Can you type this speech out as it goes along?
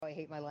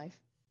hate my life.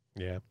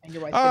 Yeah. And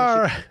your wife's All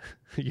gonna right.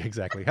 Yeah,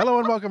 exactly. Hello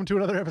and welcome to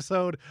another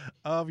episode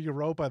of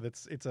Europa.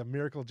 It's a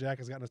miracle Jack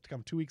has gotten us to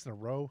come 2 weeks in a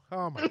row.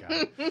 Oh my god.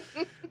 shoot me.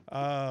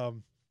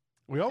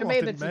 We There almost may have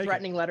been didn't some make it.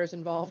 threatening letters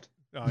involved.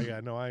 Oh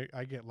yeah, no, I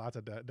get lots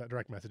of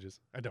direct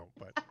messages. I don't,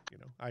 but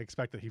I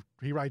expect that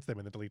he writes them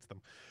and then deletes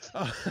them.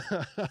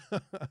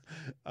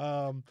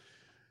 Um,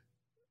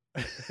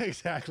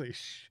 exactly.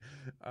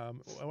 I'm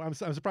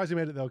surprised we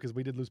made it though because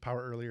we did lose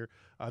power earlier.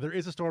 There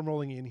is a storm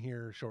rolling in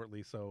here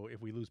shortly, so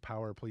if we lose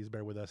power, please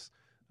bear with us.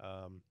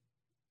 Um,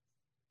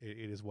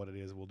 it is what it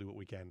is. We'll do what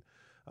we can.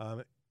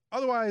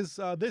 Otherwise,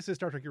 this is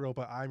Star Trek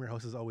Europa. I'm your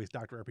host as always,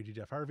 Dr. RPG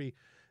Jeff Harvey,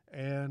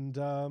 and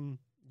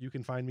you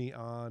can find me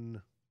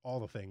on all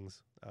the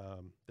things.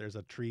 There's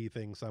a tree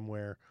thing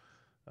somewhere,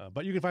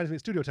 but you can find me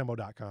at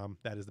studiotempo.com.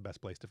 That is the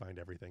best place to find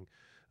everything.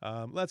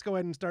 Let's go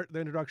ahead and start the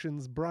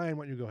introductions. Brian,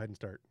 why don't you go ahead and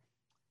start?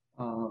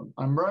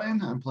 I'm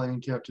Brian. I'm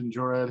playing Captain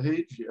Jorad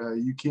Hage.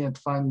 You can't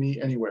find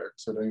me anywhere,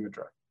 so don't even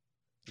try.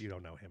 You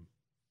don't know him.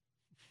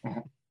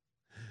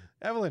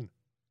 Evelyn.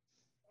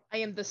 I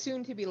am the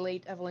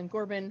soon-to-be-late Evelyn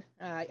Corbin.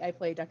 I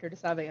play Dr.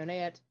 Desave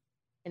Onayet.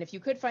 And if you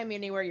could find me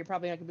anywhere, you're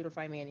probably not going to be able to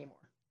find me anymore.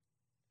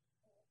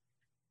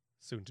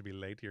 Soon to be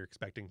late. You're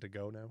expecting to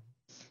go now?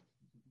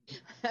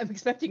 I'm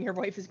expecting your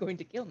wife is going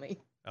to kill me.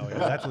 Oh, yeah,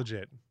 that's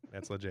legit.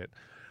 That's legit.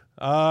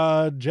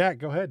 Jack,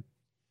 go ahead.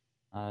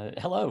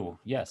 Hello.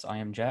 Yes, I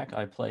am Jack.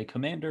 I play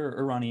Commander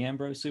Urani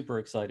Ambrose. Super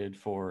excited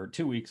for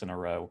 2 weeks in a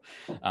row.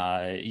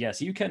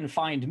 Yes, you can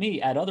find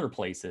me at other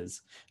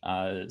places,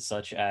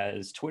 such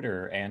as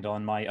Twitter and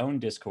on my own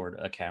Discord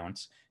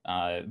account,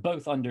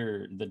 both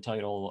under the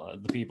title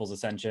The People's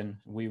Ascension.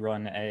 We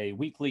run a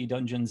weekly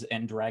Dungeons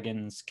and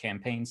Dragons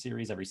campaign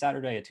series every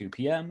Saturday at 2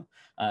 p.m.,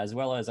 as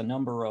well as a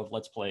number of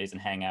Let's Plays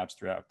and Hangouts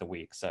throughout the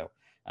week. So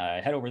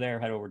head over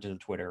there, head over to the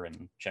Twitter,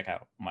 and check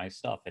out my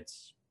stuff.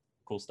 It's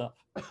cool stuff.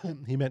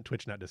 He meant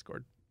Twitch, not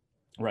Discord.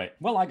 Right.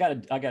 Well, I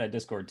got a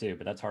Discord too,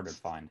 but that's harder to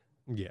find.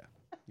 Yeah.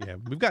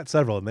 We've got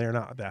several, and they're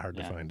not that hard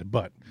to find.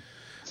 But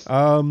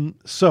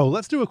so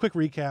let's do a quick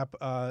recap.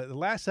 The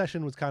last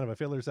session was kind of a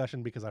filler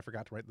session because I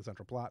forgot to write the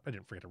central plot. I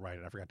didn't forget to write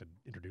it. I forgot to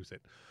introduce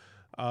it.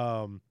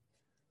 So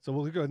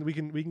we'll go. We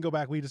can go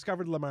back. We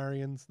discovered the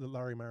Lamarians.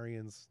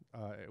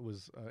 It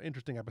was an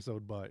interesting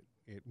episode, but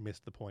it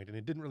missed the point, and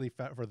it didn't really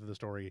further the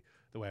story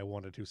the way I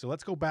wanted to. So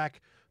let's go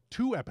back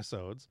 2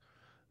 episodes.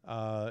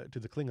 To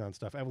the Klingon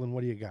stuff. Evelyn, what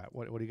do you got?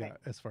 What do you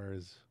got as far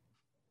as?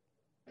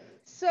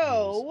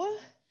 So,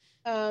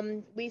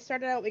 we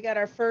started out. We got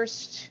our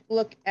first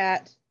look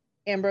at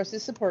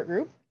Ambrose's support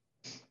group,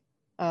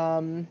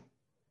 and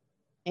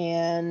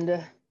going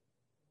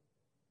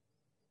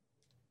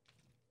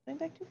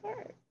back too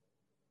far.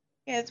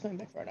 Yeah, it's going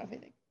back far enough, I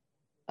think.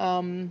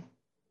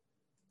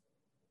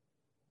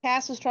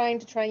 Cass was trying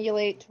to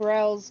triangulate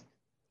Terrell's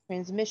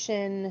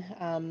transmission,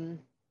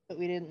 but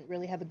we didn't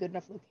really have a good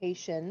enough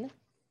location.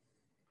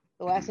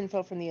 The last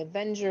info from the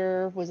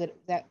Avenger was at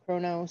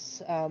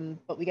Kronos,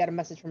 but we got a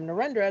message from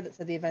Narendra that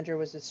said the Avenger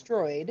was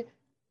destroyed.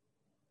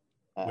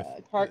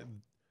 The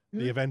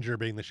Avenger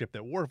being the ship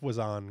that Worf was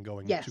on,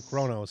 going to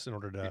Kronos in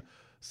order to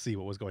see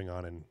what was going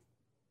on and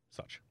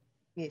such.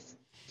 Yes.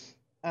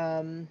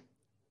 Like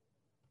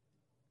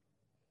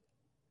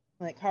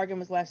Kargan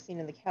was last seen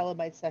in the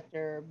Calabite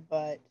sector,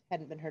 but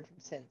hadn't been heard from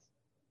since.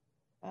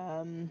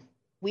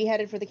 We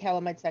headed for the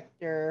Calamite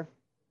sector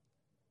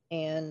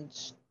and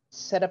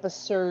set up a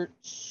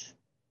search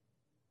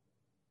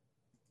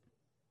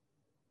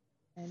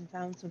and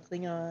found some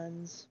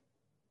Klingons.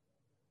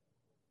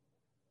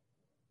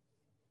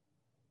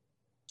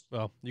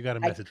 Well, you got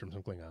a message from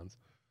some Klingons.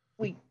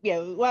 We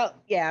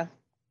had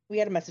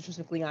a message from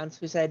some Klingons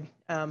who said,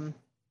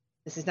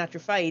 "This is not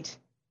your fight.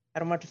 I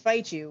don't want to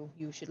fight you.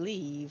 You should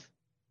leave."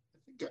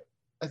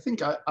 I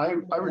think I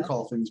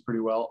recall things pretty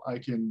well. I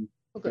can.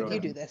 Oh, good.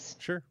 You do this.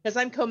 Sure. Because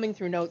I'm combing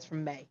through notes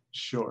from May.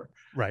 Sure.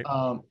 Right.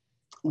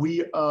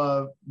 We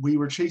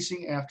were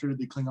chasing after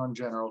the Klingon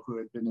general who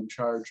had been in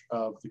charge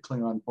of the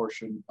Klingon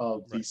portion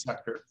of the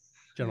sector.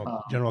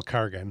 General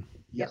Kargan.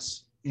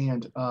 Yes.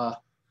 And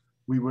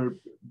we were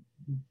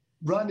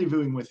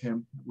rendezvousing with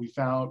him. We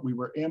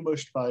were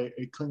ambushed by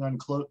a Klingon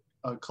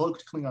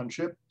cloaked Klingon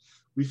ship.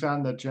 We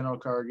found that General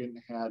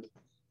Kargan had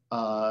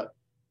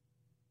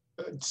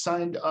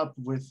signed up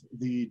with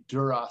the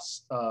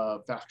Duras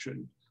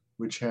faction,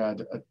 which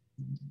had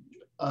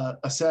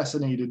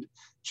assassinated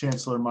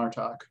Chancellor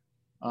Martok.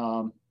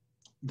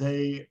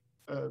 They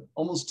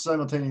almost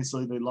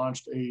simultaneously they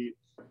launched an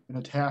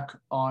attack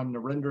on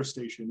Narendra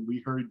Station.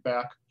 We hurried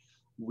back.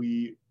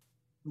 We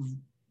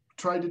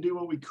tried to do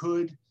what we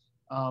could,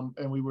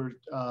 and we were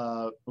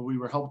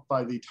helped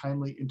by the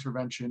timely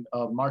intervention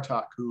of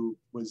Martok, who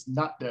was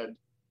not dead,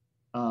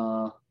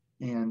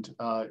 and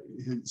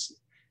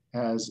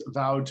has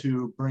vowed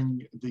to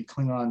bring the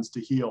Klingons to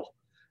heel.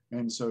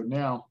 And so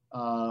now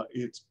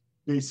it's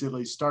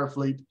basically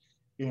Starfleet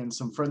and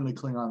some friendly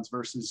Klingons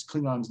versus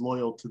Klingons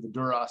loyal to the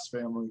Duras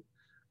family,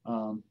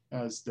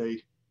 as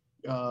they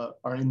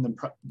are in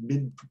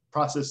the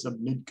process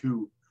of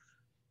mid-coup.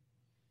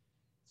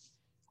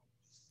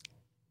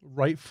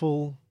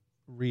 Rightful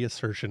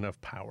reassertion of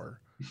power.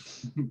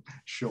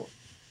 Sure.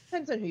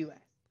 Depends on who you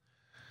ask.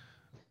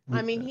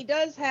 I mean, he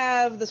does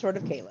have the Sword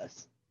of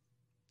Kalis.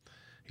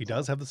 He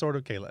does have the Sword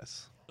of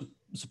Kalis.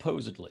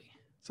 Supposedly.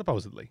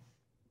 Supposedly.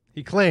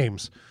 He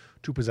claims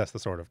to possess the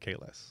Sword of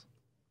Kalis.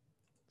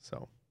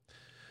 So.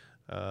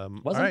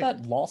 Wasn't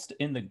that lost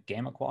in the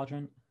Gamma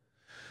Quadrant?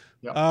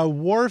 Yep.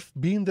 Worf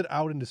beamed it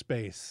out into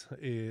space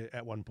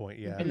at one point,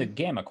 yeah. In the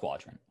Gamma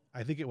Quadrant.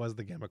 I think it was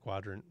the Gamma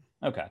Quadrant.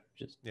 Okay.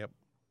 Just Yep.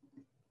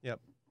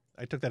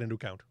 I took that into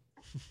account.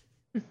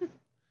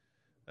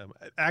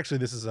 Actually,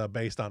 this is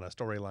based on a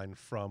storyline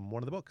from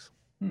one of the books.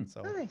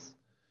 So, Oh, nice.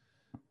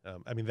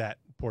 I mean, that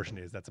portion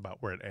that's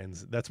about where it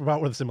ends. That's about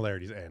where the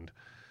similarities end.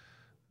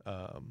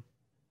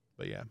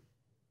 But yeah,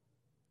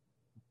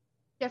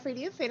 Jeffrey, do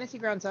you have Fantasy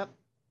Grounds up?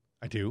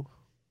 I do.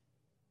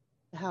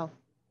 How?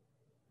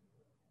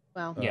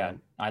 Well, yeah,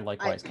 I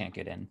likewise can't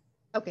get in.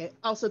 okay.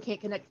 Also can't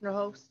connect to the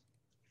host?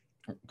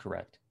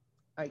 Correct.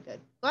 All right, good.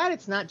 Glad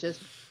it's not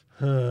just...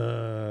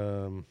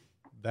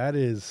 That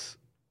is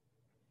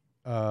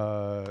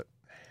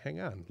hang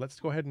on. Let's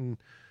go ahead and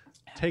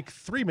take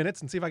 3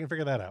 minutes and see if I can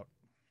figure that out.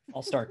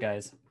 I'll start,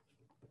 guys.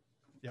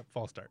 Yep,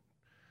 false start.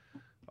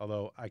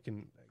 Although I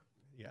can,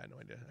 yeah, no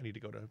idea. I need to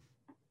go to.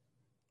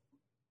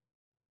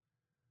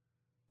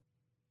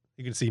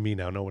 You can see me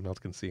now. No one else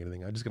can see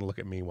anything. I'm just gonna look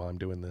at me while I'm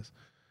doing this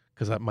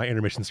because my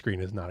intermission screen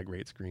is not a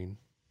great screen.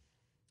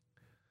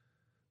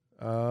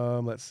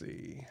 Let's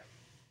see.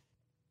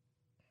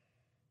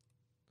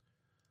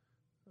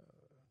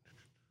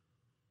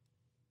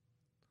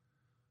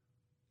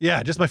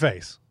 Yeah, just my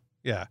face.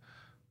 Yeah.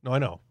 No, I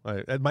know.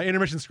 My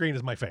intermission screen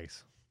is my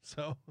face.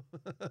 So,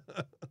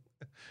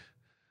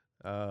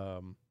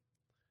 and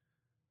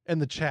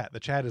the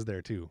chat is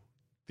there too,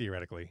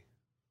 theoretically.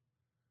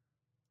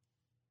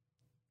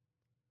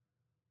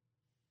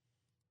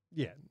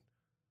 Yeah.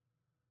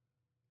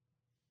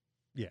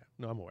 Yeah.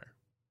 No, I'm aware.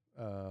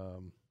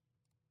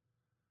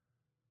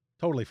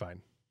 Totally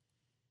fine.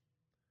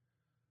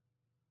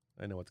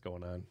 I know what's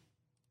going on.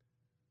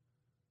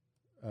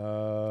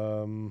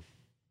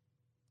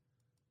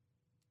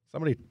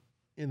 Somebody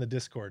in the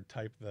Discord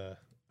type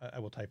I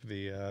will type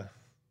the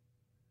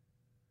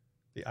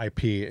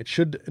IP. It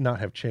should not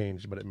have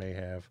changed, but it may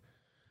have.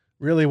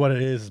 Really what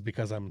it is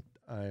because I'm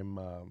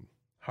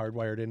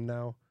hardwired in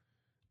now.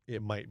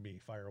 It might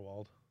be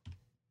firewalled.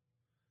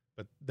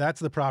 But that's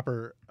the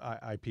proper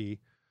IP.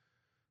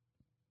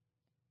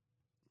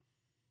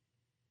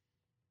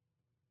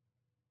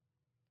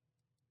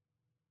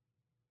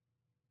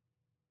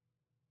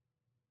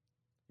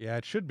 Yeah,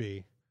 it should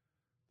be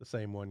the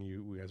same one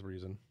you guys were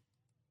using.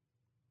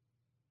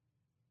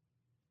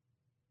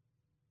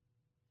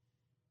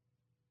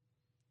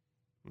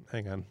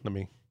 Hang on,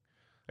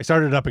 I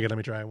started it up again. Let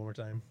me try it one more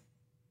time.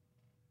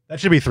 That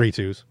should be 3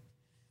 2s.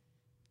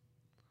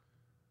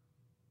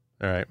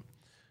 All right.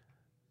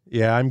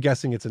 Yeah, I'm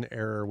guessing it's an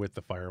error with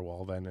the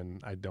firewall then,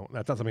 and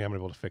that's not something I'm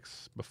able to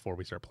fix before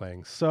we start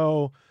playing.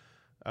 So,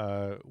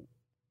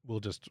 we'll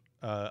just,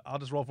 I'll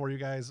just roll for you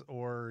guys,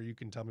 or you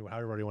can tell me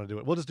however you want to do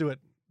it. We'll just do it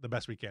the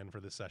best we can for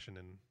this session,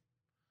 and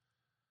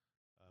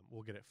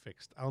we'll get it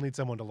fixed. I'll need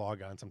someone to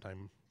log on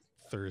sometime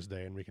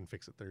Thursday, and we can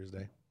fix it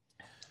Thursday.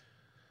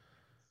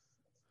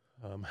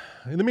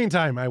 In the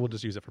meantime, I will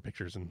just use it for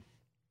pictures, and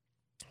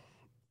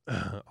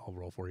I'll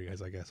roll for you guys,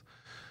 I guess.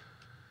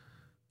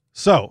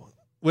 So,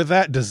 with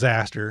that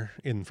disaster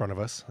in front of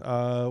us,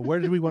 where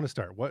did we want to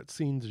start? What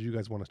scenes did you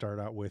guys want to start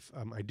out with?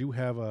 I do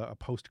have a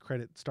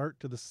post-credit start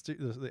to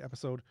the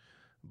episode,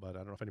 but I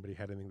don't know if anybody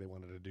had anything they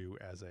wanted to do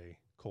as a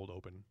cold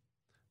open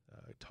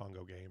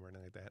Tongo game or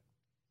anything like that.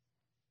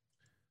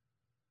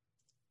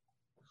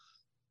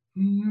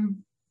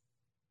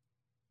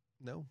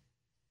 No?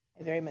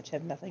 I very much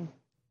have nothing.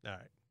 All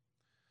right.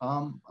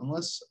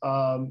 Unless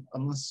I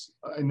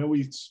know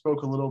we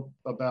spoke a little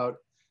about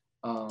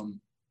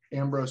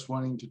Ambrose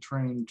wanting to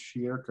train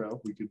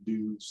Chierko, we could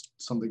do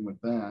something with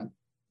that.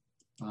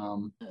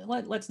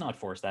 Let's not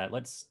force that.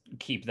 Let's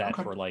keep that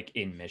Okay. for like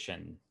in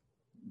mission.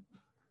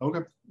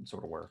 Okay.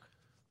 Sort of work.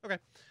 Okay.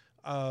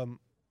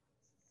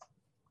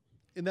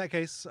 In that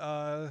case,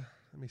 let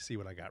me see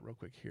what I got real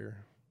quick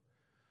here.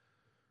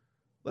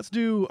 Let's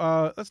do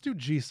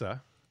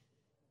Jisha.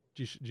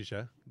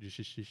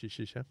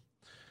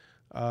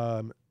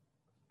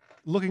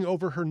 Looking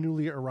over her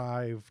newly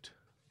arrived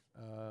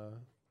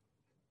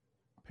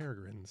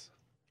peregrines.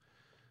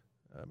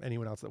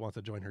 Anyone else that wants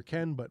to join her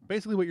can, but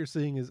basically what you're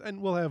seeing is,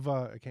 and we'll have,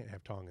 I can't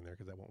have Tong in there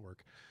because that won't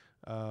work.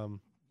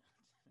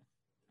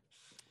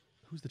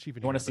 Who's the chief?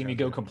 You want to see me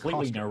go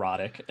completely Kostra.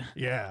 neurotic?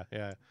 Yeah.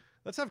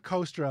 Let's have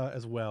Kostra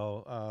as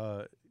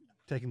well,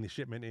 taking the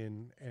shipment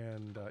in,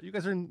 and you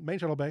guys are in Main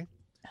Shuttle Bay.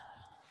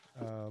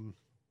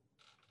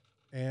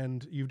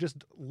 And you've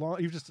just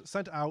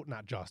sent out,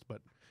 not just,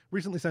 but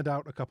recently sent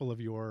out a couple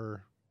of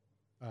your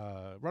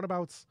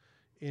runabouts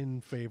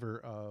in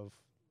favor of,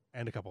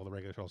 and a couple of the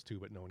regular shuttles too,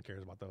 but no one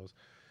cares about those,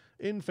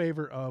 in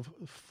favor of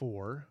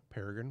 4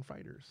 Peregrine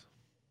fighters.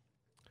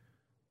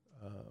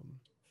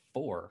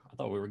 4. I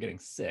thought we were getting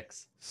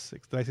 6.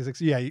 6. Did I say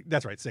 6? Yeah,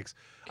 that's right. 6.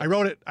 I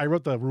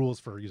wrote the rules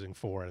for using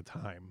 4 at a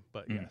time,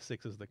 but yeah,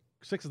 6 is the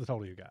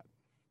total you got.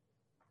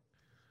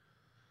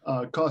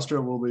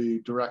 Kostra will be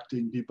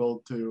directing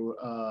people to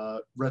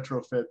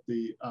retrofit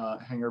the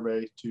hangar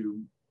bay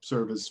to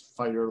serve as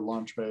fighter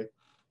launch bay.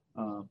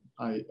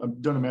 I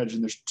don't imagine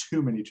there's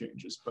too many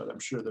changes, but I'm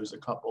sure there's a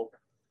couple.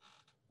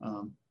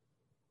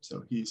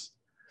 So he's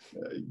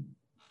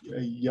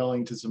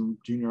yelling to some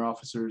junior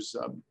officers,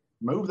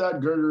 move that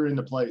girder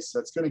into place.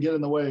 That's going to get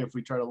in the way if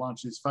we try to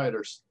launch these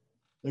fighters.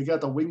 They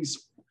got the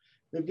wings.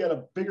 They've got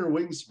a bigger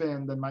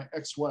wingspan than my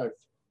ex-wife.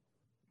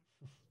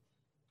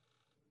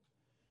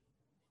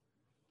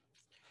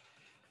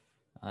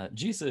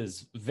 Jisa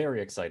is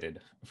very excited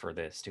for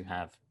this, to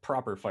have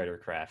proper fighter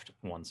craft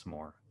once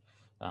more.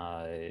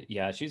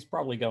 Yeah, she's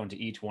probably going to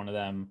each one of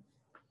them,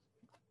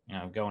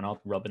 going up,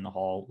 rubbing the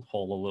hole a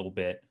little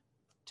bit,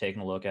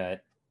 taking a look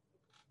at,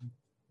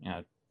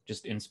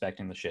 just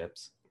inspecting the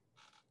ships.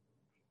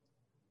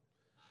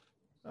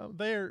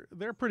 They're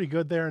pretty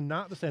good. They're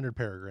not the standard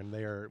Peregrine.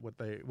 They are what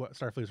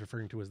Starfleet is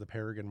referring to as the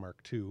Peregrine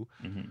Mark II.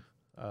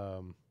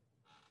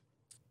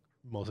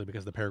 Mostly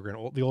because the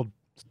Peregrine,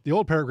 the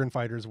old Peregrine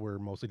fighters were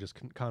mostly just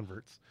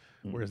converts,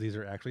 whereas these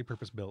are actually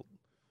purpose-built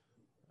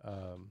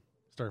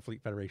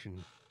Starfleet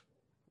Federation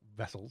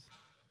vessels.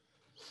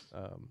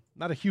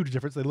 Not a huge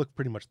difference. They look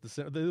pretty much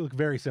they look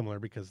very similar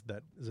because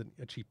that isn't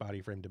a cheap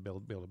body frame to be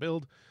able to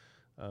build.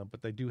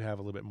 But they do have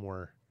a little bit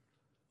more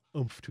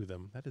oomph to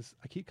them. That is,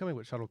 I keep coming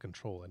with shuttle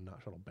control and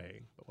not shuttle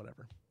bay, but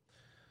whatever.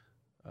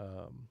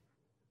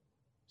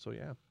 So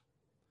yeah,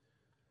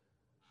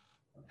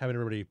 having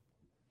everybody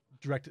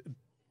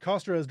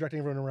Kostra is directing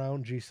everyone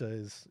around. Jisa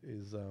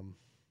is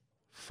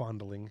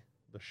fondling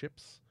the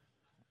ships.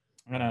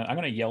 I'm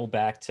gonna yell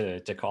back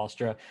to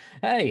Kostra,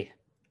 hey,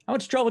 how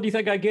much trouble do you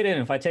think I get in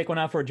if I take one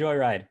out for a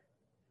joyride?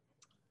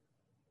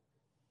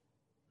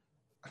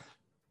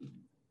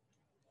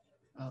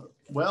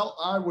 Well,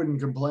 I wouldn't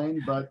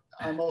complain, but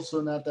I'm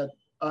also not that.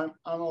 I'm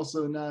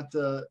also not.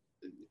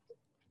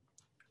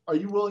 Are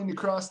you willing to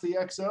cross the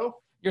XO?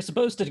 You're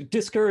supposed to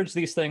discourage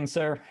these things,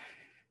 sir.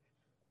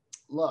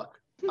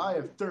 Look, I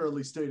have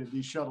thoroughly stated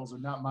these shuttles are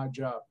not my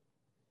job.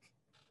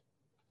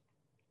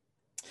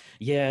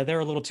 Yeah, they're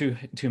a little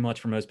too much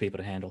for most people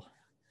to handle.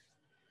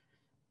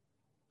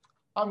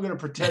 I'm going to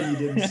pretend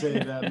you didn't say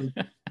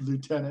that,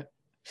 Lieutenant.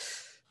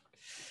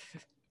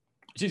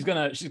 She's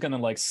gonna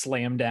like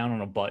slam down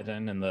on a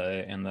button in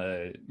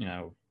the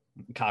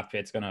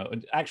cockpit's gonna.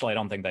 Actually, I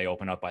don't think they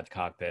open up by the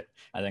cockpit.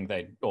 I think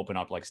they open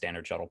up like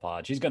standard shuttle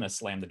pod. She's gonna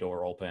slam the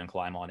door open and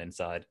climb on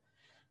inside.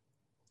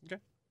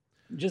 Okay.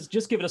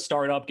 Just give it a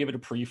start up, give it a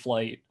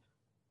pre-flight.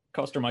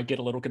 Kostra might get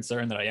a little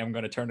concerned that I am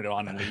going to turn it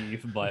on and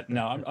leave, but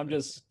no, I'm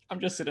just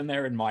sitting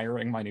there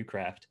admiring my new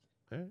craft.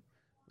 Okay.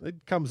 It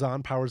comes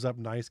on, powers up,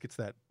 nice, gets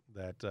that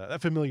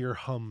familiar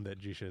hum that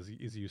Jisha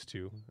is used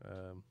to,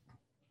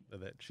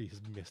 that she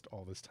has missed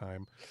all this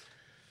time.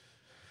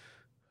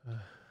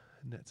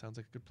 And that sounds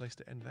like a good place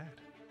to end that.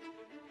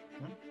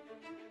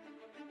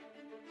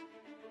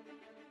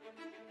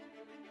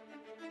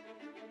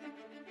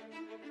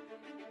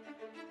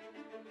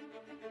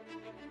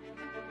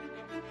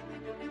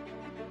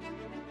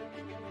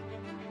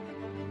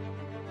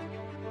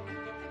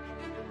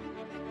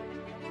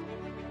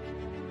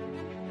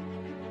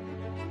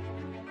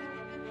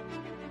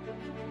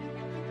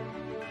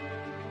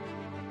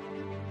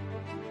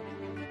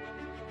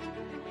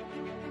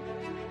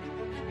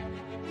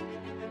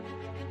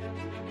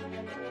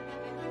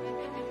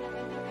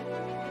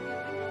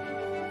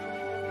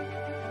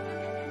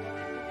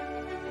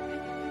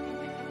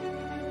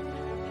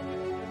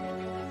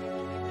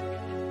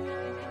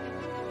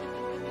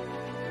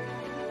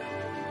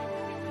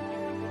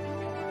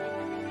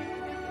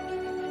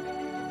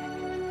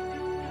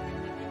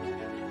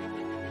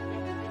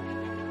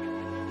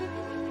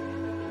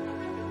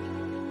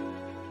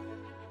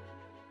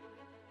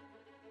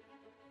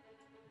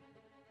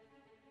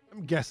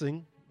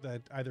 Guessing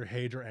that either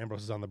Hage or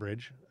Ambrose is on the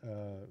bridge,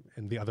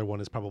 and the other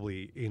one is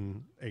probably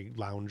in a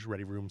lounge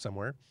ready room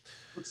somewhere.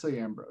 Let's say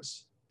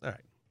Ambrose. All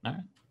right.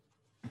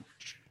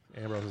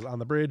 Ambrose is on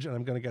the bridge, and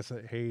I'm going to guess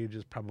that Hage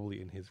is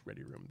probably in his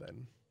ready room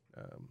then.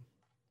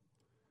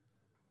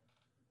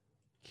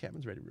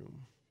 Captain's ready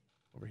room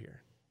over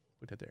here.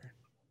 Put that there.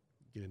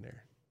 Get in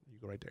there. You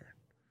go right there.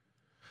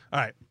 All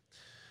right.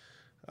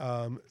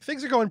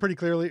 Things are going pretty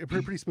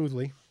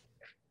smoothly.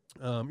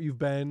 You've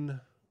been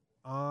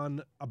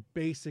on a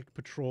basic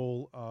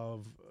patrol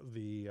of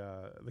the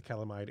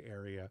Calamide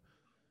area,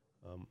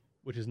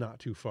 which is not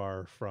too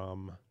far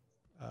from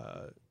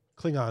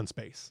Klingon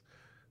space.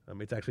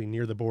 It's actually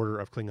near the border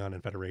of Klingon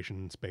and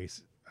Federation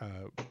space,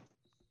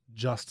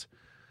 just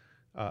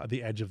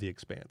the edge of the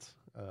expanse.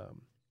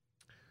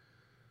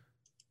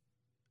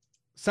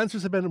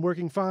 Sensors have been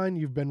working fine.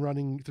 You've been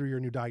running through your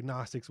new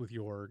diagnostics with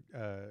your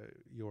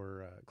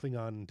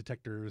Klingon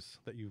detectors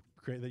that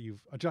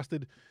you've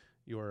adjusted.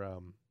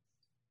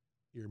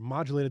 Your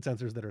modulated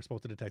sensors that are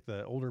supposed to detect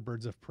the older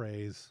birds of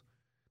prey's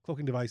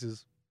cloaking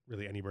devices,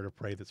 really any bird of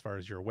prey as far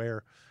as you're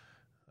aware.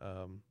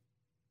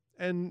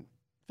 And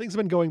things have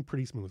been going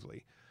pretty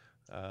smoothly.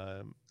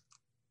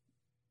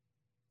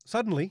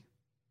 Suddenly,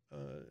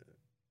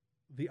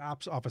 the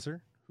ops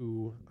officer,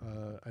 who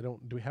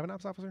do we have an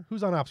ops officer?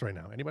 Who's on ops right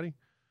now? Anybody?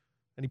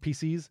 Any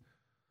PCs?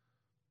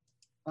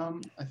 I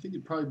think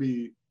it'd probably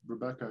be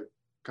Rebecca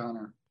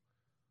Connor.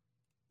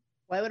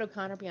 Why would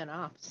O'Connor be on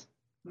ops?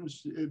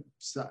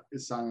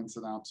 Science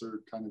and ops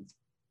are kind of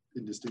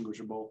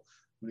indistinguishable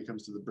when it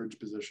comes to the bridge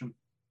position.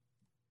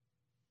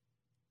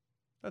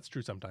 That's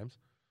true sometimes.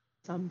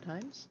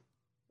 Sometimes.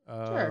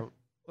 Sure.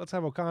 Let's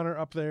have O'Connor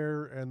up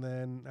there, and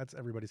then that's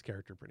everybody's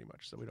character pretty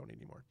much, so we don't need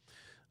any more.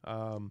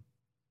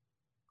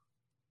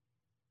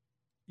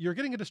 You're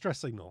getting a distress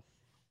signal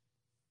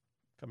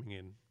coming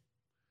in.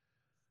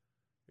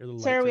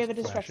 Sir, we have a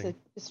distress.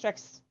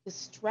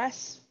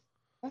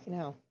 Fucking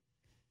hell.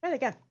 Try that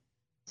again.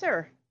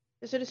 Sir,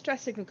 there's a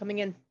distress signal coming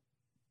in.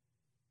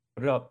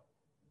 Put it up.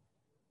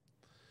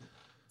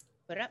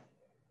 Put it up.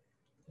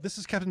 This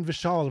is Captain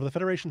Vishal of the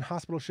Federation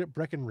hospital ship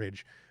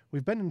Breckenridge.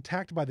 We've been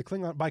attacked by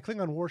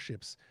Klingon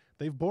warships.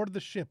 They've boarded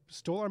the ship,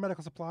 stole our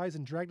medical supplies,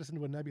 and dragged us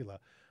into a nebula.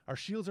 Our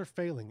shields are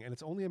failing, and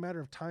it's only a matter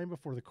of time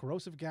before the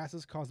corrosive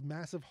gases cause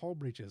massive hull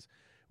breaches.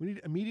 We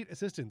need immediate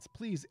assistance.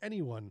 Please,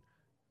 anyone.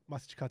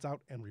 Message cuts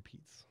out and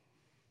repeats.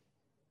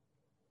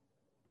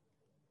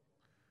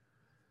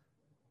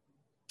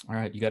 All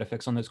right, you got a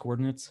fix on those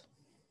coordinates?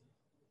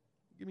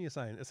 Give me a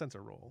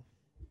sensor roll.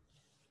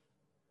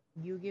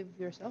 You give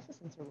yourself a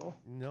sensor roll.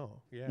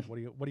 No, yeah. What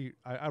do you?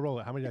 I roll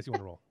it. How many dice do you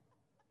want to roll?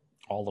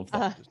 All of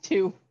them.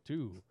 2.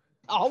 2.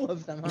 All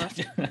of them, huh?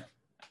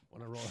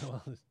 Want to roll?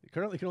 Well, you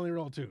currently can only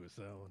roll 2,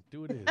 so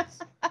 2 it is.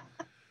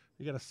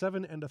 You got a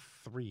 7 and a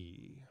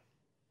 3.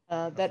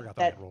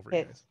 That roll for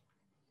hits.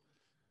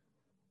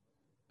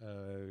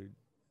 Is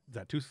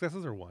that 2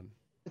 successes or 1?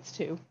 It's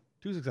 2.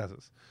 2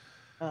 successes.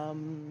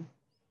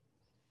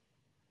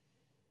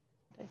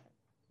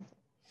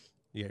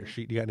 Yeah, your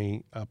sheet. You got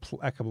any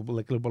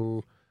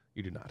applicable?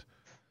 You do not.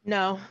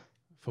 No.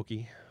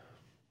 Folky.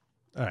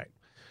 All right.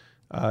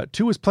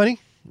 2 is plenty.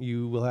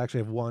 You will actually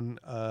have 1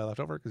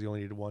 left over because you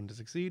only needed 1 to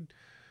succeed.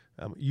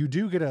 You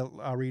do get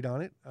a read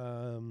on it.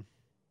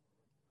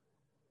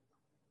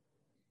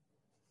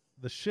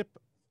 The ship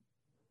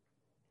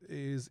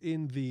is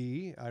in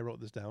the... I wrote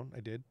this down.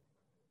 I did.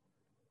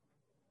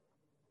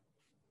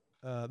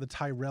 The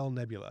Tyrell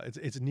Nebula.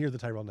 It's near the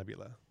Tyrell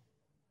Nebula.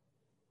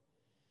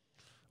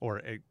 Or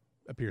it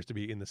appears to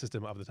be in the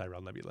system of the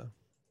Tyrell Nebula.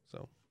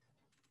 So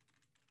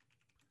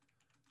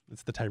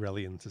it's the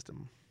Tyrellian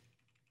system.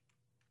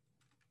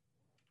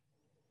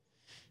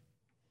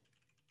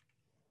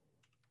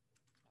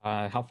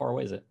 How far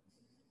away is it?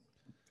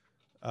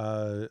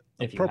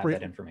 If you have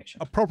that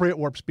information. Appropriate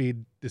warp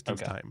speed,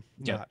 distance, time.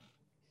 Yeah.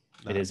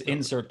 It is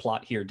insert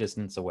plot here,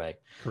 distance away.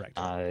 Correct.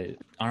 All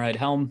right,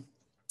 Helm.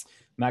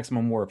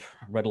 Maximum warp,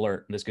 red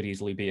alert. This could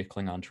easily be a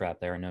Klingon trap.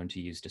 They are known to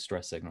use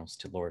distress signals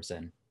to lure us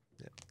in.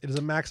 Yeah. It is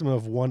a maximum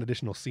of 1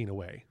 additional scene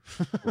away.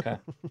 Okay.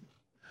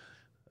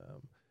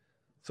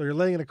 So you're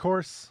laying in a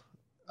course.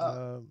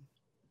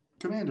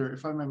 Commander,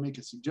 if I might make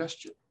a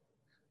suggestion.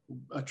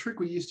 A trick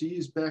we used to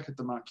use back at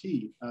the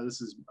Maquis, this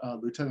is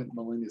Lieutenant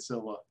Melina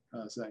Silva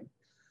saying,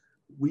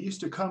 we used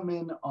to come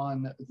in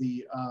on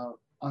the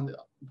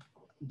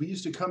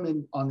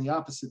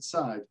opposite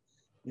side.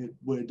 It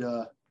would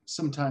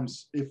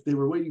sometimes, if they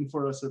were waiting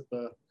for us at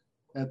the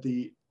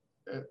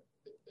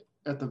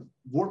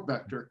warp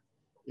vector,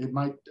 it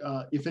might,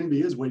 if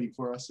anybody is waiting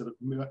for us,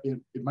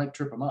 it might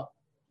trip them up.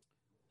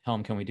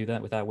 Helm, can we do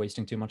that without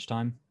wasting too much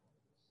time?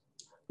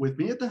 With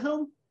me at the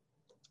helm?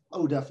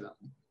 Oh,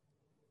 definitely.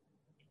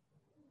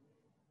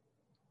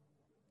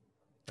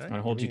 Right, I'm going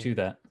to hold you to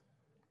that.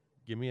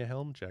 Give me a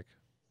helm check.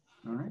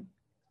 All right.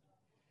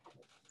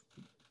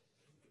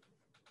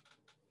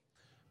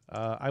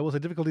 I will say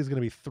difficulty is going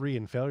to be 3,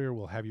 and failure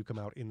will have you come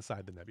out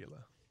inside the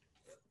nebula.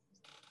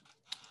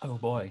 Oh,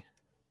 boy.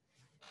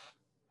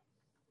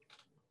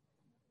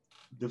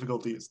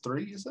 Difficulty is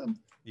 3, you said?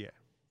 Yeah.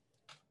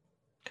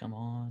 Come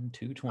on,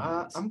 2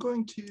 20s. I'm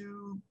going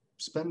to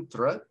spend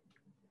threat.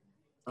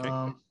 Okay.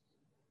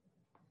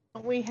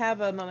 Don't we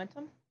have a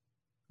momentum?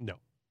 No.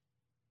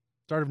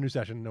 Start of new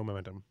session, no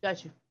momentum.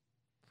 Got you.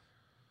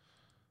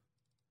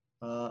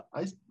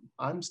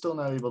 I'm still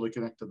not able to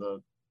connect to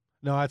the...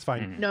 No, that's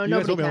fine. No, you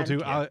guys nobody won't be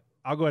able can. to. Yeah.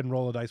 I'll go ahead and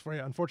roll a dice for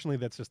you. Unfortunately,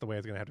 that's just the way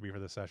it's going to have to be for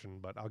this session,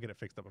 but I'll get it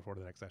fixed up before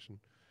the next session.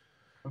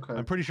 Okay.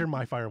 I'm pretty sure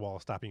my firewall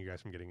is stopping you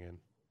guys from getting in.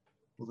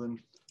 Well, then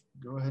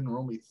go ahead and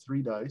roll me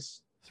 3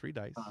 dice. 3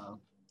 dice.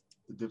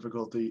 The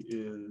difficulty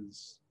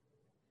is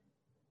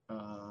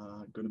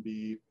going to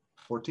be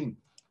 14.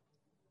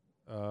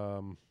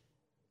 Well,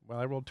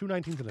 I rolled 2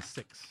 19s and a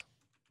 6,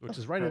 which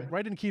is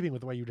right in keeping with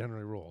the way you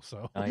generally roll.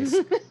 So Nice.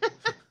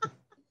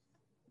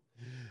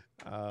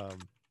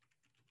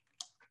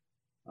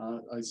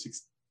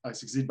 I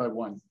succeed by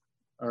 1,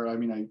 or I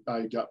mean,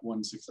 I got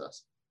 1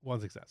 success. 1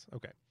 success.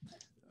 Okay.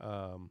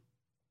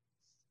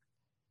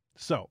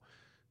 So,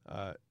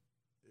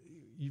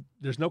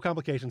 there's no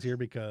complications here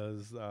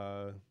because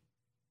I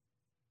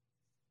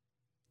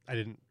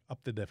didn't up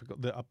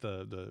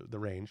the the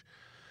range.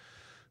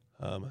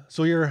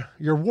 So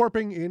you're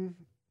warping in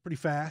pretty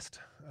fast.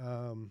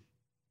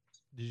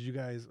 Did you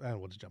guys?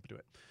 We'll just jump into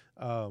it.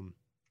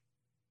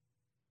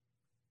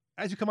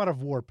 As you come out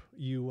of warp,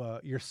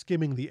 you're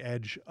skimming the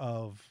edge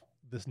of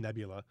this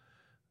nebula.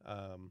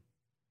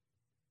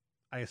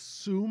 I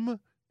assume that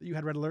you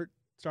had red alert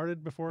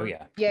started before. Oh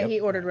yeah. Yeah, Yep. he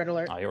ordered red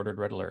alert. I ordered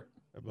red alert.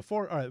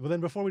 All right. Well,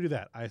 then before we do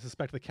that, I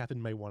suspect the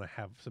captain may want to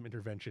have some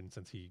intervention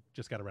since he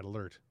just got a red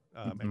alert,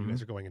 and you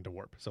guys are going into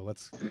warp. So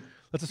let's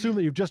assume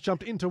that you've just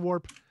jumped into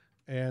warp,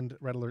 and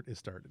red alert is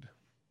started.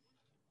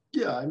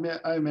 Yeah,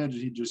 I imagine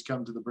he'd just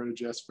come to the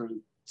bridge, ask for a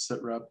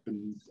sit rep,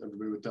 and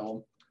everybody would tell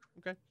him.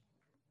 Okay.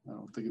 I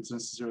don't think it's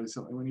necessarily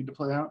something we need to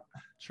play out.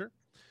 Sure.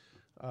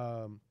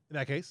 In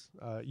that case,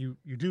 you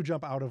do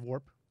jump out of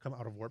warp, come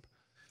out of warp.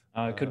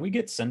 Could we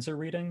get sensor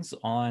readings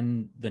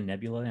on the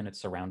nebula and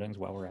its surroundings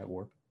while we're at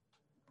warp?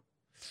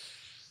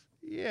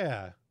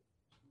 Yeah.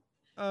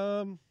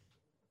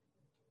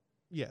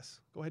 Yes.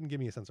 Go ahead and give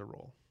me a sensor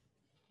roll.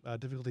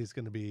 Difficulty is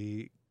going to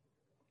be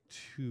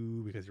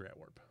 2 because you're at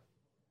warp.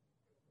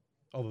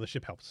 Although the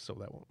ship helps, so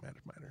that won't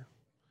matter.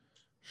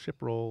 Ship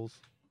rolls.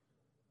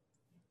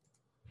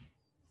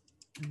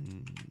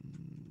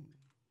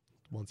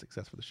 1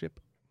 success for the ship.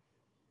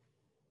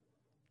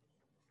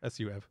 That's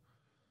you, Ev.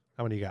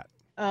 How many you got?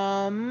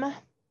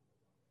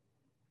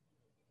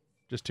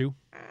 Just 2?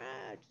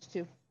 Just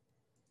 2.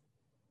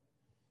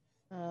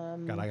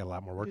 God, I got a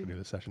lot more work to do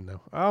this session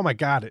now. Oh my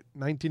God,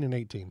 19 and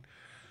 18.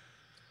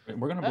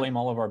 We're gonna blame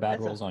all of our bad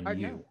that's a rolls on hard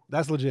you. no.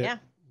 That's legit. Yeah.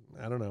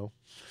 I don't know.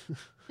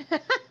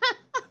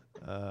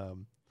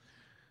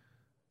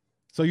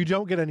 So you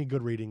don't get any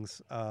good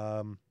readings.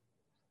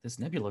 This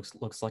nebula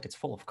looks like it's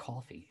full of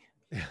coffee.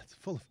 Yeah,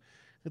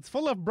 it's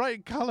full of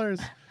bright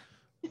colors.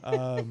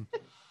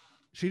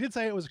 She did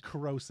say it was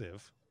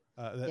corrosive.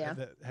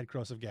 That had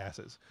corrosive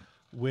gases.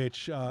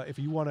 Which,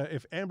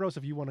 if Ambrose,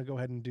 if you want to go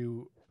ahead and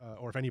do,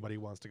 or if anybody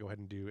wants to go ahead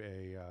and do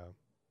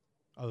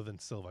other than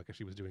Silva, because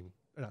she was doing,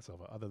 not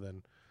Silva, other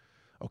than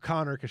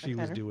O'Connor, because she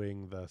was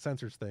doing the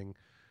sensors thing.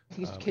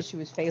 Because she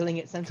was failing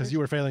at sensors. Because you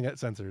were failing at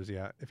sensors,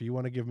 yeah. If you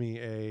want to give me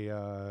a,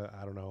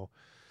 I don't know,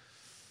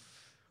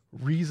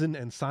 reason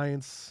and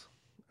science,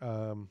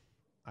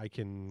 I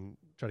can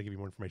try to give you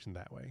more information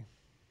that way.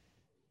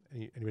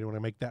 Anybody want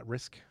to make that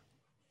risk?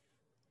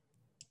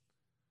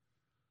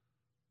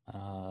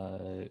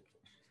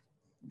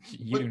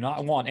 You do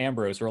not want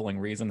Ambrose rolling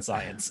reason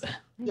science.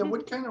 Yeah,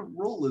 what kind of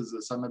role is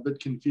this? I'm a bit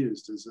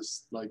confused. Is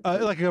this like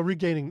a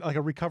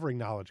recovering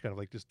knowledge, kind of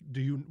like just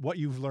what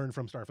you've learned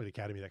from Starfleet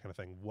Academy, that kind of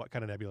thing? What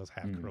kind of nebulas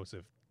have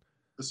corrosive?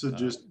 So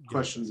just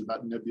questions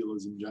about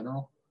nebulas in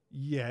general?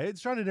 Yeah,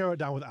 it's trying to narrow it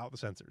down without the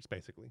sensors,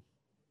 basically.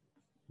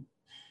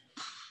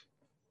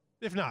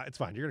 If not, it's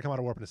fine. You're gonna come out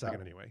of warp in a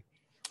second anyway.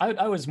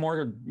 I was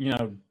more,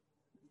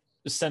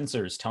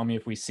 sensors. Tell me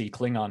if we see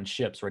Klingon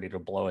ships ready to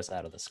blow us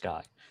out of the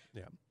sky.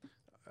 Yeah.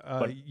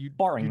 But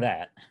barring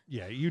that.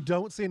 Yeah, you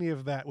don't see any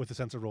of that with the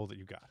sensor roll that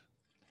you got.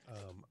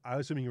 I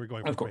was assuming you were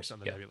going for information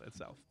on the nebula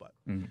itself, but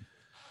all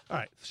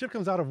right. The ship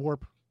comes out of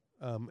warp.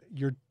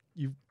 The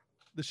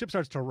ship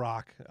starts to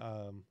rock.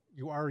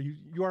 You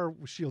are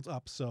with shields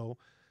up, so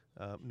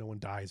no one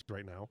dies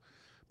right now.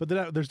 But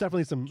there's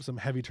definitely some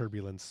heavy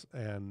turbulence,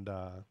 and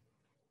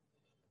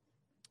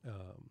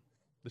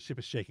the ship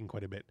is shaking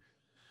quite a bit.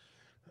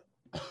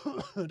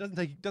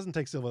 It doesn't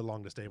take Silva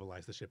long to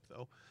stabilize the ship,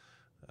 though.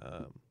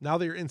 Now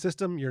that you're in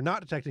system, you're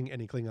not detecting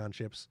any Klingon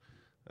ships.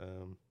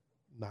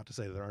 Not to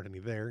say that there aren't any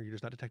there, you're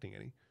just not detecting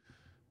any.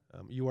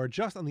 You are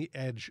just on the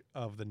edge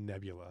of the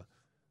nebula,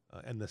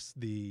 and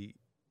the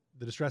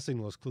distress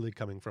signal is clearly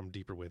coming from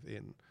deeper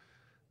within.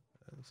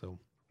 So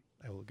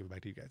I will give it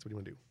back to you guys. What do you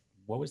want to do?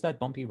 What was that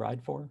bumpy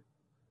ride for?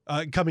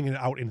 Coming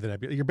out into the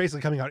nebula. You're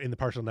basically coming out in the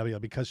partial nebula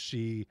because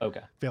she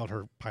failed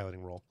her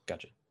piloting role.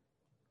 Gotcha.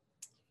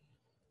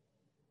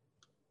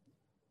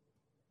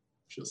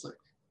 Feels like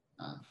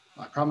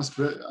I promised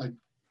I'd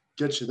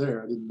get you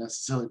there. I didn't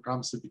necessarily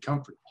promise it'd be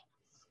comfortable.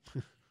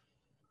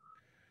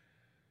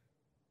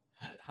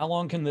 How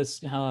long can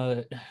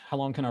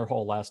our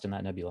hull last in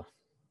that nebula?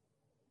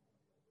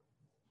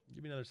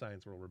 Give me another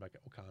science roll, Rebecca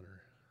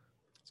O'Connor.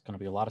 It's going to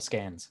be a lot of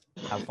scans.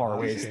 How far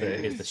away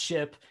is the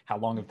ship? How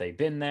long have they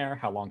been there?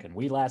 How long can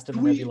we last in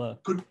the nebula?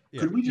 Could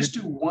we just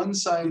do one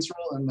science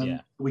roll and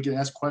then we can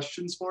ask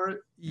questions for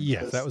it?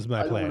 Yes, that was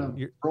my plan.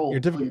 Your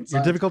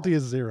difficulty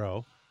is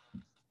 0.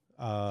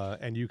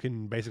 And you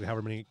can basically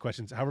however many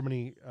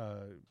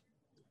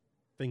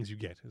things you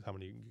get is how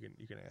many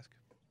you can ask.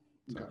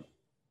 So.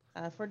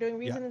 If we're doing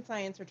reason and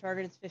science, our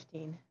target is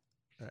 15.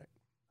 All right.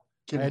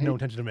 I had no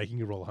intention of making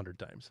you roll 100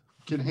 times.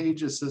 Can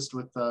Hage assist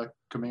with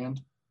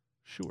command?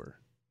 Sure.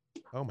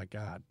 Oh my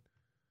God.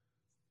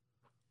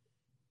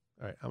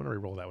 All right, I'm gonna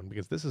re-roll that one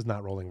because this is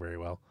not rolling very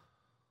well.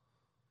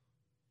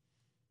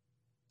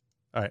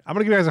 All right, I'm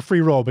gonna give you guys a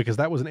free roll because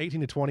that was an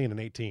 18 to 20 and an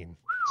 18.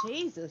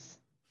 Jesus.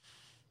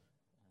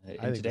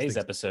 In today's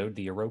episode,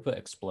 the Europa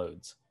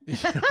explodes.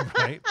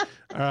 Right.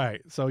 All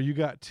right. So you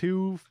got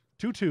two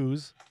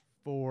 2s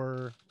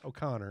for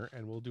O'Connor,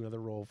 and we'll do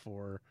another roll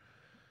for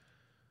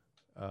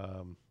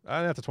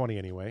That's a 20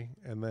 anyway.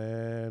 And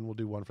then we'll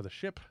do one for the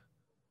ship,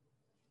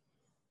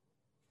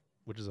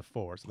 which is a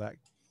 4. So that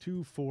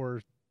 2,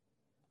 4,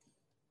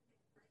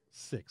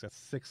 6. That's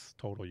 6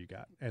 total you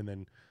got. And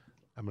then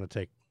I'm going to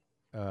take.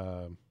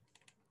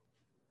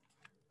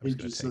 He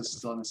just says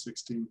it's on a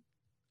 16.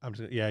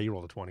 Yeah, you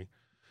rolled a 20.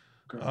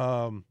 Okay.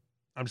 I'm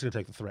just going to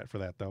take the threat for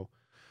that, though,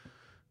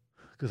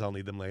 because I'll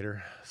need them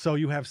later. So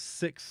you have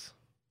 6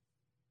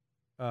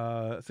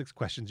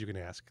 questions you can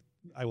ask.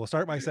 I will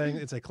start by saying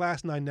it's a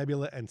Class 9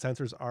 nebula, and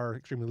sensors are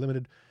extremely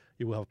limited.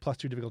 You will have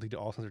 +2 difficulty to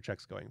all sensor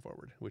checks going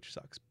forward, which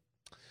sucks.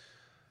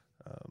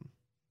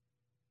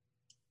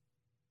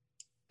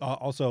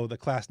 Also, the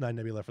Class 9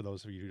 nebula, for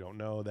those of you who don't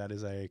know, that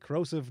is a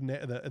corrosive.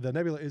 The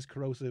nebula is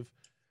corrosive.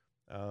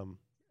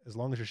 As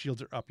long as your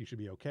shields are up, you should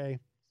be okay.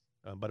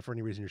 But if for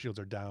any reason your shields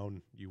are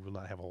down, you will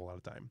not have a whole lot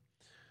of time.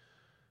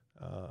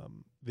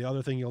 The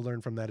other thing you'll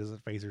learn from that is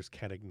that phasers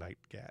can ignite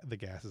the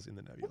gases in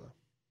the nebula.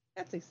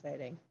 That's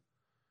exciting.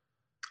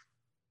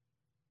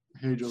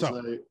 Hage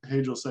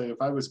will say,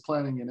 if I was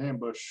planning an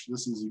ambush,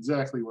 this is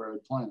exactly where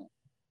I'd plan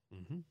it.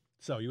 Mm-hmm.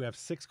 So you have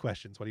 6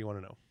 questions. What do you want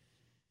to know?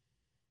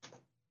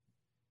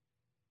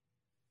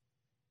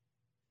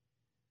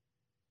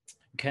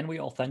 Can we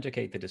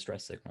authenticate the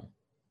distress signal?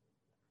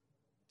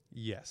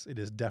 Yes, it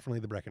is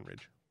definitely the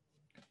Breckenridge.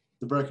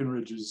 The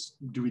Breckenridge is,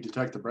 do we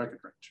detect the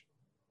Breckenridge?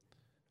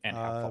 And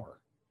how far?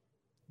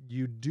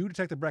 You do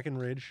detect the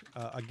Breckenridge.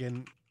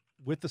 Again,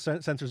 with the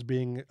sensors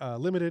being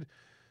limited,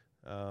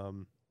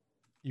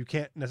 you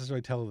can't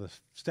necessarily tell the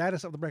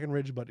status of the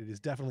Breckenridge, but it is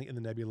definitely in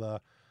the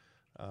nebula.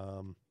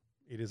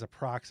 It is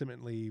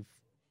approximately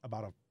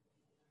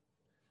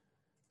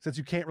since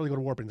you can't really go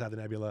to warp inside the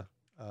nebula,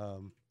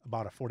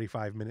 about a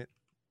 45-minute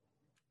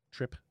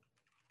trip.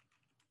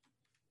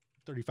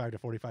 35 to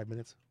 45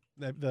 minutes.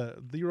 The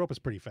Europa is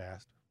pretty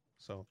fast,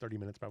 so 30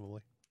 minutes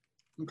probably.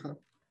 Okay.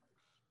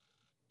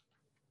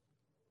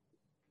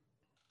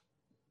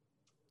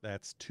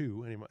 That's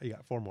 2. You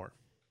got 4 more.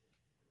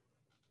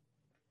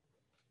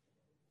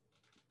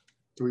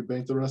 Do we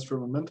bank the rest for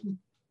momentum?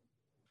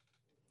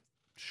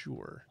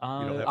 Sure.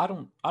 I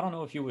don't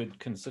know if you would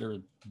consider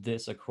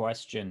this a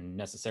question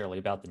necessarily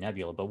about the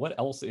nebula, but what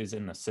else is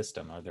in the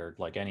system? Are there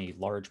like any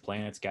large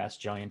planets, gas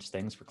giants,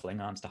 things for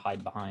Klingons to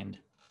hide behind?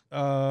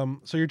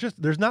 So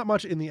there's not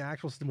much in the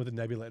actual system with the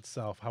nebula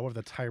itself. However,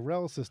 the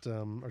Tyrell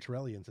system or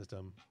Tyrellian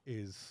system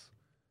is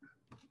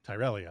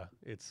Tyrelia.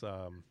 It's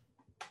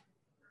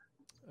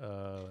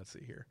let's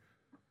see here.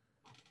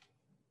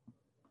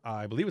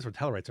 I believe it's where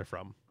Tellarites are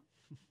from.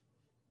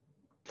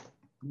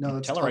 No,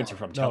 that's Tellarites are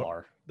from Tellar.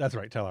 No, that's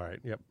right,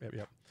 Tellarite. Yep.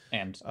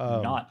 And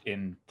not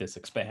in this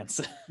expanse.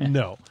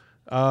 No.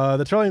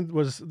 The Tyrellian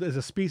is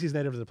a species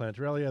native to the planet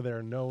Tyrelia.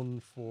 They're known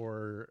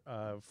for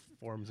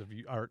forms of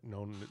art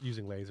known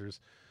using lasers.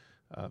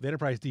 The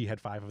Enterprise D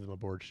had 5 of them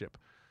aboard ship.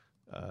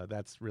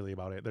 That's really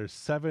about it. There's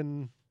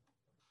 7,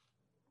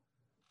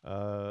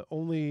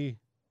 only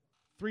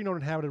 3 known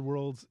inhabited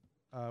worlds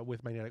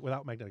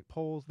without magnetic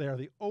poles. They are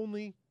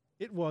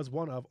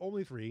one of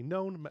only 3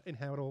 known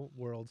inhabitable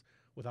worlds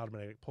without a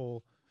magnetic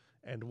pole,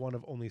 and one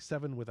of only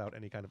 7 without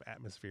any kind of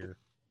atmosphere.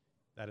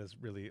 That is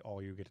really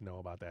all you get to know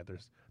about that.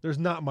 There's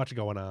not much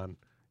going on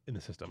in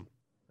the system.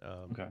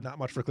 Okay. Not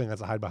much for Klingons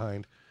to hide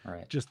behind. All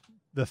right. Just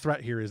the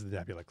threat here is the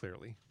nebula,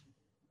 clearly.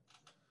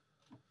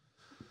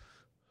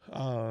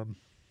 But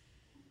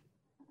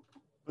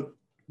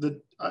the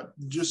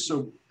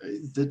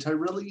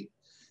Tyrelli,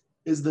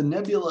 is the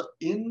nebula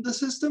in the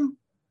system?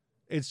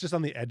 It's just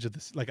on the edge of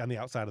this, like on the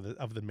outside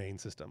of the main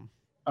system.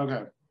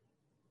 Okay.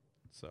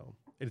 So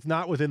it's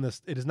not within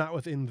this. It is not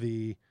within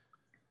the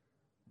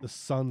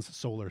sun's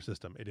solar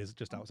system. It is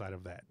just outside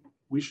of that.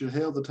 We should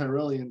hail the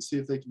Tyrelli and see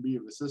if they can be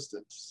of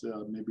assistance.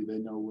 Maybe they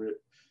know where.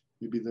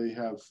 Maybe they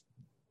have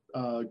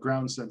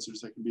ground sensors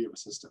that can be of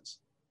assistance.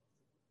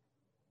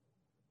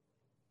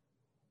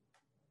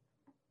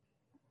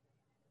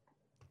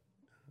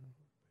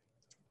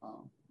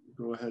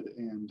 Go ahead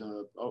and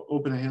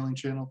open a hailing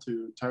channel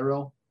to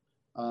Tyrell.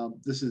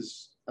 This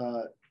is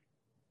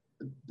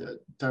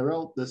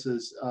Tyrell. This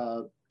is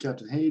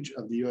Captain Hage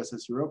of the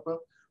USS Europa.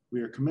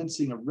 We are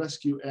commencing a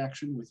rescue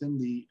action within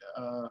the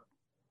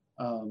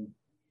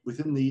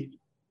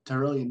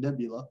Tyrellian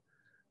Nebula.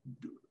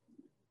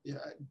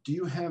 Do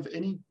you have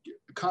any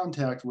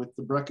contact with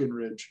the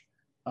Breckenridge,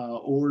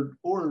 or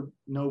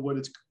know what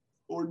it's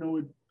or know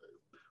it?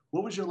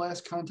 What was your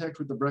last contact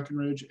with the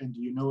Breckenridge, and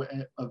do you know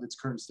of its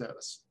current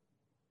status?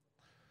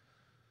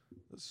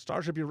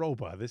 Starship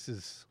Europa. This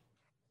is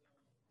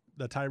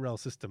the Tyrell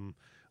system.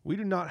 We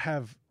do not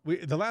have.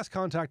 The last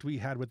contact we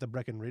had with the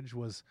Breckenridge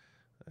was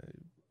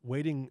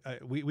waiting.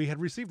 We had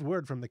received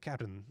word from the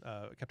captain,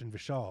 Captain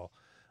Vishal,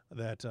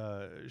 that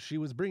she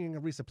was bringing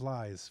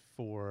resupplies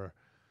for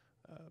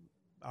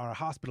our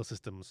hospital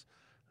systems.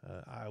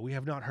 We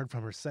have not heard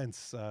from her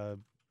since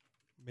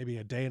maybe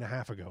a day and a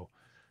half ago.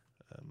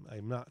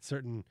 I'm not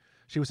certain.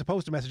 She was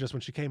supposed to message us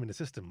when she came in the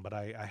system, but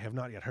I have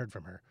not yet heard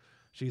from her.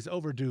 She's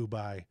overdue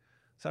by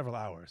several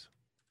hours.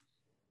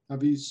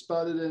 Have you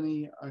spotted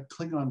any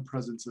Klingon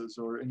presences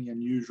or any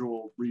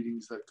unusual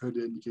readings that could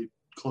indicate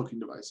cloaking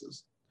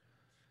devices?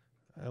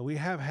 We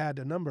have had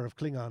a number of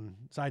Klingon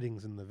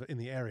sightings in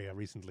the area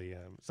recently.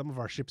 Some of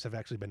our ships have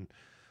actually been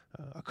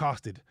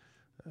accosted.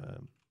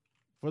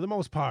 For the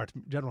most part,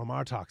 General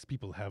Martok's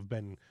people have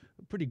been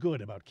pretty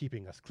good about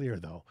keeping us clear,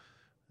 though.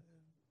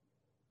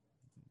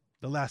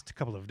 The last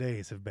couple of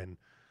days have been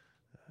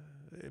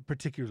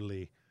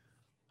particularly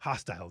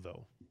hostile,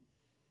 though.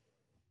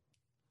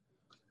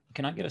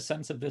 Can I get a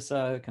sense of this?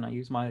 Can I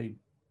use my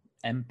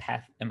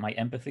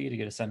empathy to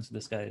get a sense of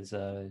this guy's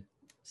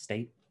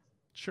state?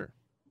 Sure.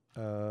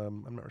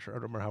 I'm not sure. I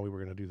don't remember how we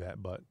were going to do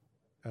that, but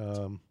Been a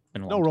long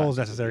no time roll is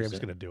since we've necessary. I'm used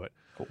just it. going to do it.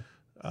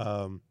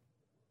 Cool.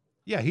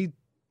 Yeah,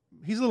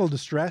 he's a little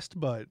distressed,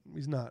 but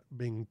he's not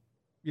being.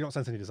 You don't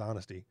sense any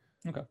dishonesty.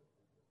 Okay.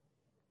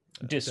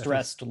 Definitely-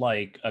 Distressed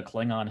like a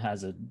Klingon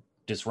has a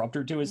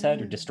disruptor to his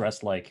head, or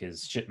distressed like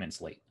his shipment's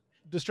late?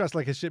 Distressed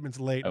like his shipment's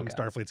late, and Okay.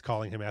 Starfleet's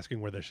calling him, asking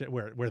where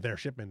their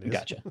shipment is.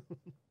 Gotcha.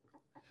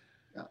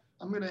 Yeah,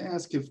 I'm going to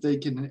ask if they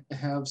can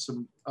have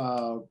some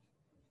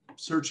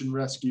search and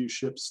rescue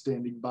ships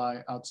standing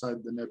by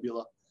outside the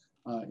nebula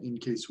in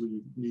case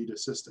we need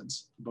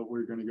assistance. But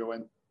we're going to go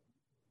in.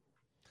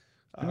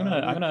 I'm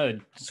gonna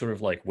sort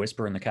of like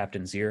whisper in the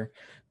captain's ear.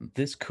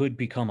 This could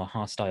become a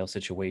hostile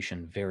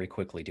situation very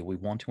quickly. Do we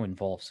want to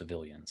involve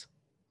civilians?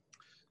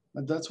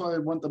 That's why I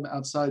want them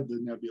outside the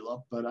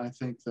nebula. But I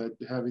think that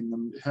having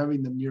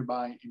them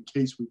nearby in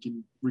case we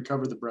can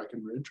recover the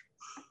Breckenridge,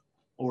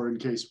 or in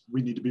case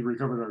we need to be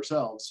recovered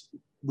ourselves,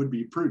 would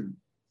be prudent.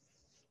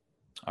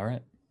 All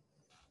right.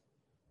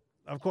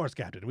 Of course,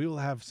 Captain. We will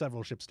have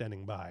several ships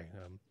standing by.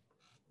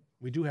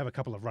 We do have a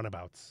couple of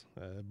runabouts,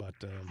 but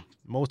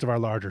most of our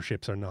larger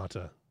ships are not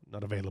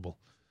available.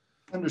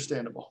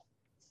 Understandable.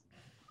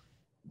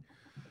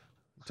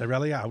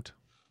 Tyrelli out.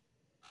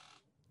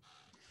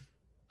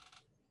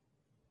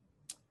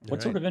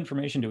 What sort of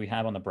information do we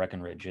have on the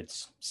Breckenridge?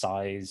 Its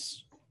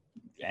size,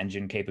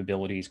 engine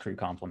capabilities, crew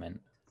complement.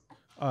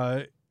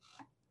 I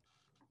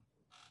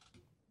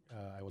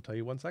will tell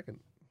you 1 second,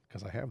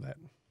 because I have that.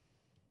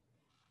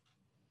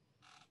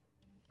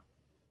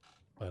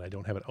 But I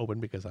don't have it open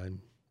because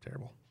I'm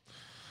terrible.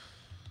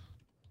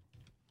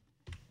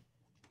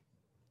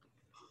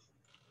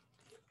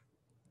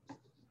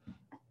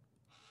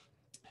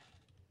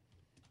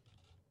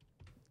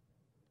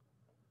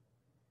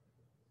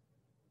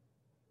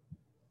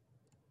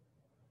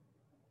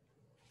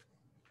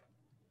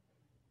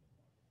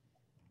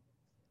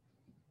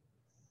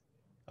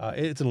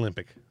 It's an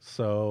Olympic,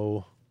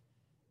 so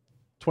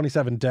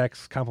 27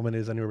 decks. Complement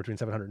is anywhere between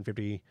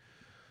 750.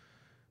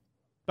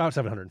 About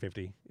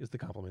 750 is the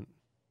complement.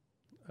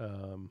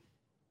 So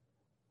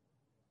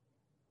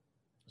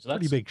Pretty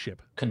that's big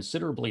ship.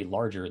 considerably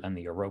larger than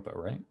the Europa,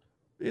 right?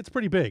 It's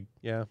pretty big,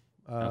 yeah.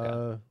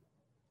 Okay.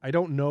 I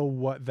don't know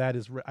what that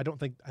is.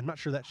 I'm not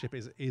sure that ship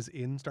is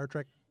in Star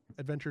Trek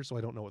Adventure, so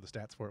I don't know what the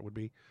stats for it would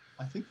be.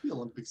 I think the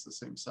Olympic's the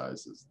same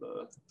size as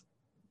the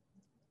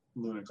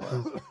Luna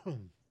class.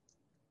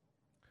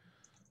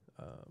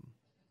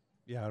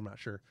 Yeah, I'm not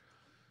sure.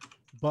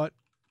 But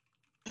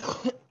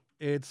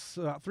it's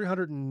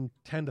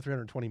 310 to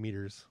 320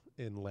 meters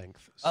in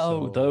length.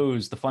 Oh, so-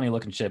 those, the funny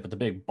looking ship with the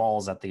big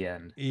balls at the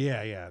end.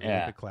 Yeah, the Yeah.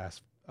 Olympic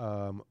class.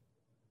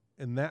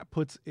 And that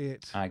puts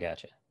it. I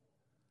gotcha.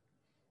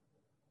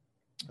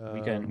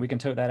 We um, can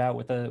tow that out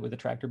with a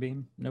tractor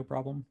beam, no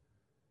problem.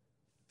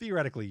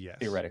 Theoretically, yes.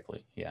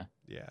 Theoretically, yeah.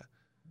 Yeah.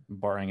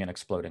 Barring an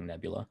exploding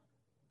nebula.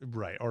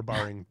 Right. Or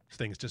barring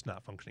things just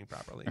not functioning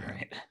properly. All yeah.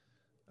 right.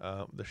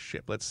 The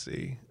ship. Let's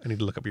see. I need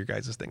to look up your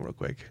guys' thing real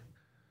quick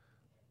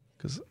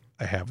because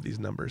I have these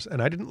numbers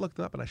and I didn't look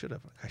them up, and I should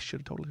have.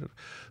 Totally.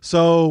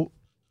 So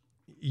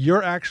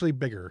you're actually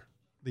bigger.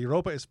 The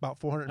Europa is about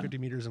 450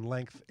 meters in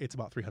length. It's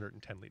about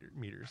 310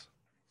 meters.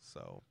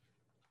 So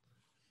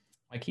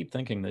I keep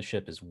thinking this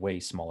ship is way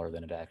smaller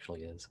than it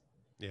actually is.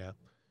 yeah,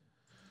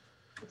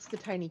 It's the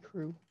tiny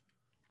crew.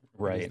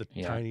 Right. It is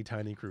the tiny,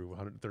 tiny crew,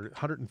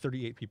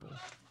 138 people,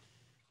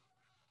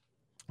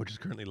 which is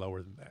currently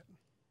lower than that.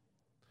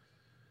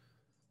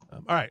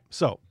 All right,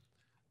 so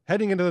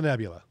heading into the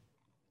nebula.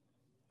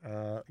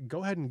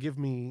 Go ahead and give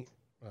me.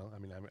 Well, I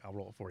mean, I'll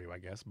roll it for you, I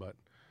guess, but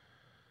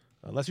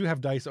unless you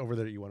have dice over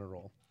there that you want to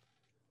roll.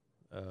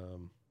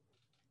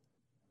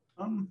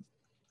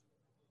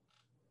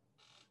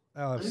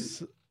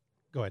 Alex,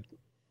 go ahead.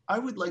 I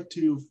would like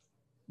to,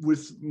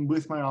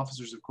 with my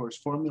officers, of course,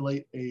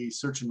 formulate a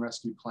search and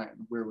rescue plan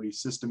where we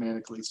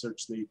systematically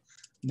search the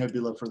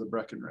nebula for the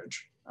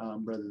Breckenridge,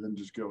 rather than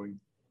just going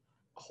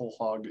whole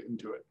hog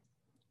into it.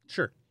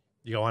 Sure.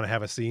 You want to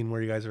have a scene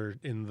where you guys are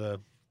in the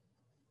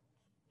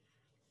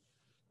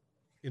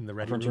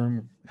ready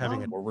room,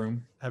 having War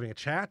room. having a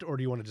chat, or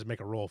do you want to just make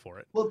a roll for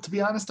it? Well, to be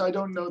honest, I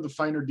don't know the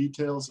finer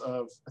details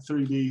of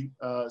 3D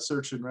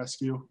search and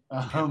rescue Me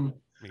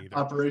either.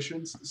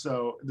 operations,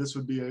 so this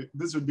would be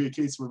a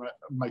case where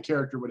my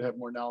character would have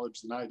more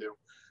knowledge than I do.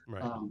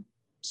 Right.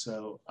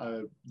 So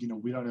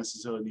we don't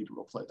necessarily need to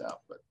role play that,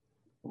 but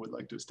I would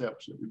like to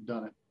establish that we've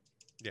done it.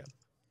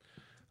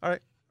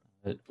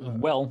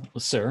 Well,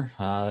 sir,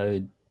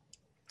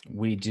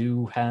 we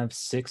do have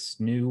 6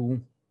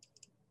 new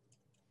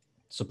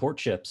support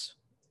ships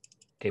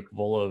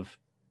capable of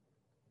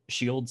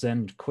shields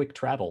and quick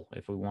travel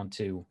if we want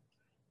to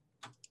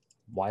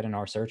widen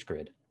our search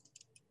grid.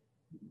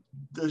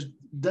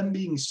 Them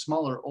being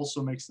smaller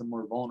also makes them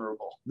more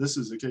vulnerable. This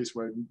is a case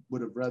where I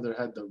would have rather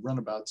had the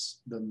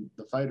runabouts than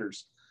the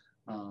fighters.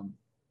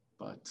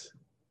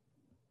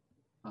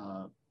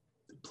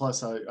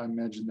 Plus, I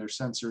imagine their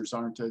sensors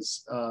aren't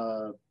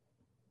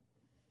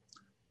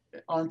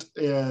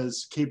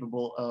as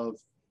capable of,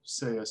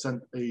 say,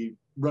 a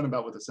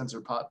runabout with a sensor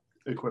pod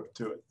equipped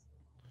to it.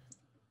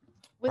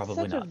 With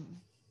Probably such not. a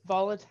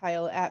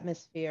volatile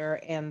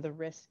atmosphere and the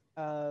risk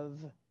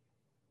of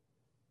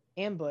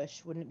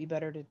ambush, wouldn't it be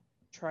better to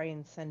try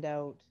and send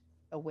out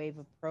a wave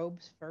of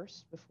probes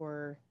first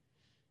before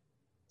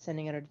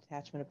sending out a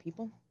detachment of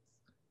people?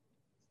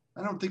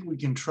 I don't think we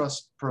can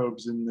trust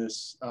probes in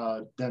this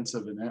dense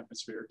of an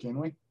atmosphere, can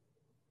we?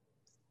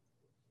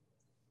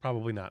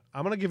 Probably not.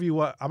 I'm gonna give you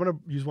what I'm gonna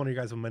use one of you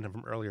guys' momentum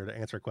from earlier to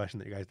answer a question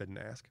that you guys didn't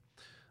ask.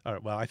 All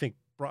right. Well, I think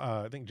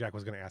Jack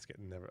was gonna ask it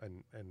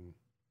and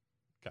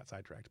got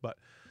sidetracked. But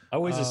I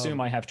always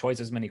assume I have twice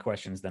as many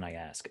questions than I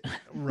ask.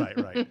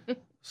 right.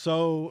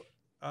 So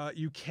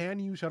you can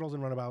use shuttles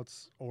and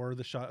runabouts or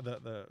the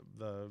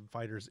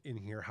fighters in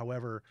here.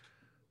 However,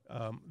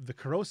 the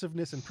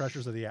corrosiveness and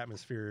pressures of the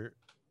atmosphere,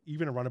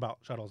 even a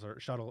runabout's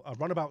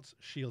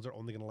shields are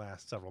only going to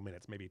last several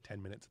minutes, maybe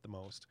 10 minutes at the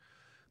most.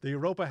 The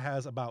Europa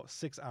has about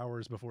 6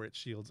 hours before its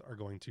shields are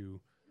going to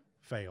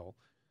fail.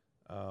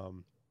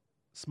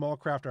 Small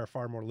craft are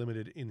far more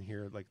limited in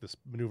here, like the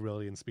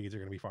maneuverability and speeds are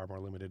going to be far more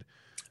limited.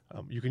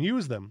 You can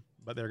use them,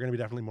 but they're going to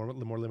be definitely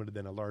more limited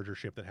than a larger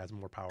ship that has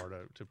more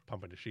power to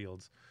pump into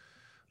shields.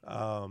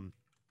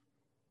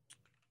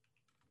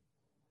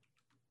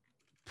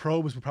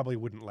 Probes probably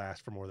wouldn't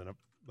last for more than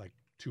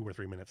 2 or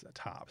 3 minutes at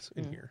tops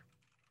in here.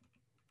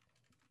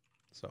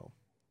 So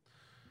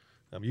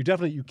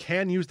you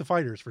can use the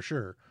fighters for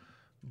sure,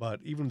 but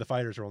even the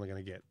fighters are only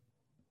going to get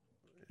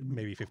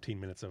maybe 15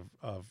 minutes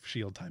of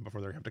shield time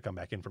before they're going to have to come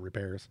back in for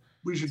repairs.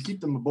 We should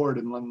keep them aboard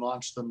and then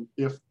launch them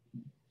if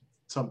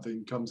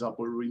something comes up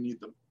where we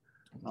need them.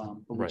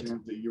 But we can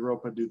have the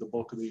Europa do the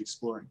bulk of the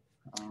exploring.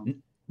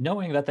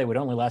 Knowing that they would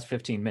only last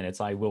 15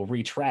 minutes, I will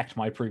retract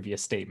my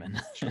previous statement.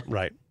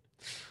 Right.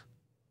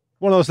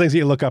 One of those things that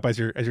you look up as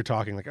you're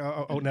talking, like,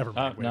 oh, never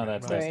mind. No,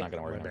 that's Right. not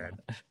going to work. Bad.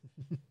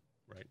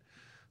 Right.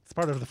 It's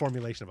part of the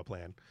formulation of a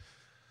plan.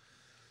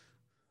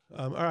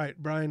 All right,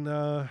 Brian,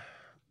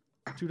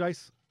 2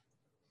 dice.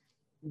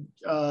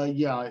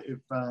 Yeah, if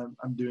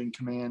I'm doing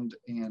command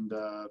and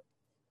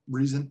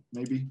reason,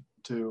 maybe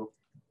to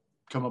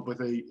come up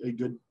with a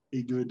good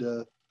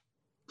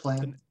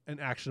plan. An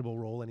actionable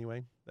roll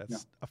anyway.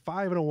 That's a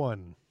 5 and a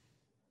 1.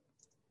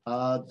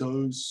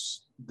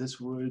 This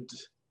would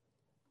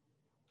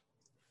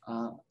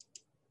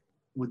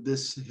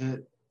this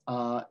hit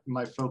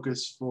my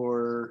focus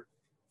for,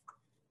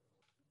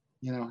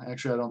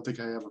 actually I don't think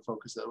I have a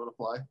focus that would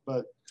apply,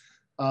 but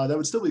that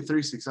would still be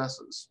 3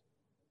 successes.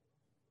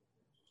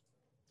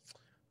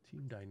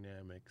 Team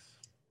dynamics.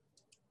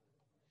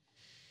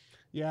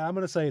 Yeah, I'm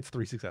going to say it's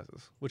 3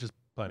 successes, which is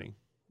plenty.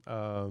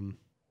 So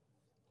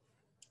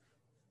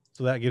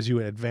that gives you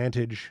an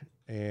advantage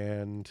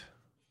and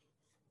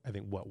I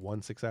think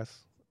 1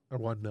 success or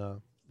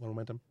 1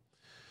 momentum.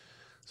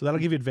 So that'll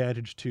give you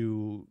advantage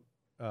to,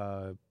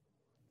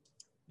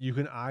 you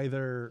can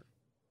either,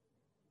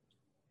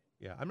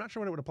 I'm not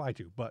sure what it would apply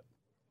to, but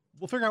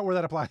we'll figure out where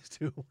that applies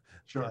to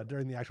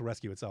during the actual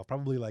rescue itself.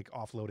 Probably like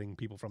offloading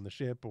people from the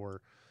ship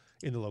or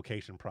in the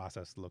location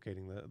process,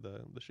 locating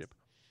the ship.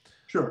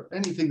 Sure.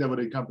 Anything that would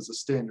encompass a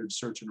standard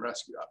search and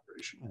rescue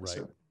operation.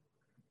 Right.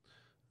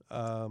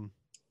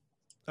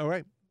 All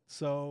right.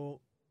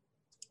 So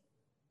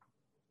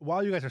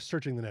while you guys are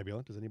searching the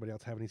nebula, does anybody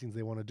else have any things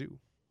they want to do?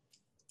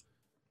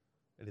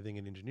 Anything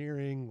in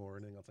engineering or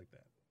anything else like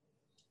that?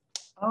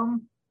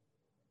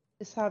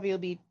 Isavi will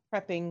be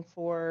prepping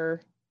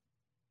for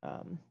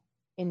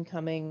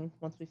incoming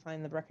once we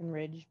find the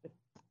Breckenridge, but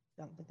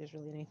I don't think there's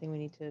really anything we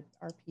need to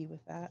RP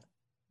with that.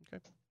 Okay.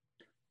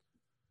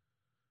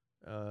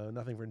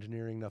 Nothing for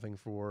engineering, nothing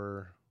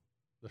for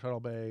the shuttle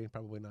bay,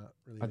 probably not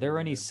really. Are there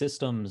any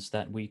systems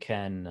that we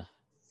can,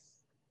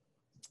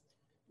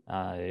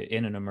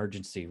 in an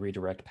emergency,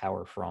 redirect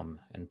power from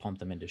and pump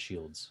them into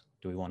shields?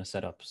 Do we want to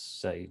set up,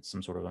 say,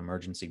 some sort of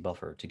emergency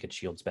buffer to get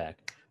shields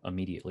back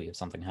immediately if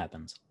something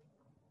happens?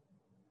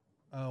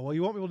 Well,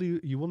 you won't be able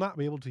to. You will not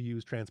be able to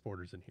use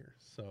transporters in here,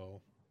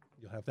 so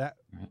you'll have that.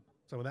 Right.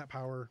 Some of that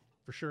power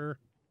for sure.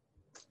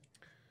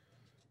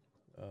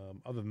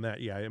 Other than that,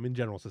 in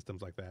general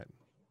systems like that.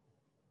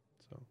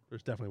 So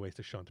there's definitely ways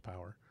to shunt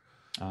power.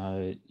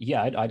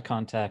 I'd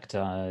contact.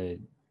 I'd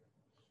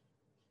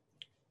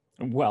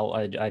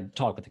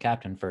talk with the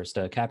captain first.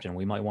 Captain,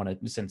 we might want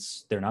to,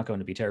 since they're not going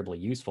to be terribly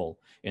useful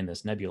in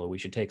this nebula, we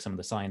should take some of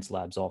the science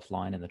labs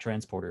offline and the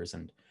transporters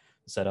and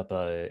set up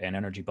an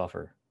energy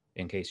buffer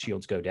in case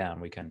shields go down.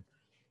 We can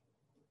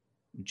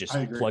just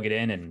plug it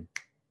in and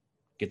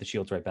get the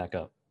shields right back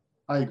up.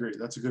 I agree.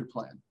 That's a good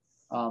plan.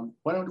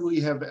 Why don't we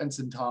have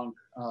Ensign Tong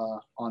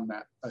on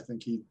that? I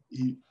think he'd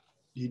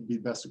be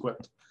best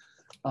equipped.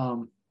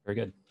 Very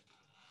good.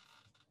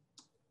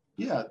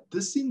 Yeah,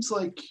 this seems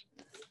like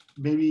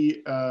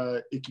maybe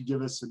it could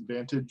give us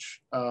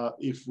advantage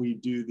if we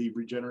do the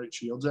regenerate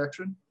shields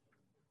action.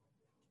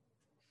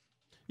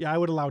 Yeah, I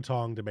would allow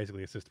Tong to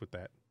basically assist with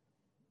that,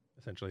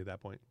 essentially at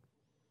that point.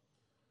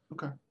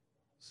 Okay.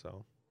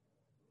 So,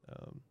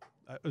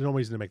 there's no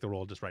reason to make the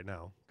roll just right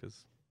now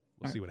because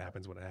we'll All see right. what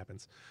happens when it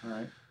happens. All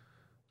right.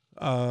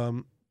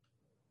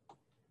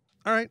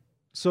 All right.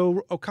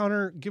 So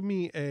O'Connor, give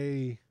me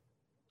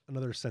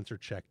another sensor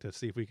check to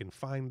see if we can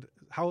find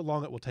how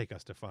long it will take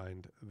us to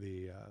find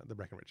the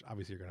Breckenridge.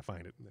 Obviously, you're going to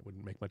find it. It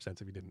wouldn't make much sense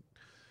if you didn't.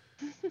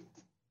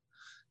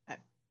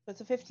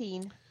 That's a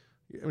 15.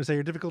 I'm going to say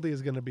your difficulty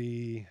is going to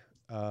be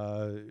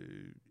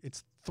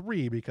it's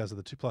 3 because of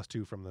the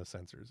 2+2 from the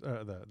sensors,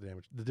 the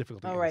damage, the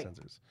difficulty of right.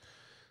 the sensors.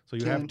 So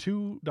you have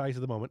 2 dice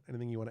at the moment.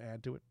 Anything you want to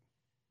add to it?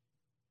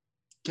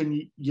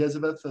 Can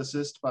Yezebeth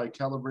assist by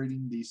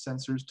calibrating the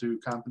sensors to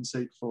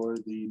compensate for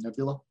the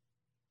nebula?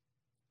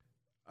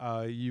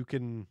 You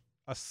can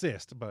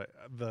assist, but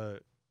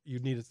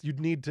you'd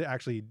need to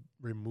actually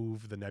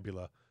remove the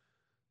nebula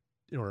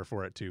in order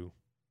for it to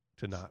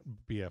not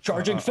be a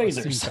Charging a scene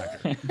phasers.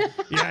 factor.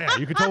 yeah,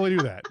 you could totally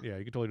do that. Yeah,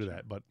 you could totally do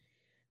that. But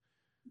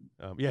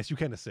yes, you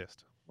can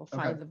assist. We'll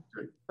find the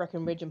great.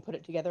 Breckenridge and put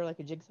it together like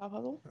a jigsaw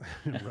puzzle.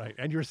 Right,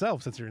 and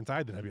yourself since you're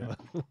inside the nebula.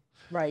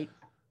 Right.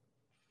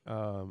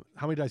 How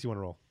many dice you want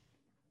to roll?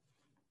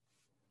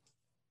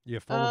 You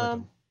have 4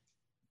 momentum.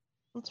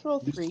 Let's roll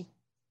 3.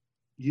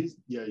 Use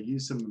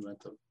some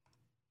momentum.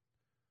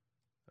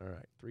 All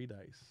right, 3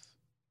 dice,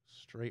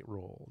 straight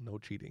roll, no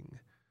cheating.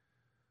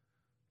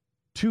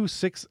 2,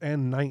 6,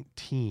 and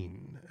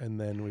 19, and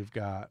then we've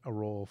got a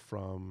roll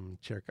from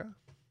Cherka,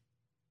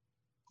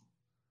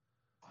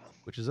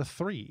 which is a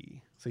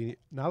 3. See,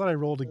 now that I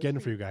rolled again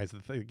for you guys,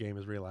 the game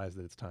has realized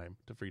that it's time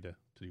for you to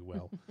do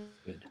well.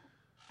 Good.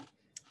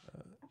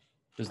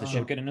 Does the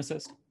ship get an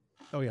assist?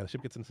 Oh yeah, the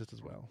ship gets an assist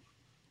as well.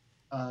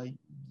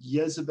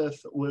 Yezebeth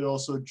would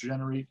also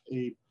generate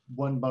a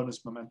 1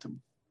 bonus momentum.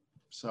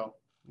 So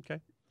Okay,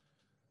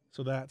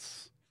 so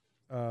that's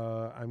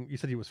you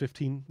said it was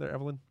 15 there,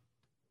 Evelyn.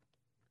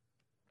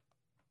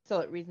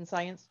 Still at Reason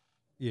Science?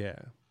 Yeah.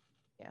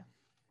 Yeah.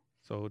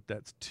 So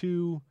that's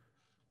 2,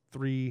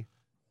 3,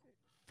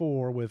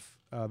 4 with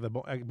the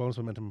bonus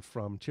momentum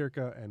from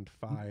Cherka, and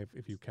 5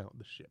 if you count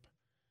the ship.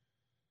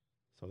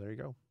 So there you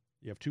go.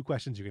 You have 2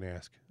 questions you can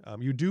ask.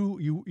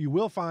 You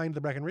will find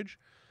the Breckenridge.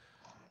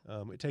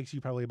 It takes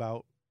you probably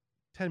about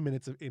 10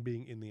 minutes of it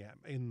being in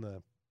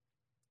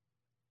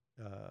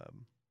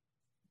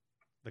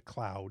the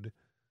cloud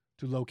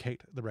to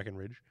locate the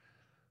Breckenridge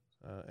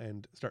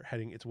and start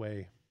heading its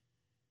way.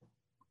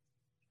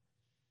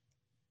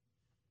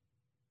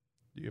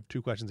 You have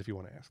 2 questions if you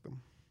want to ask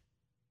them.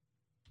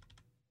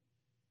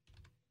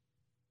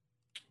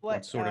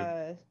 What sort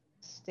of-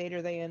 state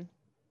are they in?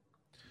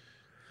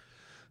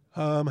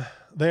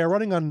 They are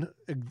running on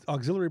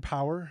auxiliary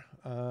power.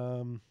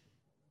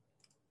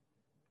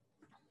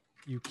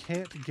 You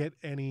can't get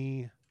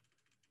any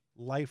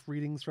life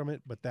readings from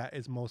it, but that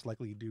is most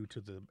likely due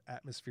to the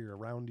atmosphere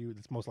around you.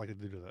 It's most likely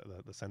due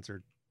to the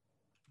sensor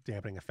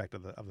dampening effect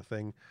of the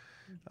thing.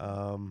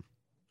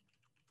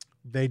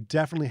 They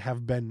definitely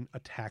have been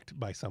attacked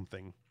by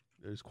something.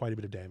 There's quite a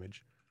bit of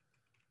damage.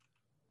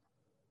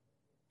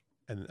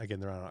 And again,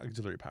 they're on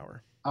auxiliary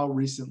power. how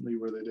recently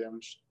were they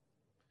damaged?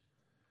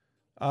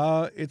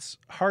 It's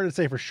hard to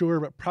say for sure,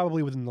 but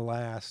probably within the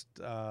last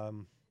 3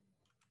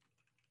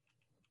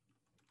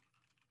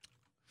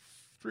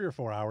 or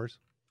 4 hours.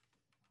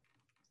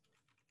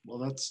 Well,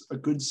 that's a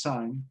good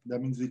sign. That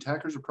means the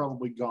attackers are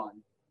probably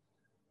gone.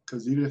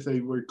 Because even if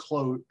they were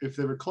cloaked,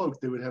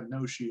 they would have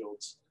no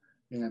shields,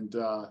 and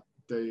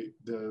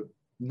the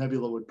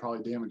nebula would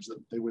probably damage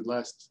them. They would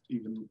last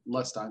even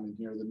less time in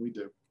here than we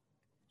do.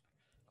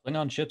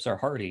 Klingon ships are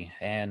hardy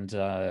and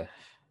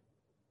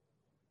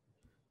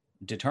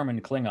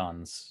determined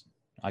Klingons.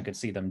 I could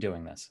see them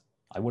doing this.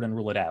 I wouldn't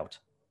rule it out.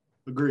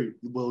 Agreed.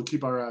 We'll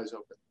keep our eyes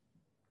open.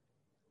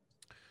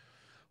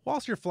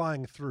 Whilst you're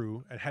flying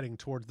through and heading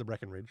towards the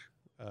Breckenridge,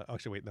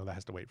 actually, wait, no, that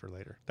has to wait for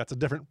later. That's a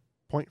different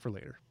point for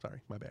later.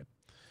 Sorry, my bad.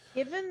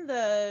 Given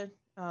the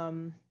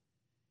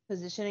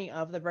positioning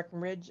of the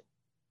Breckenridge,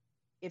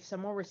 if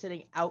someone were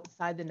sitting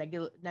outside the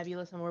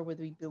nebula somewhere, would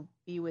we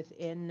be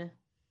within?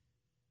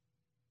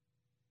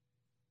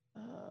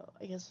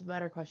 I guess the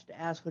better question to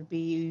ask would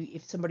be,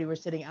 if somebody were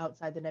sitting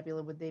outside the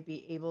nebula, would they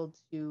be able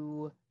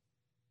to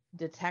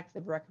detect the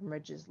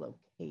Breckenridge's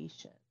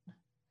location?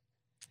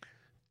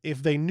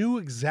 If they knew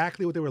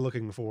exactly what they were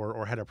looking for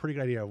or had a pretty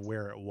good idea of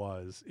where it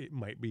was, it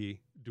might be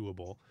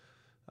doable.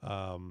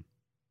 I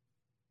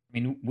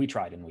mean, we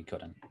tried and we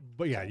couldn't.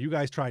 But yeah, you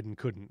guys tried and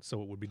couldn't,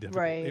 so it would be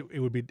difficult. Right. It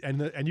would be,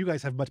 and you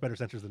guys have much better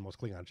sensors than most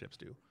Klingon ships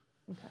do.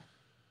 Okay.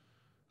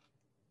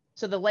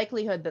 So the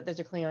likelihood that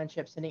there's a Klingon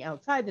ship sitting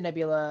outside the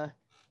nebula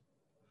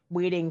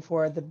waiting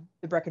for the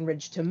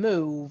Breckenridge to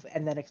move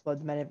and then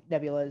explode the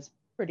nebula is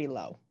pretty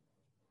low.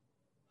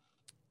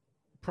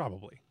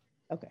 Probably.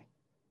 Okay.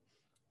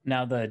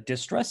 Now, the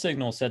distress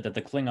signal said that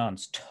the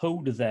Klingons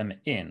towed them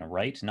in,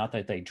 right? Not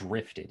that they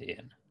drifted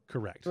in.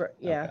 Correct.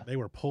 Yeah. Okay. They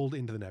were pulled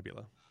into the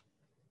nebula.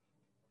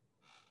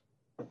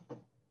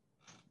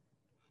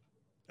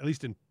 At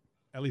least in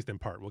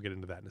part. We'll get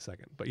into that in a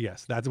second. But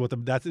yes, that is what the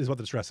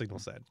distress signal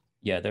said.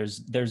 Yeah, there's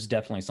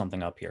definitely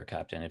something up here,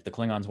 Captain. If the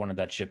Klingons wanted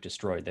that ship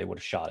destroyed, they would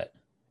have shot it,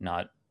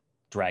 not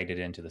dragged it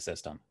into the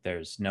system.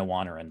 There's no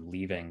honor in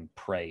leaving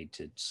prey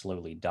to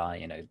slowly die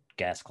in a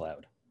gas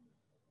cloud.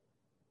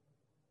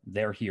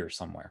 They're here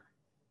somewhere.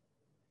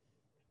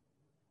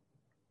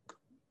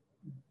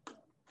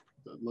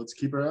 Let's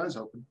keep our eyes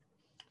open.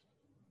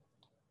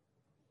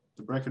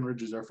 The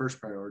Breckenridge is our first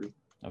priority.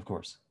 Of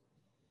course.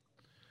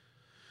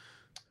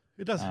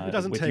 It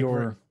doesn't with take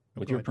your go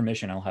with your ahead.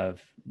 permission, I'll have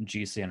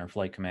GC and our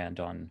flight command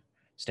on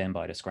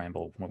standby to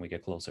scramble when we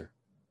get closer.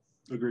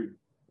 Agreed.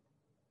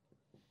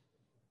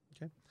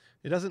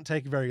 It doesn't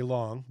take very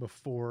long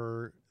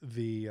before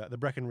the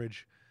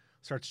Breckenridge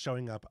starts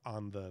showing up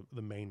on the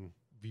main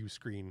view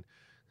screen.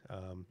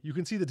 You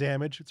can see the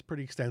damage. It's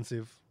pretty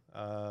extensive.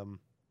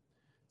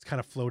 It's kind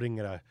of floating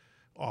at a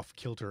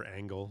off-kilter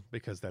angle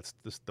because that's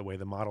just the way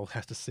the model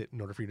has to sit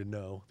in order for you to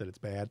know that it's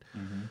bad.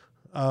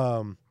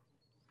 Mm-hmm.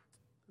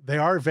 They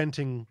are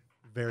venting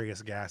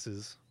various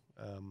gases,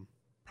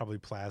 probably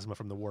plasma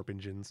from the warp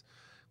engines,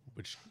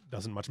 which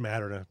doesn't much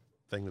matter to a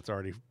thing that's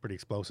already pretty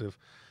explosive.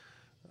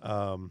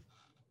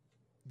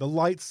 The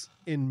lights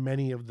in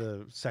many of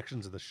the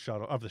sections of the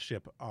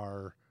ship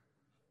are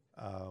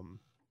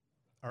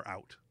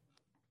out.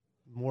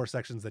 More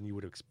sections than you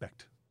would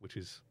expect, which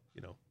is,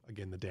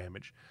 again, the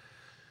damage.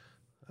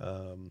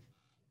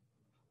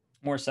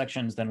 More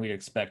sections than we'd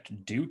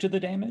expect due to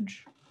the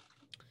damage?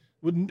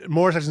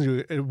 More sections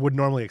you would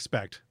normally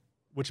expect,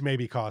 which may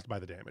be caused by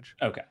the damage.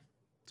 Okay.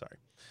 Sorry.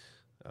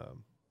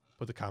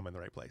 Put the comma in the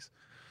right place.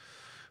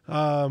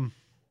 So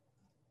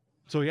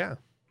yeah,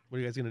 what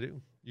are you guys going to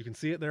do? You can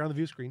see it there on the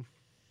view screen.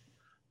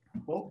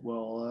 Well,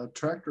 we'll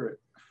tractor it.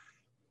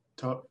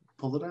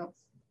 Pull it out.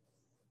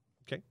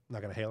 Okay.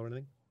 Not going to hail or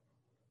anything?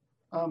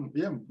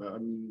 Yeah,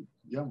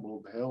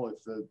 we'll hail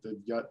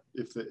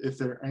if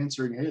they're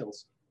answering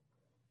hails.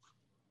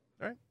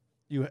 All right.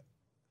 You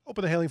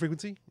open the hailing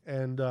frequency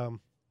and what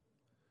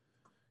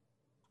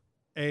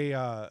did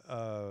I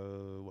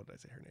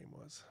say her name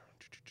was?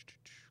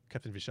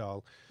 Captain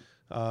Vishal.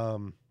 A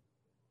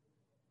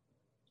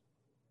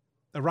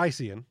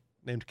Rycian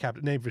named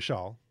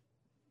Vishal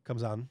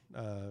comes on.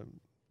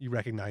 You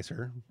recognize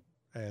her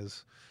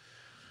as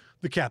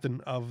the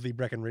captain of the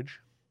Breckenridge.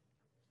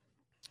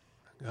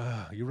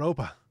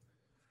 Europa.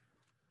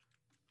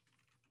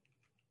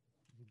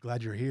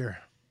 Glad you're here.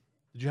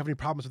 Did you have any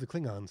problems with the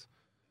Klingons?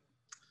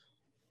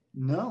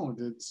 No,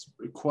 it's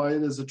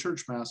quiet as a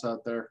church mouse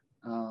out there.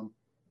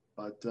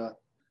 But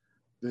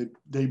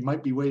they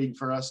might be waiting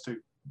for us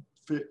to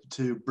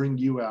bring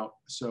you out.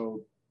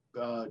 So,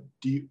 how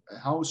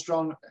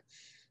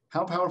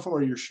powerful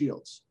are your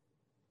shields?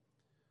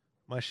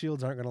 My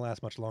shields aren't going to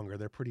last much longer.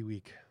 They're pretty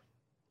weak.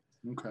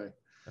 Okay.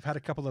 I've had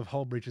a couple of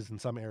hull breaches in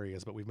some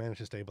areas, but we've managed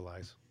to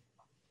stabilize.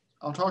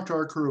 I'll talk to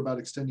our crew about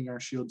extending our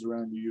shields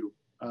around you.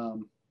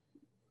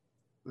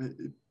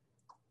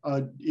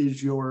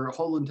 Is your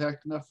hull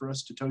intact enough for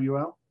us to tow you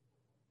out?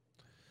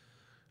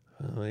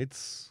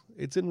 It's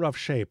in rough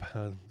shape.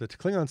 The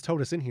Klingons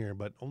towed us in here,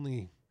 but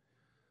only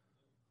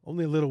a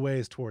little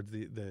ways towards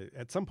the.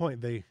 At some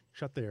point, they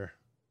shut their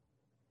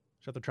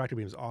tractor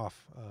beams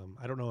off.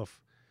 I don't know if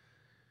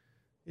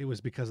it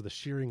was because of the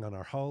shearing on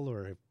our hull,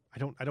 or if, I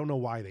don't know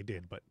why they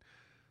did, but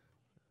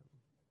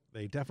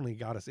they definitely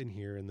got us in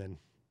here and then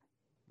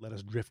let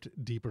us drift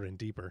deeper and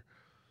deeper.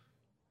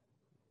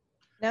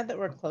 Now that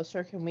we're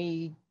closer, can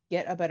we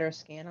get a better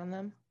scan on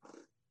them?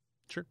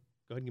 Sure.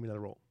 Go ahead and give me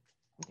another roll.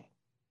 Okay.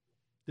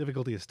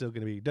 Difficulty is going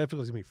to be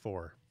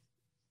 4.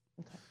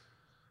 Okay.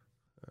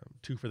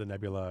 2 for the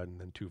nebula and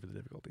then 2 for the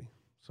difficulty.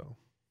 So,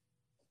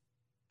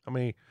 how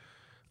many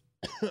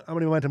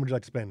momentum would you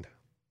like to spend?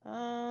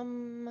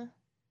 You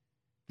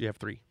have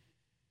 3.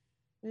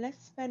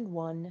 Let's spend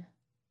 1.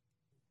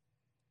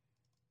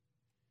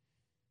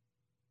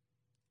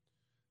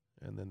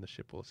 And then the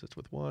ship will assist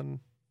with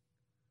 1.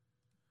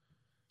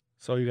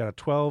 So you got a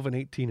 12, an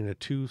 18, and a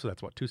 2. So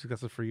that's what, 2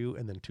 successes for you,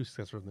 and then 2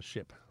 successes from the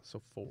ship.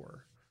 So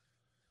 4,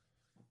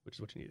 which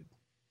is what you needed.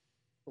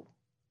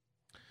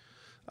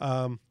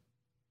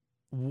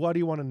 What do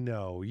you want to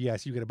know?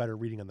 Yes, you get a better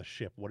reading on the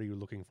ship. What are you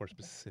looking for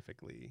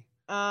specifically?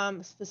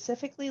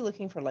 Specifically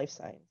looking for life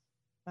signs.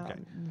 Okay.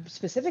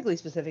 Specifically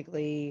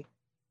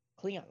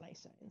Klingon life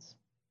signs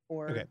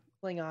or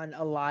Klingon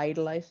allied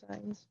life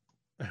signs.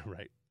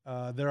 Right.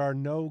 There are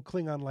no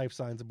Klingon life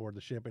signs aboard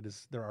the ship.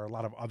 There are a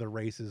lot of other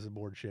races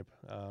aboard ship.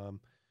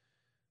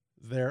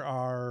 There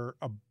are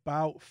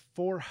about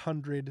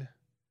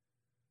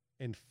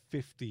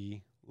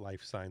 450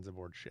 life signs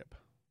aboard ship,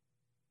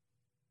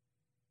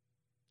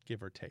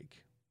 give or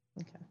take.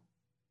 Okay.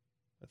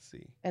 Let's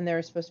see. And there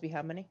are supposed to be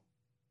how many?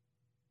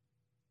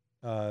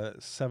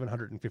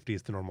 750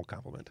 is the normal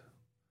complement.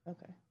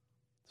 Okay.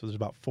 So there's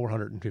about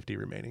 450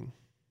 remaining.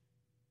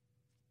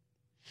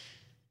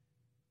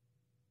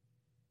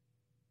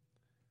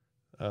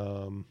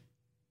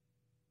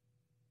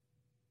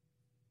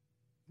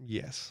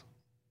 Yes.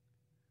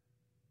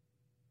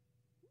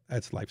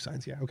 That's life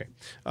science. Yeah. Okay.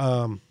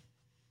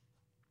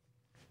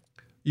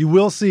 You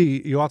will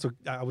see. You also.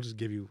 I will just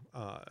give you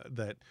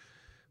that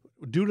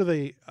due to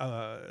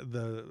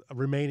the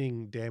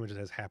remaining damage that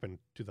has happened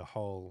to the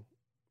hull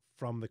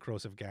from the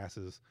corrosive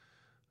gases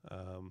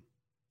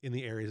in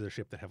the areas of the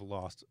ship that have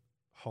lost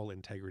hull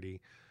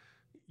integrity,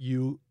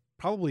 you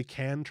probably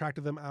can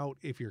tractor them out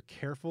if you're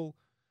careful,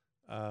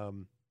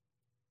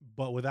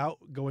 but without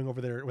going over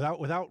there,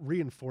 without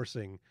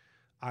reinforcing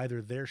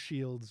either their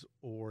shields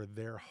or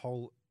their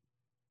hull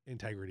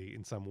integrity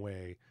in some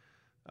way,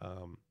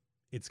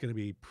 it's going to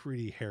be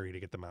pretty hairy to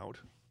get them out.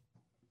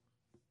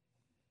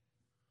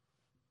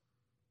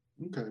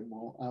 Okay,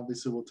 well,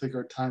 obviously we'll take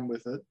our time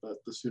with it, but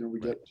the sooner we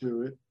get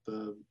to it,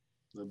 the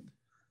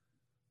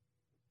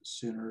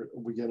sooner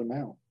we get them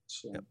out.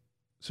 So, yep.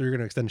 So you're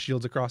going to extend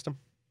shields across them?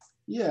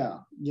 Yeah,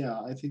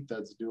 I think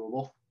that's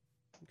doable.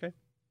 Okay.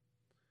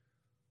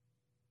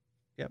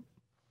 Yep.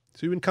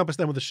 So you encompass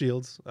them with the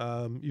shields.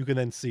 You can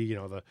then see,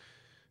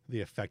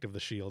 the effect of the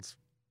shields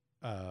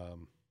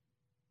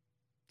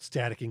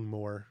staticking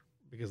more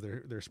because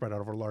they're spread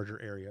out over a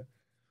larger area,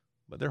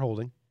 but they're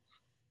holding.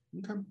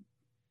 Okay.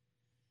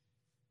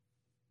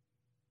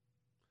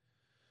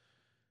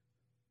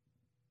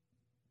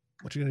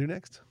 What you gonna do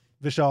next?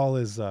 Vishal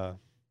is yeah,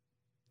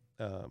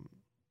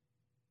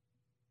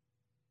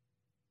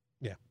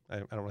 I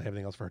don't really have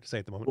anything else for her to say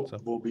at the moment.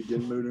 We'll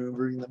begin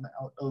maneuvering them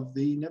out of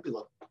the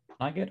nebula. Can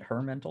I get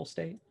her mental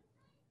state?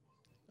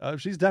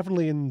 She's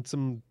definitely in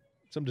some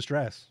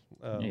distress.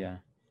 Yeah.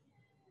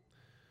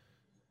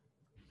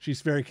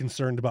 She's very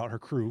concerned about her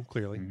crew,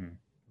 clearly. Mm-hmm.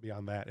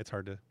 Beyond that, it's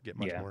hard to get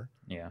much more.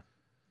 Yeah.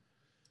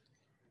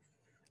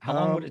 How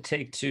long would it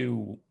take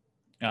to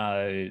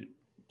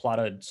plot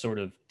a sort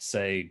of,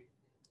 say,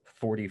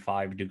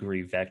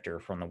 45-degree vector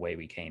from the way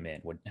we came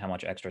in? How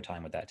much extra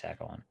time would that tack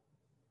on?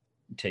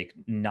 Take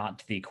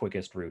not the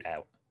quickest route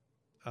out.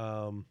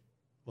 Well,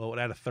 it would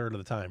add a third of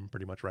the time,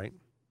 pretty much, right?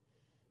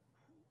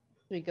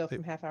 We go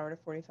from half hour to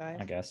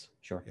 45. I guess.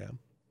 Sure. Yeah.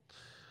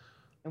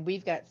 And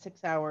we've got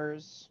 6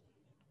 hours.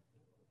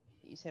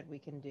 You said we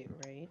can do,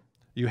 right?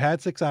 You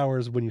had 6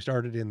 hours when you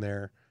started in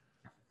there.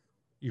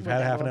 You've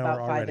had half an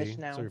hour already,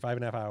 now. so you're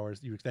 5.5 hours.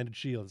 You extended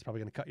shield. It's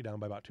probably going to cut you down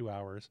by about 2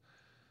 hours.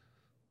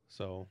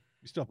 So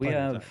you still have plenty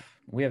of time.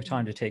 We have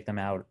time to take them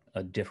out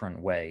a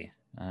different way.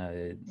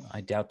 I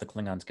doubt the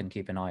Klingons can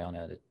keep an eye on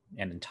an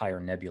entire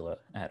nebula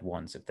at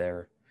once.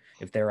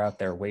 If they're out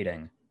there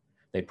waiting,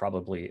 they'd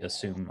probably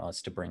assume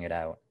us to bring it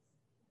out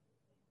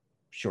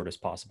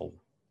shortest possible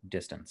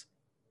distance.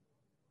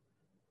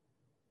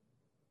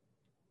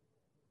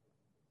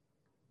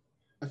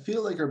 I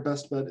feel like our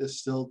best bet is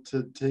still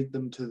to take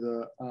them to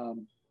the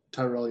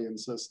Tyrellian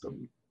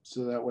system,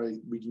 so that way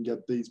we can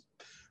get these.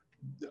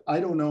 I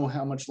don't know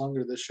how much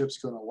longer this ship's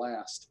going to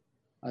last.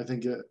 I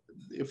think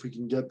if we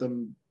can get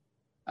them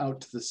out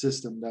to the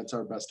system, that's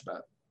our best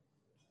bet.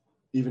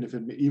 Even if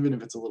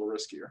it's a little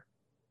riskier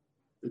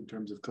in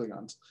terms of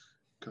Klingons,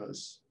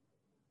 because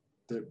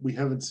we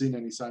haven't seen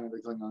any sign of the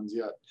Klingons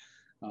yet.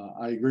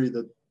 I agree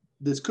that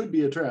this could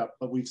be a trap,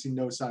 but we've seen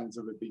no signs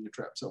of it being a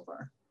trap so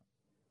far.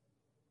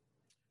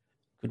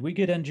 Could we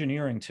get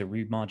engineering to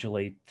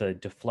remodulate the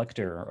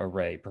deflector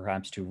array,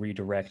 perhaps to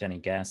redirect any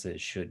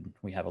gases should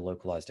we have a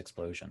localized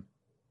explosion?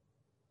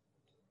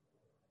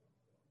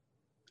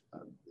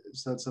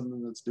 Is that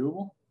something that's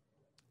doable?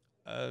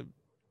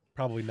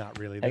 Probably not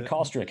really. Hey,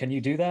 Kostra, can you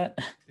do that?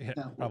 Yeah,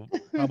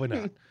 probably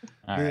not.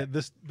 Right.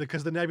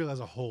 Because the nebula as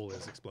a whole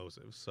is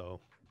explosive, so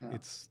Yeah.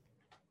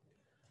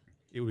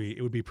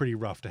 it would be pretty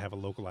rough to have a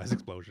localized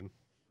explosion.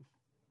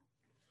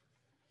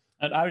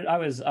 And I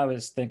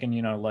was thinking,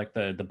 like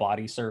the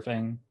body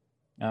surfing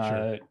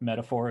Sure.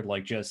 metaphor,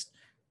 like just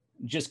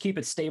keep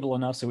it stable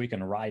enough so we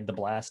can ride the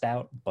blast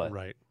out. But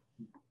Right.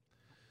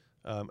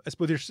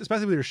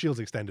 Especially with your shields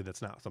extended,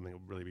 that's not something that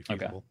would really be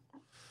feasible.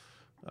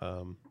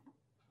 Okay.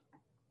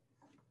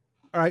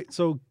 All right,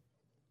 so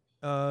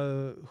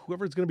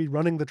whoever's going to be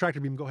running the tractor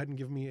beam, go ahead and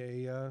give me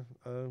a.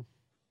 Well,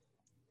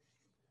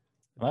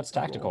 that's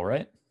tactical,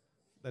 right?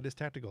 That is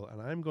tactical,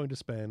 and I'm going to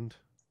spend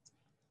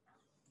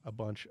a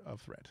bunch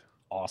of threat.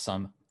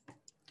 Awesome.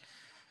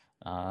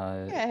 Yay.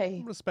 I'm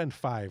going to spend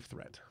 5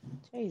 threat.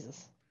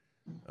 Jesus.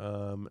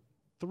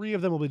 3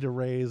 of them will be to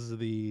raise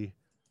the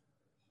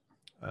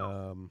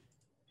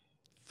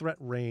threat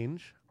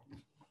range,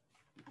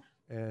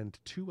 and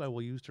 2 I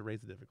will use to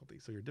raise the difficulty.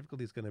 So your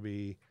difficulty is going to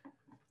be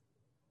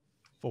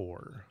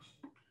 4.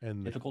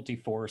 And Difficulty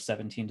 4,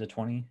 17 to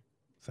 20?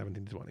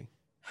 17 to 20.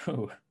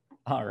 Ooh,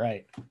 all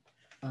right.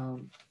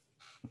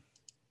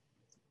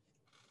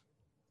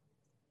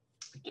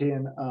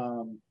 Can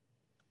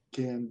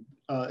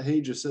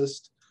Hage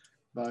assist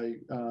by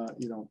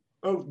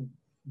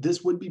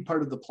this would be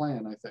part of the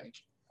plan, I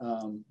think.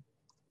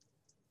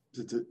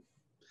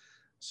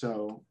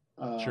 So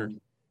Sure.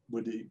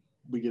 Would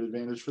we get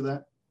advantage for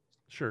that?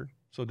 Sure.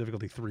 So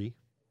difficulty 3.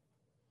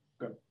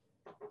 Okay.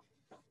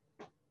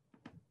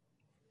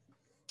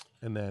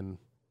 And then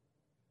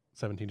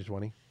 17 to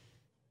 20.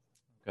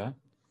 Okay.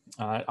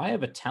 I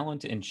have a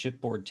talent in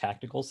shipboard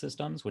tactical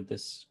systems. Would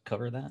this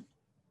cover that?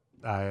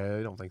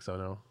 I don't think so,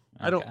 no. Okay.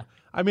 I don't.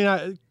 I mean,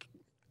 I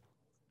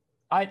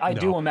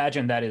No. do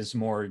imagine that is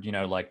more,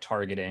 like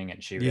targeting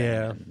and shooting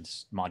Yeah. and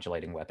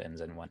modulating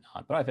weapons and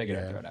whatnot. But I figured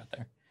I'd Yeah. throw it out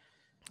there.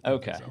 I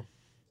don't think Okay. so.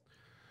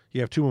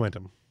 You have 2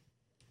 momentum.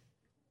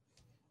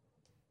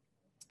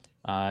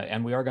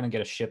 And we are going to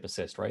get a ship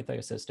assist, right? They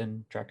assist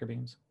in tractor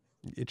beams?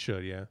 It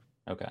should, yeah.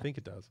 Okay. I think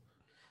it does.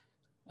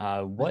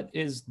 What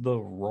is the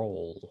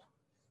role?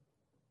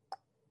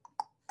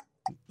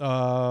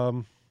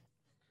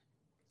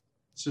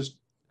 It's just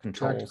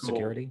Control Tactical.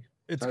 security?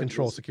 It's Tactical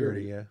control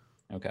security, security.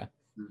 yeah. Okay.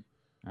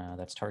 Hmm.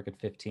 That's target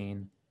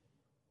 15.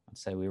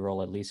 Let's say we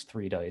roll at least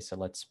 3 dice. So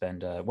let's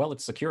spend,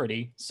 it's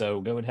security.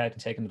 So go ahead and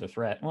take another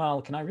threat.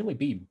 Well, can I really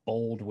be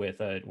bold with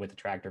a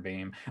tractor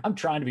beam? I'm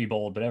trying to be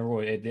bold, but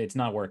it's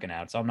not working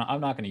out. So I'm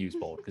not going to use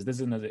bold because this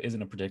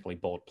isn't a particularly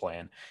bold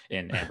plan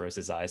in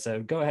Ambrose's eyes.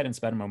 So go ahead and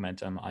spend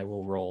momentum. I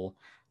will roll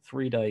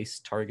 3 dice.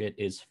 Target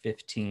is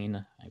 15.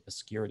 I have a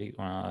security.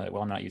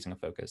 I'm not using a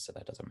focus, so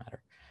that doesn't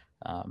matter.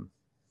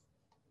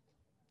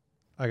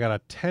 I got a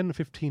 10,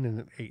 15, and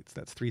an 8.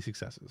 That's 3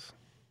 successes.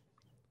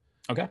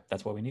 Okay,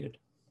 that's what we needed.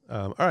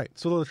 All right.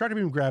 So the tractor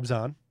beam grabs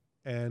on,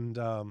 and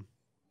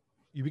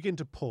you begin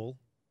to pull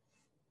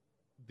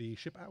the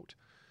ship out.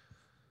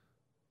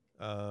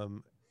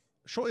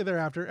 Shortly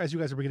thereafter, as you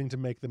guys are beginning to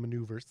make the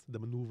maneuvers,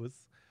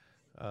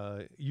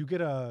 you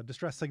get a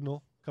distress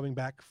signal coming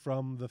back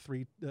from the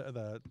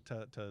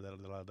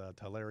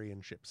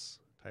Tyrellian ships.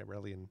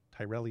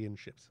 Tyrellian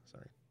ships.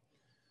 Sorry.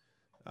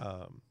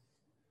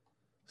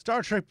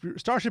 Starship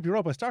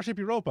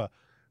Europa.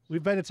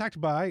 We've been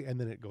attacked by, and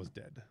then it goes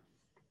dead.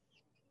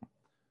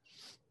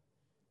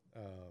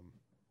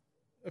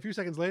 A few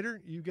seconds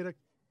later, you get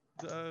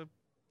a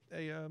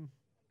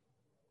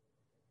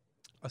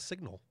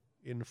signal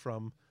in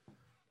from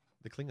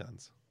the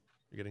Klingons.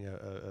 You're getting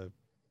a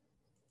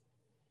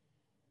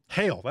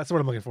hail. That's what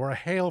I'm looking for. A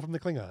hail from the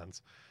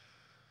Klingons.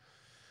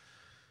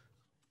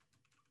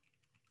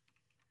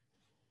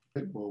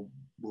 Okay,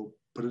 we'll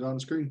put it on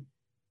screen.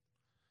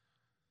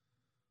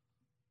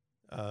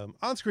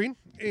 On screen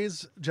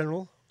is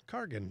General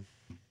Kargan.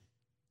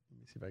 Let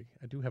me see if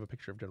I do have a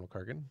picture of General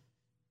Kargan.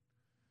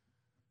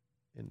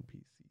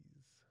 NPCs.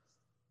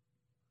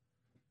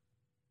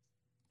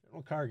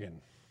 General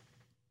Kargan.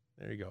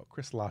 There you go.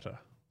 Chris Latta,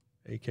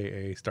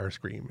 a.k.a.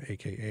 Starscream,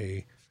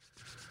 a.k.a.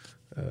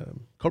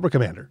 Cobra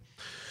Commander.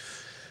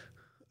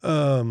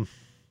 I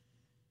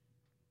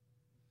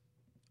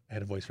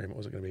had a voice frame. What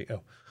was it going to be?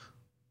 Oh.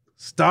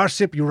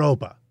 Starship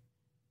Europa.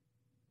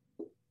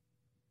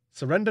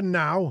 Surrender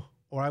now,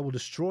 or I will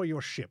destroy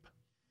your ship.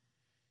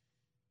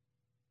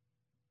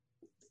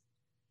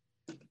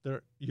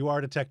 There, you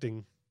are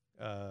detecting,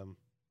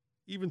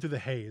 even through the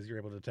haze, you're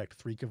able to detect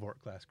 3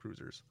 Cavort-class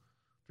cruisers.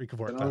 3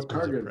 Cavort-class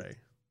cruisers of prey.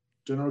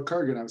 General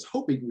Kargan, I was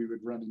hoping we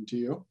would run into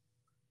you.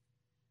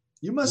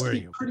 You must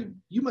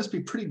be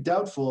pretty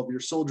doubtful of your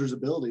soldiers'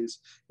 abilities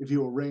if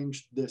you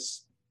arranged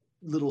this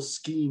little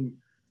scheme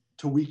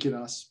to weaken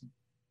us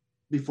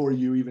before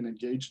you even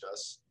engaged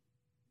us.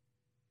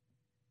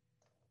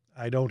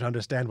 I don't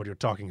understand what you're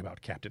talking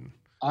about, Captain.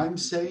 I'm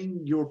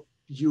saying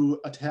you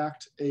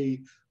attacked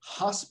a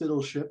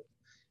hospital ship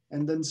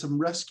and then some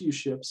rescue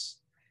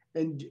ships,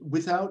 and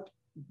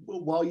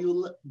while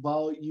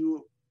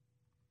you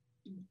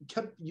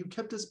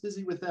kept us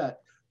busy with that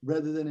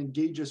rather than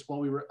engage us while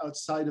we were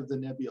outside of the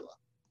nebula.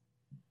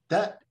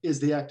 That is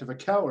the act of a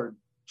coward,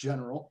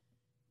 General.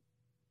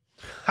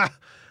 Ha!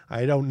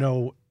 I don't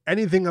know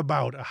anything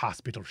about a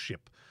hospital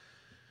ship.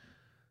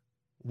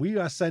 We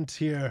are sent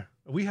here.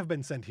 We have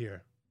been sent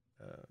here.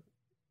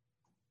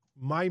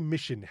 My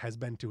mission has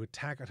been to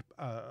attack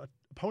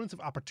opponents of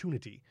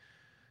opportunity.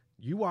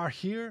 You are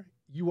here.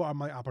 You are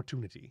my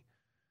opportunity.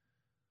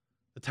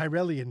 The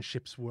Tyrellian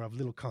ships were of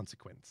little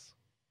consequence.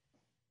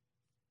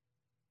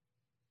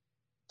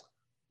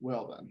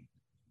 Well then,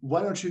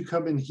 why don't you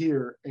come in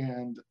here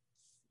and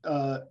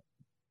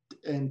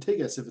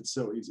take us if it's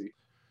so easy?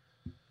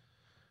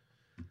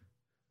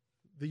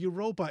 The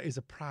Europa is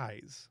a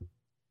prize,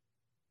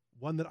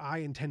 one that I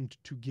intend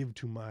to give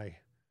to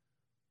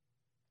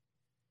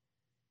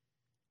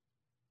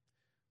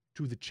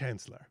the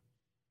Chancellor.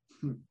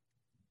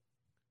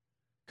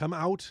 Come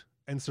out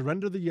and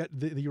surrender the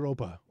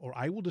Europa, or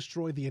I will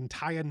destroy the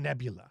entire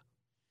nebula.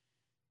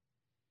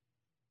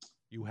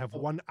 You have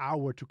 1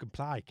 hour to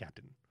comply,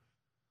 Captain.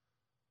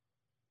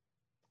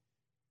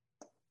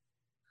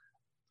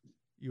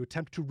 You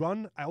attempt to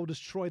run, I will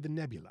destroy the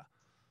nebula.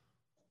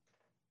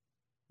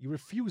 You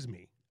refuse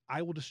me,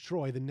 I will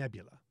destroy the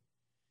nebula.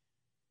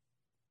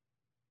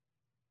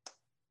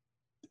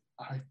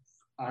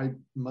 I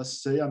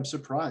must say I'm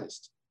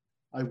surprised.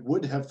 I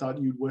would have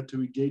thought you'd want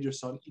to engage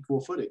us on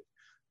equal footing,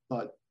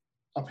 but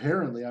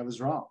apparently I was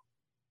wrong.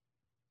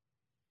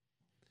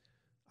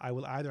 I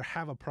will either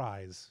have a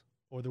prize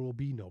or there will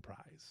be no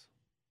prize.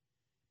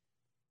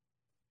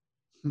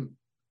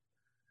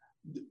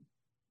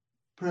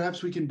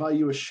 Perhaps we can buy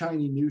you a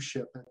shiny new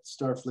ship at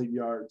Starfleet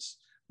Yards.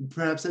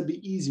 Perhaps that'd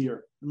be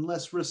easier and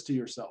less risk to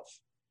yourself.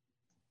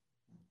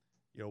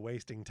 You're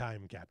wasting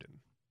time, Captain.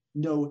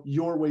 No,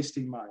 you're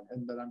wasting mine.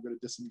 And then I'm going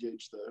to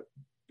disengage the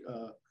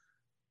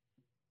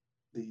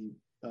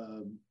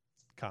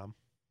Calm.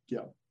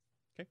 Yeah.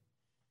 Okay.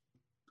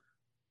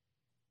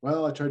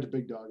 Well, I tried to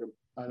big dog him.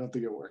 I don't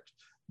think it worked.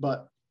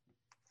 But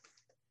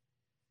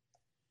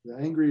the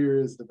angrier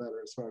is, the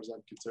better, as far as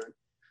I'm concerned.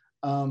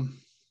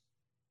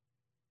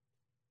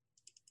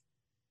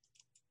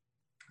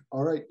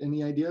 All right.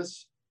 Any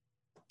ideas?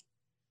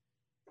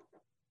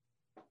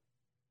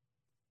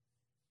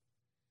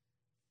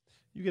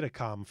 You get a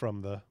comm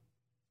from the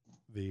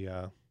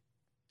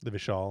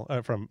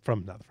Vishal, from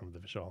the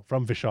Vishal,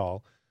 from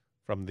Vishal,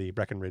 from the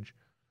Breckenridge.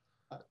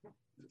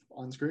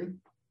 On screen?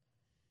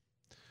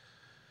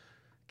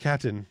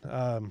 Captain,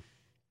 I'm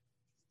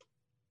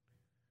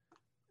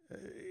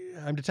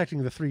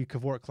detecting the 3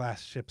 Cavort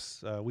class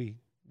ships. We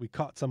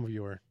caught some of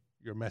your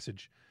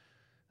message.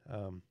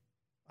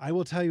 I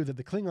will tell you that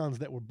the Klingons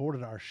that were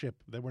boarded our ship,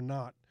 they were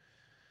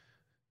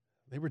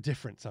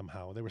different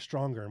somehow. They were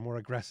stronger and more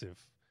aggressive.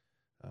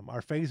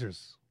 Our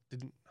phasers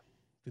didn't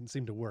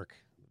seem to work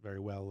very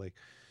well.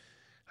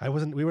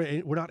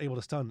 We're not able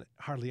to stun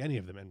hardly any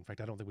of them. In fact,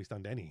 I don't think we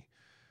stunned any.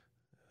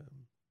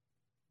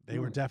 They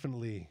were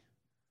definitely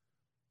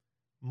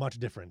much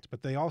different,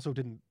 but they also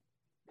didn't.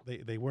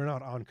 They were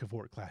not on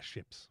Cavort class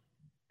ships.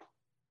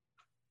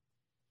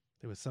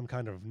 There was some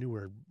kind of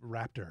newer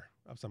Raptor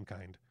of some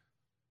kind.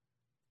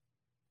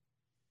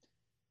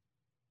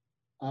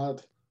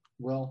 That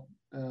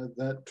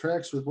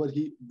tracks with what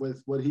he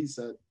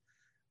said,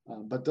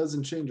 but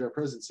doesn't change our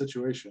present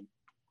situation.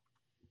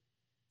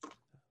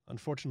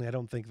 Unfortunately, I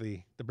don't think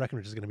the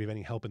Breckenridge is going to be of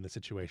any help in this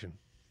situation.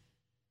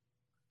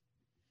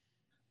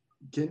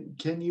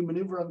 Can you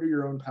maneuver under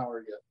your own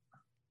power yet?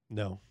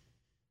 No,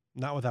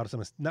 not without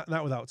some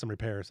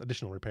repairs,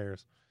 additional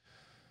repairs.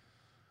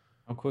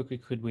 How quickly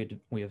could we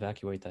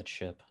evacuate that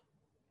ship?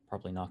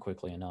 Probably not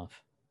quickly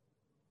enough.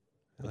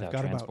 Without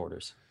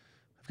transporters.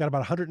 I've got about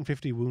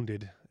 150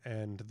 wounded,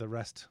 and the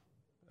rest,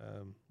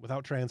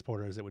 without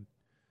transporters, it would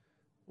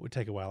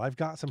take a while. I've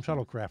got some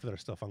shuttlecraft that are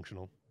still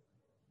functional.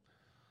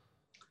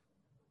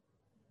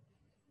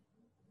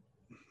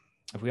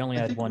 If we only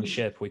had one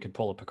ship, we could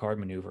pull a Picard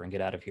maneuver and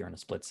get out of here in a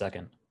split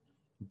second.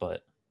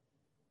 But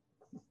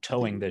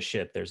towing this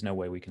ship, there's no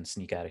way we can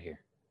sneak out of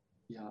here.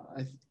 Yeah,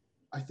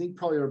 I think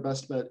probably our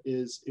best bet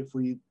is if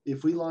we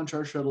launch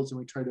our shuttles and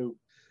we try to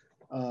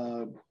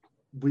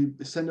we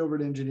send over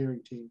an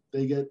engineering team.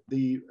 They get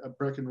the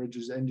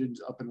Breckenridge's engines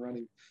up and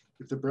running.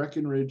 If the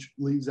Breckenridge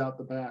leaves out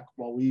the back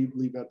while we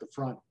leave at the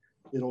front,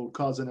 it'll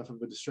cause enough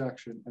of a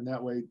distraction, and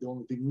that way the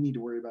only thing we need to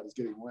worry about is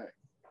getting away.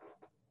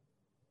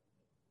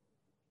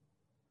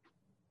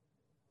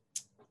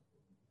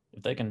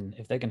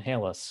 If they can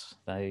hail us,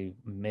 they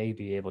may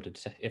be able to.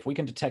 If we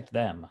can detect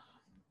them,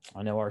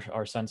 I know our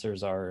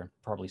sensors are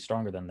probably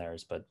stronger than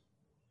theirs, but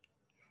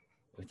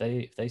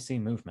if they see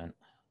movement.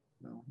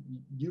 No,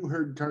 you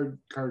heard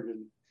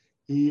Kargan.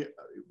 He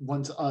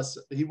wants us.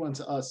 He wants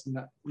us,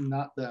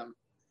 not them.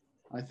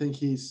 I think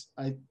he's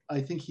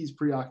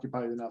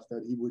preoccupied enough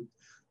that he would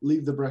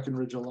leave the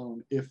Breckenridge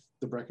alone if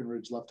the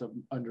Breckenridge left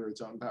him under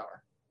its own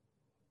power.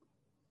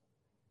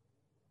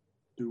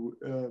 Do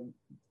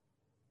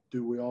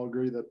we all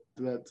agree that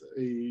that's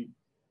a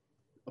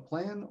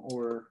plan,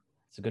 or?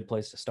 It's a good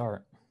place to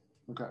start.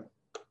 Okay.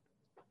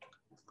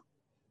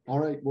 All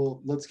right.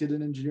 Well, let's get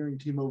an engineering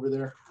team over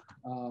there.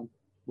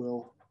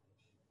 We'll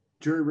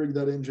jury rig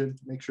that engine,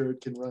 make sure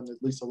it can run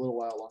at least a little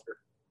while longer.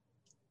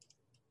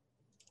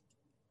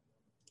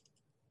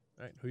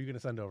 All right. Who are you going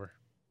to send over?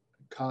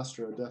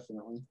 Costra,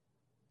 definitely.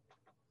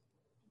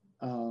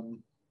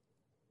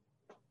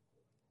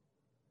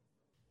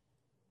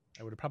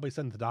 I would probably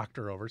send the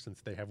doctor over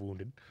since they have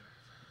wounded.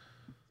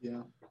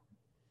 Yeah.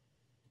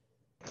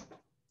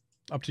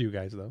 Up to you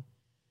guys, though.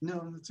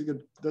 No,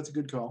 that's a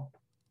good call.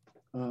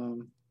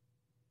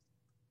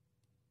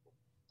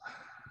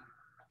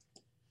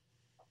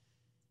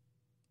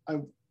 I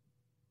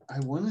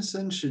want to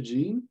send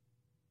Shajin,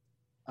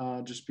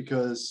 just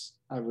because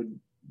I would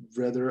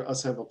rather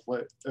us have a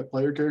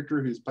player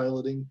character who's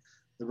piloting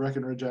the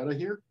Breckenridge out of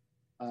here,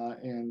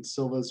 and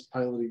Silva's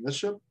piloting this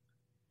ship.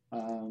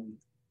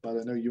 But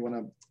I know you want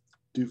to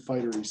do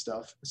fightery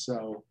stuff,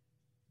 so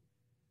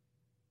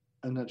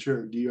I'm not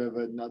sure. Do you have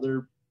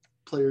another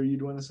player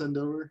you'd want to send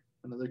over?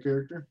 Another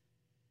character?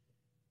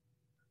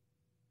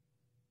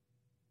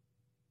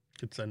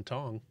 Could send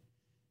Tong.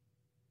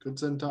 Could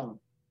send Tong.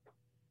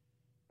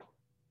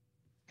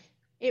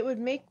 It would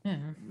make...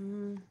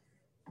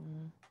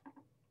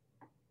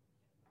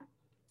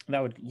 That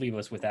would leave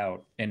us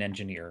without an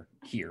engineer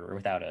here, or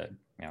without a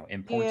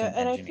important yeah,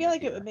 and I engineer feel like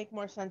here. it would make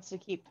more sense to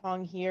keep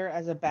Tong here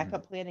as a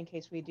backup plan in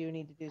case we do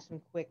need to do some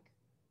quick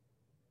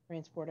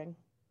transporting.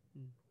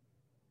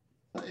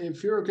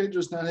 If you're okay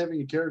just not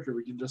having a character,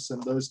 we can just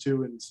send those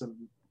two and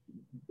some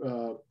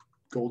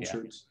gold Yeah.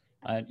 shirts.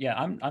 Yeah,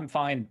 I'm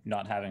fine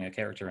not having a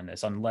character in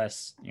this,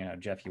 unless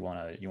Jeff, you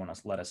wanna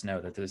let us know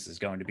that this is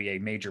going to be a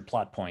major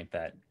plot point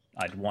that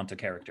I'd want a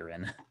character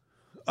in.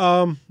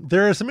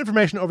 There is some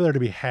information over there to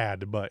be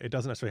had, but it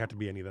doesn't necessarily have to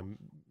be any of them.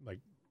 Like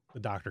the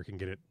doctor can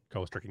get it,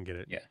 Coaster can get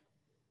it. Yeah.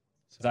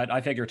 So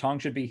I figure Tong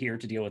should be here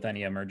to deal with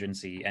any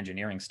emergency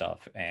engineering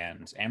stuff,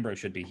 and Ambrose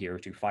should be here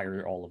to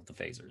fire all of the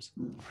phasers.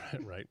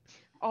 Right.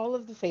 All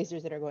of the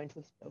phasers that are going to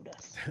explode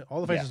us.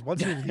 All the phases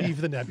once you leave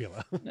the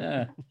nebula.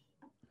 Eh,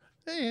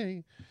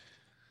 Hey.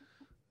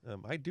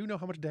 I do know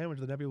how much damage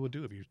the nebula would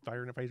do if you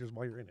fire in phasers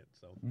while you're in it.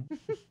 So.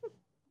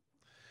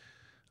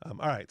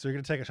 All right, so you're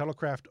going to take a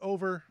shuttlecraft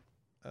over.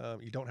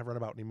 You don't have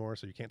runabout anymore,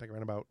 so you can't take a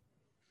runabout.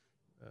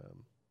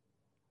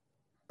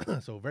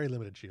 So very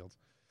limited shields.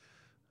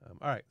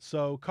 All right,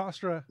 so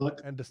Kostra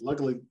and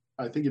Luckily,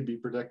 I think it'd be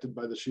protected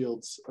by the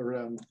shields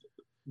around.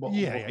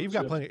 Yeah, you've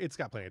got plenty. It's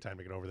got plenty of time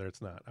to get over there.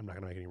 It's not. I'm not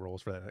going to make any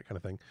rolls for that kind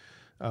of thing.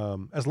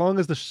 As long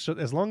as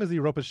the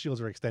Europa's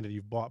shields are extended,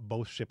 you've bought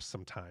both ships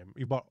some time.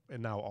 You've bought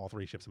and now all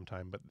three ships some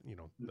time. But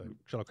the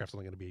shuttlecraft's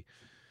only going to be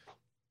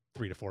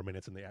 3 to 4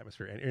 minutes in the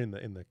atmosphere and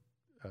in the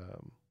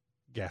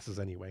gases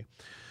anyway.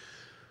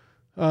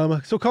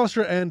 So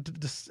Kostra and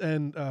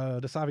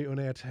Desavi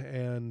Unet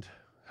and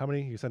how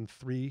many? You send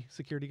 3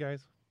 security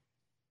guys?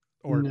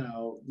 Or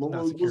no,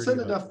 we'll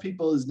send enough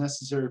people as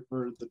necessary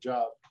for the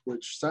job,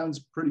 which sounds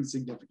pretty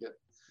significant.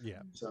 Yeah.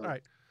 So, all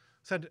right.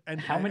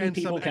 And how many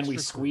people can we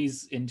crew.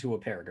 squeeze into a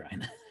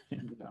Peregrine?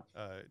 Into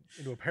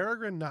a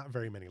Peregrine, not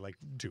very many, like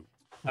 2.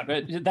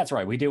 But that's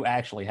right. We do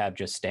actually have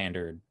just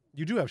standard.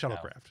 You do have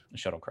shuttlecraft.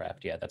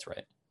 Shuttlecraft. Yeah, that's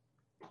right.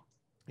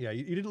 Yeah,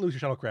 you didn't lose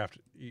your shuttlecraft.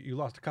 You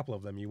lost a couple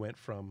of them. You went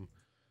from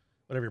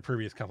whatever your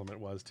previous complement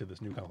was to this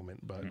new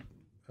complement, but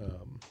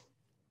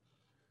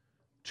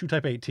 2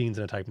 Type 18s and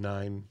a Type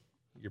 9,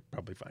 you're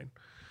probably fine.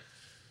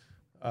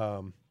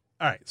 All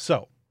right,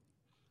 so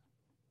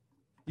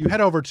you head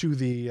over to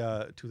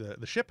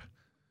the ship.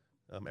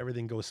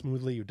 Everything goes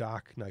smoothly. You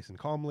dock nice and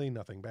calmly.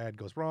 Nothing bad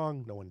goes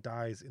wrong. No one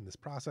dies in this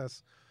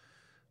process.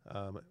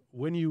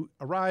 When you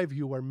arrive,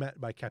 you are met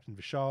by Captain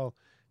Vishal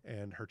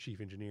and her chief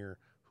engineer,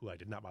 who I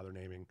did not bother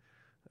naming,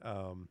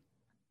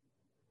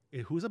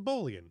 who's a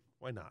Bolian.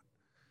 Why not?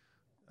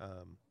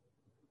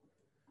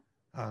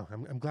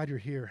 I'm glad you're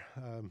here,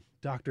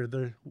 Doctor.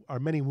 There are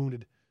many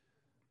wounded,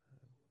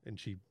 and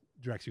she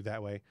directs you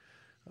that way.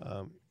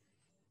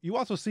 You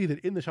also see that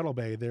in the shuttle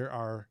bay there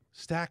are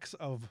stacks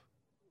of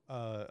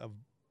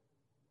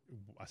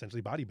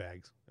essentially body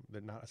bags.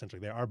 They're not essentially;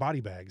 they are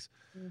body bags,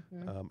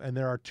 and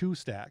there are 2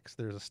 stacks.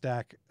 There's a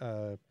stack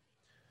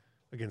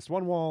against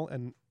one wall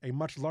and a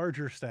much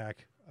larger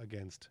stack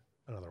against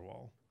another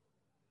wall.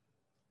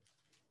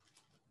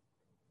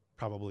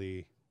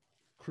 Probably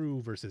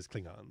crew versus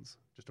Klingons.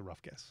 Just a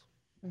rough guess.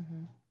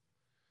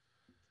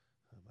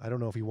 I don't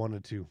know if you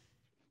wanted to.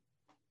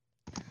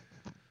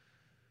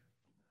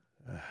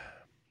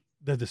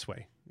 They're this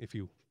way. If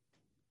you.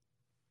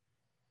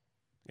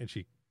 And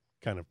she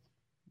kind of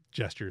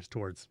gestures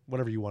towards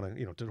whatever you want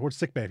to, towards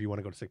sickbay if you want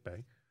to go to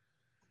sickbay.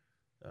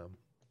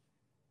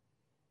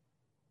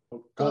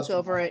 Look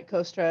over at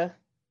Kostra.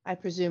 I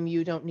presume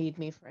you don't need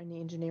me for any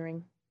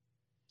engineering.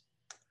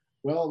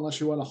 Well, unless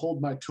you want to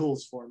hold my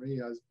tools for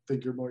me, I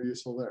think you're more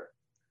useful there.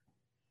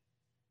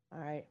 All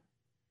right.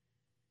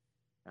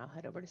 I'll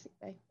head over to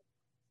sickbay.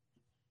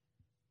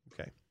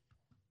 Okay.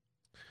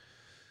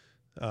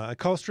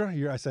 Kostra,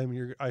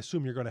 I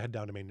assume you're going to head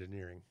down to main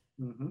engineering.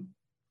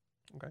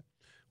 Okay.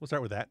 We'll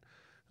start with that.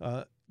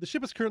 The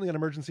ship is currently on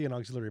emergency and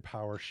auxiliary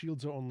power.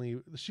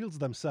 The shields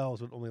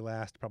themselves would only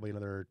last probably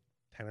another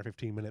 10 or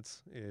 15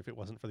 minutes if it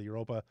wasn't for the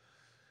Europa.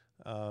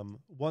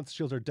 Once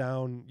shields are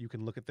down, you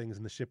can look at things,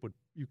 and the ship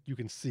you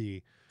can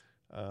see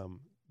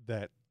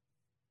that.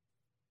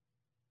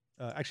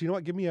 Actually, you know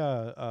what? Give me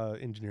a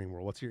engineering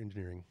roll. What's your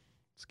engineering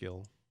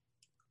skill?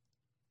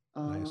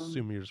 I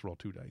assume you just roll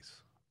 2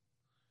 dice.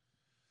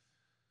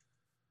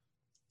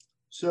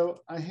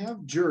 So I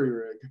have jury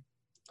rig,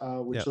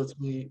 which lets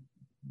me.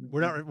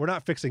 We're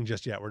not fixing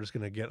just yet. We're just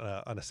going to get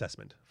an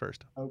assessment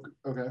first.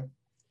 Okay.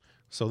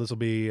 So this will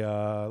be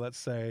let's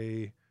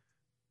say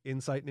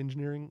insight and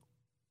engineering.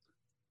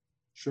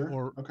 Sure.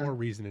 Or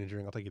reason and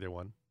engineering. I'll take either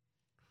one.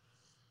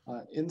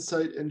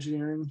 Insight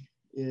engineering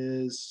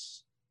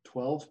is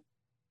 12.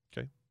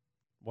 Okay.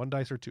 1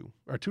 dice or 2,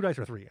 or 2 dice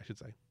or 3, I should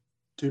say.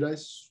 2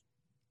 dice.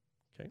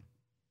 Okay.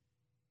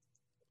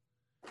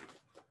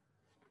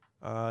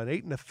 An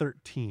 8 and a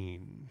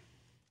 13.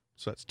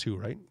 So that's 2,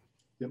 right?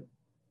 Yep.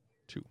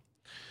 2.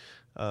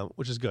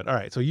 Which is good. All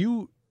right. So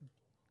you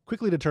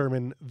quickly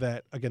determine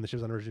that, again, the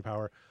ship's on emergency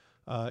power.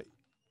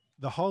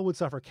 The hull would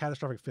suffer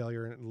catastrophic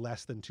failure in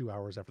less than 2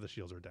 hours after the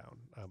shields are down.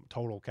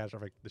 Total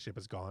catastrophic, the ship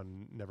is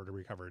gone, never to be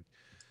recovered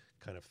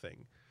kind of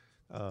thing.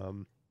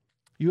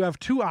 You have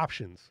 2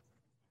 options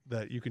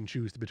that you can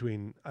choose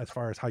between as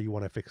far as how you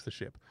want to fix the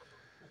ship.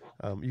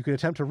 You can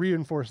attempt to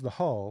reinforce the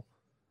hull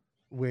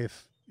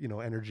with,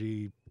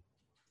 energy,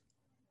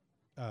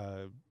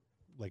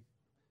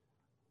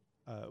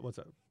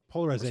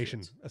 polarization,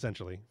 fields.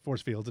 essentially,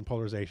 force fields and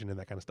polarization and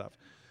that kind of stuff.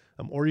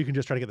 Or you can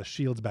just try to get the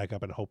shields back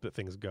up and hope that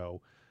things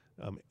go.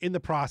 In the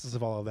process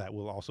of all of that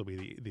will also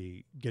be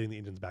the getting the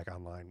engines back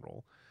online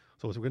roll.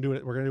 So we're gonna do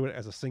it. We're gonna do it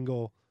as a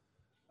single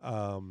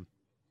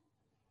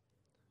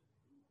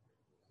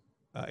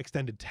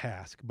extended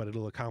task, but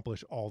it'll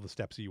accomplish all the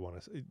steps that you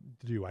want to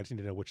do. I just need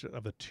to know which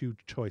of the two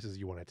choices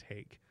you want to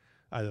take,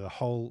 either the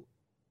hull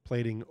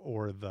plating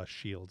or the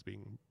shields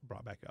being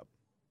brought back up.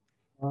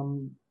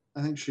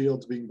 I think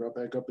shields being brought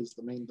back up is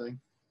the main thing.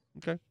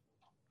 Okay.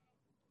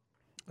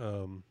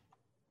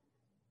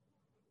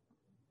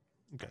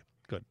 Okay,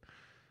 good,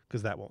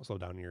 because that won't slow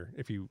down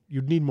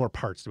you'd need more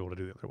parts to be able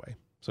to do it the other way.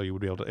 So you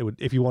would be able to,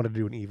 if you wanted to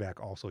do an evac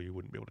also, you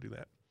wouldn't be able to do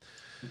that.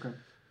 Okay.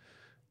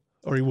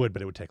 Or you would,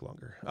 but it would take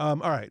longer. All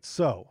right,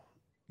 so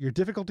your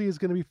difficulty is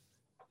going to be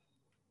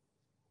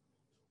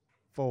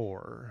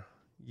 4.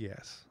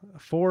 Yes,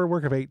 4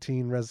 work of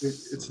 18.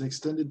 It's an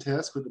extended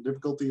task with a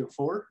difficulty of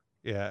 4.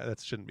 Yeah,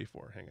 that shouldn't be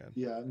 4. Hang on.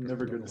 Yeah, I'm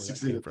never going to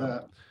succeed at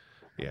that.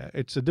 Yeah,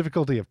 it's a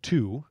difficulty of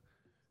 2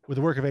 with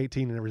a work of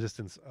 18 and a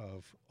resistance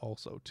of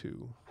also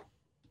 2.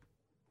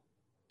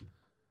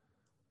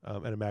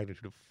 And a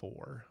magnitude of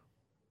 4.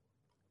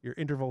 Your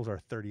intervals are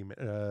 30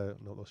 minutes.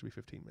 No, those should be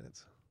 15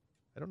 minutes.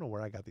 I don't know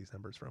where I got these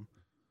numbers from.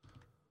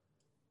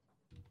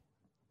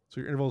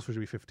 So your intervals should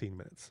be 15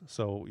 minutes.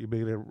 So you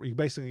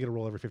basically get a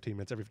roll every 15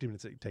 minutes. Every 15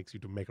 minutes it takes you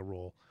to make a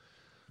roll.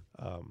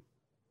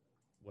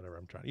 Whatever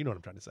I'm trying. You know what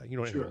I'm trying to say. You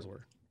know what intervals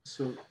were.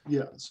 So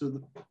yeah.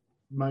 So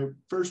my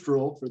first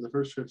roll for the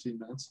first 15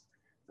 minutes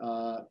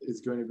is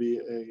going to be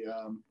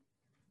a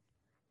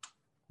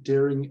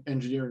daring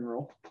engineering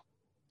roll.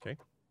 Okay.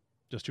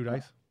 Just 2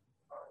 dice.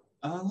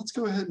 Let's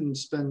go ahead and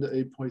spend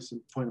a point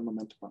of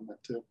momentum on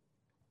that too.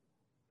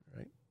 All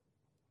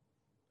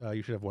right.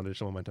 You should have 1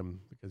 additional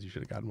momentum because you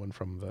should have gotten 1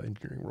 from the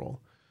engineering roll.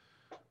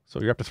 So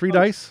you're up to 3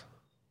 dice.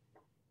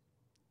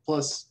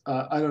 Plus,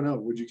 I don't know.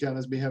 Would you count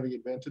as me having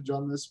advantage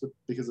on this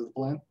because of the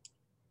plan?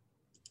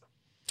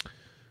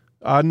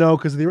 No,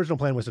 because the original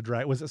plan was to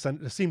drag.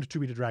 Seemed to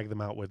be to drag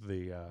them out with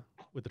the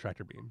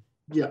tractor beam.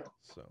 Yeah.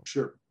 So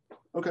sure.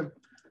 Okay.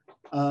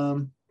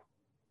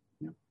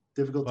 Yeah.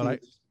 Difficulty. But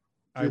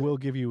I will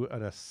give you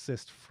an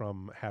assist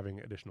from having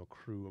additional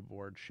crew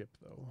aboard ship,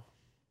 though.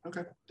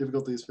 Okay.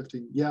 Difficulty is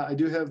 15. Yeah, I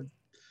do have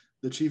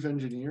the chief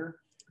engineer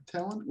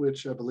talent,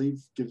 which I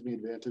believe gives me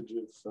advantage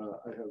if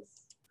I have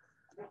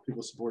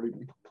people supporting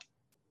me.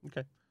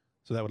 Okay.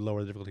 So that would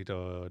lower the difficulty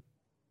to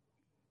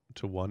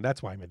 1.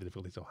 That's why I made the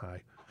difficulty so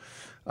high.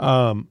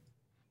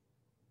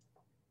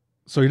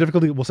 So your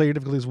difficulty, we'll say your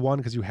difficulty is 1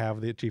 because you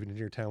have the chief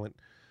engineer talent.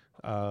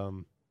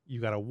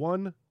 You got a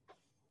 1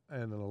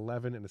 and an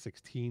 11 and a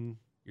 16.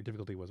 Your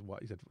difficulty was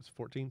what? You said it was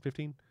 14,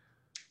 15?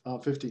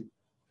 15.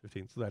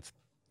 15. So that's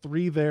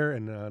 3 there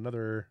and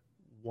another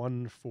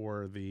 1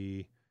 for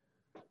the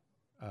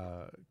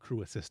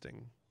crew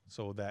assisting.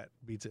 So that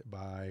beats it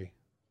by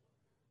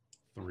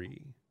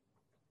 3.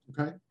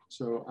 Okay.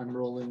 So I'm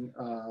rolling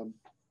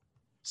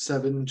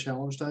 7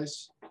 challenge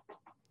dice.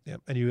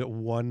 Yep. And you get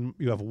 1.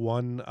 You have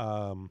 1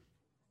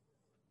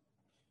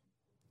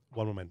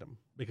 momentum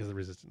because of the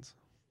resistance.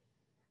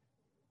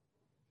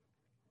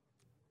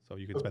 So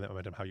you can spend that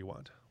momentum how you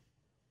want.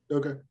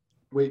 Okay.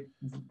 Wait,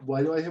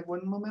 why do I have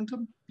 1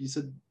 momentum? You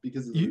said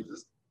because of the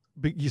resistance.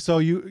 So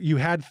you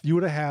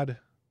would have had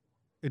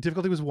the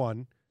difficulty was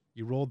 1.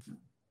 You rolled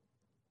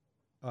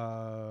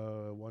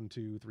 1,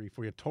 2, 3,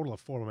 4. You had a total of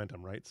 4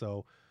 momentum, right?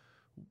 So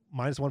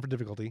 -1 for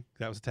difficulty.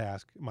 That was a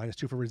task.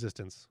 -2 for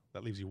resistance.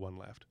 That leaves you 1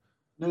 left.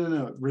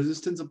 No.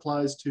 Resistance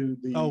applies to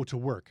the. Oh, to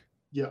work.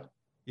 Yeah.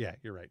 Yeah,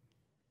 you're right.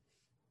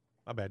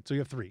 My bad. So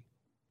you have 3.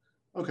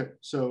 Okay,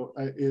 so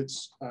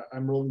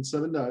I'm rolling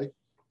 7 die,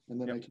 and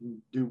then Yep. I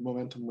can do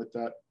momentum with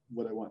that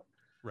what I want.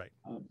 Right.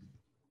 I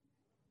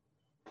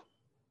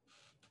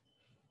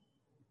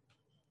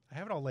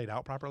have it all laid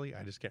out properly.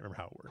 I just can't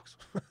remember how it works.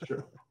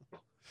 Sure.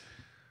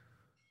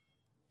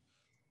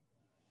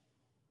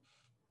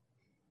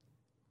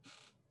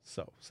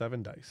 So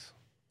 7 dice.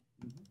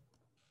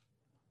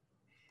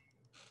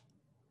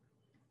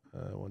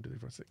 1, 2, 3,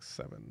 4, 6,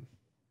 7,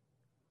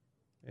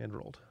 and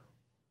rolled.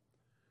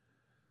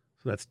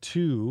 So that's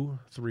 2,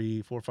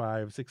 3, 4,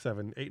 5, 6,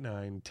 7, 8,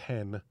 9,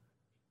 10.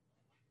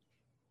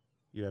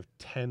 You have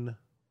 10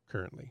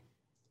 currently.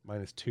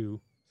 -2,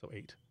 so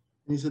 8.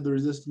 And you said the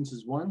resistance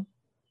is 1?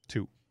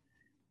 2.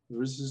 The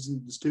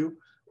resistance is 2?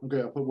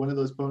 Okay, I'll put 1 of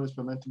those bonus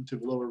momentum to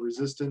lower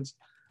resistance.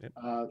 Yep.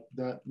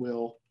 That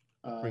will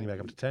Bring you back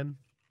up to 10.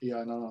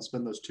 Yeah, and then I'll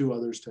spend those 2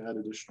 others to add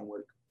additional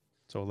work.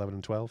 So 11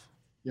 and 12.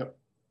 Yep.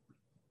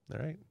 All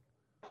right.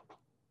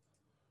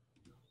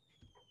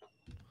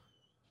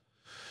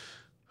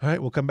 All right,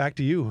 we'll come back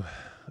to you.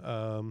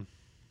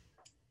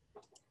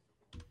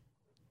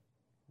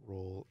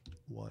 Roll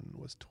 1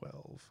 was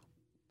 12.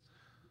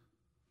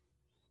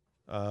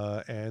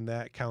 And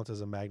that counts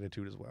as a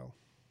magnitude as well.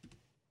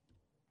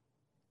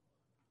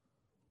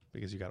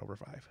 Because you got over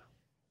 5.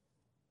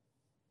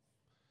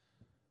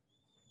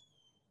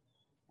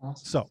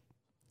 Awesome. So,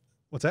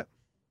 what's that?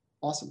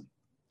 Awesome.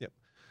 Yep.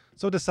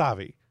 So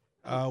Dasavi,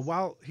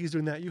 While he's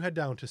doing that, you head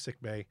down to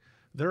sick bay.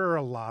 There are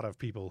a lot of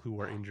people who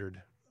are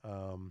injured.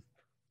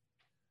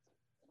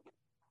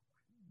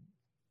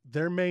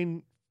 Their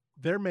main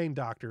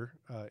doctor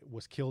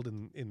was killed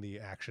in the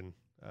action.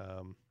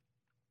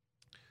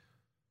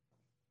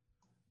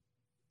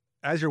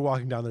 As you're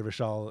walking down there,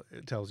 Vishal,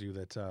 it tells you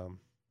that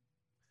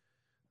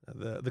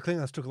the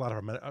Klingons took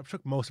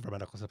took most of our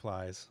medical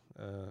supplies,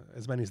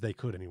 as many as they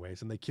could,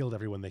 anyways, and they killed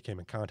everyone they came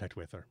in contact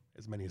with, or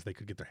as many as they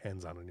could get their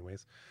hands on,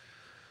 anyways.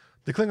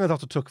 The Klingons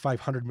also took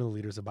 500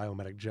 milliliters of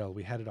biomedic gel.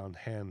 We had it on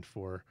hand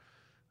for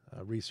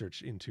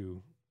research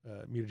into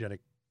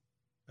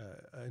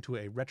into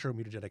a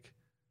retromutagenic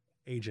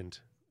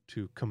agent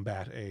to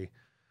combat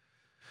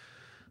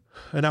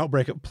an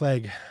outbreak of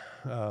plague.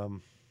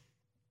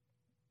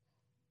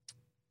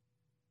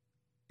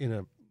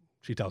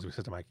 She tells me a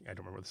system. I don't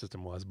remember what the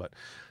system was, but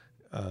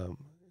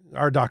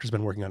our doctor's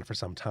been working on it for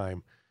some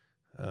time.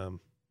 None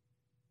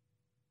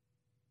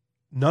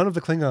of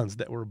the Klingons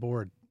that were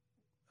aboard,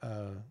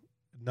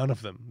 none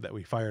of them that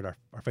we fired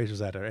our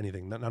phasers at or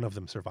anything, none of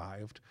them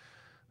survived.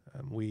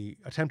 We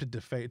attempted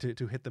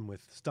to hit them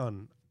with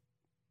stun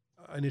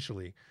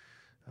initially,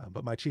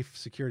 but my chief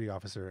security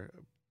officer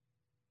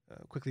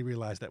quickly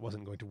realized that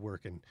wasn't going to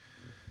work, and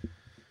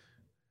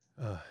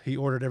he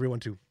ordered everyone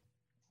to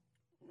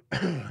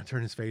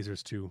turn his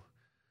phasers to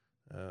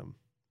a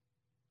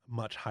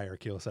much higher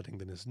kill setting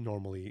than is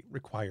normally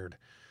required.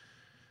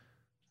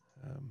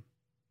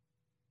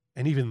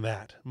 And even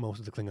that, most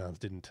of the Klingons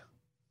didn't.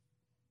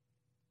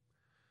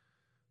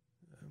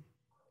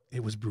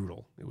 It was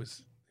brutal. It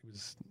was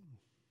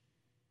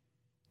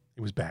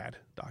bad,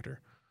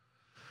 Doctor.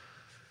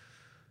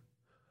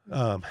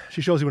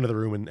 She shows you into the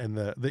room, and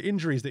the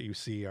injuries that you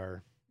see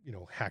are,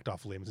 hacked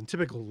off limbs and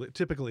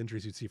typical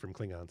injuries you'd see from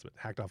Klingons, but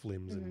hacked off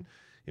limbs and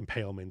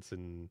impalements,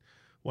 and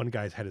one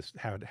guy's had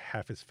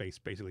half his face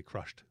basically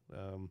crushed.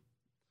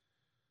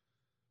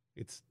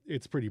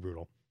 It's pretty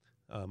brutal.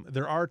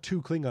 There are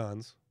 2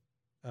 Klingons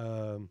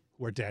who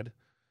are dead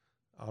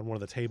on one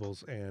of the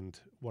tables, and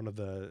one of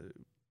the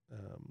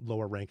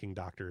lower ranking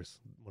doctors,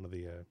 one of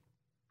the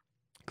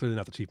clearly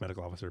not the chief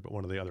medical officer, but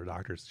one of the other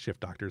doctors,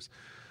 shift doctors,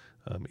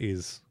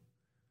 is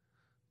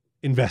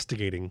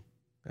investigating,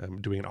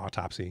 doing an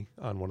autopsy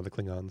on one of the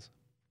Klingons.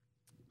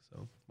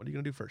 So what are you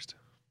going to do first?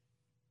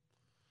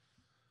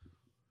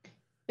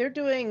 They're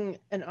doing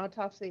an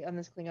autopsy on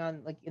this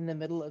Klingon, like in the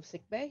middle of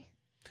sickbay?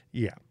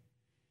 Yeah.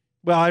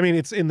 Well, I mean,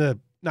 it's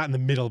not in the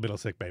middle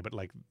sick bay, but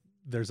like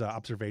there's a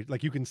observation,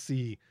 like you can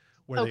see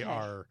where they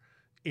are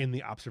in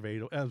the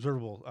observable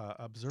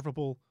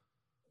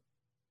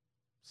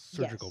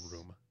surgical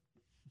room.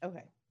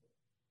 Okay.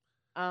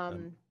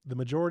 The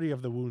majority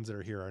of the wounds that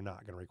are here are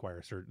not going to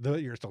require surgery.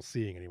 That you're still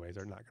seeing anyways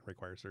are not going to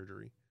require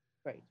surgery.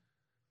 Right.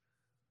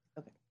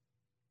 Okay.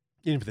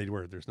 Even if they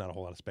were, there's not a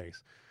whole lot of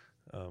space.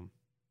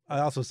 I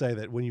also say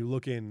that when you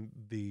look in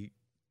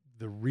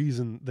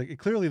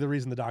clearly the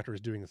reason the doctor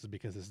is doing this is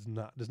because this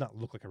does not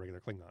look like a regular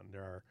Klingon.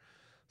 There are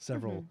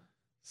several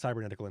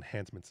cybernetical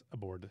enhancements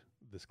aboard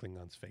this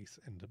Klingon's face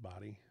and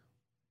body.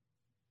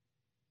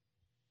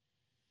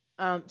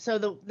 So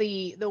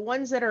the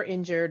ones that are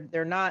injured,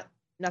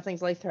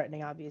 nothing's life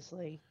threatening,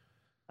 obviously.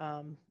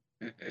 They're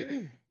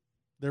in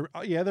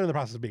the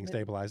process of being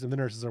stabilized, and the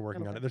nurses are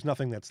working on it. There's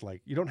nothing that's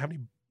like, you don't have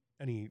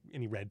any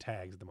red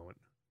tags at the moment.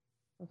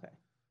 Okay.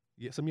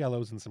 Yeah, some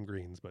yellows and some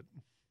greens, but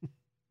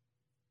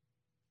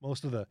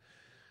most of the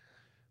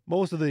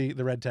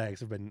red tags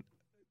have been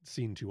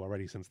seen to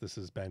already since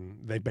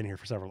they've been here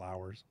for several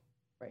hours.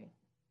 Right.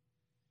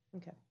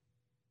 Okay.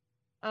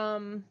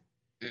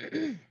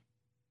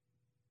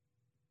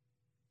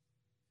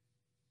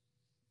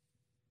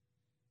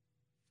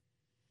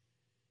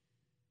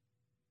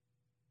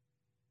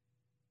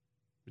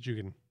 But you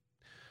can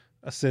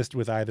assist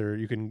with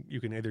you can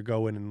either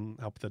go in and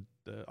help the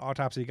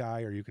autopsy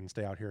guy, or you can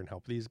stay out here and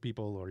help these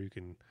people, or you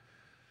can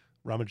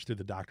rummage through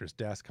the doctor's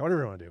desk,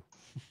 however you want to do.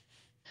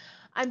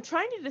 I'm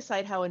trying to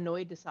decide how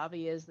annoyed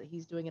Dasavi is that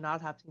he's doing an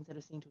autopsy instead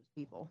of seeing to his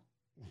people.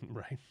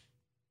 Right.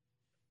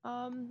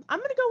 I'm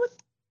gonna go with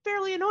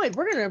fairly annoyed.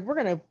 We're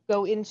gonna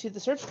go into the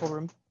surgical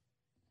room.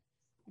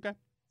 Okay.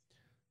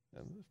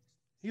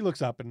 He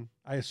looks up, and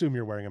I assume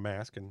you're wearing a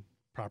mask and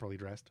properly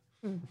dressed.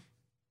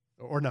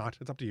 Or not.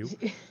 It's up to you.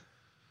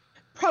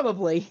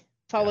 Probably.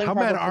 Following How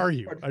mad are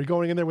you? Are you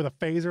going in there with a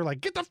phaser?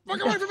 Like, get the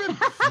fuck away from him!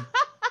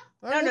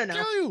 I will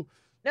kill you!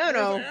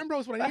 No.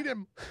 Ambrose when I need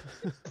him.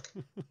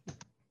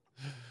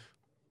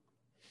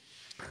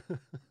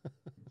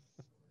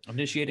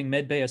 Initiating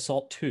Medbay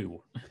Assault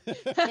 2.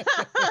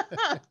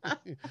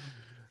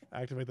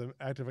 Activate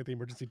the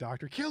emergency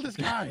doctor. Kill this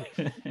guy!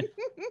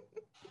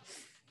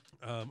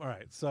 All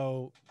right,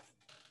 so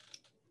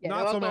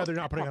not so mad they're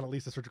not putting on at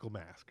least a surgical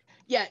mask.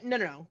 Yeah,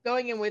 no.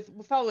 Going in with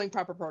following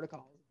proper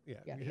protocols. Yeah,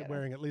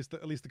 wearing at least the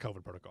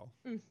COVID protocol.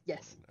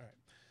 Yes.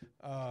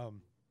 All right.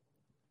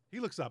 He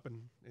looks up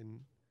and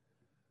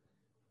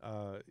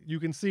you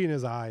can see in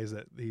his eyes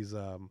that he's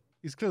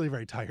clearly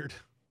very tired.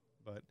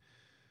 But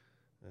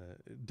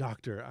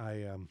doctor,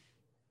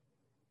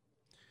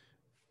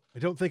 I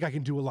don't think I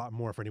can do a lot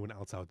more for anyone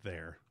else out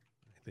there.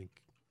 I think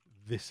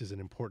this is an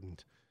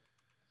important.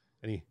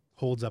 And he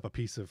holds up a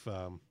piece of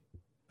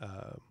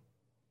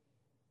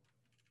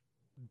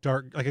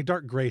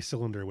dark gray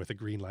cylinder with a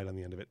green light on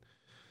the end of it.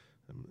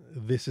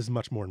 This is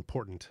much more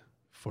important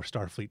for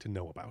Starfleet to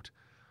know about.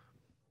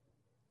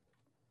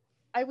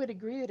 I would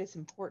agree that it's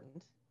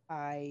important.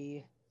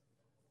 I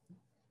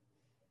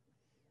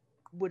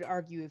would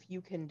argue if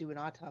you can do an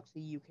autopsy,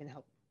 you can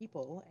help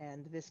people,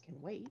 and this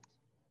can wait.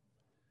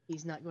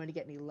 He's not going to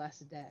get any less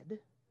dead.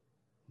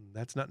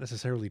 That's not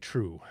necessarily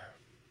true.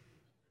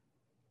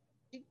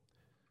 She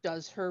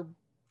does her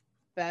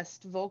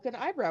best Vulcan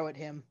eyebrow at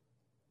him.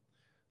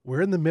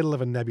 We're in the middle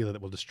of a nebula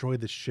that will destroy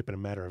this ship in a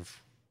matter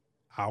of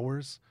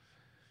hours,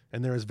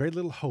 and there is very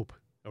little hope,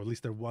 or at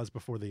least there was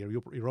before the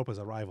Europa's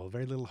arrival,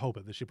 very little hope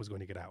that the ship was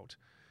going to get out.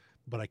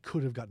 But I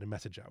could have gotten a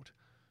message out.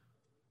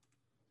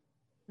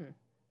 Well,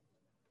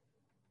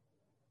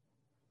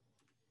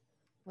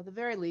 at the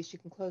very least, you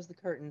can close the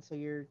curtain so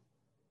your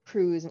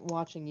crew isn't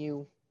watching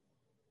you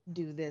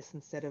do this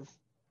instead of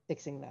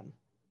fixing them.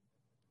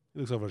 He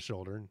looks over his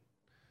shoulder and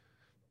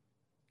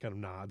kind of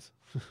nods.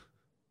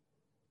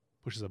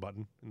 Pushes a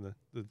button and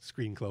the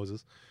screen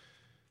closes.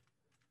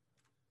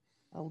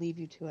 I'll leave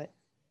you to it.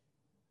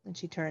 And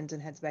she turns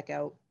and heads back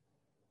out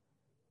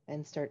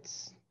and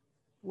starts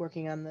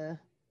working on the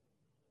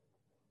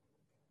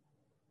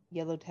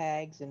yellow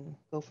tags and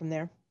go from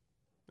there.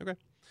 Okay.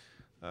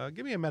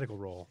 Give me a medical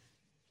roll.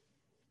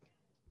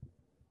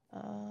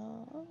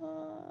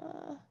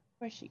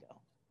 Where'd she go?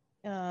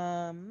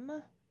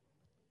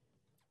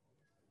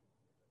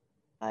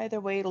 Either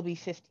way, it'll be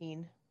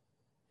 15.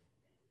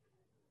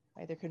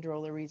 Either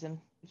control or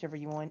reason, whichever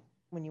you want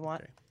when you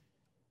want.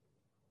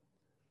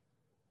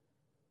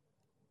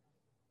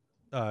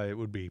 Okay. It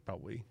would be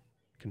probably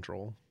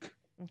control.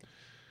 Okay.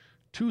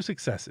 2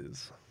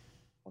 successes.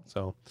 Okay.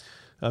 So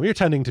you're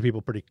tending to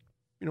people pretty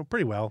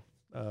well.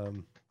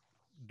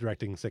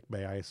 Directing sick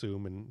bay, I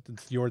assume, and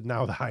since you're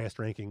now the highest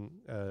ranking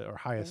or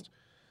highest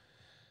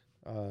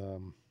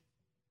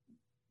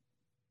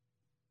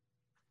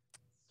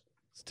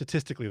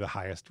statistically the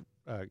highest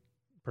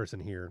person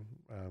here,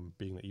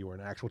 being that you are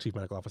an actual chief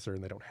medical officer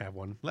and they don't have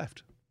one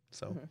left.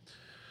 So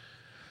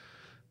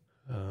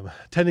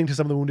tending to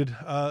some of the wounded.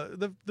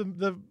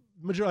 The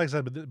majority, like I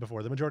said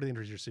before, the majority of the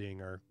injuries you're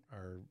seeing are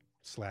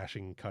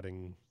slashing,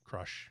 cutting,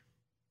 crush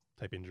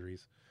type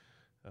injuries.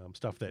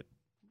 Stuff that,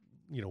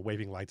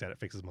 waving lights at it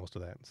fixes most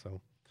of that.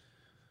 So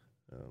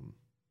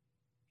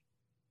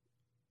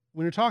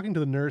when you're talking to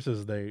the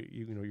nurses,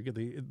 you get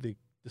the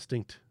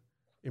distinct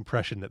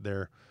impression that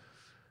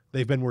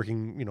they've been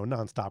working,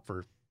 nonstop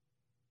for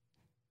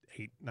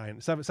 8,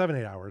 9, 7,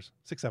 8 hours,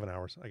 6, 7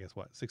 hours, I guess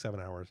 6, 7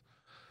 hours.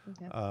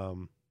 Okay.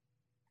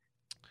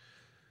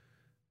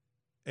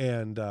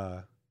 And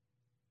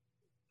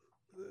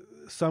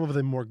some of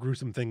the more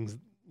gruesome things,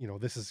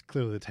 this is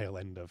clearly the tail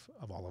end of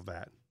all of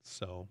that.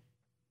 So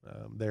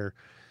they're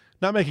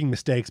not making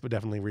mistakes, but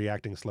definitely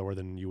reacting slower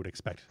than you would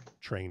expect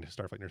trained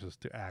Starfleet nurses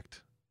to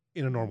act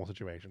in a normal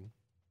situation.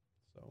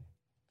 So,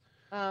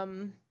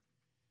 ouch.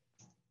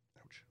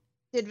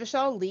 Did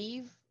Vishal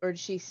leave, or is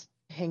she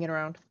hanging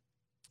around?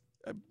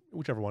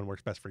 Whichever one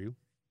works best for you.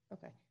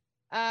 Okay.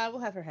 We'll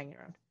have her hanging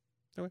around.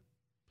 Okay.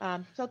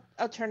 So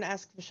I'll turn to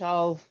ask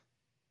Vishal.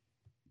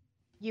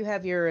 You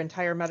have your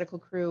entire medical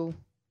crew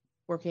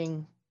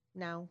working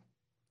now,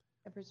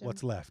 I presume?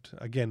 What's left?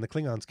 Again, the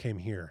Klingons came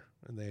here,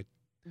 and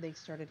they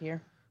started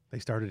here? They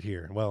started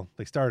here. Well,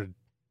 they started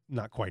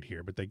not quite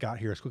here, but they got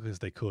here as quickly as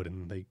they could,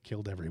 and they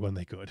killed everyone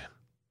they could.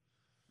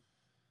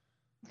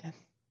 Okay.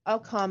 I'll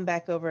come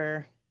back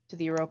over to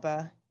the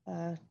Europa.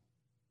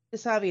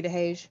 Desavi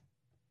Dehage.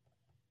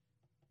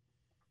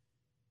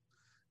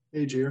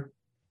 Age here.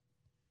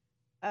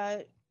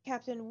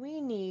 Captain, we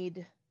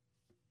need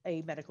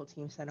a medical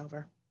team sent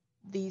over.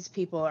 These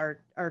people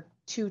are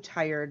too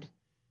tired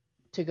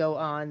to go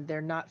on.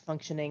 They're not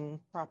functioning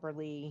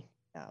properly.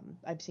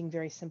 I'm seeing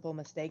very simple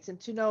mistakes, and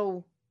to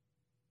no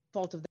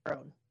fault of their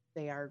own.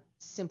 They are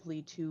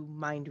simply too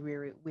mind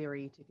weary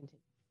to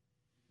continue.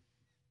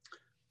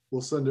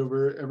 We'll send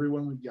over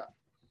everyone we've got.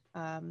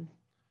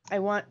 I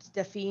want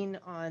Delphine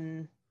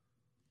on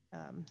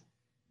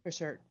for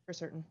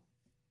certain.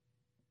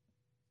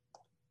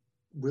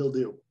 Will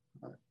do.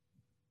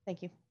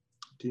 Thank you.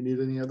 Do you need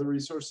any other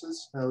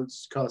resources?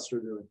 How's Coster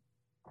doing?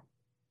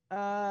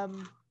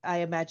 I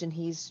imagine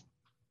he's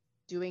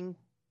doing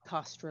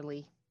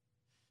costrally.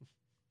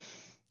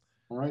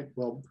 All right.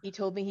 Well, he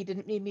told me he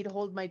didn't need me to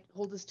hold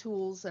his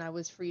tools, and I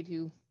was free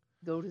to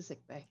go to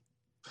sickbay.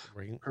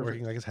 Working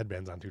like his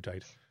headband's on too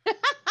tight.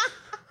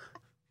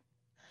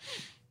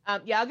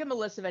 Yeah, I'll give him a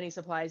list of any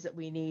supplies that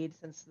we need,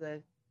 since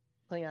the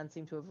Klingons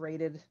seem to have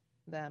raided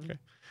them. Okay.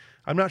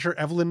 I'm not sure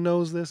Evelyn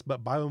knows this,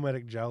 but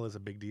biomedic gel is a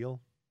big deal.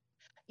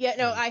 Yeah,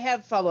 no, I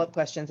have follow-up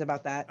questions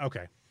about that.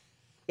 Okay.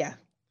 Yeah.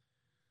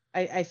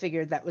 I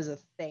figured that was a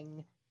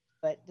thing,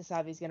 but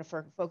Desavi's going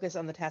to focus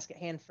on the task at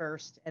hand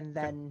first, and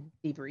then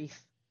debrief.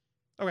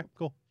 Okay,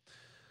 cool.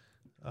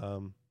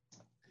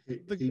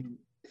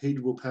 Hage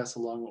will pass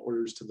along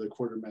orders to the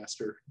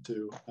quartermaster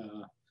to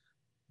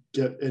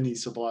get any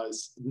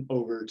supplies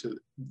over to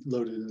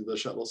loaded into the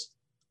shuttles.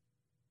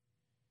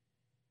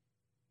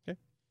 Okay.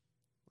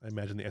 I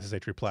imagine the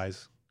SSH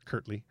replies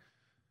curtly.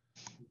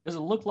 Does it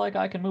look like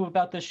I can move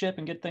about this ship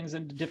and get things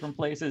into different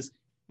places?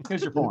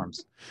 Here's your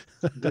forms.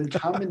 Then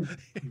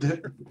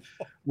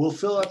we'll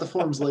fill out the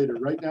forms later.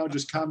 Right now,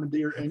 just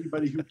commandeer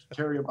anybody who can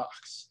carry a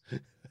box.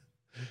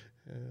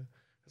 There's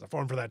a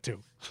form for that too.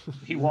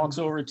 He walks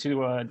over to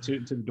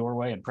the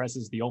doorway and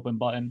presses the open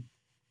button.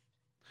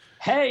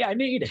 Hey, I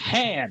need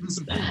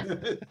hands.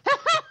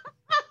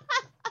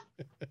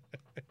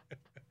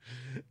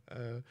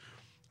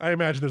 I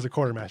imagine there's a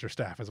quartermaster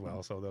staff as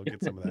well, so they'll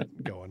get some of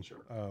that going.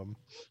 Sure.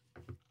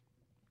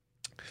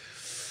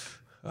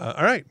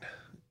 All right.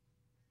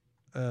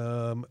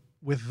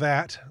 With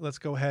that, let's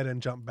go ahead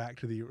and jump back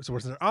to the. So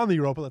we're on the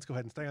Europa. Let's go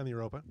ahead and stay on the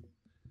Europa.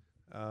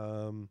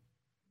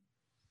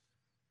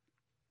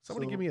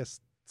 Somebody give me a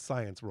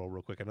science roll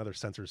real quick. Another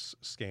sensors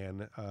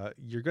scan.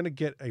 You're going to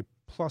get a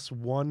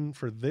 +1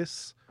 for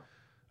this.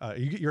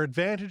 You get your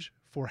advantage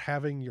for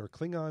having your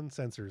Klingon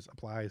sensors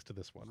applies to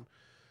this one.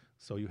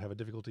 So you have a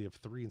difficulty of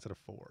 3 instead of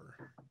 4.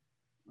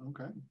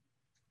 Okay.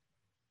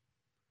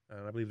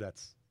 And I believe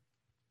that's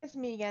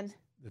me again.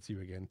 That's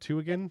you again. 2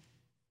 again.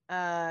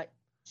 Uh,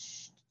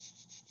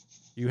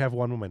 You have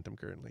 1 momentum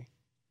currently.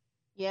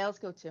 yeah, let's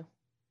go 2.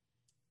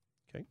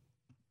 Okay.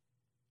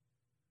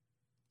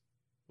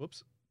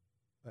 Whoops.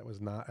 That was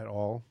not at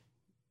all.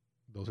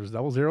 Those are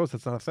double zeros.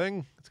 That's not a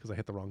thing. It's because I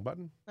hit the wrong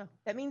button. Oh,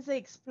 that means they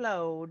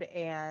explode,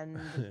 and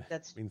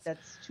that's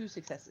 2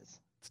 successes.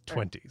 It's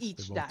 20s.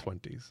 Each They're both die.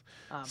 20s.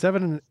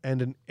 7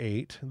 and an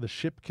 8. The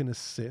ship can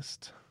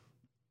assist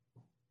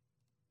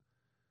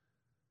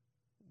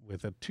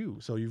with a 2.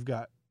 So you've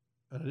got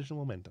an additional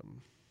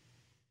momentum.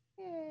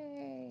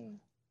 Yay.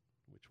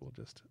 Which will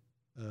just,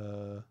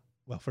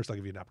 well, first I'll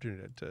give you an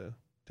opportunity to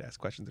ask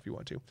questions if you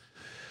want to.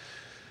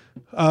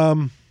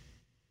 Where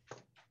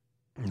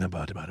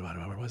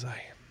was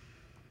I?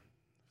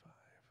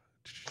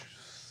 5,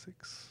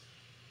 6.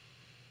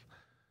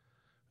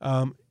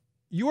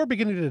 You are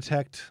beginning to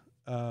detect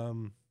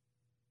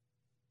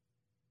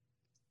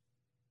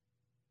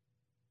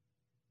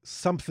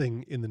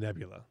something in the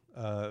nebula.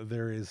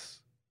 There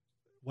is,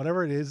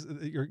 whatever it is,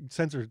 your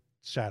sensor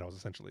shadows,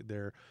 essentially.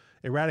 They're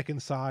erratic in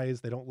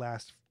size. They don't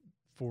last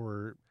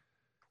for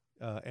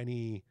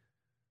any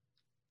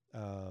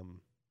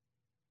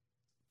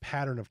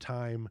pattern of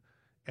time,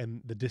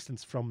 and the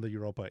distance from the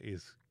Europa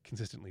is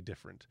consistently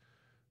different.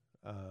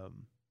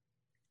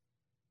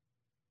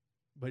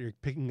 But you're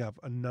picking up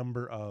a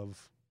number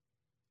of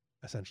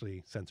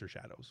essentially sensor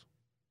shadows.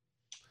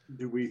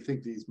 Do we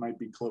think these might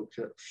be cloaked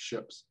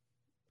ships?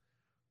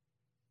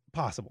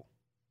 Possible.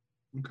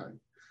 Okay.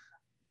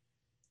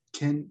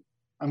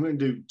 I'm going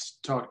to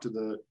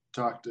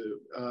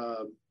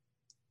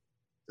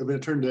I'm going to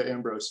turn to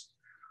Ambrose.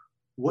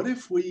 What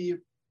if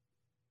the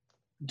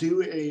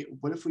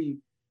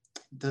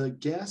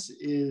gas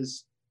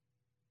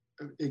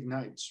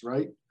ignites,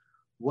 right?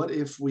 What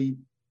if we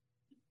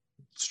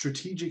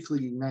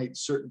strategically ignite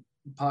certain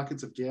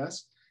pockets of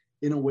gas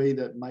in a way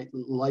that might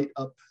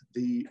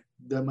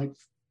that might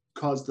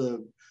cause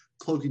the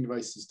cloaking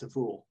devices to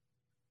fool?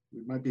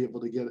 We might be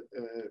able to get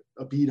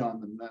a beat on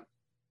them then.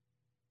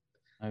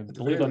 I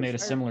believe I made a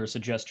similar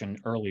suggestion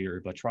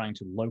earlier, but trying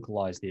to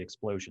localize the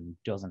explosion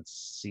doesn't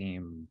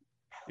seem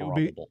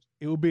probable.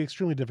 It would be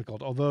extremely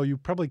difficult, although you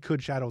probably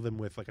could shadow them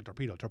with like a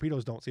torpedo.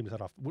 Torpedoes don't seem to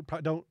set off.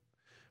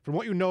 From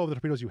what you know of the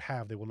torpedoes you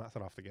have, they will not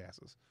set off the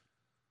gases.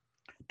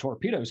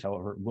 Torpedoes,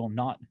 however, will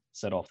not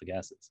set off the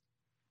gases.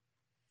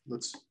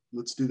 Let's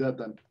do that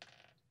then.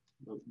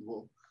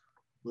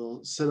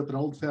 We'll set up an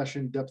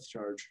old-fashioned depth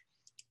charge.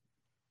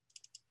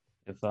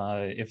 If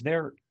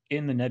they're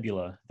in the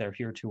nebula, they're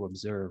here to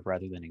observe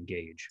rather than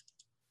engage.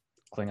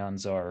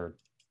 Klingons are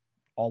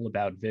all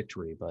about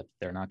victory, but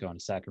they're not going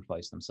to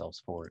sacrifice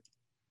themselves for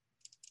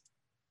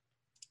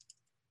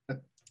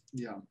it.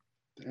 Yeah.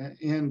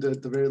 And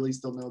at the very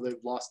least, they'll know they've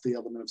lost the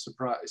element of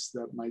surprise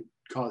that might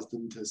cause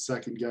them to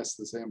second guess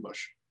this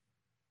ambush.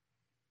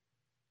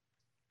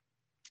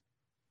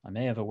 I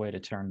may have a way to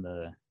turn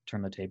the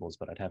tables,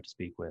 but I'd have to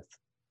speak with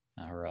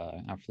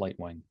our flight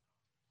wing.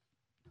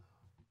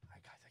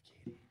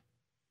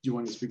 Do you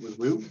want to speak with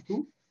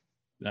Who?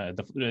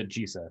 The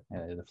GISA,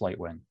 the flight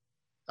wing.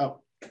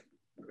 Oh.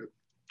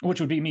 Which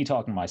would be me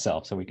talking to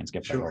myself, so we can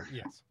skip that. Sure.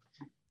 Yes.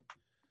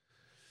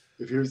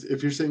 If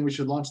you're saying we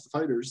should launch the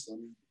fighters,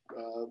 then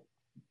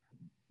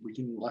we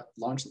can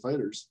launch the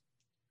fighters.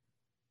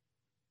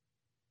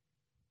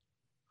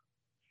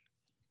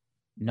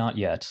 Not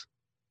yet.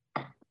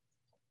 Okay.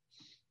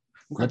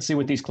 Let's see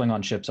what these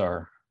Klingon ships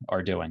are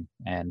doing,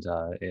 and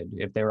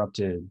if they're up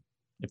to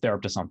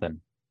something,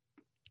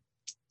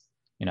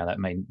 that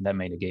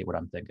may negate what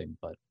I'm thinking,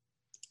 but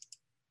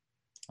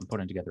I'm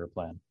putting together a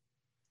plan.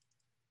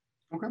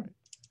 Okay.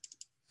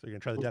 So you're gonna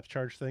try the depth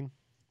charge thing?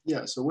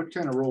 Yeah. So what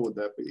kind of roll would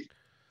that be?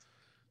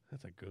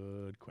 That's a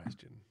good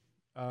question.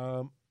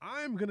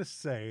 I'm gonna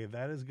say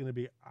that is gonna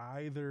be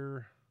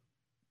either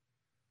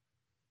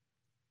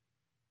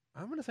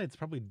I'm going to say it's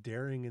probably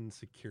daring and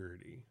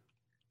security.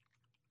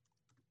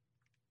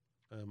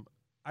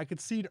 I could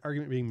see an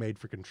argument being made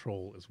for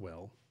control as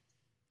well.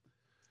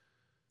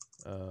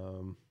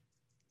 And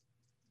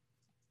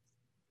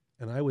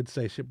I would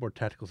say shipboard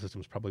tactical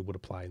systems probably would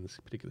apply in this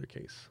particular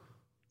case.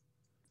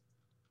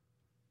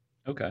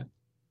 Okay.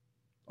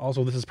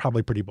 Also, this is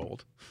probably pretty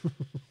bold.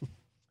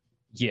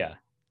 Yeah.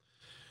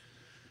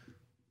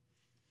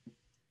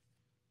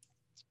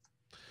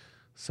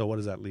 So what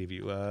does that leave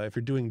you? If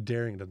you're doing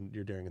daring,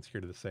 your daring and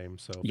security the same.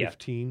 So Yeah.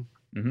 15.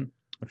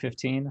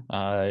 15.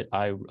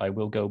 I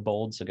will go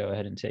bold. So go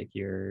ahead and take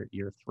your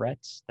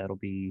threats. That'll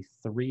be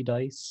 3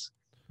 dice,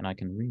 and I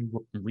can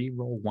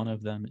re-roll one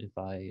of them if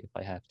I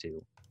have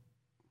to.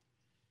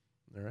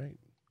 All right.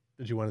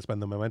 Did you want to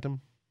spend the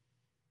momentum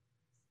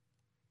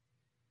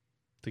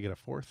to get a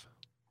 4th?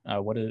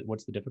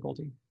 What's the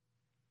difficulty?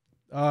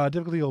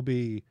 Difficulty will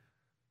be.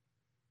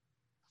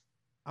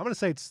 I'm going to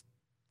say it's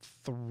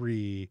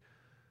 3.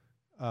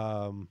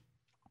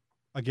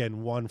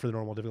 Again, 1 for the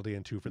normal difficulty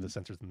and 2 for the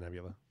sensors in the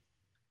nebula.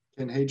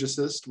 Can Hage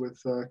assist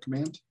with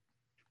command?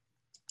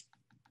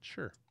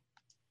 Sure.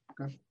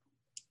 Okay.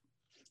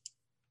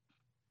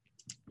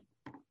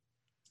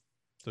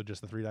 So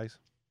just the 3 dice?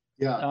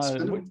 Yeah.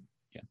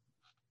 Yeah.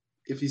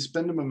 If you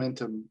spend a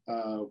momentum,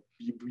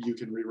 you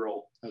can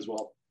re-roll as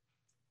well.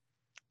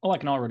 Oh, I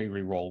can already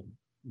re-roll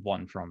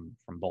 1 from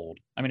bold.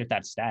 I mean, if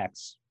that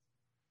stacks.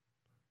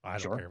 I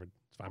don't Sure. care.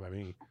 It's fine by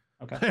me.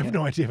 Okay. I have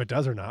no idea if it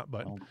does or not,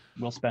 but Well,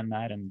 we'll spend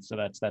that, and so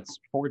that's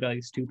 4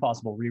 dice, 2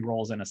 possible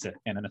re-rolls, and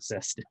an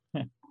assist.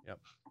 Yep.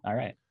 All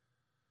right.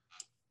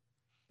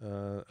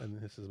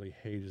 And this is like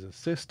Hage's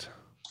assist.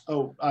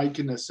 Oh, I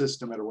can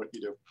assist no matter what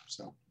you do.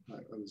 So I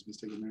was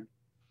mistaken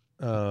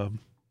there.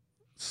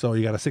 So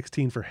you got a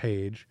 16 for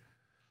Hage,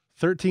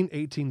 13,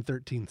 18,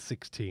 13,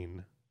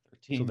 16.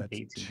 13, So that's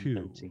 18, 2.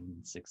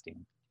 13,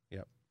 16.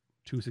 Yep.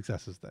 2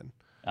 successes then.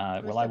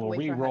 I'm Well, I gonna will step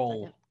away for a hot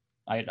re-roll.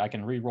 second. I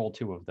can re-roll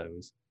 2 of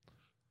those.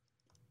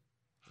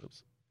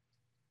 Oops.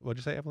 What'd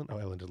you say, Evelyn? Oh,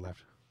 Evelyn just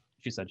left.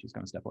 She said she's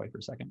going to step away for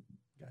a second.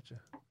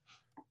 Gotcha.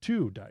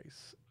 2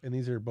 dice. And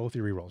these are both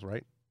your rerolls,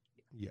 right?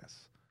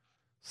 Yes.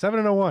 7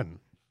 and a 1.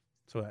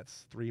 So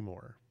that's 3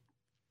 more.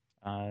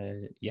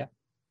 Yeah.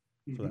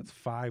 So that's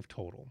 5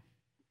 total.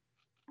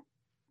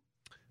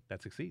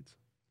 That succeeds.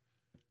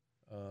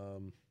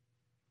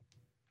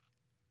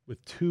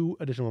 With 2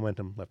 additional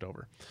momentum left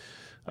over.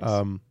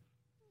 Nice.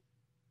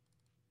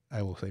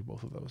 I will save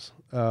both of those.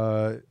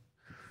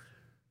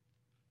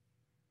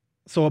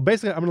 So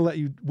basically, I'm going to let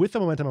you, with the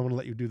momentum, I'm going to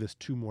let you do this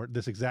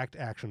exact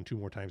action 2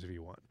 more times if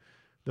you want.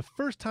 The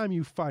first time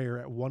you fire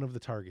at one of the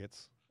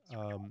targets,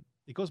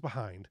 it goes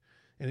behind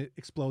and it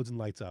explodes and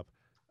lights up.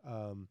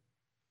 And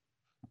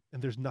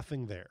there's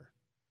nothing there.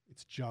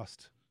 It's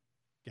just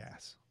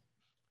gas.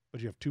 But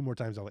you have 2 more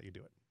times, I'll let you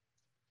do it.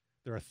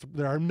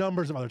 There are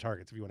numbers of other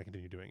targets if you want to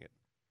continue doing it.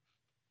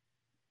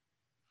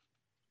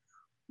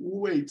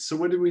 Wait, so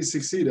what did we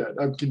succeed at?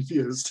 I'm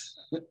confused.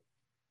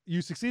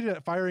 You succeeded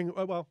at firing.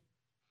 Well,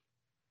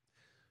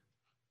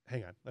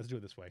 hang on. Let's do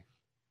it this way.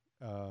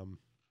 Let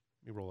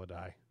me roll a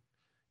die.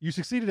 You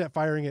succeeded at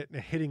firing it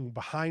and hitting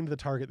behind the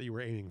target that you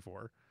were aiming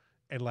for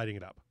and lighting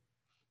it up.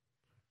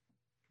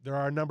 There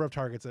are a number of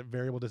targets at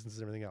variable distances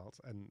and everything else.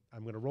 And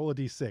I'm going to roll a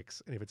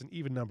d6. And if it's an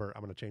even number,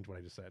 I'm going to change what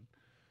I just said.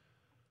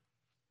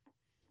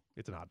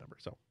 It's an odd number.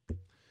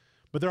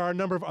 But there are a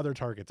number of other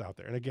targets out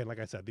there. And again, like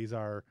I said,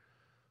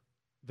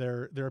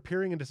 they're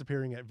appearing and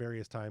disappearing at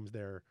various times.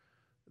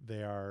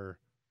 They are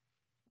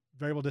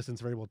variable distance,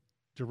 variable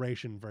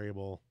duration,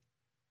 variable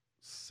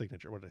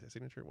signature. What did I say?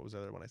 Signature? What was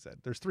the other one I said?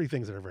 There's 3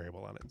 things that are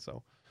variable on it.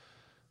 So,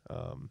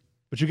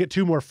 but you get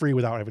 2 more free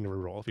without having to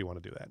reroll if you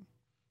want to do that.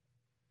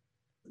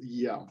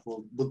 Yeah,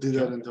 we'll do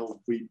that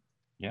until we.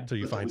 Yeah. Until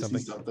you find see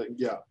something.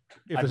 Yeah.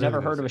 If I've there's never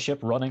anything heard else. of a ship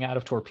running out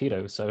of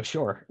torpedoes, so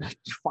sure,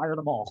 fire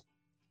them all.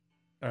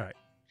 All right.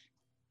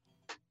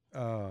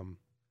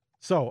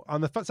 So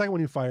on the second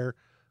one you fire,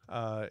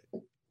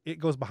 it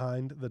goes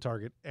behind the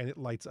target and it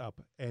lights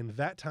up. And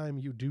that time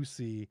you do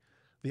see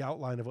the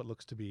outline of what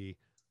looks to be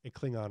a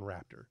Klingon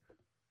raptor,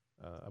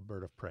 a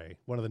bird of prey,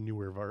 one of the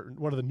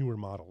newer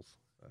models,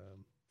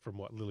 from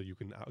what little you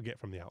can get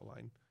from the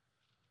outline.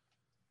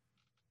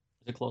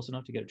 Is it close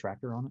enough to get a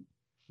tractor on it?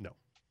 No.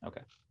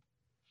 Okay.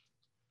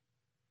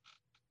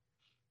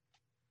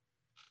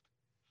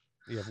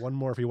 You have 1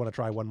 more if you want to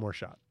try 1 more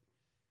shot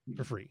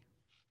for free.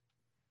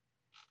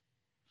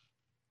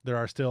 There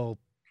are still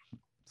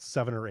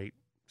 7 or 8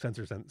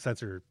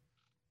 sensor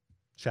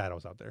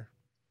shadows out there.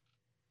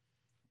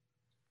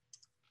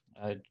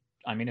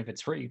 I mean, if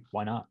it's free,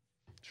 why not?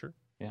 Sure.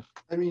 Yeah.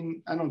 I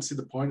mean, I don't see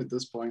the point at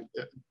this point.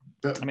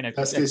 I mean,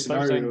 Best case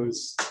scenario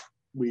is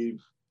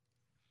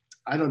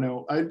I don't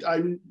know.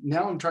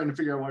 I'm trying to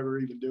figure out why we're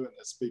even doing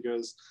this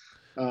because.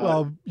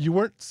 Well, you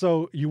weren't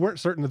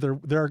certain that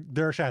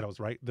there are shadows,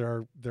 right?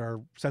 There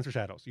are sensor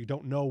shadows. You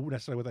don't know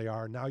necessarily what they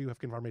are. Now you have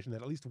confirmation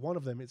that at least one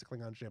of them is a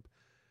Klingon ship,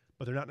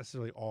 but they're not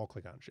necessarily all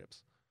Klingon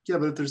ships. Yeah,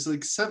 but if there's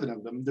like 7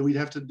 of them, then we'd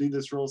have to do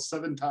this roll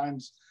 7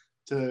 times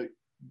to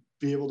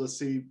be able to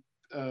see.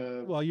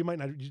 Well, you might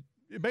not.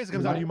 It basically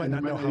comes down to you might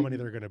not know how many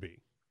there are going to be.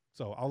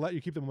 So I'll let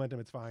you keep the momentum.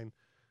 It's fine.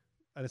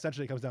 And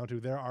essentially, it comes down to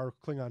there are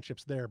Klingon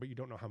ships there, but you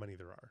don't know how many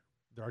there are.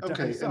 There are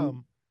definitely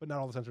some, but not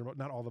all the sensor,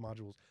 not all the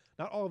modules,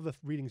 not all of the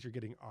readings you're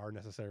getting are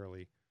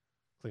necessarily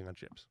Klingon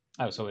ships.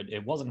 Oh, so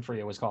it wasn't free.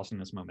 It was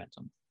costing us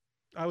momentum.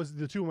 I was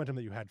the 2 momentum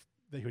that you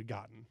had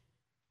gotten.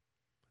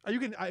 You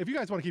can if you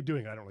guys want to keep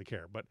doing it, I don't really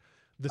care. But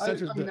the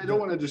sensors. I don't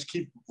want to just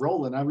keep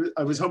rolling.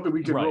 I was hoping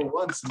we could roll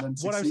once and then.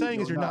 What I'm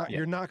saying is you're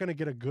not going to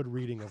get a good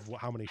reading of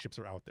how many ships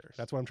are out there.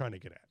 That's what I'm trying to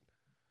get at.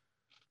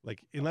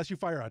 Like, unless you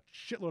fire a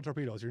shitload of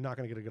torpedoes, you're not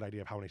going to get a good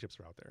idea of how many ships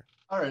are out there.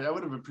 All right, I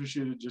would have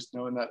appreciated just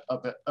knowing that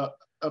up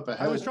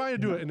ahead. I was trying to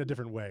do it in a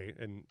different way,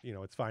 and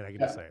it's fine. I can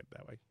just say it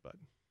that way. But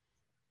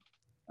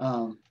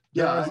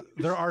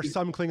there are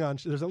some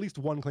Klingon. There's at least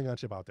one Klingon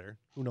ship out there.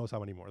 Who knows how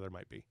many more there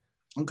might be?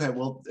 Okay,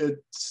 well,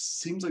 it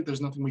seems like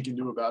there's nothing we can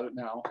do about it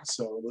now.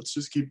 So let's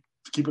just keep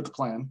with the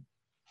plan.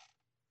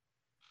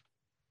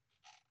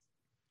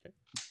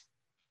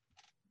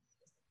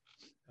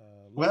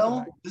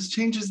 Well, this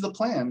changes the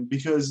plan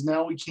because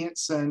now we can't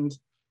send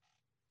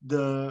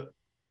the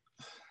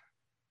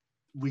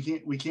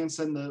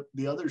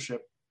other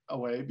ship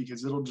away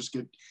because it'll just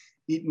get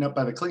eaten up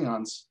by the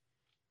Klingons.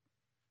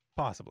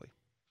 Possibly.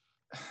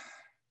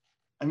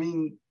 I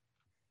mean,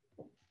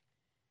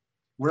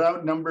 we're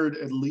outnumbered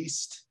at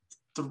least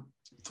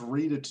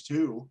 3 to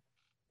 2.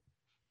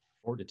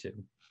 4 to 2.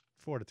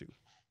 4 to 2.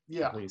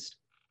 Yeah. At least.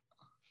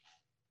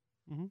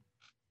 Mm-hmm.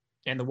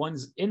 And the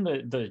ones in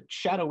the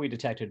shadow we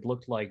detected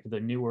looked like the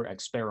newer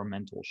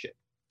experimental ship.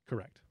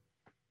 Correct.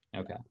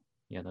 Okay.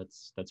 Yeah,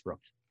 that's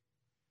rough.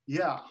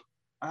 Yeah.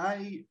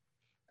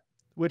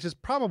 Which is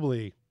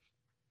probably,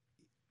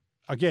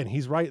 again,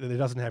 he's right that it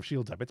doesn't have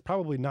shields up. It's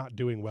probably not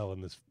doing well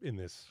in this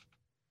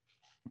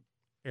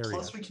area.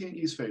 Plus, we can't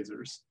use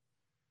phasers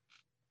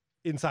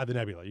inside the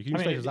nebula. You can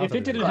use phasers if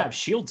it didn't have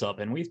shields up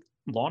and we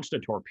launched a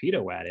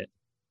torpedo at it,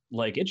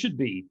 like it should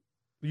be.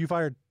 You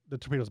fired the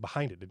torpedoes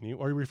behind it, didn't you?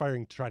 Or were you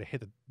firing to try to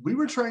hit it? We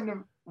were trying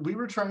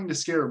to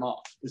scare him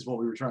off. Is what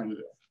we were trying to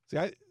do. See,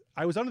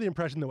 I was under the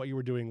impression that what you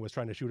were doing was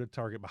trying to shoot a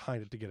target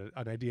behind it to get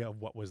an idea of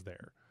what was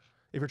there.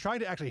 If you're trying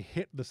to actually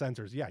hit the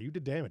sensors, yeah, you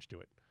did damage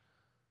to it.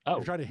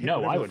 Oh, trying to hit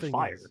no, I would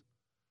fire.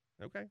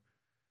 Okay.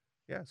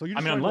 Yeah, so you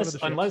just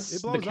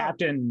unless the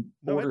captain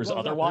orders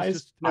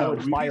otherwise, I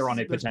would fire on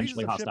a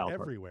potentially hostile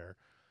target. Everywhere.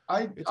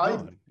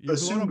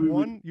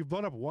 You've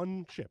blown up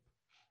one ship.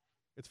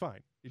 It's fine.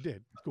 You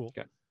did. It's cool.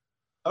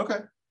 Okay.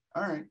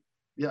 All right.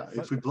 Yeah.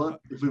 But if we blow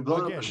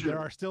up a ship, there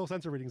are still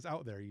sensor readings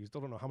out there. You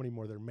still don't know how many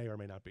more there may or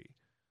may not be.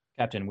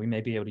 Captain, we may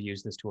be able to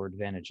use this to our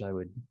advantage. I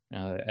would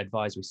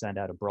advise we send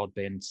out a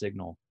broadband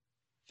signal,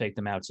 fake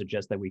them out,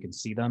 suggest that we can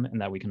see them and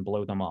that we can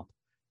blow them up.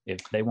 If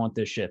they want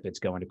this ship, it's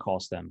going to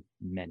cost them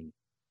many.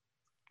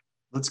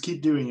 Let's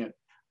keep doing it.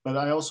 But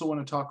I also want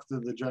to talk to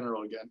the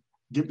general again.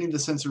 Give me the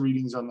sensor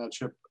readings on that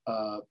ship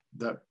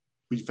that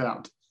we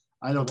found.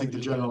 I don't think the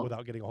general...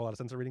 Without getting a whole lot of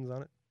sensor readings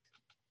on it?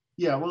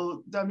 Yeah,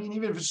 well, I mean,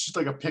 even if it's just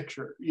like a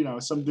picture,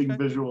 something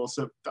visual.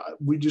 So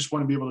we just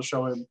want to be able to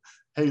show him,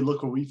 hey,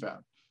 look what we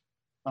found.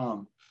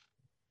 And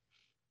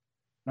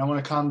I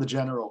want to calm the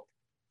general.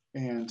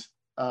 And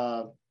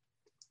I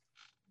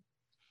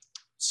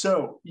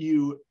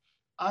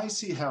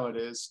see how it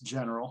is,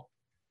 General.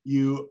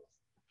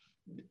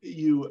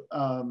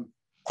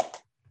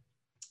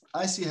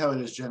 I see how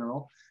it is,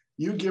 General.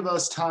 You give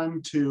us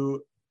time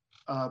to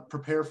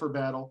prepare for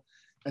battle,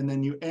 and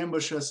then you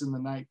ambush us in the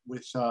night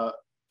with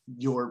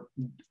your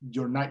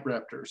night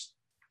raptors.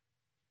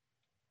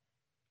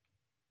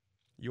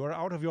 You are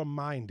out of your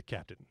mind,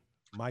 Captain.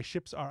 My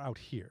ships are out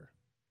here,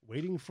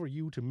 waiting for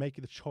you to make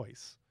the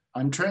choice.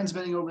 I'm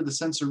transmitting over the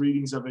sensor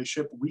readings of a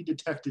ship we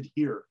detected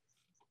here.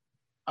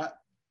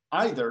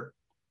 Either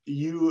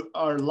you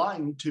are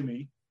lying to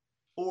me,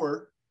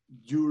 or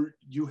your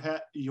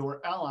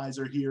allies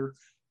are here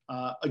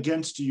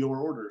against your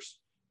orders.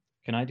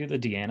 Can I do the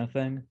Deanna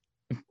thing?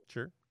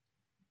 Sure.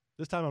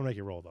 This time I'll make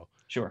you roll, though.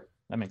 Sure,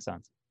 that makes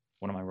sense.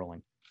 What am I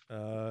rolling?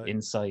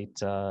 Insight,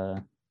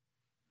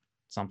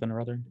 something or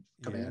other.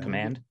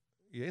 Command.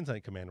 Yeah,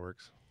 insight command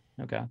works.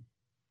 Okay.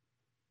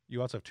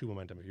 You also have 2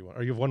 momentum if you want,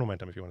 or you have 1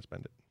 momentum if you want to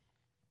spend it.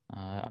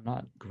 I'm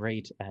not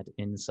great at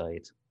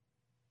insight.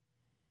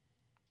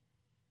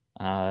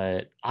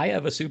 I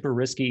have a super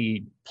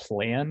risky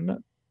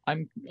plan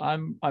I'm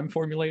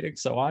formulating,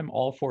 so I'm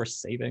all for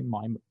saving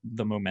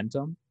the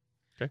momentum.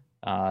 Okay.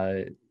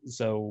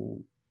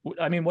 So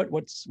I mean,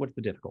 what's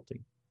the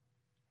difficulty?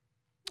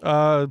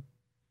 Probably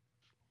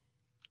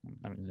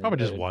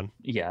just 1.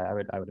 Yeah,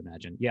 I would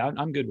imagine. Yeah,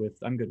 I'm good with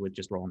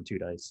just rolling 2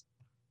 dice.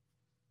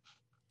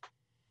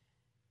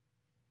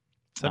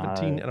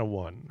 17 and a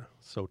 1,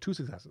 so 2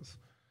 successes.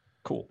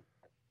 Cool.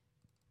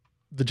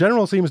 The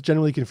general seems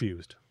genuinely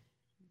confused.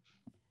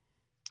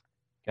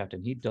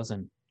 Captain, he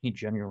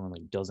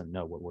genuinely doesn't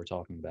know what we're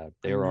talking about.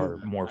 There are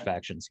more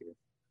factions here.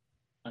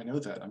 I know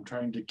that. I'm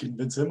trying to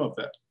convince him of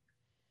that.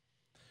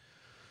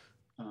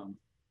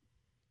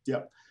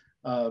 Yeah.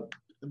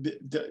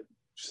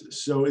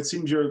 So it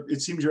seems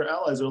your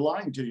allies are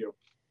lying to you.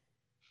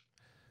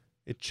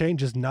 It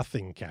changes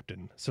nothing,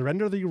 Captain.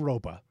 Surrender the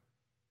Europa.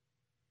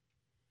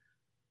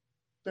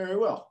 Very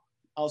well.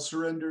 I'll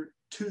surrender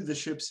to the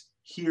ships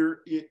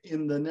here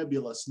in the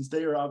nebula, since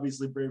they are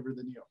obviously braver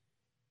than you.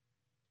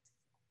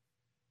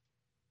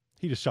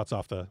 He just shuts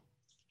off the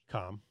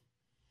comm.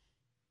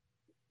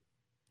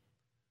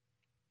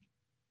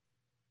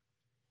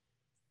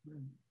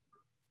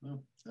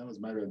 Well, that was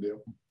my review.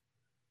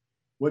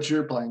 What's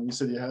your plan? You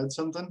said you had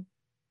something?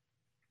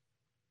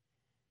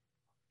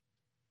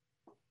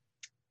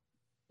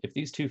 If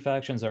these two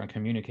factions aren't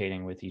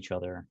communicating with each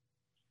other,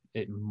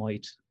 it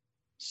might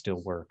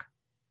still work.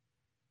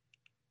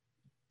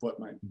 What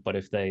might? But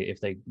if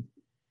there's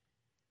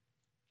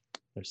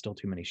still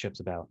too many ships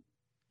about.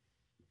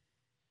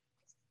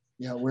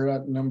 Yeah, we're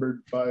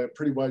outnumbered by a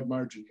pretty wide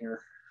margin here.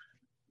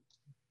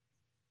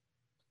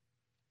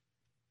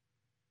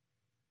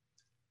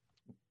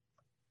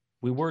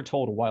 We were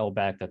told a while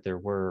back that there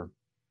were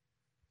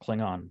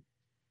Klingon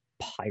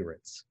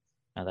pirates.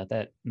 Now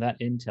that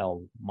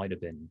intel might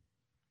have been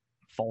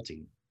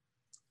faulty,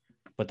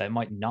 but that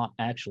might not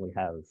actually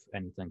have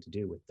anything to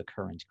do with the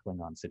current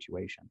Klingon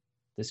situation.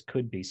 This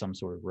could be some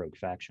sort of rogue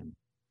faction.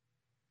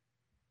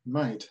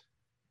 Might.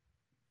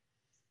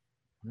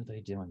 What are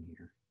they doing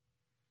here?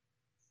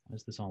 What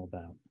is this all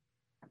about?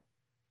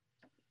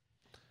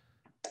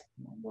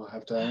 We'll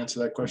have to answer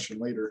that question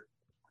later.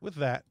 With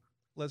that,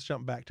 let's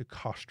jump back to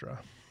Kostra.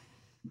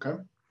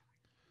 Okay.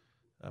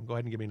 Go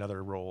ahead and give me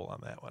another roll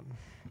on that one.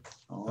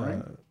 All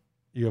right.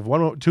 You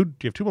have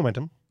two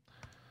momentum.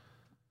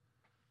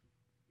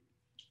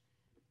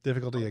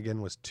 Difficulty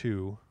again was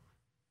 2.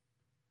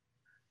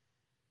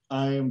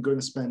 I am going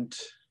to spend.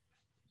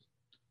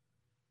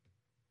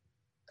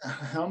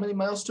 How many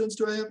milestones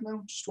do I have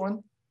now? Just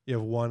one? You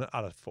have 1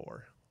 out of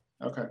 4.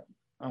 Okay.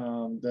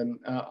 Then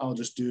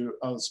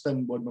I'll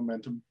spend 1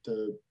 momentum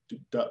to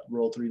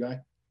roll 3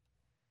 die.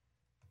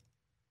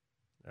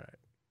 All right.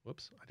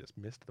 Whoops. I just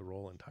missed the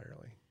roll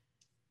entirely.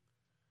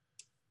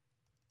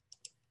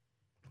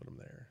 Put them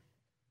there.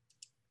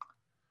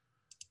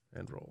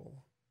 And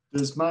roll.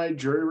 Does my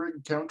jury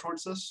rig count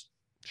towards this?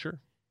 Sure.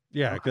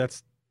 Yeah, Okay.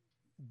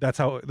 that's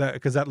how that,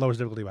 because that lowers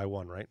difficulty by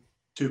 1, right?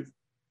 2.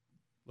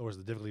 Lowers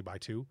the difficulty by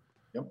 2.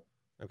 Yep.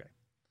 Okay.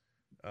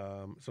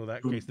 So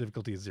that case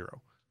difficulty is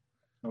 0.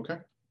 Okay.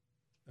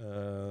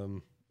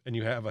 And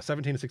you have a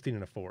 17, a 16,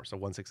 and a 4, so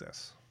 1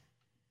 success.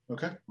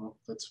 Okay. Well,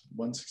 that's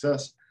 1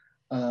 success.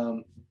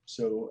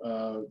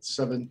 So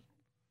 7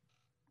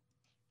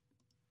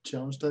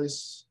 challenge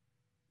dice.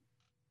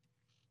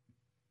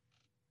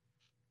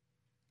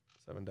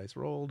 7 dice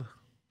rolled.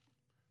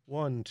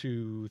 1,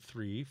 2,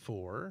 3,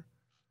 4.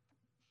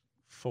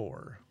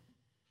 4.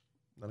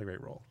 Not a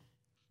great roll.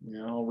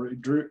 Yeah, I'll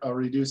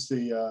reduce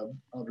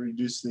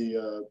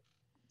the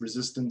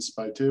resistance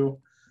by 2.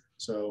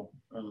 So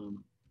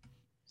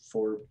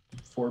 4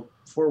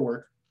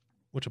 work.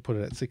 Which will put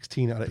it at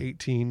 16 out of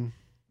 18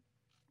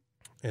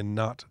 and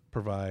not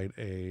provide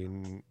a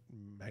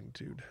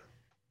magnitude.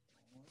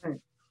 All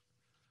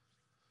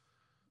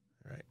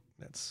right.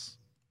 That's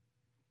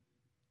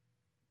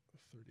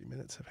 30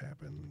 minutes have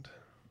happened.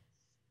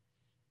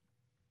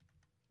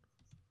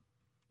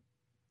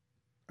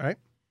 All right.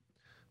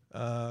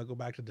 Go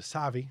back to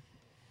Dasavi.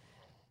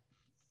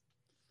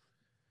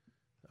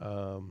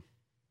 Put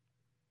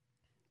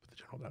the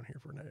general down here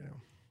for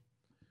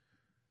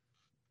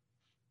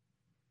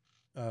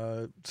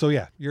now. So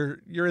yeah,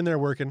 you're in there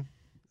working.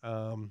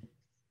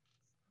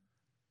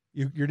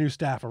 Your new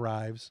staff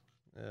arrives,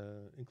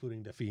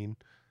 including Delphine.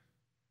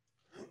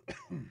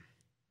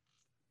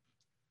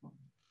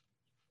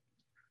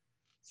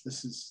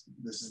 This is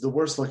the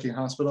worst looking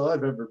hospital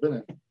I've ever been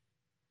in.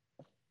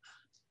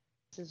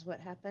 This is what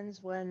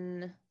happens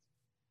when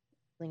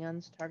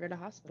Klingons target a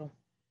hospital.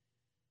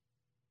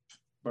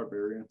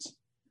 Barbarians.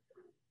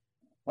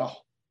 Wow.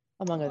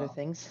 Among other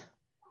things.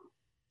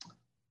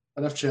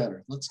 Enough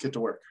chatter. Let's get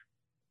to work.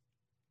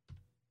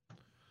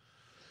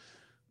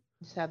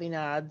 Savvy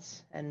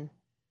nods and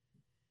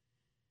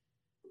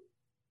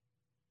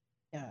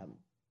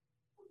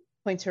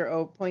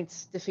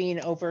points Delphine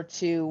over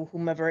to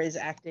whomever is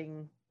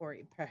acting, or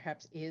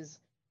perhaps is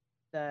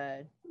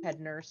the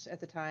head nurse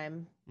at the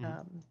time,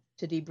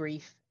 to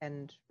debrief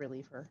and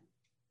relieve her.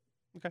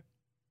 Okay.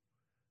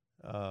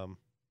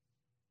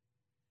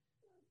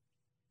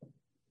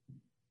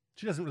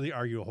 She doesn't really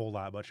argue a whole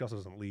lot, but she also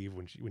doesn't leave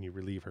when you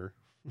relieve her.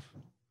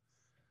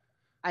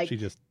 She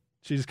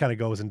just kind of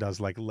goes and does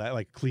like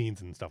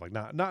cleans and stuff, like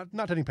not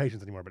tending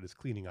patients anymore, but just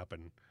cleaning up.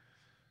 And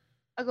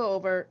I'll go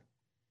over.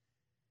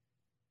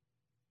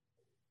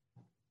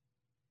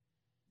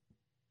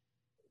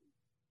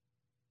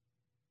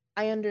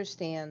 I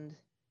understand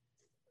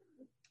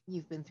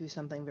you've been through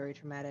something very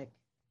traumatic.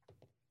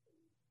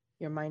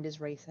 Your mind is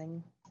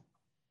racing.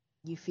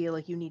 You feel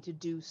like you need to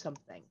do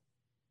something,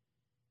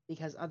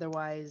 because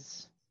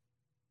otherwise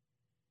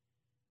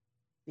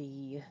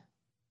the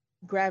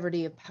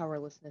gravity of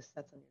powerlessness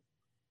sets on you.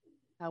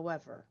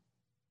 However,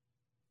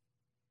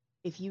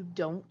 if you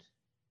don't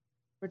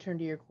return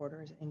to your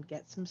quarters and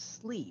get some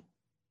sleep,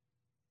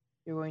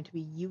 You're going to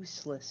be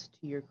useless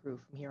to your crew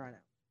from here on out.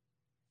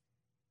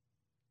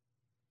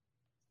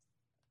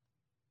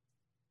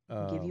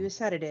 I'll give you a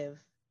sedative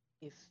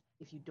if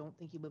you don't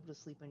think you'll be able to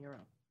sleep on your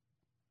own.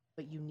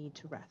 But you need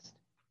to rest.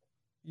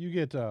 You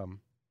get a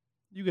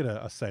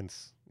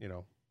sense,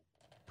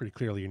 pretty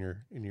clearly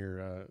in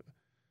your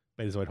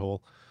Betazoid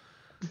hole,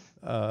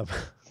 that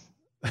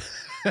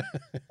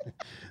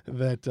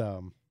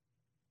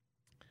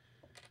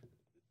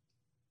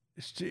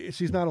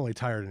she's not only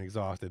tired and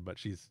exhausted, but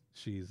she's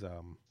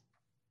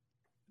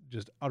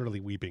just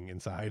utterly weeping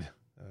inside.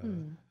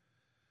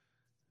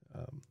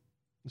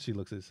 She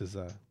looks at it, says,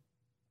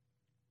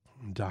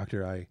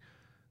 "Doctor, I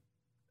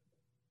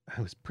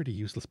was pretty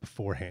useless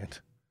beforehand.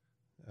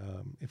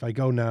 If I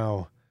go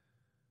now,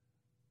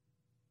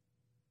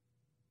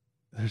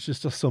 there's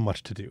just so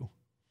much to do."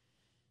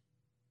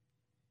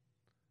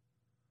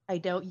 I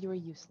doubt you are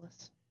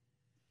useless.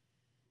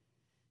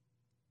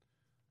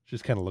 She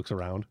just kind of looks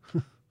around.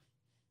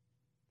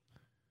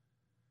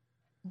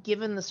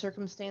 Given the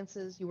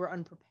circumstances, you were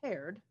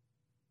unprepared.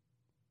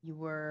 You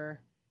were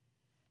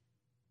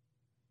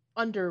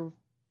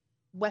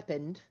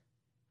under-weaponed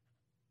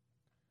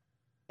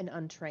and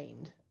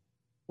untrained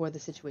for the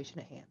situation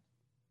at hand.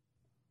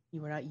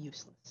 You were not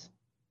useless.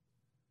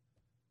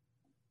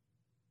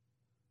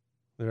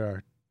 There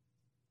are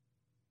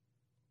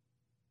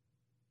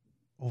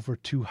over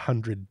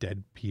 200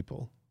 dead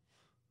people.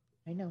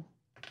 I know.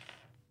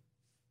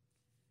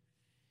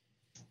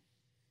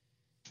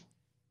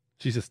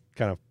 She just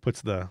kind of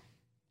puts the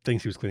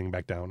things she was cleaning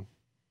back down.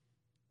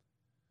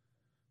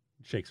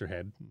 Shakes her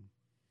head.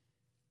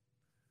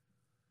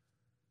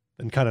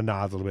 Then kind of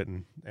nods a little bit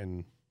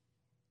and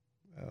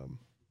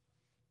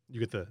you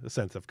get the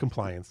sense of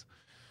compliance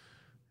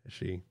as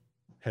she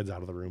heads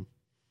out of the room.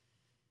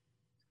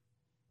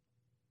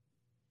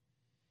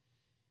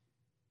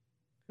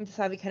 And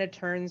Tasavi kind of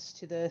turns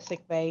to the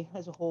sick bay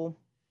as a whole.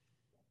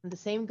 And the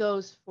same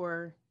goes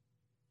for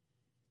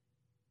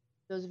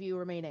those of you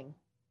remaining.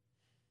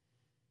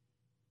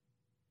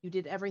 You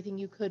did everything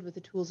you could with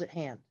the tools at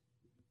hand.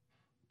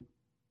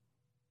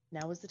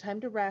 Now is the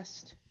time to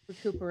rest,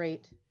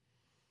 recuperate.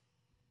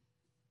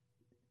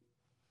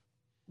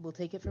 We'll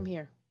take it from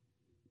here.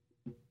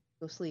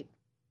 Go sleep.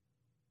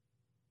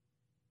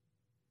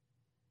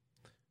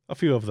 A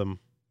few of them,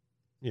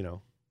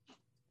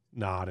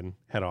 nod and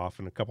head off,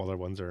 and a couple other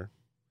ones are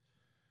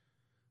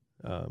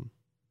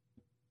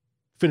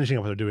finishing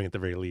up what they're doing at the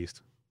very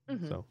least.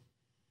 Mm-hmm. So,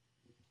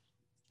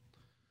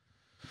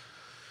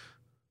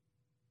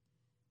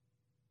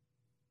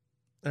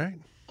 all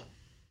right.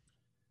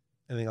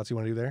 Anything else you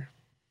want to do there?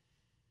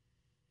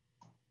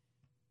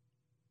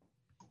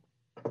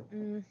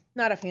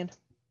 Not offhand.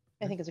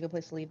 I think it's a good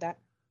place to leave that.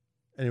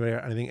 Anyway,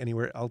 anything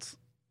anywhere else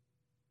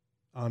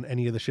on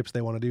any of the ships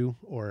they want to do,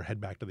 or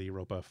head back to the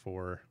Europa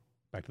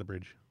back to the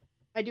bridge?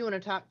 I do want to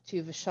talk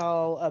to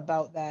Vishal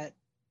about that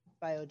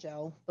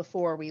biogel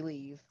before we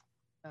leave.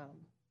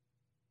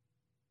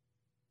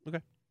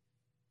 Okay.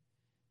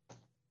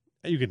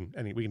 We can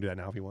do that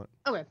now if you want.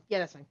 Okay, yeah,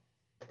 that's fine.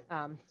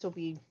 So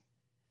we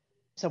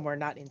somewhere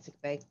not in sick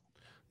bay.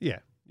 Yeah,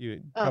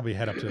 you probably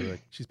head up to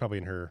she's probably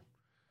in her.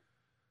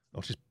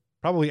 Oh, she's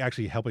probably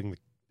actually helping the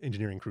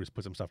engineering crews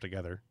put some stuff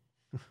together.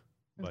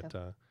 But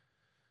Okay.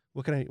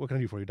 What can I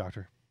do for you,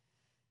 Doctor?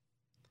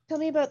 Tell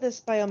me about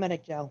this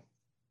biomedic gel.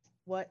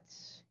 What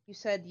you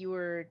said you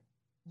were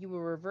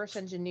reverse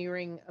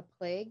engineering a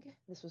plague.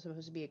 This was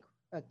supposed to be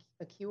a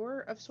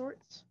cure of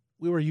sorts.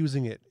 We were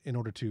using it in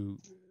order to.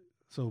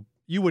 So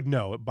you would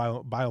know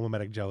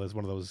biomimetic gel is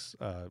one of those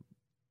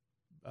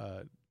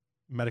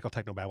medical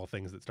technobabble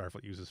things that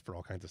Starfleet uses for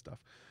all kinds of stuff.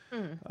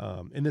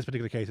 In this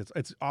particular case,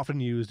 it's often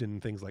used in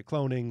things like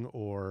cloning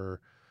or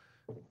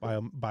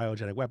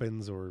biogenic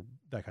weapons or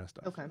that kind of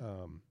stuff. Okay.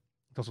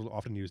 It's also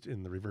often used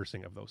in the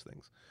reversing of those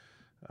things.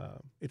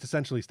 It's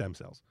essentially stem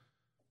cells.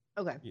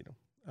 Okay.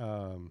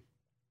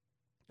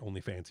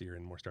 Only fancier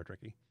and more Star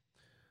Trek-y.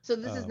 So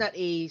this is not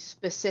a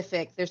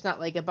specific. There's not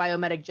like a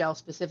biomedic gel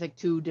specific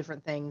to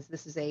different things.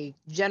 This is a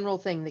general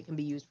thing that can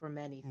be used for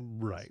many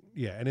things. Right.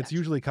 Yeah, and it's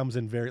usually comes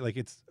in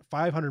it's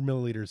 500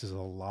 milliliters is a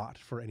lot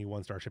for any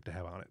one starship to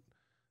have on it.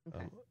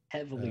 Okay.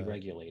 Heavily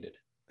regulated.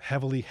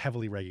 Heavily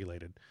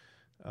regulated.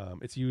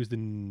 It's used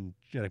in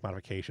genetic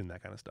modification,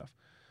 that kind of stuff.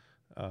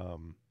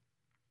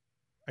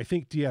 I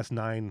think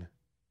DS9,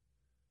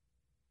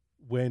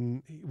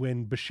 when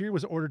Bashir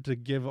was ordered to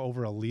give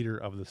over a liter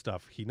of the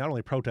stuff, he not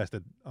only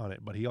protested on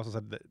it, but he also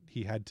said that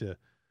he had to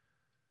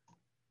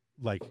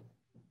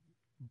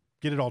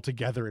get it all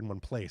together in one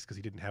place because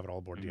he didn't have it all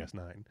aboard DS9.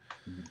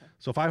 Mm-hmm.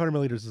 So 500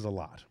 milliliters is a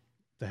lot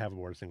to have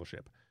aboard a single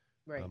ship.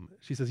 Right.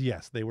 She says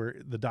yes,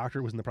 the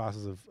doctor was in the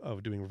process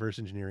of doing reverse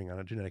engineering on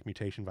a genetic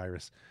mutation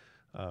virus,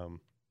 of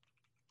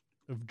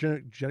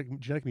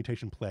genetic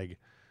mutation plague.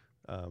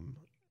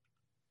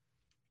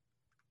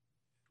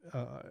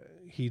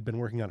 He'd been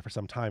working on it for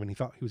some time, and he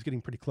thought he was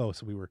getting pretty close.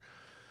 So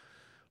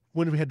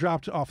when we had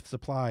dropped off the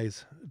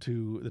supplies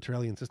to the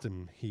Terrellian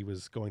system, he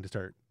was going to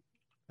start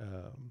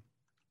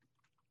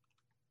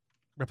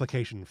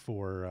replication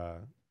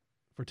for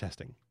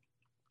testing.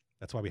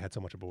 That's why we had so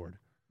much aboard.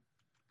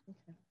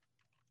 Okay.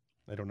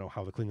 I don't know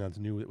how the Klingons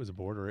knew it was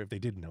aboard, or if they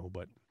did know,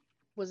 but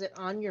Was it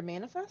on your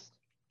manifest?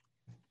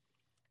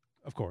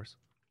 of course.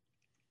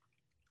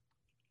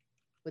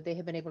 Would they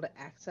have been able to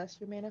access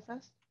your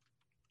manifest?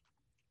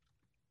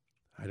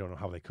 I don't know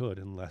how they could,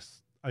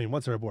 unless I mean,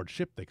 once they're aboard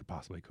ship, they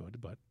possibly could,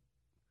 but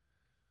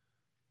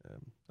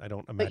I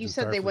don't imagine. But you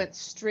said they Starfleet- went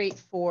straight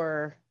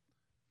for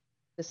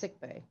the sick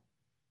bay.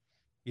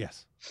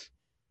 Yes.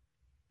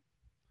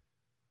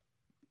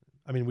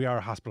 I mean, we are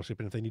a hospital ship,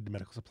 and if they need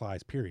medical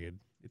supplies, period,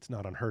 it's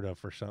not unheard of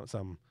for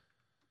some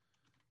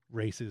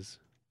races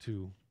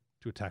to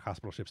attack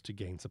hospital ships to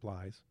gain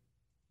supplies.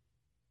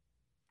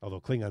 Although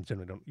Klingons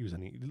generally don't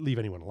leave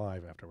anyone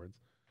alive afterwards.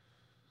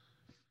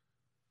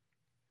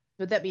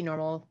 Would that be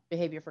normal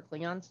behavior for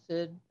Klingons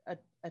to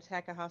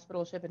attack a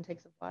hospital ship and take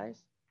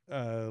supplies?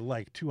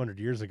 Like 200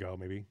 years ago,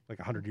 maybe like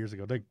 100 years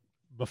ago, like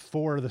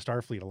before the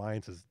Starfleet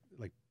alliances,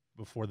 like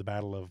before the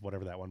battle of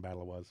whatever that one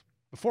battle was,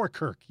 before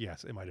Kirk,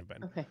 yes, it might have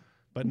been, Okay.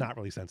 but not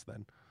really since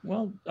then.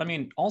 Well, I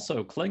mean,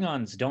 also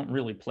Klingons don't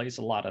really place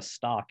a lot of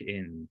stock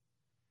in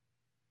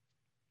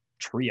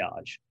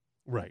triage.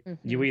 Right. Mhm.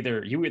 You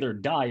either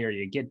die or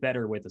you get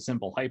better with a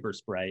simple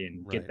hyperspray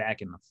and Right. get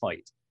back in the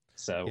fight.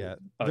 So Yeah,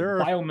 a there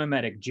are-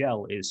 biomimetic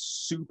gel is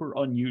super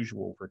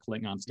unusual for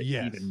Klingons to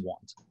Yes. even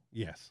want.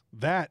 Yes,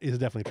 that is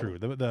definitely true.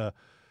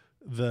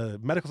 The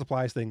medical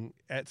supplies thing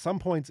at some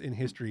points in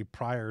history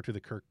prior to the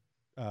Kirk,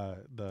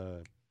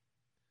 the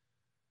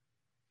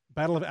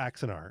Battle of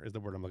Axanar is the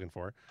word I'm looking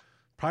for.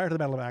 Prior to the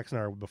Battle of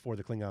Axanar, before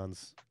the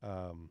Klingons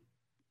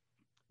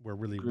were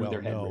really Grew well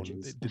their head known,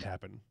 ridges. it did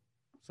happen.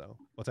 So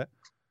what's that?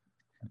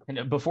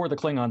 And before the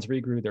Klingons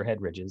regrew their head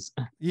ridges.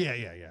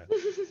 Yeah.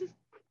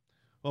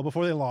 Well,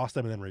 before they lost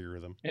them and then regrew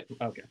them,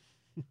 Okay.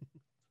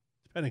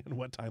 depending on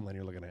what timeline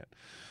you're looking at.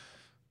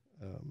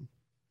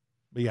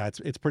 But yeah,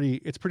 it's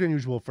pretty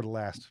unusual for the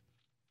last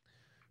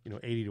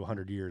 80 to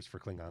 100 years for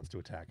Klingons to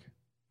attack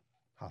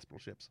hospital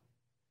ships,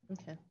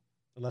 Okay.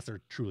 unless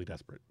they're truly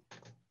desperate.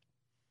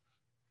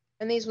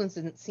 And these ones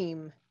didn't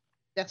seem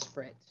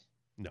desperate.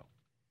 No.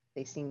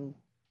 They seemed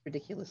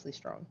ridiculously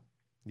strong.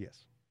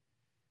 Yes.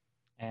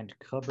 And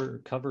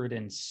covered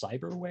in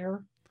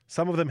cyberware?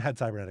 Some of them had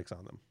cybernetics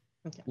on them.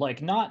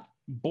 Like not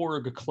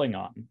Borg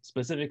Klingon,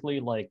 specifically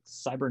like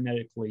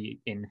cybernetically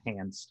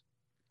enhanced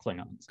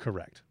Klingons.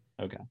 Correct.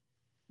 Okay.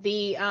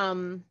 The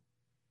and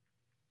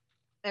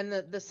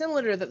the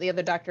cylinder that the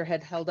other doctor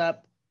had held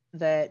up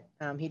that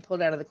he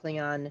pulled out of the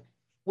Klingon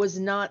was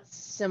not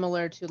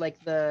similar to like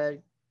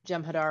the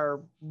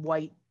Jem'Hadar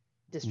white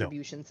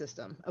distribution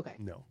system. Okay.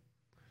 No.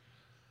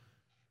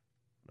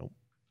 Nope.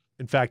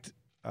 In fact,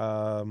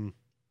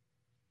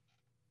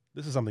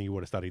 this is something you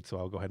would have studied, so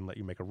I'll go ahead and let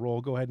you make a roll.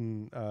 Go ahead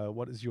and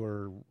what is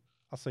your,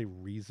 I'll say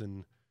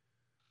reason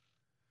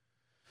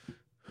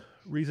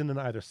in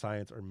either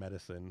science or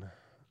medicine.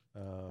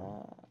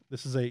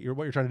 This is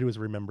what you're trying to do is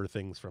remember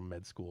things from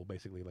med school,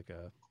 basically like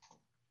a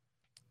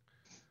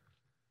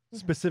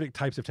specific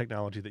types of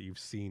technology that you've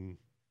seen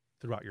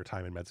throughout your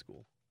time in med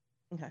school.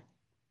 Okay.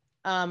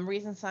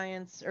 Reason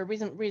science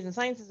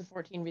is a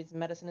 14, reason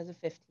medicine is a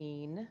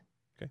 15.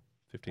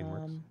 15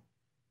 works.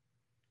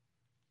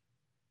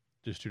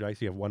 Just 2 dice.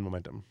 You have 1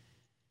 momentum.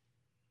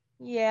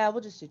 Yeah,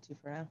 we'll just do 2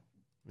 for now.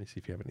 Let me see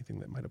if you have anything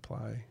that might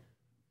apply.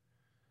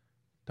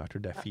 Dr.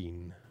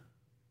 Delphine.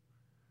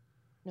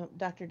 No,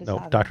 Dr. Dasavi.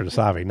 No, Dr.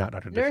 Dasavi, not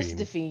Dr. Nurse Delphine.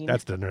 Delphine.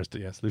 That's the nurse.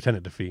 Yes,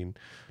 Lieutenant Delphine.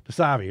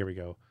 Dasavi, here we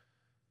go.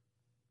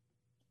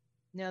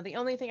 Now, the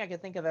only thing I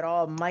could think of at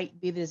all might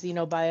be the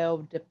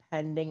Xenobio,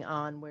 depending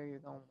on where you're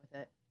going with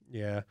it.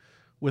 Yeah.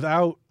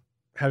 Without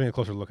having a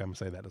closer look, I'm going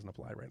to say that doesn't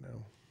apply right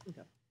now.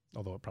 Okay.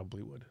 Although it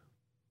probably would.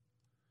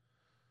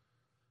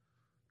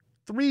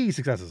 3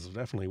 successes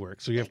definitely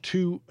work. So you have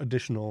 2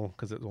 additional,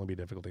 because it would only be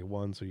difficulty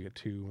 1, so you get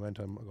 2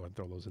 momentum. I'll go ahead and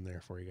throw those in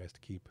there for you guys to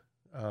keep.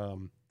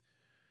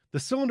 The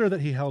cylinder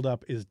that he held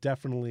up is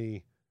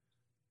definitely,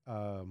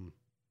 it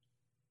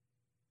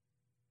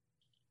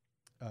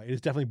is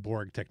definitely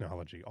Borg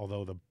technology.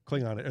 Although the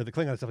Klingon is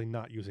definitely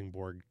not using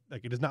Borg.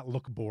 Like it does not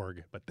look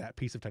Borg, but that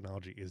piece of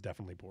technology is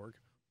definitely Borg.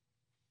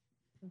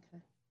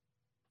 Okay.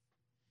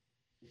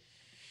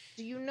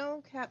 Do you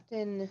know,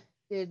 Captain,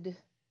 did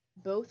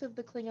both of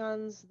the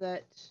Klingons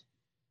that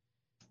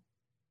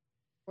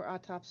were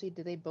autopsied,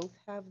 do they both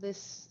have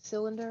this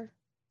cylinder?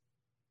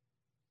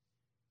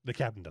 The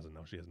captain doesn't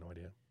know. She has no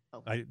idea.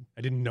 Oh. I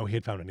didn't know he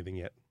had found anything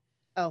yet.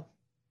 Oh.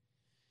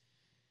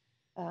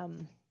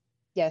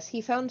 Yes,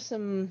 he found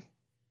some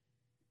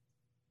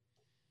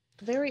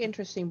very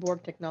interesting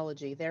Borg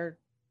technology.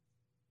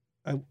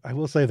 I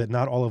will say that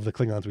not all of the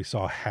Klingons we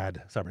saw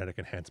had cybernetic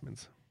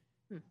enhancements.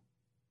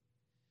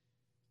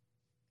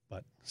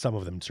 But some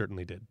of them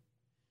certainly did.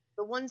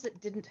 The ones that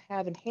didn't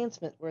have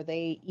enhancement, were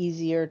they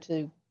easier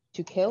to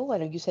kill? I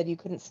know you said you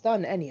couldn't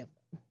stun any of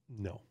them.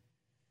 No.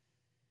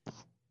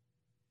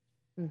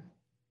 Hmm.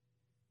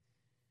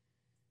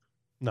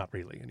 Not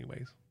really,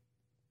 anyways.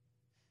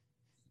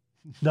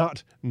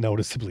 Not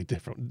noticeably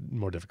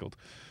more difficult.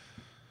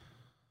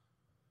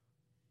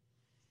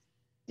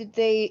 Did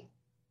they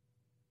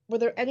Were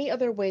there any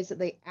other ways that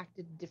they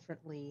acted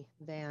differently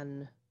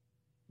than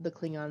the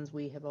Klingons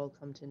we have all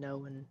come to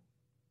know and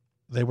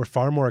They were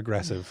far more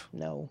aggressive.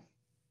 know?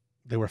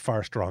 They were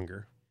far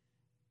stronger.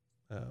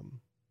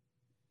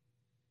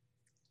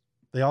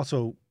 They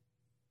also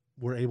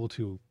were able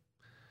to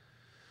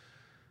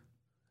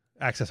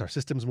access our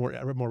systems more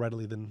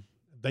readily than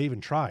they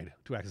even tried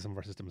to access some of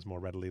our systems more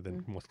readily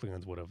than most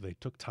Klingons would have. They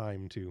took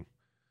time to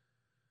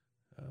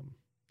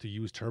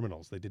use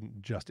terminals. They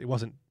didn't just. It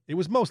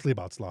was mostly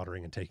about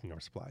slaughtering and taking our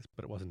supplies,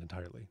 but it wasn't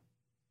entirely.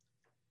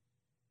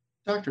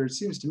 Doctor, it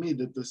seems to me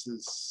that this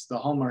is the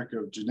hallmark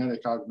of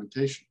genetic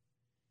augmentation.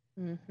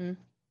 Mm-hmm.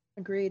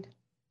 Agreed.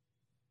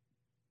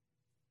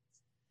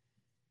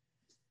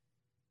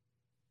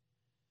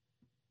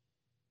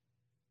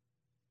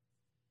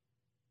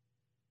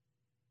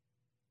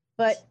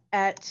 But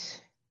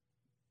at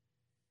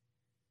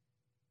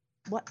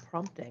what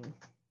prompting?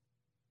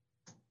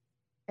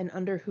 And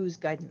under whose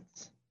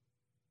guidance?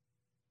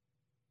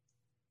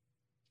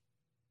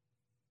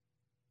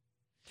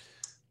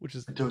 Which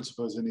is, I don't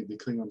suppose any of the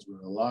Klingons were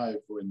alive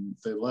when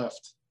they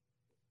left.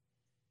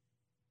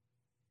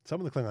 some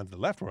of the Klingons that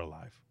left were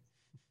alive.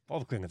 All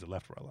the Klingons that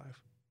left were alive.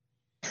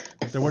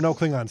 There were no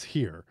Klingons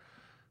here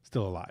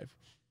still alive.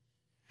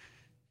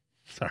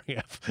 Sorry,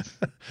 F.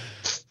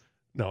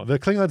 No, the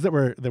Klingons that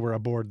were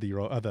aboard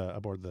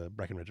aboard the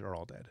Breckenridge are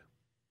all dead.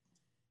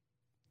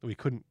 We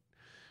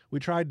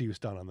tried to use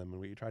stun on them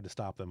and we tried to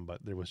stop them,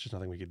 but there was just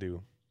nothing we could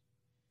do.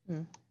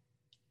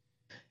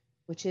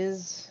 Which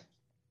is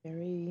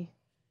very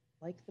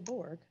like the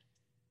Borg.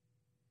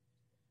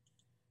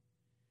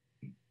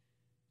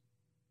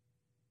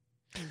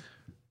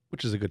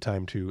 Which is a good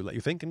time to let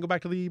you think and go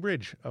back to the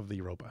bridge of the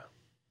Europa.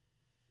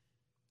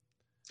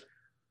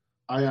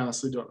 I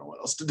honestly don't know what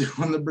else to do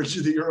on the bridge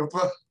of the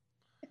Europa.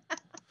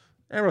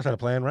 Ambrose had a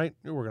plan, right?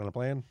 You're working on a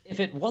plan. If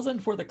it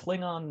wasn't for the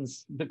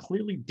Klingons, the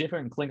clearly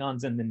different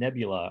Klingons in the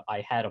nebula,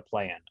 I had a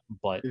plan.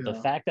 But the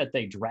Yeah. fact that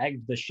they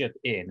dragged the ship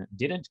in,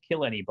 didn't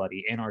kill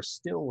anybody, and are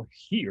still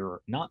here,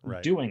 not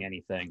Right. doing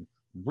anything,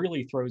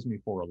 really throws me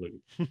for a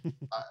loop.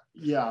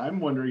 Yeah, I'm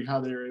wondering how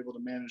they were able to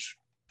manage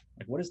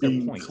Like, what is their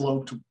being point?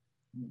 cloaked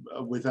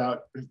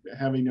without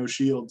having no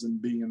shields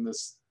and being in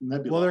this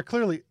nebula. Well, they're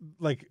clearly,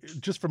 like,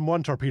 just from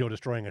one torpedo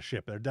destroying a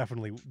ship,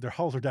 their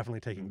hulls are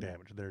definitely taking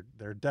damage.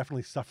 They're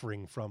definitely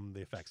suffering from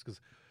the effects, because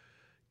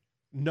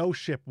no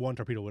ship, one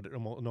torpedo would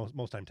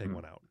most time take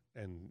one out,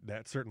 and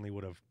that certainly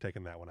would have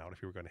taken that one out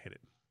if you were going to hit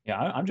it. Yeah,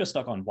 I'm just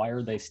stuck on why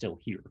are they still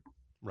here?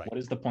 Right. What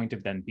is the point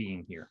of them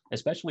being here?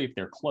 Especially if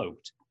they're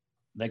cloaked,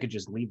 they could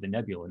just leave the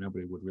nebula and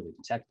nobody would really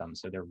detect them.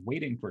 So they're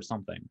waiting for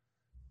something.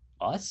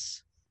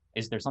 Us?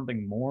 Is there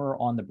something more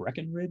on the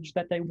Breckenridge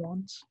that they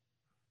want?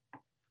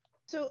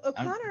 So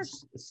I'm O'Connor,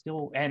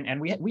 still, and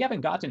we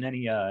haven't gotten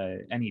any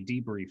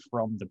debrief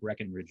from the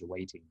Breckenridge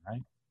away team,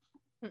 right?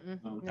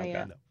 not Okay.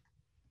 yet. No.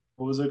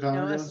 What was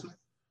O'Connor No, going to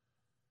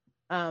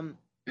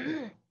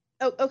say?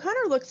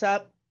 O'Connor looks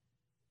up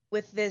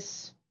with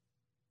this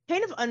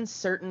kind of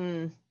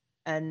uncertain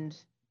and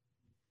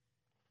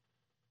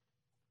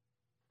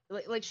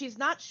like she's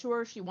not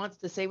sure she wants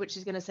to say what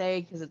she's going to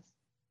say because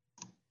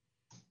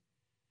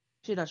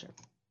she's not sure.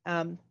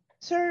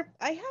 Sir,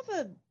 I have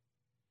a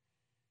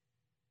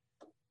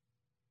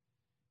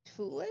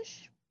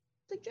foolish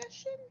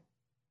suggestion.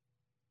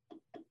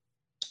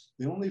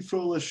 The only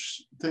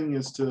foolish thing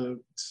is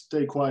to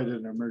stay quiet in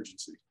an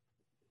emergency.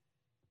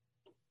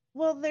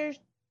 Well, their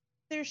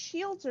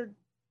shields are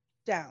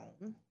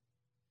down,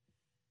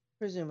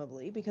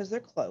 presumably, because they're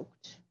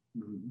cloaked.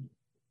 Mhm.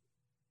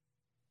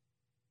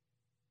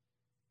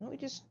 Why don't we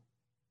just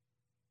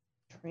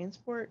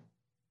transport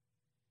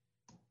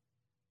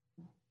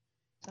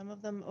some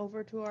of them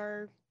over to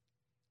our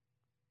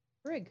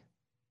brig?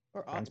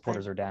 Or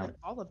Transporters are down.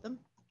 all of them.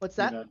 What's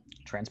that? Yeah.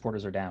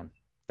 Transporters are down.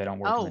 They don't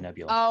work in the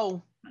nebula.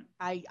 Oh,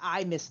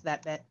 I missed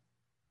that bit.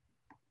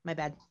 My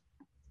bad.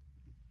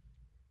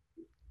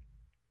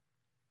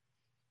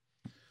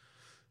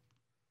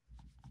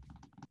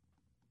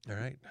 All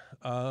right.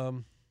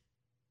 Let's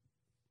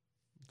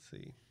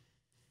see.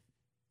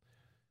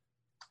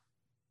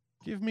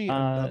 Give me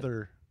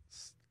another.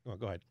 Oh,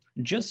 go ahead.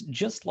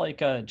 Just like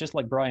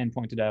Brian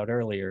pointed out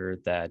earlier,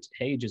 that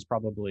Hage is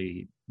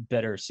probably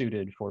better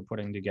suited for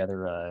putting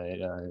together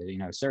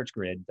a search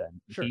grid than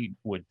Sure. he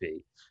would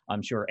be.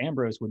 I'm sure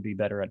Ambrose would be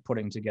better at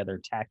putting together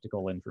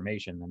tactical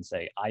information than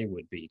say I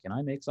would be. Can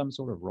I make some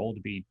sort of roll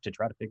to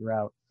try to figure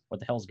out what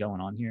the hell's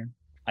going on here?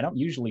 I don't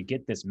usually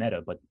get this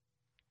meta, but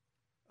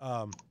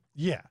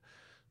Yeah.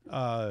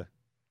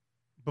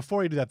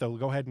 Before you do that, though,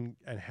 go ahead and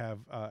have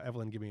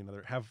Evelyn give me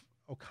have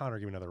O'Connor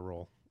give me another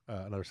roll,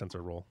 another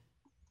sensor roll.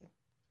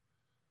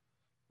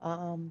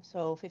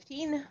 So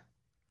 15,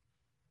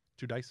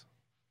 2 dice.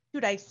 2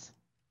 dice.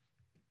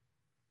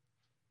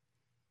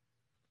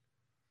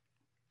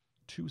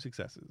 2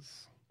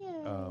 successes.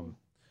 Yay.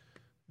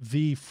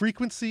 The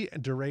frequency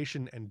and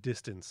duration and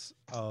distance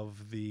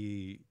of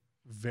the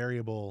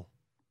variable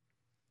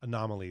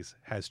anomalies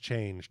has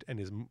changed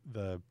and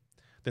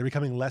they're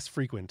becoming less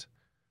frequent,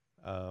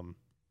 and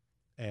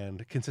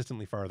and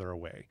consistently farther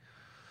away.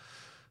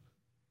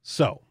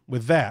 So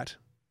with that,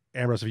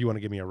 Ambrose, if you want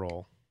to give me a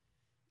roll,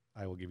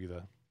 I will give you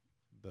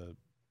the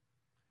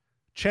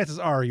chances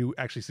are you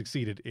actually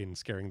succeeded in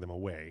scaring them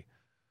away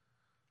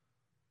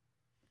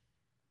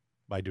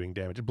by doing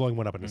damage, blowing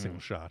one up in a single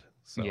shot.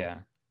 So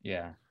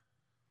Yeah.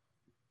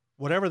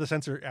 whatever the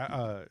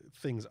sensor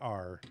things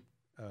are,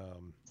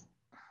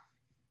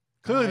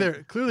 clearly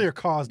they're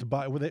caused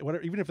by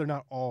whatever, even if they're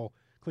not all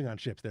Klingon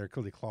ships, they're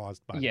clearly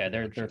caused by. Yeah, the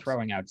they're ships.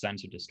 throwing out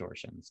sensor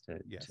distortions to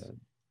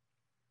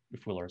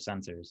fool our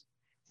sensors.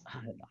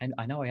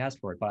 I know I asked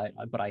for it,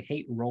 but I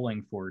hate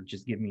rolling for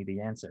just give me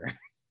the answer.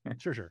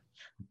 Sure.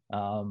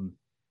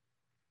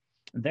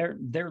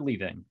 They're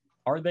leaving.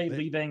 Are they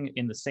leaving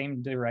in the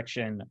same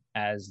direction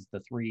as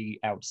the three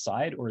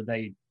outside, or are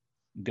they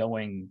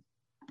going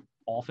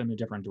off in a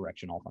different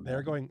direction?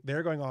 They're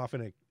going off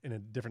in a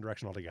different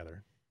direction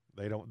altogether.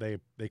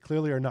 They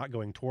clearly are not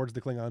going towards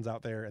the Klingons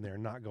out there, and they're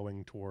not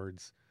going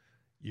towards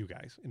you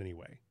guys in any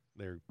way.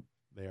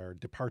 They are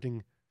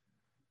departing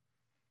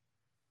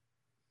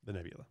the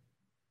nebula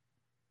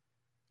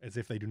as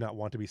if they do not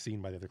want to be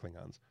seen by the other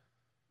Klingons.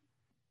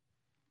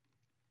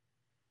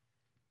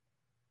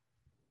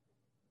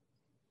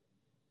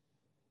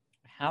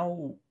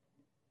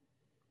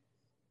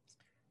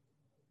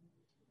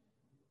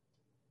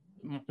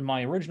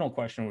 My original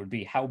question would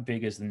be, how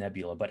big is the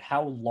nebula, but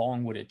how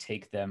long would it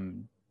take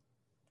them,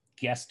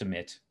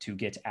 guesstimate, to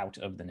get out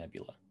of the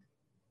nebula?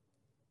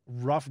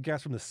 Rough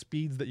guess from the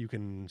speeds that you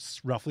can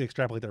roughly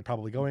extrapolate they're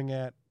probably going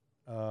at.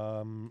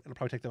 It'll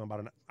probably take them about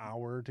an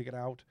hour to get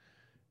out,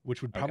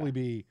 which would probably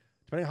be,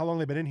 depending on how long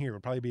they've been in here,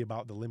 would probably be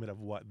about the limit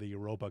of what the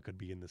Europa could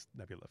be in this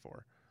nebula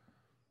for.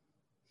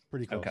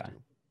 Pretty close to.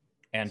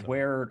 And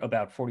we're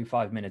about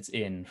 45 minutes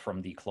in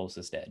from the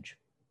closest edge.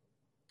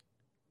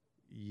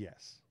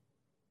 Yes.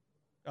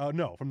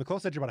 No, from the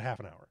closest edge, about a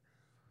half an hour.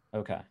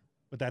 Okay.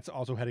 But that's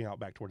also heading out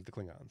back towards the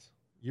Klingons.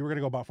 You were going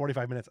to go about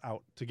 45 minutes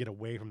out to get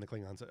away from the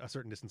Klingons, a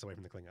certain distance away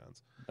from the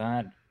Klingons.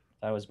 That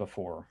was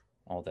before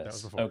all this. That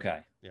was before. Okay.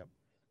 Yep.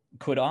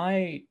 Could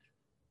I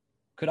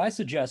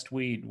suggest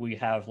we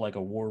have like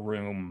a war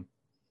room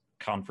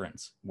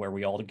conference where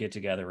we all get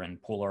together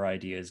and pool our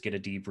ideas, get a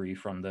debrief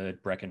from the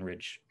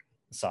Breckenridge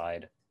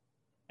side,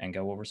 and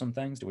go over some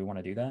things? Do we want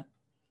to do that?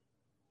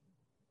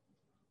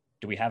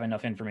 Do we have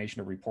enough information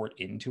to report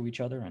into each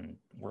other and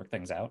work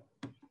things out?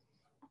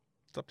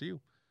 It's up to you.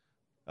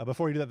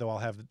 Before you do that, though, I'll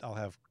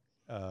have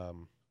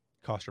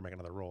Koster make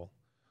another roll,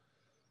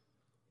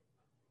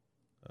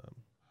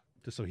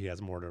 just so he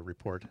has more to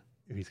report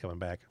if he's coming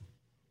back.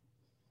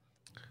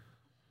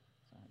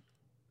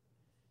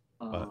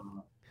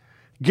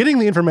 Getting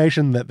the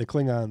information that the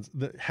Klingons,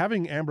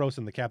 having Ambrose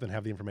and the captain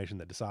have the information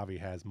that Dasavi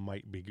has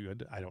might be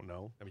good. I don't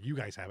know. I mean, you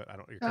guys have it.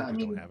 Your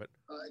characters don't have it.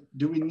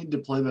 Do we need to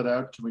play that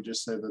out? Can we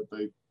just say that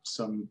they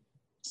send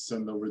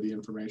over the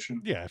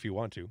information? Yeah, if you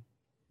want to.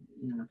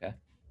 Yeah. Okay.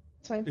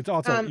 It's fine. It's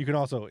also you can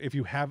also if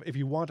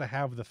you want to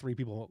have the three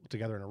people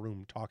together in a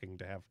room talking,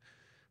 to have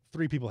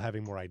three people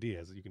having more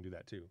ideas, you can do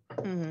that too.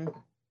 Mm-hmm.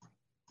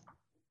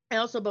 And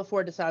also,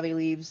 before Dasavi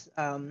leaves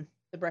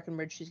the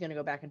Breckenridge, she's going to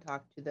go back and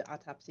talk to the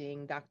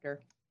autopsying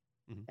doctor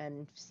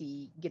and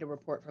get a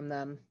report from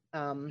them.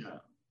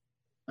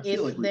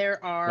 If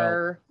there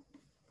are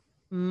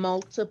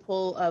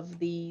multiple of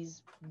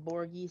these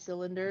Borgie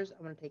cylinders,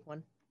 I'm going to take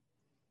one,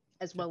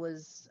 as well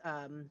as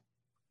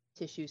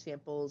tissue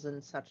samples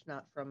and such,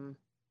 not from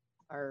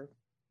our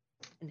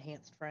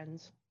enhanced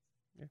friends.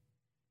 Yeah.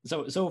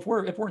 So if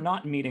we're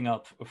not meeting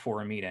up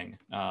for a meeting,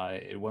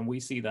 when we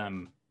see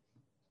them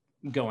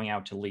going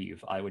out to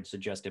leave, I would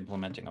suggest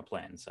implementing a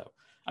plan. So,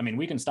 I mean,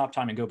 we can stop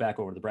time and go back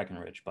over to the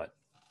Breckenridge, but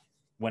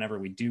whenever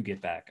we do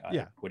get back,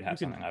 I would have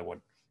something I would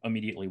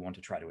immediately want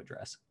to try to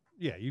address.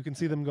 Yeah, you can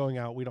see them going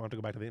out. We don't have to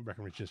go back to the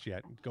Breckenridge just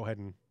yet. Go ahead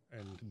and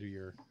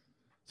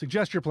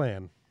suggest your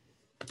plan.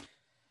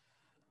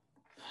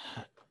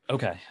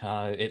 Okay,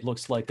 it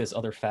looks like this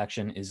other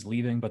faction is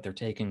leaving, but they're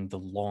taking the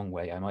long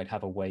way. I might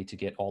have a way to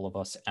get all of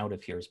us out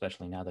of here,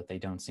 especially now that they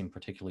don't seem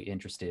particularly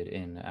interested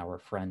in our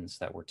friends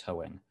that we're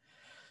towing.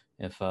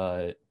 If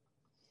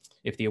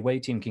the away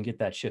team can get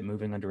that ship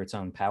moving under its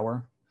own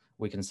power,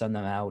 we can send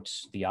them out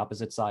the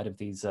opposite side of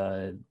these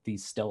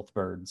stealth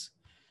birds,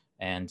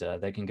 and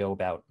they can go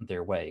about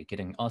their way.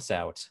 Getting us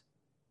out,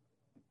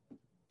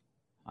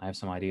 I have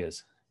some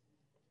ideas.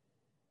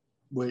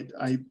 Wait,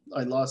 I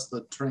lost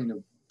the train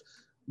of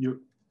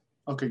you.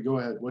 Okay, go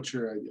ahead. What's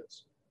your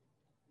ideas?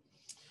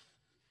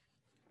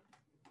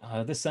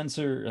 This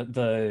sensor,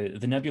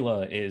 the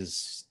nebula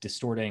is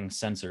distorting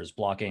sensors,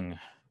 blocking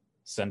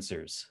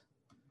sensors.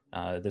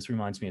 This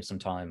reminds me of some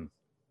time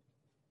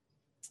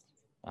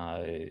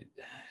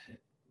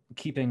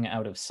keeping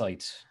out of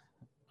sight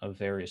of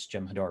various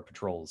Jem'Hadar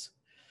patrols.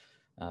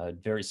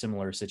 Very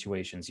similar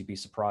situations. You'd be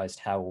surprised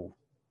how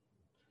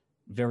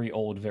very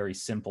old, very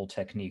simple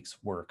techniques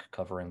work,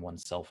 covering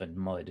oneself in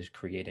mud,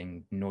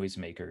 creating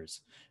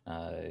noisemakers,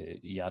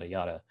 yada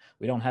yada.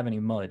 We don't have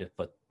any mud,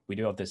 but we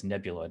do have this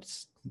nebula.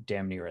 It's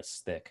damn near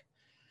as thick.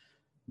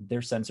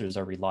 their sensors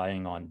are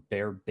relying on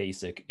bare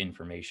basic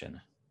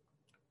information.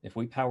 If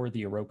we power the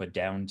Europa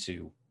down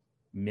to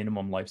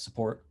minimum life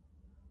support,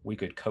 we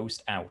could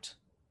coast out.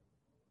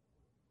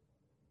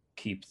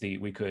 We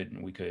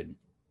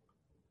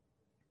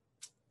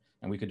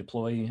could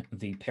deploy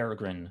the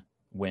Peregrine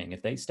wing.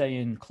 If they stay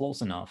in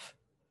close enough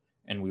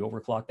and we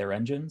overclock their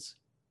engines,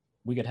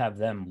 we could have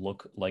them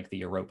look like the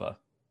Europa.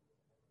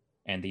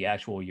 And the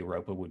actual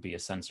Europa would be a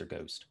sensor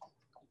ghost,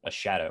 a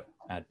shadow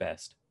at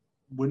best.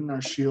 Wouldn't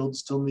our shield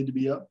still need to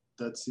be up?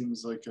 That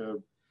seems like a...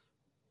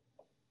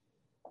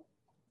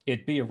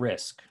 It'd be a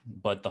risk,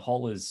 but the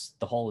hull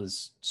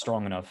is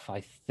strong enough. I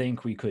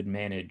think we could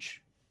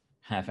manage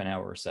half an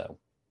hour or so.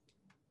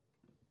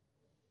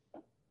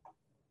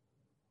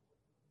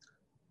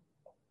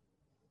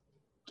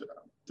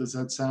 Does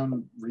that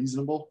sound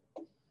reasonable?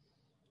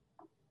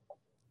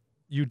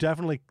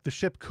 The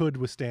ship could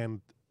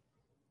withstand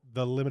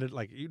the limited,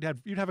 like you'd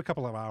have a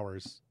couple of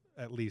hours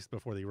at least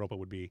before the Europa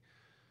would be,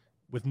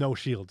 with no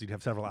shields, you'd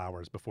have several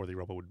hours before the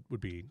Europa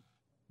would be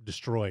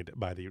destroyed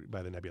by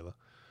the nebula.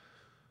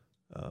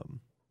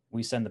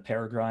 We send the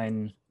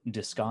Peregrine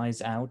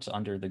disguise out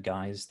under the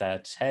guise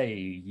that, hey,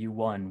 you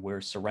won,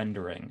 we're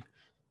surrendering.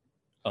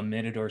 A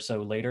minute or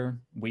so later,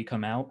 we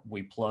come out,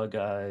 we plug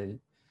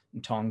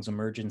Tong's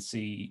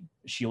emergency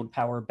shield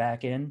power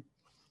back in.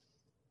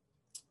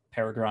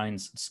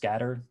 Peregrines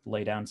scatter,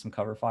 lay down some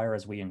cover fire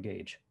as we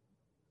engage.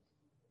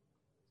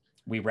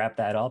 We wrap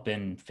that up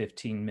in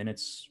 15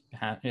 minutes,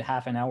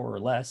 half an hour or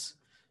less.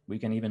 We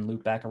can even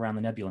loop back around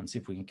the nebula and see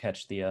if we can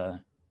catch the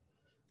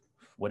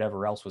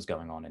whatever else was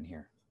going on in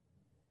here.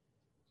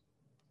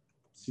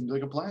 Seems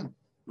like a plan.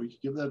 We could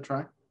give that a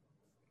try.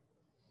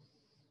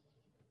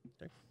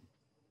 Okay.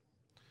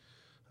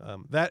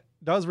 That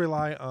does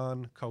rely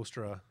on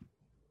Kostra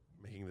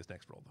making this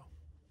next roll, though.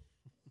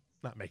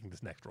 Not making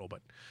this next roll,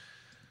 but...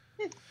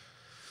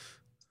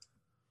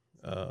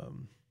 I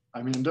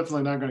mean, I'm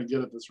definitely not going to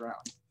get it this round.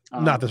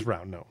 Not this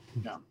round, no.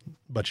 Yeah.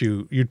 But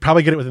you'd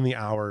probably get it within the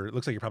hour. It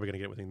looks like you're probably going to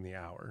get it within the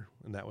hour,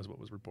 and that was what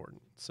was reported.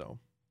 So,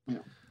 yeah.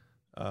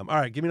 All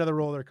right, give me another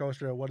roll there,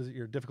 Kostra. What is it?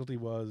 Your difficulty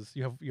was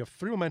you have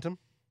 3 momentum.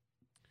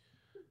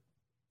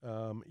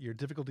 Your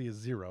difficulty is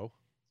 0.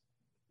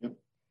 Yep.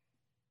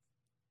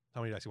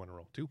 How many dice you want to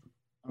roll? 2?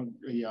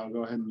 I'll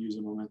go ahead and use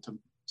a momentum.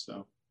 So.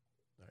 All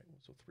right,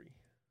 so 3.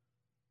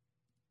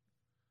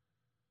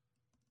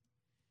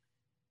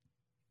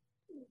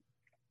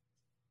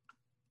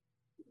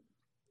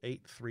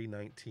 Eight, 3,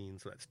 19.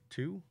 So that's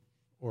 2,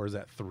 or is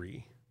that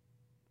 3?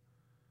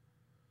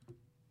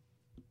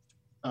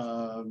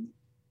 The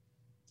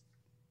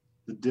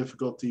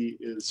difficulty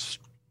is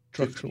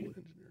Structural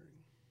engineering.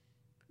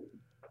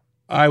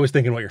 I was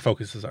thinking what your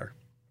focuses are.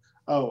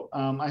 Oh,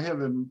 I have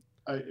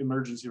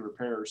emergency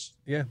repairs.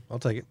 Yeah, I'll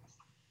take it.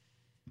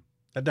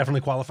 That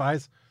definitely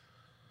qualifies.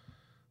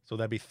 So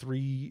that'd be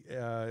 3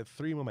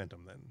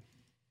 momentum then.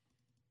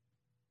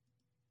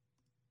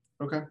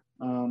 Okay.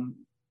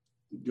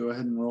 Go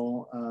ahead and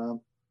roll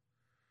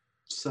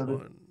 7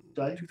 1,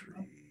 die. 2, 3,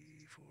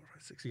 4,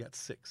 5, 6. You got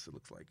 6, it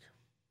looks like.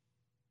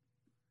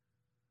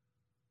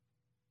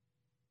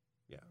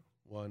 Yeah.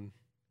 1,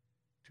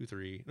 2,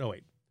 3. No,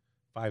 wait.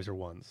 5s are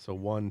 1s. So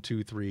 1,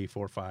 2, 3,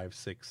 4, 5,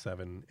 6,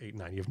 7, 8,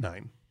 9. You have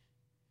 9.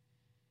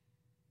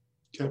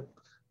 Okay.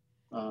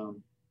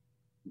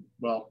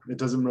 Well, it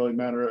doesn't really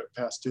matter at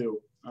past 2.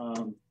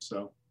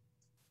 So.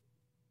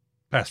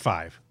 Past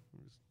 5.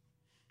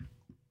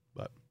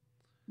 But.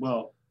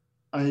 Well,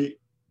 I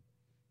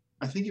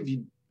think if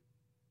you,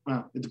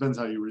 well, it depends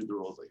how you read the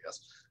rules, I guess.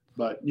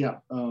 But yeah,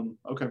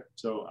 okay.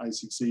 So I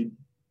succeed.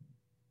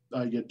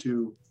 I get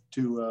two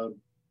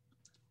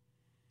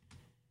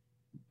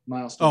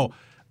milestones. Oh,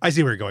 I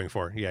see what you're going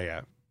for.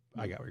 Yeah.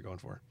 I got what you're going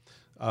for.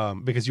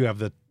 Because you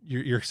have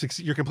you're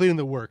completing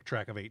the work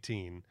track of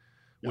 18,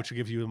 which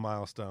gives you a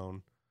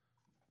milestone.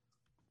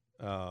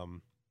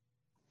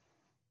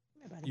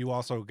 You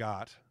also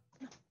got.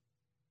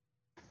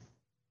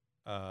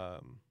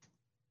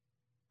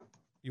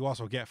 You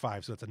also get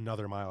 5, so that's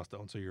another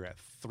milestone. So you're at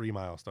 3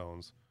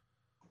 milestones.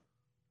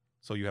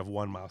 So you have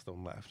 1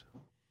 milestone left.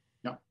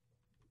 Yeah.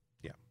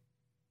 Yeah.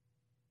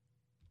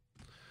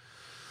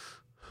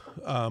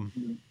 And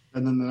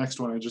then the next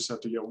one, I just have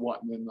to get 1,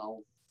 and then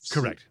I'll.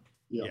 Correct.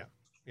 Yeah.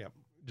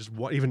 Just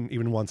one,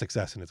 even 1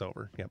 success and it's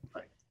over. Yep.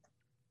 Right.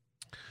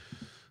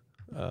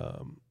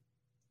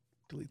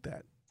 Delete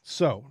that.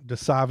 So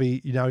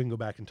Dasavi, now you can go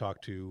back and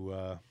talk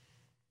to.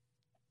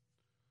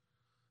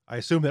 I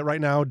assume that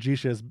right now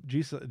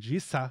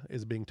Jisa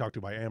is being talked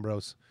to by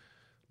Ambrose.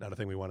 Not a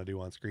thing we want to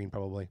do on screen,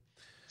 probably.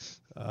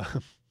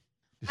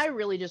 I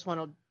really just want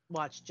to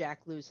watch Jack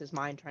lose his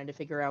mind trying to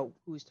figure out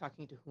who's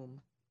talking to whom.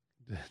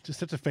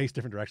 Just have to face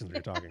different directions when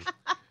you're talking.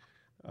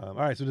 All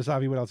right, so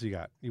Dasavi, what else you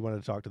got? You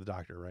wanted to talk to the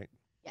doctor, right?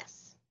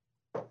 Yes.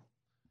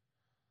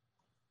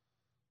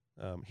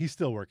 He's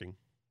still working,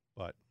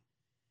 but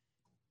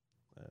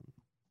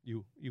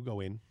you go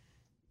in.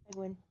 I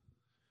go in.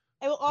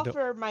 I will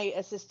offer my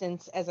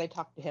assistance as I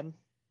talk to him.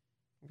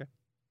 Okay.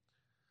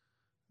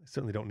 I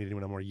certainly don't need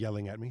anyone more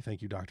yelling at me.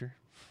 Thank you, doctor.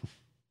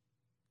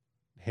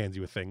 hands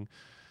you a thing.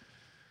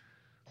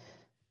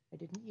 I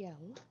didn't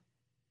yell.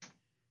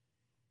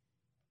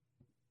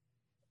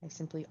 I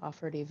simply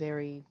offered a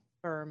very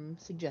firm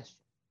suggestion.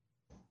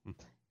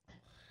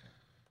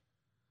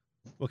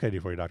 What can I do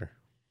for you, Doctor?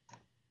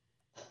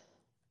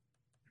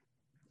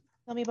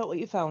 Tell me about what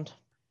you found.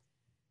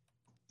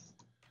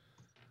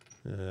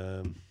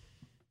 There's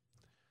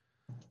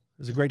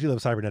a great deal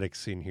of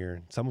cybernetics in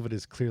here. Some of it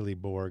is clearly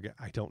Borg.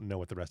 I don't know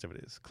what the rest of it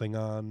is.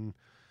 Klingon,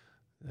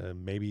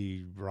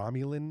 maybe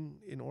Romulan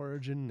in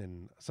origin,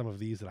 and some of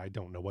these that I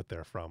don't know what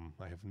they're from.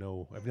 I've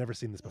never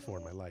seen this before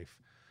in my life.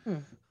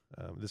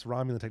 This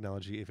Romulan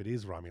technology, if it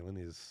is Romulan,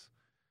 is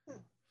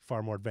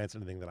far more advanced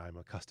than anything that I'm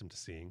accustomed to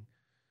seeing.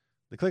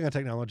 The Klingon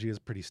technology is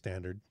pretty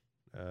standard.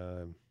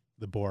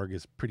 The Borg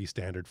is pretty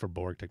standard for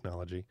Borg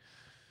technology.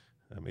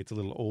 It's a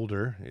little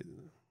older.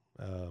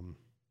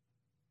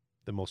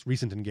 The most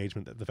recent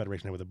engagement that the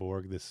Federation had with the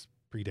Borg, this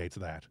predates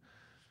that.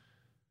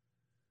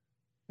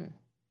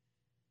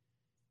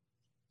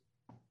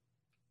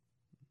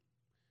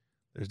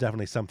 There's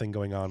definitely something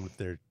going on with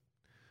their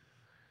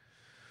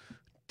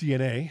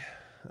DNA,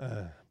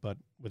 but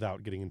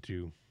without getting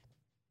into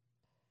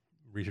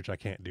research I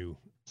can't do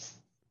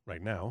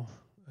right now,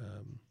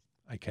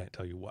 I can't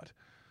tell you what.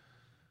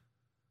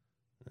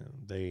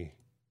 Their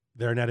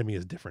anatomy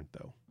is different,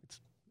 though.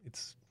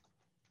 It's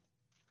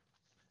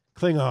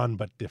Klingon,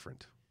 but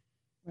different.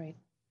 Right.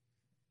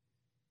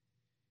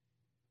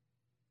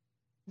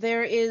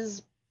 There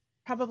is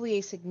probably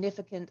a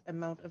significant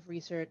amount of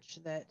research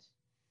that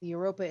the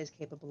Europa is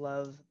capable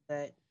of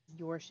that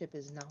your ship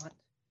is not,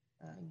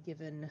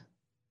 given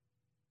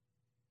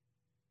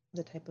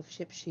the type of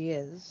ship she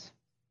is.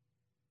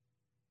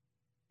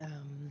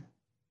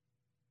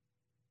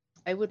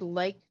 I would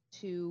like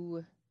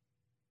to,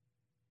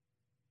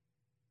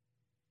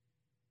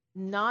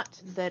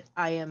 not that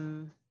I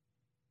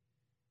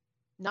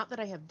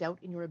have doubt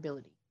in your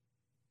ability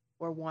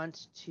or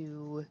want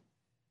to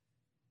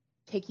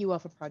take you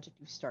off a project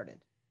you've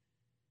started,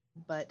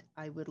 but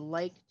I would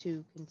like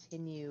to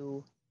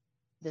continue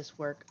this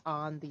work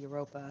on the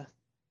Europa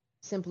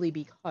simply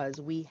because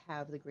we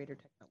have the greater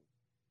technology.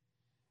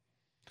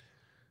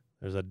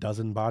 There's a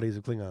dozen bodies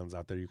of Klingons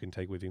out there you can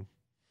take with you.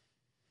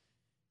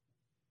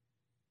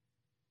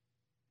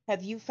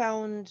 Have you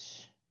found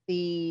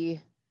the,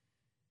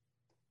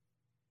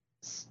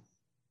 as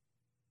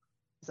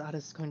odd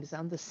as it's going to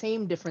sound, the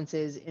same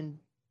differences in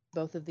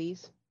both of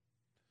these?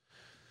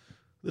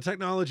 The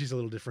technology's a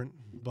little different,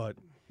 but it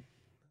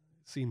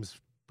seems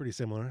pretty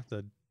similar.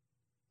 The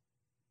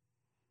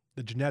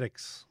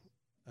genetics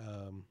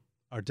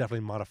are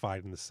definitely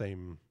modified in the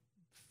same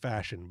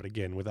fashion, but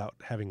again, without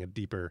having an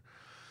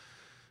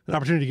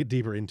opportunity to get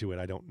deeper into it,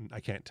 I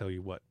can't tell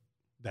you what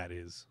that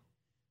is.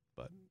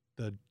 But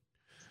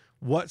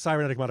what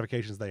cybernetic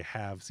modifications they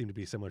have seem to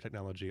be similar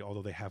technology,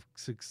 although they have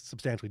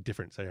substantially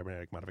different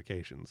cybernetic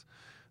modifications.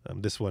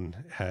 This one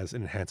has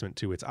an enhancement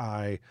to its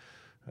eye.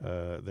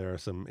 There are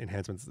some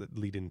enhancements that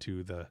lead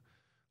into the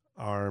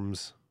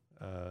arms.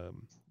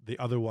 The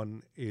other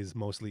one is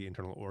mostly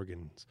internal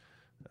organs,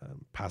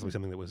 possibly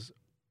something that was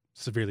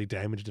severely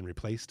damaged and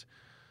replaced.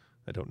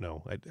 I don't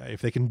know.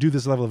 If they can do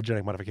this level of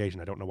genetic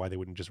modification, I don't know why they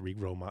wouldn't just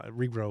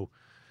regrow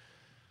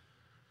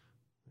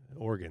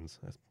organs.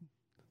 That's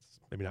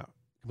maybe not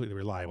completely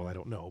reliable. I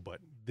don't know, but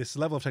this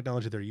level of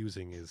technology they're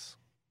using is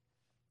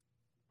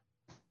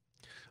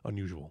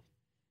unusual.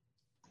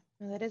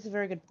 Well, that is a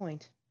very good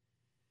point.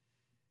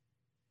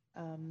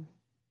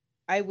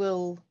 I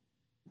will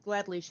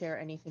gladly share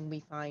anything we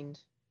find.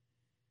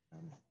 I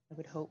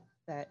would hope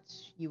that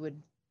you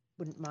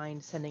wouldn't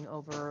mind sending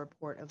over a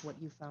report of what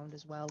you found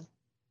as well.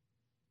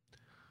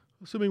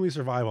 Assuming we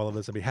survive all of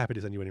this, I'd be happy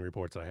to send you any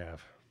reports I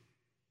have.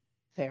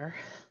 Fair.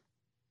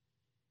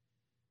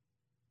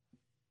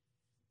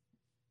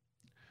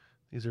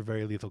 These are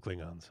very lethal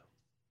Klingons.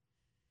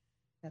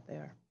 That they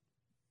are.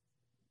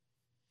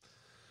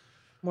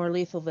 More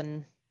lethal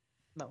than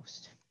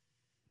most.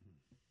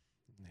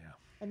 Yeah.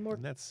 And more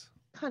that's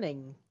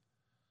cunning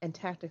and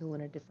tactical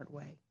in a different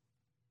way.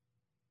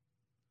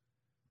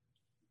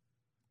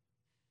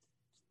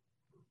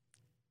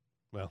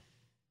 Well.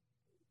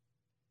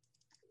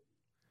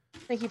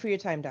 Thank you for your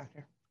time,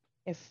 Doctor.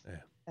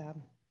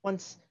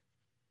 Once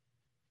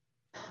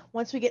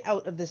we get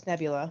out of this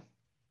nebula,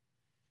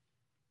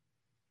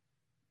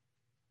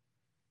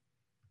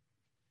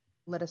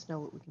 let us know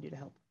what we can do to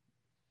help.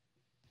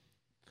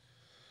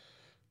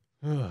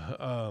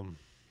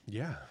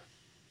 Yeah.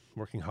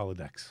 Working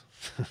holodecks.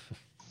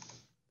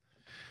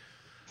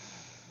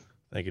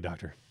 Thank you,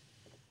 Doctor.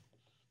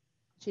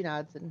 She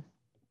nods and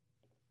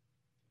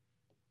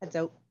heads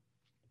out.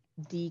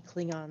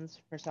 De-Klingons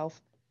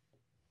herself.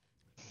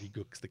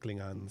 De-gooks the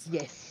Klingons.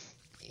 Yes.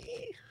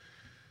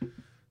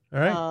 All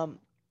right.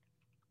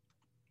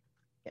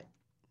 Yeah.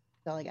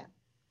 That's all I got.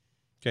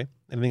 Okay.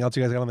 Anything else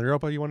you guys got on the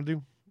Europa you want to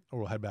do? Or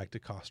we'll head back to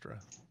Kostra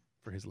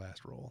for his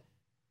last roll.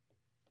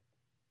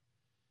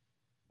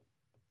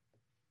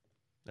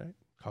 All right.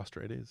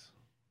 Kostra it is.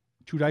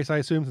 2 dice, I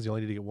assume, since you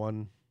only need to get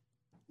 1.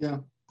 Yeah.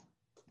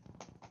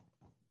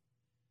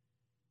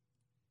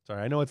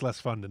 Sorry, I know it's less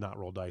fun to not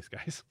roll dice,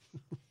 guys.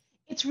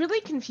 It's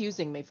really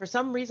confusing me. For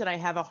some reason, I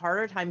have a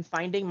harder time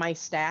finding my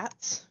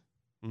stats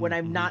when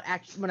I'm not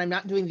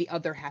doing the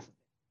other half.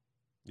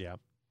 Yeah.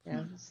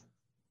 Yeah.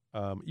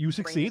 You Brain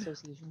succeed.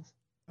 associations.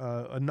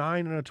 A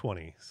 9 and a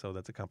 20, so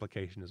that's a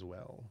complication as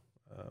well.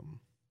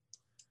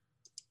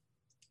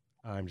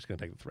 I'm just going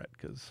to take the threat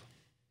because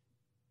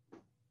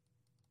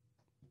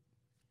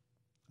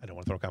I don't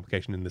want to throw a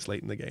complication in this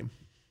late in the game,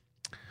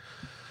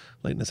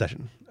 late in the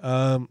session.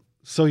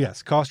 So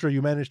yes, Kostra,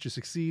 you managed to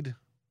succeed.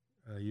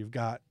 You've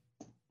got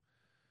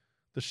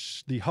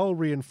the hull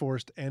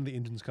reinforced and the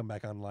engines come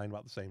back online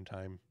about the same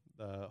time.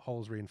 The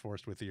hull's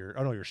reinforced with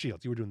your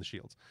shields. You were doing the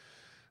shields.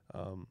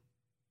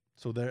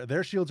 So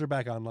their shields are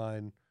back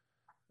online,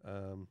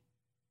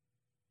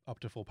 up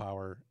to full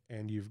power,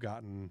 and you've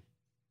gotten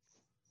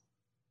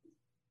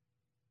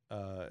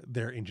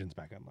their engines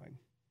back online.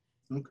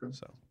 Okay.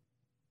 So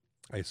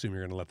I assume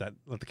you're going to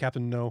let the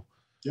captain know.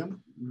 Yeah.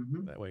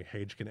 Mm-hmm. That way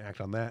Hage can act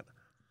on that.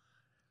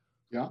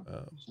 Yeah.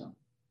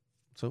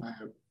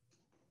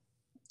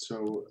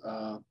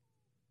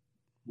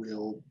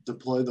 We'll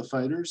deploy the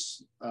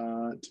fighters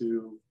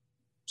to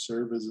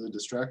serve as a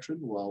distraction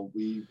while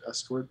we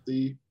escort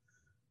the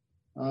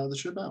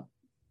ship out.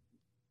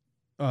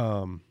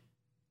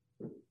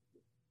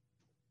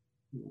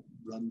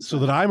 So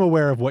that I'm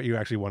aware of what you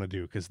actually want to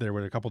do, because there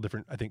were a couple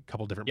different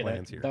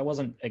plans here. That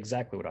wasn't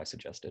exactly what I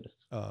suggested.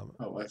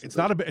 It's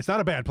not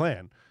a bad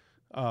plan.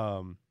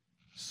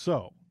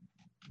 So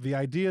the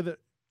idea that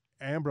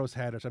Ambrose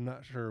had, which I'm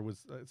not sure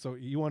was, so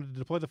you wanted to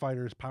deploy the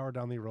fighters, power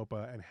down the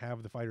Europa, and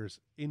have the fighters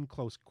in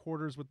close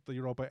quarters with the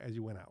Europa as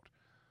you went out.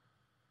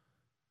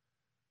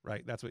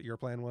 Right? That's what your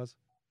plan was?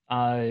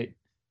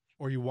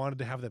 Or you wanted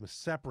to have them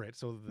separate,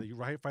 so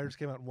the fighters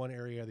came out in one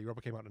area, the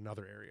Europa came out in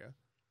another area.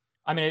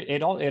 I mean,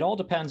 it all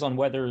depends on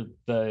whether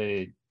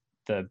the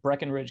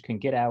Breckenridge can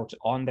get out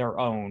on their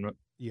own.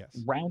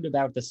 Yes. Round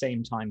about the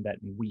same time that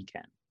we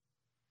can.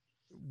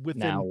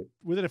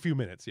 Within a few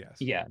minutes, yes.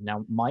 Yeah.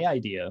 Now, my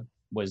idea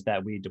was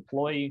that we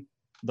deploy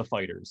the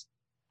fighters.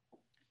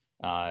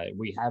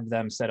 We have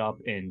them set up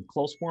in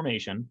close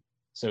formation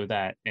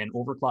and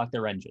overclock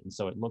their engines.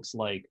 So it looks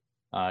like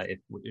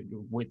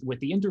with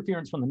the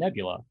interference from the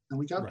nebula and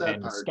we got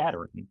that part.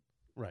 Scattering.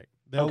 Right.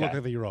 They'll look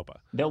like the Europa.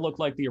 They'll look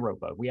like the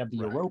Europa. We have the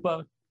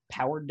Europa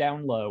powered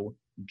down low,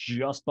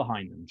 just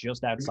behind them,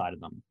 just outside of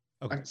them.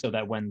 Okay. So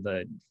that when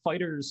the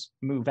fighters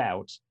move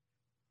out,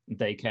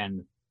 they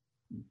can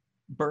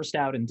burst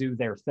out and do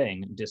their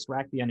thing,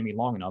 distract the enemy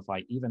long enough.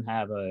 I even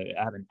have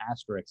an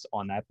asterisk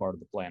on that part of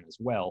the plan as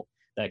well.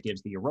 That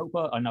gives the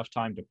Europa enough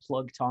time to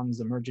plug Tong's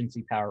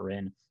emergency power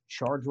in,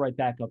 charge right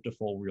back up to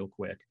full real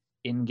quick,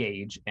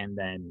 engage, and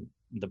then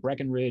the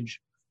Breckenridge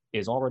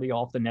is already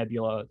off the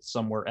nebula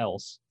somewhere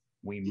else.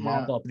 We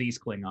mop up these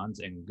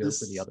Klingons and go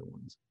for the other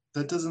ones.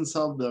 That doesn't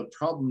solve the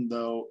problem,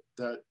 though,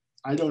 that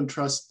I don't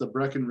trust the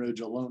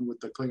Breckenridge alone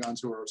with the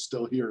Klingons who are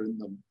still here in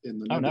the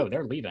nebula. Oh, no,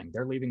 they're leaving.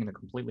 They're leaving in the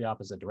completely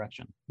opposite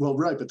direction. Well,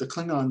 right, but the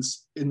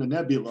Klingons in the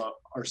nebula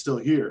are still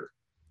here.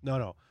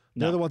 No.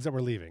 They're the ones that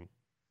were leaving.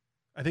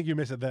 I think you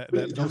missed it.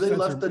 Have they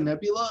left the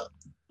nebula?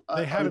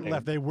 They haven't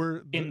left. They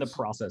were in the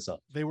process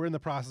of. They were in the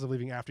process of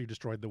leaving after you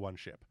destroyed the one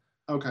ship.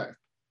 Okay.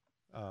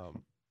 I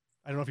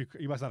don't know if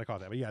you must not have caught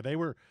that, but yeah, they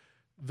were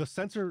the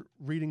sensor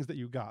readings that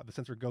you got, the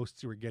sensor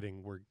ghosts you were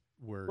getting were.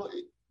 Well,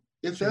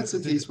 if that's the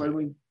case, why don't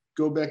we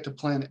go back to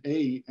Plan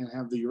A and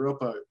have the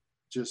Europa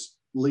just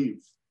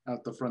leave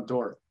out the front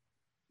door?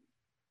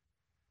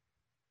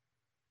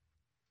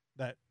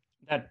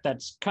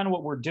 That's kind of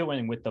what we're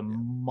doing with the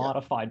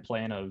modified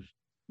plan of,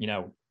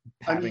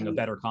 having a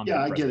better combat.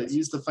 Yeah, I get it.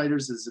 Use the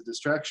fighters as a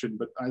distraction,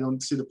 but I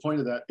don't see the point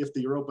of that if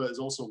the Europa is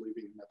also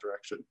leaving in that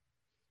direction.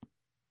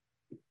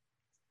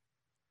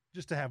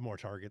 Just to have more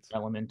targets.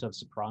 Element of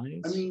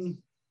surprise. I mean,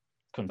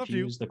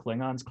 confuse the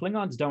Klingons.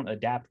 Klingons don't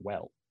adapt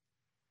well.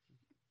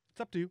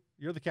 It's up to you.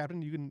 You're the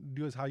captain. You can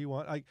do as how you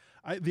want.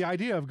 The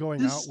idea of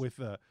going out with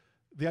the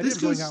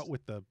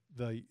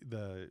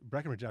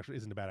Breckenridge actually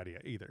isn't a bad idea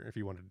either. If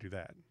you wanted to do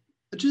that.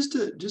 Just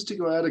to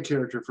go out of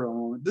character for a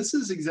moment, this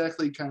is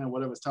exactly kind of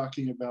what I was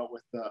talking about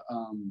with the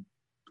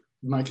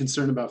my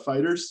concern about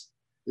fighters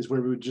is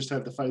where we would just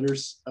have the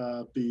fighters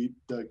be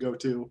the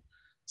go-to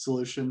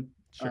solution.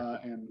 Sure.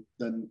 And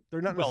then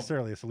they're not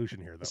necessarily a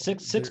solution here, though.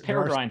 Six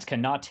Peregrines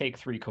cannot take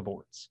 3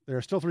 Cavorts. There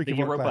are still 3 The Cavort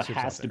Europa class ships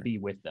has out to there. be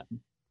with them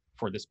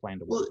for this plan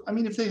to work. Well, I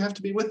mean, if they have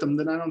to be with them,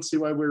 then I don't see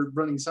why we're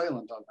running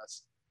silent on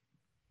this.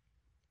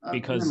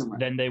 Because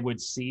then they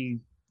would see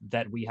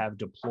that we have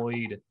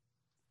deployed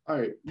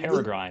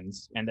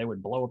Peregrines, and they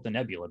would blow up the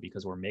nebula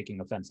because we're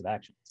making offensive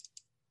actions.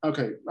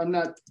 Okay, I'm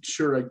not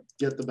sure I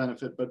get the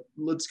benefit, but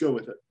let's go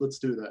with it. Let's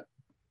do that.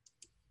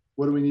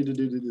 What do we need to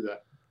do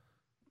that?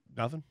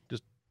 Nothing.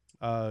 Just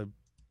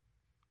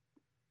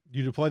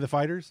you deploy the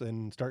fighters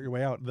and start your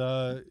way out.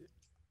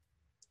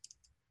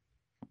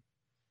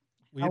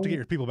 We have to get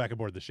your people back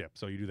aboard the ship,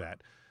 so you do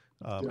that.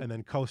 And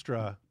then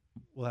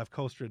we'll have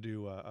Kostra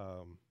do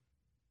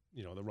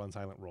the run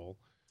silent roll,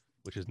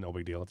 which is no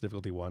big deal. It's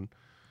difficulty 1.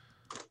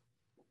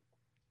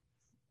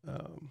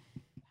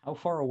 How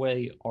far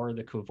away are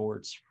the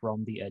cohorts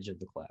from the edge of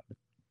the cloud?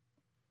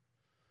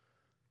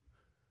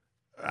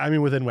 I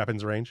mean, within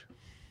weapons range.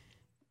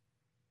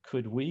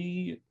 Could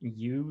we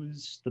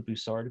use the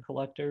Bussard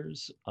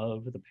collectors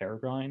of the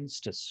Peregrines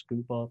to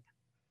scoop up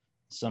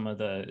some of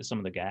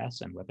the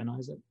gas and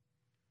weaponize it?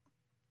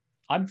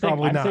 I'm thinking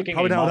Probably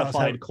a not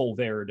modified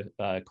Colvert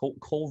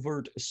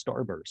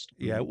Starburst.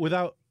 Yeah,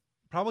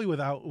 probably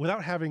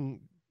without having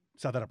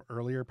set that up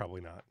earlier,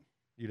 probably not.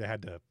 You'd have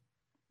had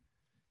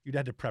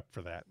to prep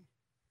for that.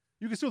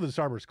 You can still do the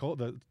Starburst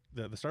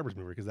the Starburst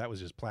mover because that was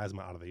just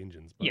plasma out of the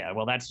engines. But, Yeah,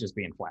 well, that's just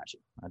being flashy.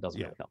 That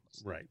doesn't really help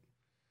us. Right.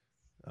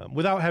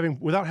 Without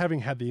having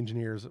had the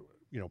engineers,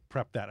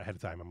 prep that ahead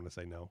of time, I'm going to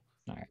say no.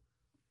 All right.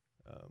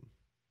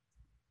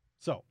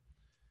 So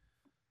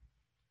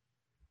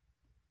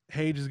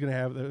Hage is going to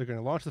have. They're going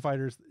to launch the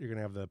fighters. You're going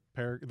to have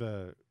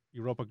the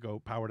Europa go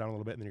power down a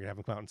little bit, and then you're going to have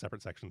them come out in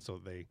separate sections so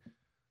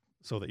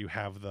that you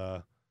have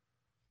the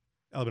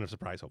element of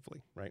surprise,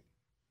 hopefully, right?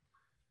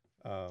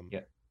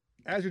 Yeah.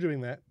 As you're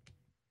doing that,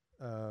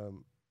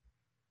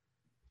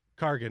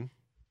 Kargan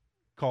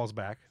calls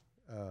back.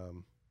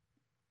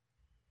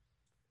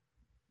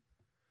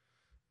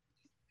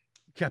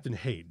 Captain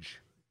Hage,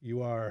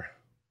 your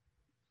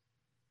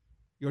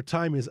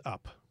time is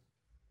up.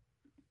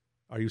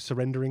 Are you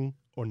surrendering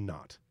or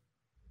not?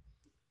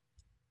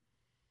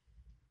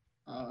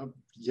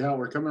 Yeah,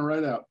 we're coming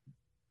right out.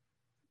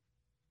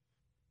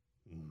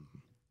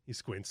 He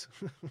squints.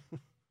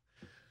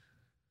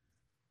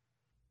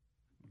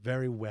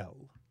 Very well.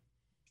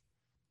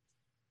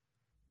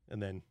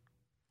 And then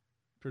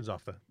turns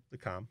off the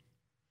comm.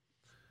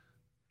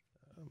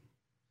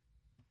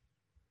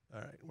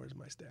 All right, where's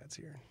my stats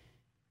here?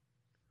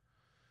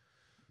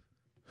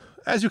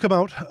 As you come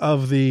out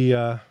of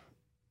the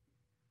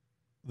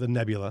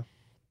nebula,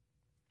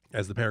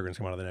 as the Peregrines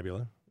come out of the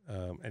nebula,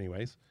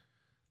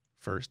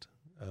 first,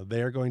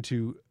 they are going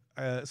to...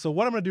 so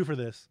what I'm going to do for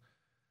this,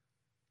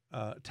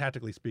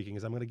 tactically speaking,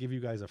 is I'm going to give you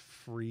guys a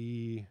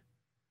free...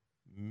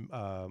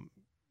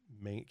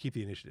 keep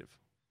the initiative,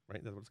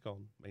 right? That's what it's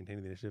called,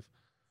 maintaining the initiative.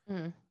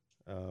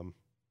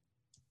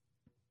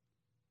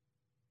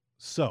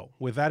 So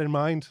with that in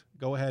mind,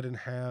 go ahead and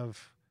have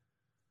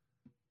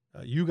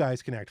you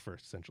guys can act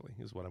first, essentially,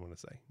 is what I'm going to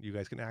say. You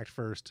guys can act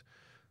first.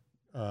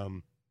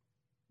 There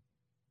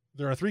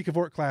are 3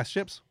 Cavort class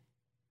ships.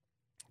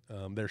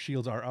 Their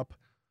shields are up.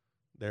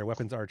 Their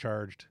weapons are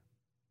charged.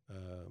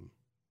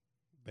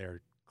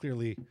 They're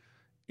clearly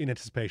in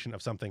anticipation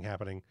of something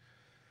happening.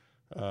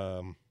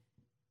 Go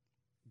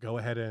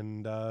ahead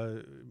and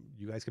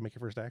you guys can make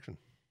your first action,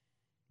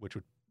 which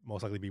would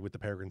most likely be with the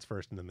Peregrines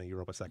first and then the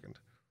Europa second.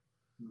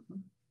 Mm-hmm.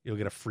 You'll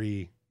get a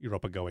free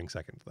Europa going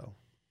second, though.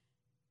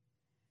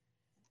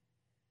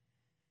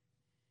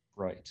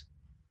 Right.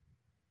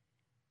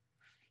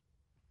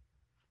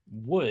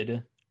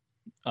 Would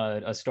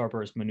a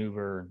Starburst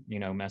maneuver,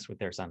 mess with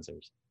their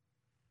sensors?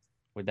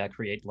 Would that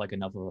create like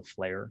enough of a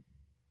flare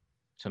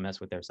to mess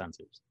with their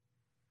sensors?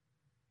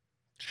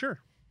 Sure.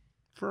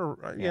 For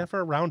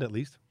a round at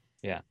least.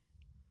 Yeah.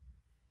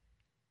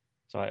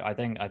 So I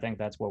think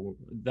that's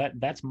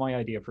that's my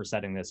idea for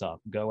setting this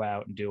up. Go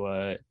out and do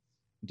a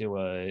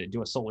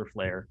solar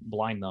flare,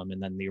 blind them,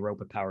 and then the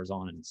Europa powers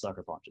on and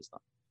sucker punches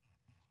them.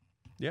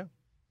 Yeah.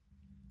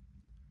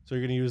 So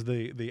you're going to use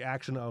the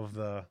action of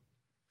the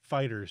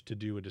fighters to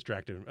do a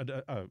distracted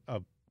the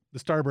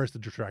Starburst, the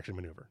distraction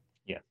maneuver.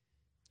 Yeah.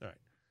 All right.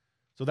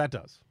 So that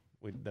does.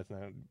 That's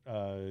not.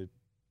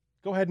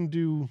 Go ahead and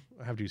do.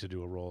 I have to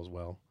do a roll as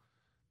well.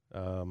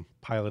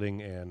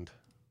 Piloting and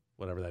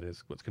whatever that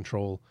is. What's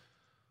control?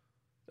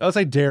 I'll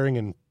say daring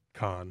and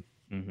con.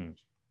 Mm-hmm.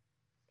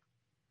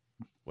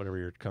 Whatever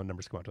your con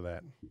numbers come out to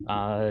that.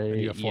 And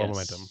you have 4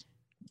 momentum.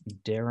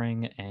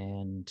 Daring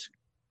and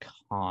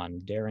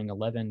con. Daring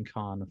 11,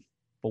 con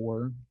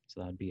 4.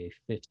 So that'd be a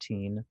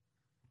 15.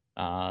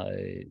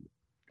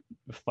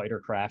 Fighter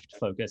craft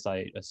focus,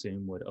 I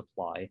assume, would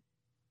apply.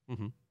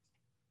 Mm-hmm.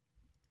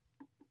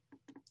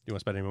 You want to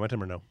spend any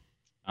momentum or no?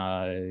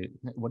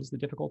 What is the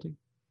difficulty?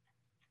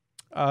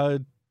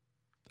 I'm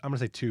gonna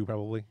say 2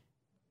 probably.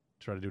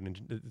 Try to do to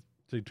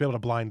be able to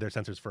blind their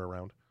sensors for a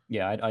round.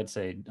 Yeah, I'd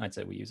say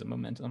we use a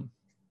momentum.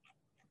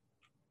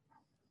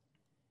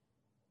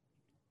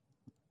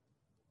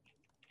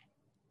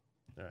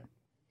 All right.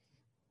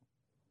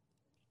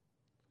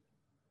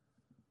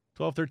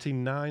 12,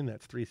 13, 9.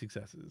 That's 3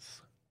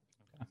 successes.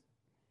 Okay.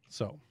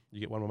 So you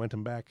get 1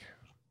 momentum back.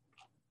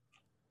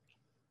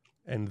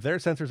 And their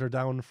sensors are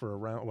down for a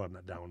round. Well,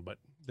 not down, but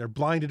they're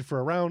blinded for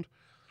a round,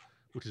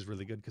 which is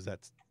really good because that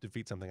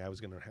defeats something I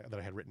was that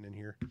I had written in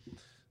here.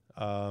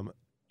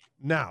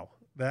 Now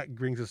that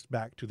brings us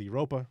back to the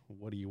Europa.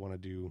 What do you want to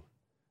do?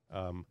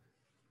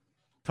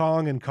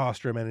 Tong and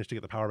Kostra managed to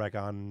get the power back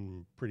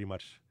on pretty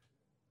much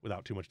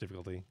without too much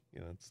difficulty.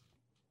 It's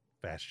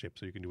fast ship,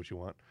 so you can do what you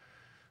want.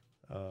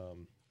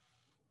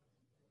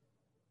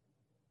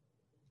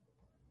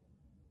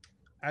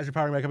 As you're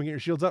powering back up and get your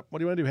shields up, what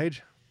do you want to do,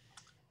 Hage?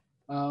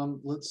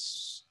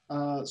 Let's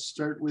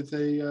start with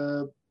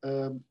a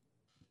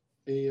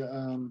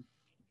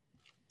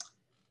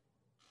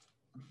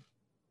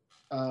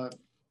the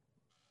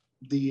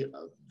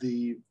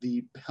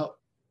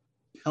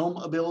helm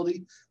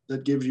ability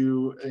that gives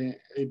you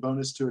a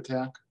bonus to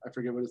attack. I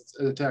forget what it's,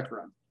 an attack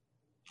run.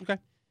 Okay.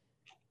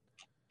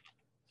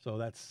 So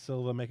that's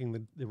Silva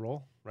making the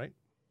roll, right?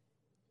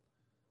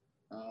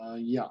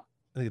 Yeah.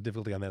 I think the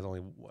difficulty on that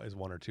is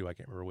 1 or 2. I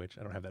can't remember which.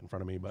 I don't have that in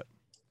front of me, but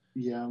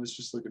Yeah, I was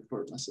just looking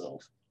for it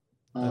myself.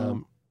 I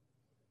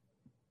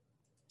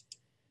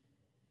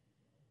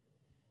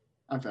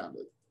found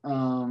it.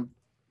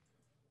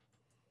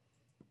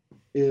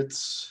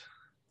 It's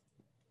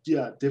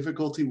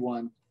difficulty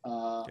 1.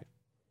 Okay.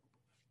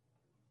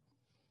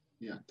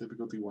 Yeah,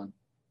 difficulty 1.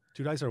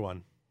 2 dice or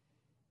 1?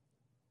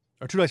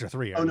 Or 2 dice or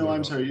 3? Oh no,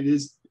 I'm sorry.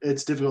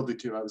 It's difficulty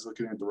 2. I was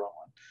looking at the wrong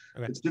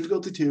one. Okay. It's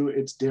difficulty 2.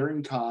 It's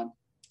Daring Con,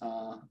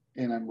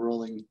 and I'm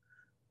rolling.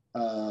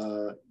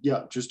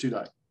 Just 2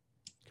 die.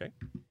 Okay.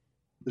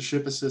 The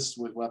ship assists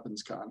with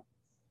weapons con.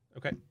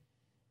 Okay.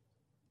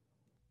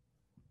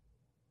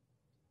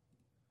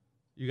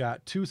 You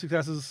got 2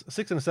 successes,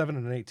 6 and a 7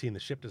 and an 18. The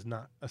ship does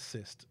not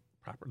assist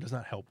does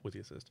not help with the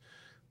assist.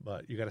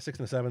 But you got a 6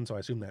 and a 7, so I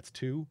assume that's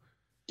 2.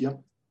 Yep.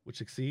 Which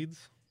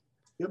succeeds.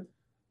 Yep.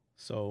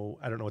 So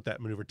I don't know what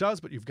that maneuver does,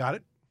 but you've got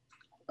it.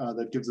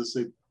 That gives us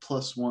a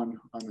 +1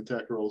 on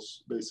attack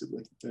rolls,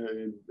 basically.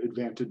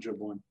 Advantage of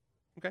 1.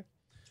 Okay.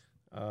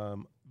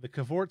 The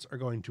Cavorts are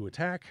going to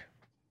attack.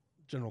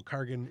 General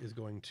Kargan is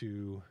going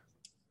to...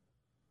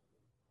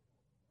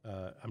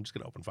 I'm just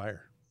going to open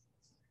fire.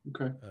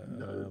 Okay.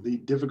 The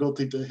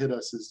difficulty to hit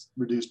us is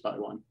reduced by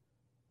 1.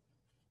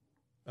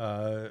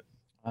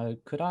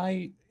 Could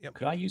I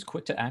use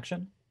quick to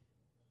action?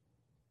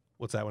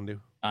 What's that one do?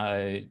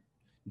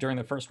 During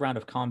the first round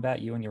of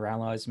combat, you and your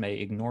allies may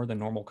ignore the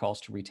normal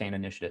cost to retain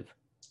initiative.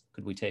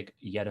 Could we take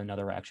yet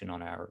another action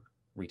on our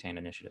retain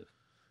initiative?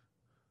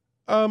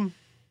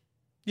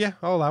 Yeah,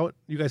 I'll allow it.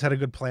 You guys had a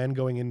good plan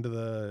going into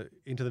the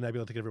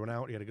nebula to get everyone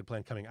out. You had a good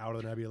plan coming out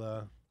of the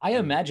nebula. I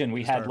imagine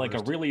we had like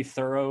Starburst. a really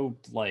thorough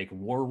like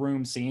war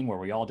room scene where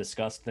we all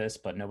discussed this,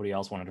 but nobody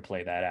else wanted to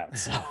play that out.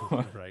 So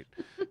Right.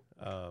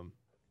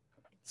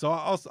 So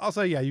I'll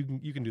say yeah,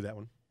 you can do that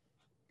one.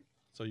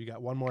 So you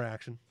got one more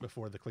action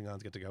before the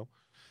Klingons get to go.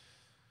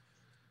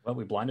 Well,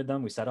 we blinded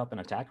them. We set up an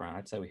attack round.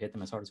 I'd say we hit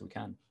them as hard as we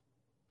can.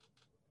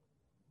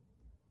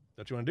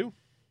 That you want to do?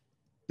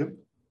 Yep.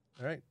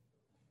 All right.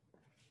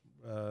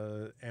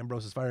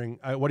 Ambrose is firing.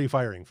 What are you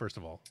firing, first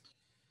of all?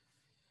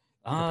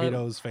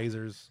 Torpedoes,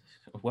 phasers.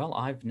 Well,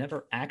 I've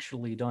never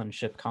actually done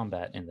ship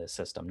combat in this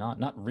system.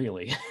 Not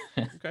really.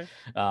 Okay.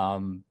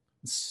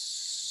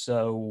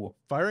 So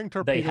Firing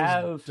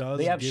torpedoes does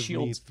they have give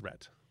shields. me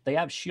threat. They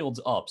have shields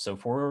up.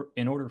 So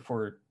in order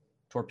for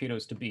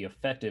torpedoes to be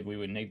effective, we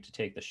would need to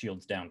take the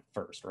shields down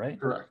first, right?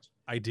 Correct.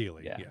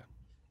 Ideally, yeah.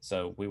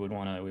 So we would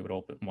want to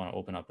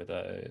open up with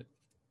a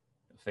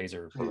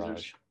phaser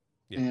barrage.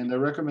 Yeah. And I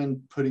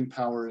recommend putting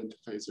power into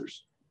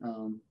phasers.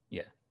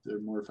 Yeah.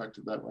 They're more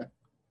effective that way.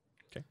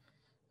 Okay.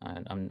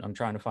 And I'm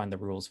trying to find the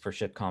rules for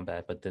ship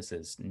combat, but this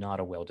is not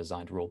a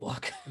well-designed rule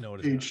book. No, it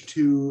is Page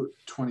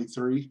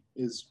 223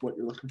 is what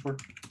you're looking for.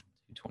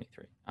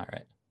 223. All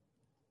right.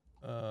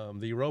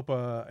 The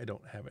Europa, I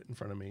don't have it in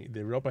front of me. The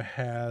Europa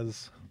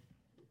has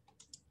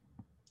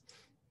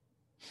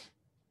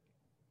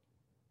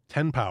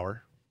 10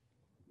 power.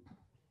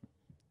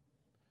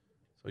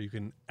 So you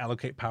can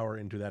allocate power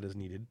into that as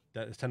needed.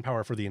 That is 10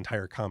 power for the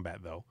entire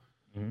combat, though.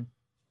 Mm-hmm.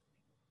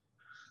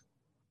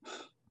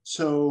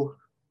 So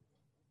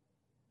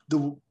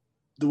the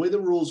way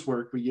the rules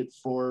work, we get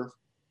 4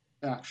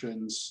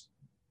 actions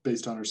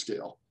based on our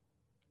scale.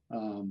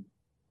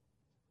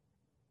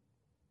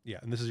 Yeah,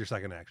 and this is your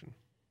second action.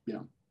 Yeah.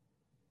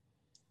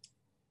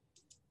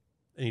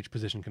 And each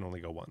position can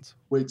only go once.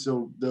 Wait,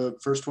 so the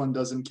first one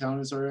doesn't count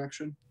as our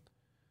action?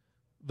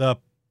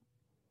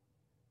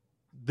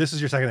 This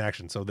is your second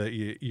action. So that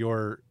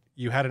you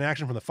had an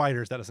action from the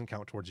fighters that doesn't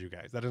count towards you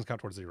guys. That doesn't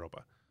count towards the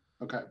Europa.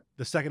 Okay.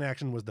 The second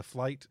action was the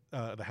flight,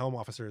 the helm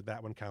officer.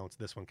 That one counts.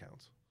 This one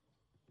counts.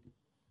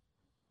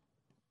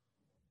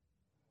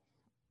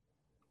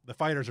 The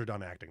fighters are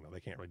done acting though.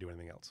 They can't really do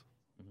anything else.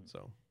 Mm-hmm.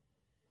 So.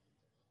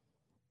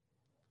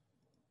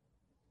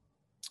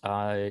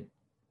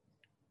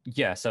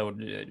 Yeah. So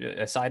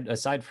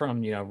aside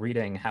from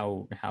reading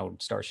how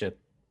Starship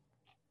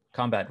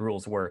combat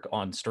rules work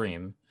on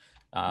stream,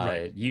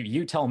 right.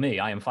 you tell me.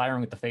 I am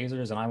firing with the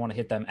phasers, and I want to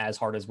hit them as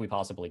hard as we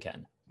possibly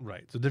can.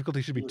 Right. So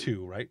difficulty should be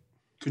 2, right?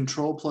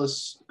 Control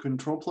plus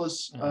control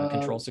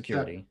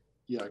security.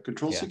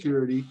 Control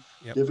security.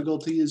 Yep.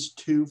 Difficulty is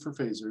 2 for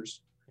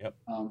phasers. Yep.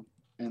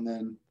 And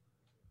then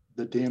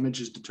the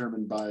damage is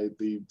determined by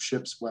the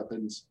ship's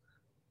weapons.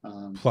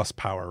 Plus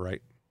power,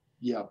 right?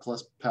 Yeah,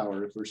 plus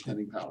power if we're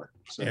spending power.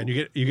 So, and you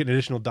get an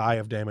additional die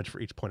of damage for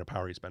each point of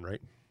power you spend, right?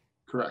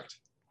 Correct.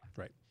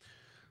 Right.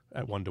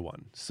 At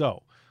 1-to-1.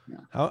 So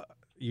yeah. How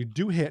you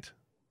do hit.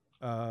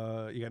 You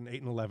got an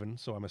 8 and 11,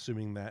 so I'm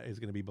assuming that is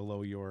going to be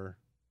below your.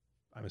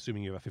 I'm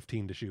assuming you have a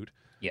 15 to shoot.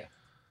 Yeah.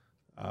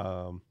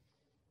 2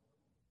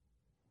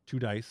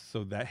 dice,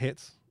 so that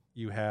hits.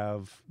 You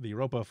have the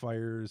Europa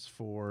fires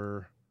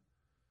for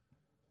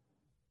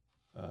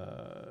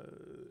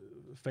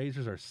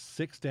Phasers are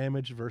 6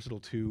 damage, versatile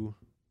 2.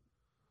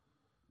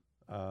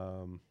 I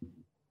don't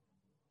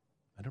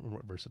remember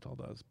what versatile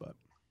does, but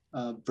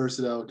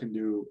Versatile can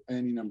do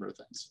any number of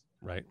things.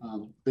 right.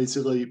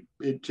 Basically,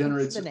 it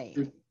generates. the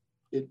name?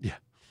 Yeah.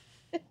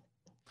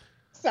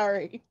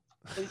 Sorry.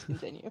 Please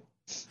continue.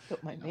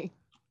 Don't mind me.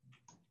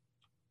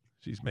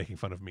 She's making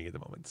fun of me at the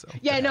moment. So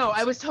Yeah, that no,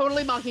 happens. I was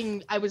totally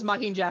mocking. I was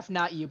mocking Jeff,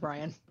 not you,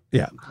 Brian.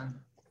 Yeah.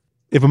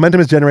 If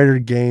momentum is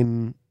generated,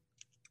 gain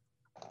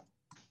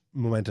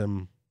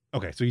momentum.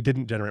 Okay, so you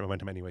didn't generate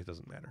momentum anyways.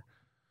 Doesn't matter.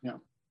 Yeah.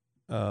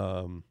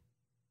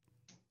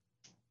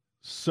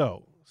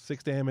 So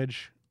 6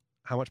 damage.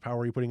 How much power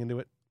are you putting into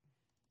it?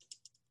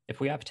 If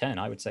we have 10,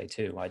 I would say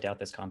 2. I doubt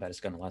this combat is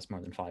going to last more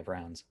than 5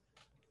 rounds.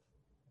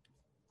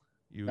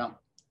 You Yeah.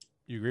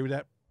 you agree with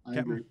that? I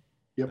Captain? agree.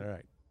 Yep. All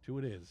right, 2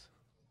 it is.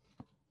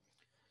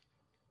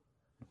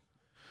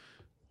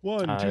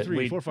 1, 2, 3,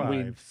 we- 4, 5,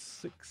 we-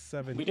 6,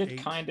 7. We did 8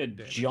 kind of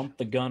damage. jump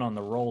the gun on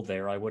the roll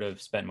there. I would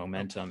have spent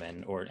momentum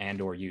and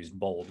or used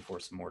bold for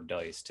some more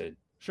dice to.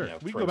 Sure, you know,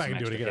 we can throw go back some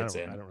and do it extra again. hits I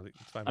in. don't really.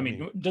 It's fine. I with me.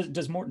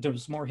 mean,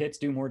 does more hits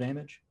do more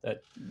damage?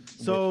 That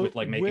So with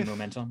like making with-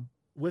 momentum.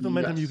 With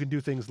momentum, you Yes. can do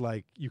things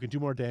like you can do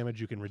more damage,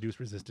 you can reduce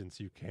resistance,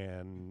 you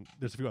can.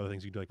 There's a few other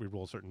things you can do, like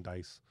re-roll certain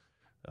dice.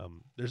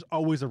 There's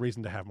always a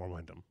reason to have more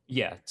momentum.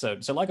 Yeah. So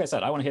like I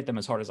said, I want to hit them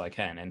as hard as I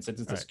can, and since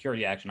it's a Alright.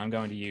 security action, I'm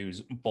going to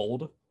use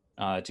bold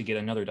to get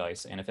another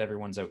dice, and if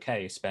everyone's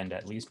okay, spend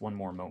at least 1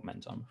 more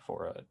momentum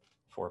for a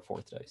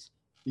 4th dice.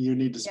 You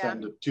need to Yeah.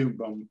 spend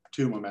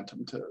two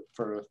momentum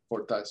for a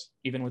 4th dice.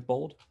 Even with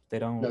bold, they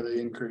don't. No, they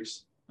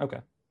increase.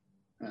 Okay.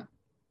 Yeah.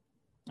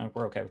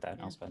 We're okay with that.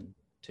 I'll spend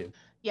 2.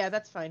 Yeah,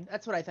 that's fine.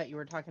 That's what I thought you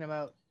were talking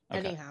about. Okay.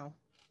 Anyhow.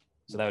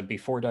 So that would be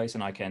 4 dice,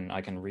 and I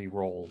can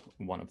re-roll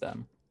 1 of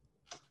them.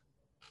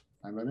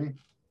 Fine by me.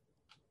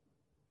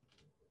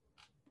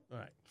 All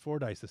right, 4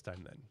 dice this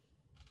time then.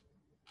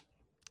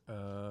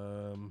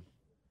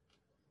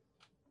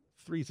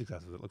 3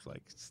 successes. It looks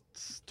like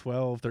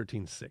 12,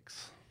 13,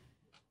 6.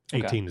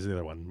 Okay. 18 is the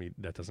other one.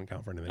 That doesn't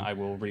count for anything. I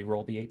will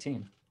re-roll the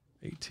 18.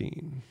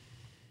 18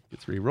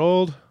 gets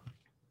re-rolled.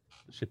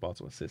 The ship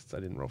also assists. I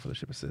didn't roll for the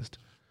ship assist.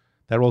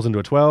 That rolls into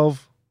a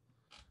 12,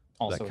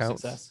 Also a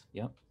counts. success.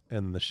 Yep.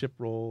 and the ship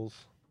rolls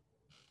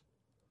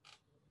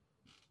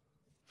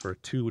for a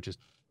 2, which is,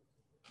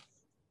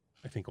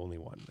 I think, only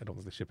 1. I don't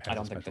think the ship has. I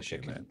don't a think the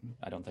specialty ship in can.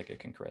 I don't think it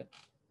can crit.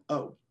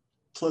 Oh,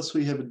 plus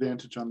we have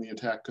advantage on the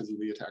attack because of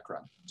the attack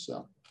run.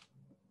 So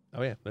that.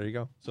 Oh yeah, there you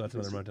go. So that's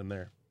another momentum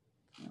there.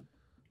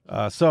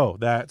 Yeah. So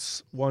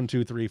that's 1,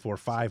 2, 3, 4,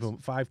 5.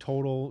 5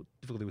 total.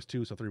 Difficulty was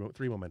 2, so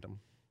 3 momentum.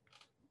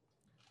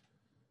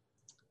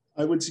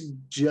 I would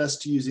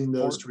suggest using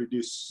those to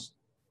reduce.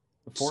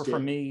 4 Scale.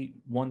 from me,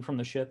 1 from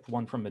the ship,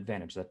 1 from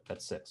advantage.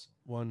 That's 6.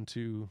 1,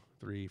 2,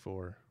 3,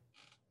 4.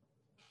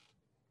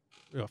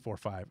 4,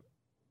 5.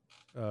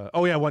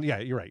 Oh yeah, 1. Yeah,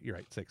 you're right.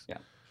 6. Yeah.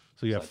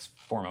 So you So have that's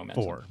 4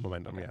 momentum. 4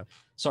 momentum. Okay. Yeah.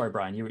 Sorry,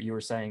 Brian. You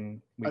were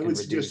saying we I can would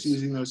reduce. suggest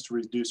using those to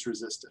reduce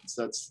resistance.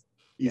 That's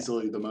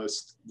easily the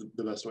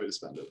best way to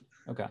spend it.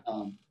 Okay.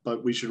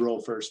 But we should roll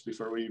first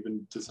before we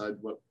even decide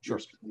what Sure. we're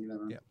spending it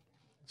on. Yeah.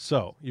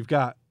 So you've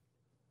got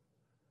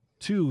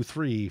 2,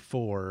 3,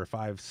 4,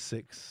 5,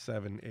 6,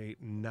 7,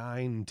 8,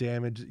 9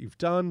 damage that you've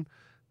done.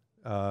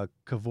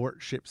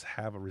 Cavort ships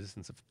have a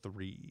resistance of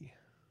 3.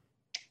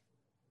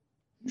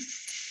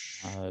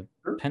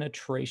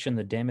 Penetration,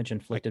 the damage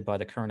inflicted by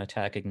the current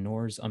attack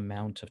ignores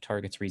amount of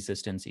target's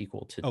resistance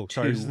equal to Oh, 2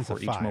 sorry, resistance for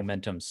of each 5.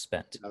 momentum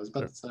spent. I was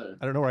about to say.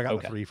 I don't know where I got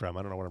Okay. the 3 from.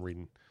 I don't know what I'm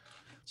reading.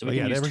 So But we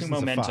can yeah, use the 2 resistance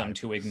of momentum 5,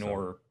 to so-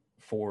 ignore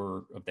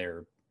 4 of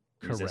their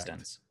Correct.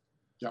 resistance.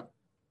 Yep.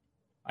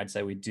 I'd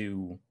say we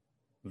do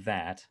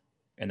that,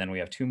 and then we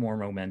have 2 more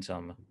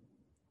momentum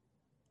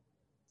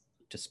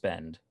to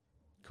spend.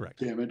 Correct.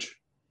 Damage.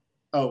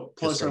 Oh,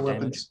 plus for our damage?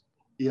 weapons.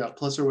 Yeah,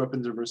 plus our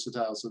weapons are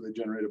versatile, so they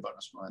generate a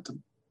bonus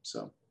momentum.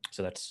 So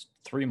So that's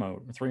 3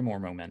 more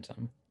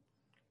momentum.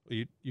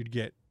 You'd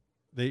get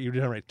you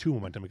generate 2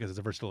 momentum because it's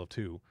a versatile of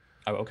 2.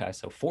 Oh, okay.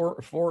 So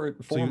four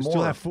So you more.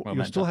 still have 4.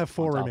 You still momentum have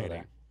 4 on top of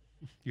remaining.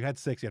 that. You had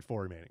 6. You had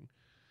 4 remaining.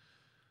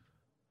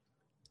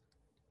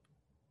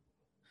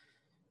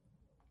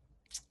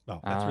 Oh,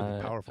 that's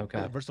really powerful.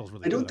 okay. That versatile is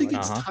really I don't good. think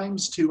like it's it. Uh-huh.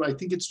 ×2. I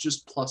think it's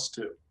just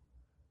 +2.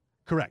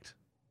 Correct.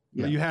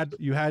 Yeah. But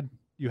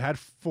you had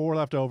 4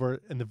 left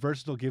over, and the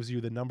versatile gives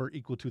you the number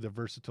equal to the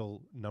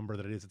versatile number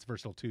that it is. It's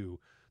versatile 2,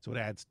 so it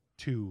adds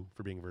 2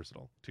 for being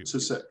versatile. 2. So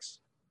 6.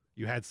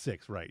 You had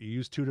 6, right? You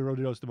used 2 to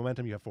reduce the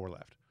momentum. You have 4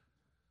 left.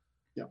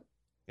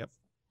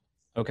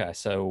 Okay,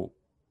 so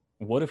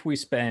what if we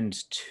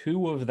spend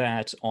 2 of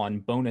that on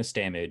bonus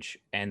damage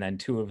and then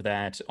 2 of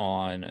that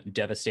on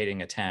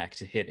devastating attack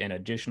to hit an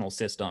additional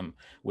system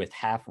with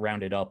half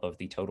rounded up of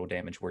the total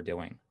damage we're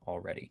doing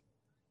already?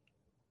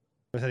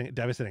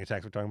 Devastating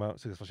attacks we're talking about.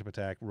 Successful ship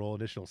attack. Roll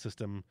additional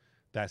system.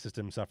 That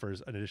system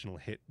suffers an additional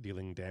hit,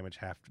 dealing damage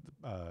half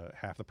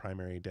the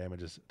primary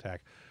damages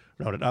attack.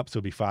 Rounded up, so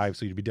it'd be 5.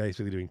 So you'd be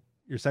basically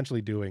you're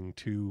essentially doing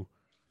 2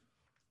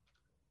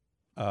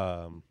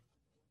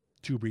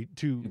 You'd be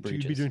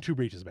breaches. doing 2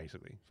 breaches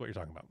basically. That's what you're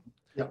talking about.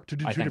 Yeah. To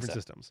do I 2 think different so.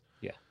 systems.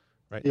 Yeah.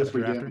 Right. If That's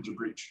we what you're damage a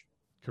breach.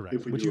 Correct.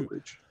 If we do a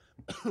breach.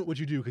 What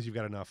you do because you've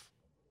got enough.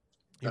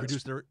 You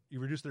That's-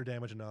 reduce their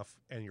damage enough,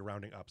 and you're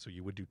rounding up. So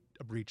you would do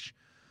a breach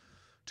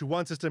to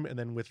one system, and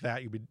then with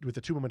that, with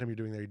the 2 momentum you're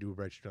doing there, you do a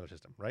breach to another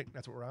system. Right.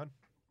 That's what we're on.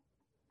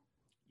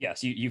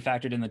 Yes, you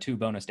factored in the 2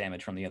 bonus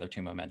damage from the other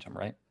 2 momentum,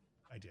 right?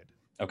 I did.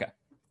 Okay.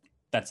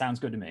 That sounds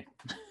good to me.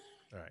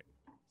 All right.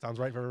 Sounds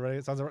right for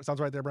everybody. Sounds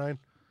right there, Brian.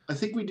 I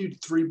think we do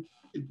 3.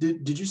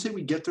 Did you say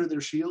we get through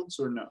their shields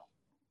or no?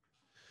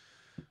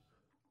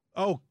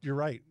 Oh, you're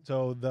right.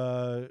 So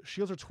the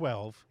shields are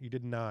 12. You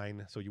did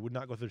 9, so you would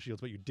not go through the shields,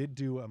 but you did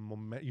do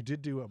you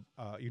did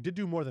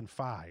do more than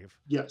 5.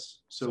 Yes.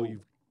 So So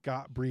you've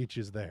got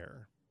breaches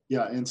there.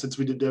 yeah, and since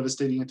we did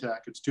devastating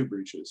attack, it's 2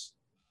 breaches.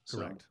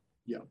 Correct. So,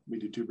 yeah, we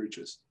do 2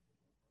 breaches.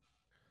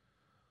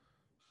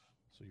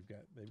 So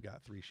they've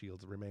got 3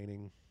 shields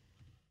remaining,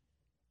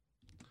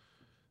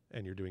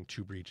 and you're doing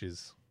 2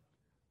 breaches.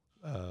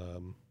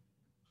 Let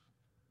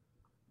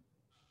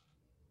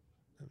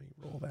me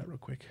roll that real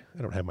quick.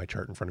 I don't have my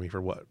chart in front of me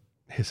for what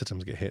his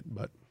systems get hit,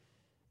 but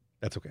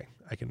that's okay.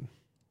 I can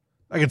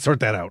sort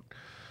that out.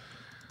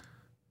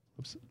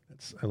 Oops,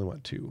 I only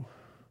want 2.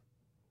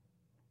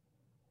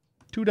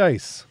 2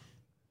 dice.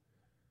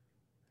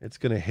 It's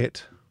gonna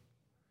hit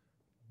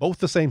both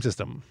the same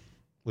system,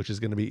 which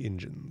is gonna be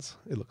engines.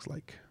 It looks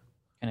like.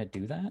 Can it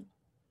do that?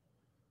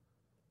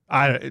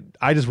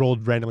 I just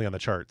rolled randomly on the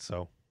chart,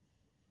 so.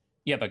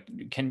 Yeah, but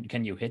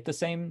can you hit the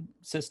same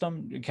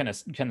system? Can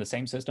the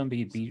same system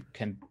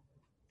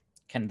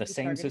can the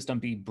same target. system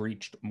be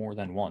breached more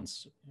than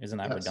once? Isn't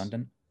that Yes.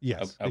 redundant?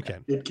 Yes, Okay. it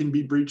can. It can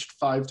be breached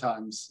 5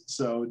 times.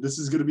 So this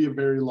is going to be a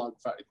very long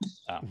fight.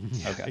 Oh,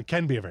 okay. It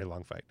can be a very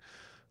long fight.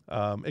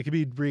 It can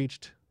be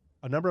breached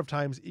a number of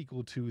times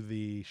equal to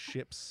the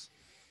ship's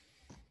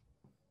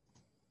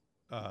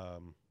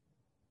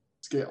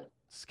Scale.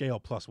 scale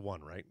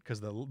 +1, right?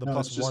 Because the No,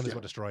 plus it's just 1 is scale.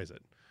 what destroys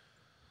it.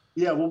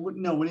 Yeah, well,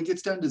 no, when it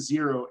gets down to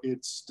 0,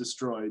 it's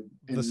destroyed.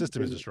 The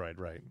system is destroyed,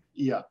 right?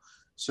 Yeah.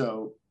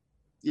 So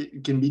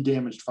it can be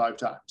damaged 5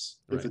 times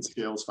Right. if it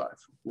scales 5,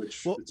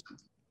 which Well, it's,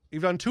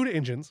 You've done 2 to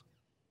engines,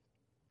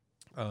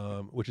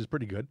 which is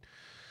pretty good.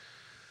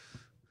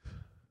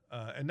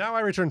 And now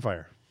I return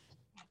fire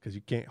because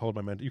you can't hold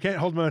momentum. You can't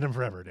hold momentum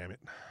forever. Damn it!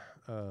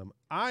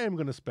 I am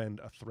going to spend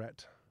a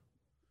threat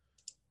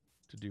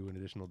to do an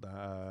additional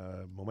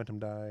momentum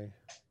die.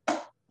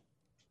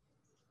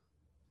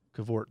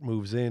 Cavort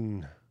moves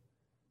in.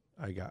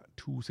 I got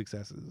 2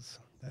 successes.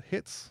 That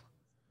hits.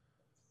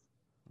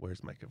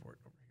 Where's my Cavort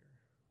over here?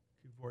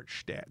 Cavort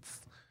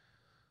stats.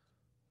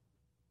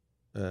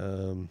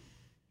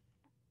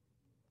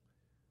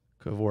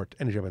 Cavort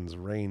energy weapons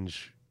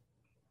range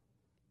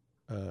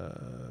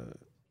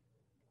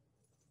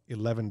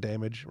 11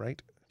 damage,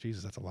 right?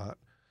 Jesus, that's a lot.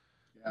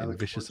 yeah, and the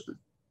vicious- Cavorts are-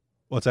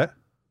 What's that?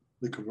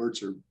 The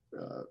Cavorts are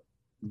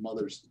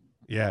mothers.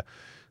 Yeah.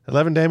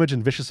 11 damage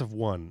and vicious of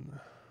 1.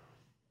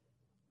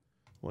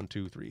 1,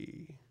 2,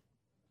 3,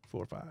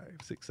 4, 5,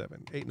 6,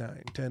 7, 8,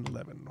 9, 10,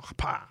 11.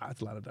 Pa!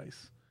 That's a lot of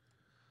dice.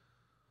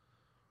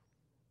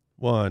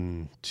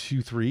 1,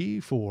 2, 3,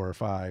 4,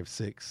 5,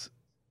 6,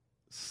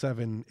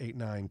 7, 8,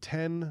 9,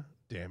 10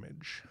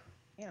 damage.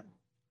 Damn.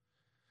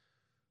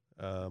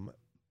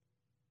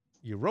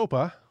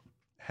 Europa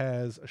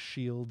has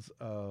shields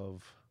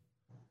of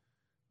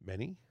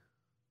many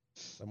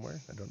somewhere.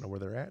 I don't know where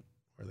they're at.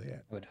 Where are they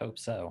at? I would hope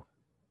so.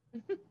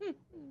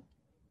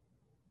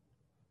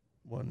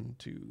 1,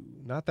 2,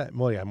 not that.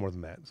 Well, yeah, more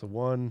than that. So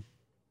 1,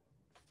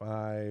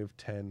 5,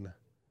 10.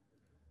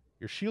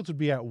 Your shields would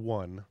be at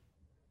 1.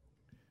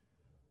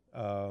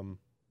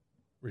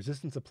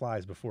 Resistance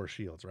applies before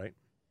shields, right?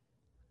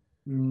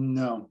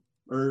 No.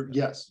 Or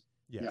yes.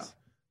 Yes. Yeah.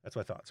 That's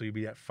what I thought. So you'd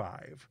be at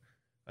 5.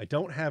 I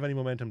don't have any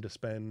momentum to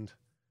spend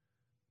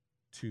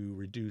to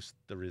reduce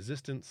the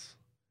resistance.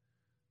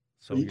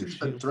 So you your can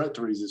spend shield- threat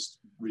to reduce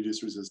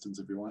resistance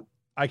if you want.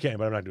 I can,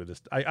 but I'm not doing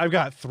this. I've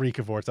got 3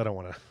 Cavorts. I don't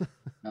want to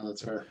No,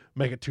 that's fair.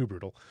 make it too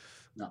brutal.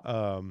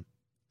 No.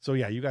 So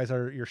yeah,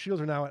 your shields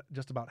are now at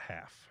just about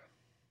half.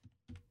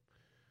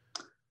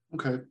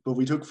 Okay, but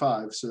we took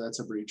 5, so that's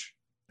a breach.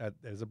 That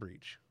is a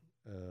breach.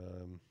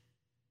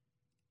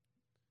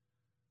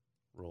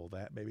 Roll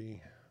that,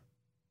 baby.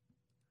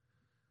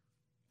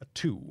 A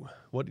 2.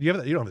 What do you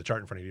have? You don't have the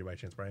chart in front of you by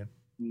chance, Brian?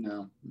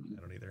 No. I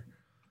don't either.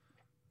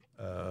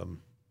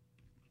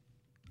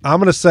 I'm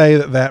gonna say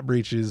that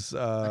breaches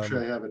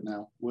Actually, I have it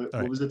now. What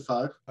right. was it?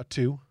 5? a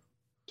 2.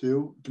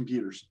 2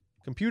 computers.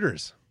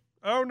 Computers.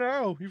 Oh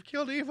no, you've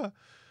killed Eva.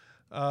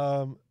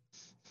 Not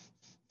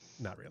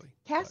really.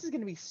 Cass is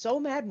gonna be so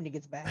mad when he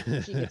gets back.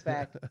 When she gets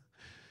back.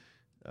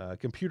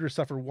 Computers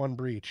suffer 1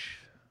 breach,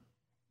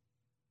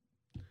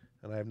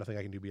 and I have nothing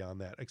I can do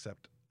beyond that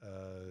except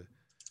to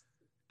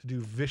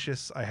do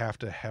vicious. I have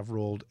to have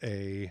rolled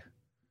a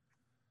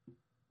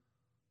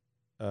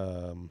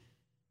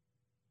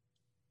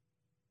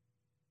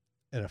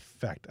an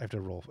effect. I have to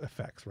roll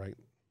effects, right?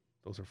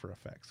 Those are for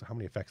effects. So how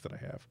many effects did I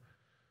have?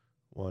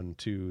 1,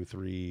 2,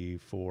 3,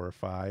 4,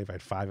 5. I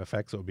had 5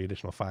 effects, so it would be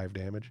additional 5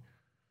 damage.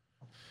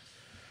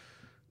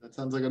 That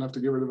sounds like enough to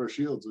get rid of our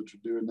shields, which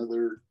would do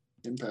another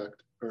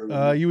impact.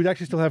 Or You would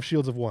actually still have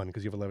shields of 1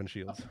 because you have 11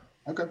 shields.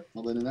 okay.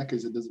 Well, then in that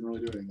case, it doesn't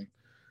really do anything.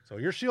 So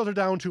your shields are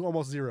down to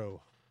almost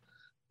 0.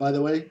 By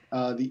the way,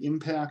 the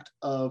impact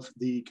of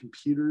the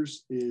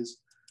computers is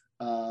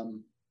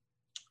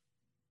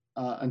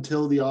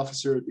until the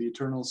officer at the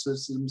Eternal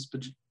Systems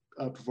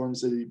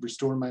performs a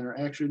restore minor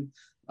action,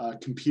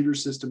 computer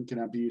system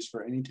cannot be used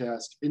for any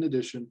task. In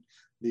addition,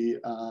 the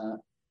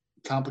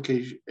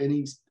complication,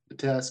 any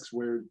tasks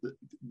where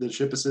the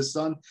ship assists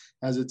on,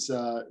 has its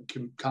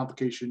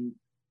complication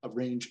of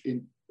range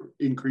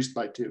increased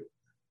by 2.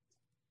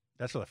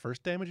 That's for the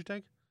first damage you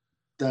take?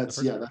 That's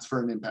that's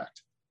for an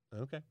impact.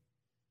 Okay.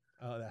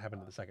 That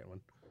happened to the second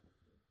one.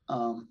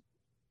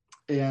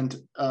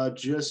 And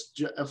just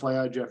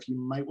FYI, Jeff, you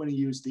might want to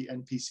use the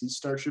NPC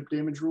starship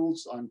damage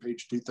rules on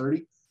page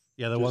 230.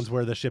 Yeah, the ones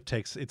where the ship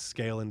takes its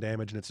scale and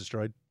damage and it's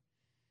destroyed.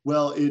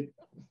 Well,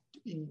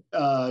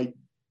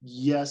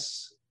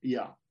 yes,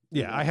 yeah.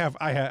 Yeah,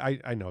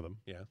 I know them.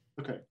 Yeah.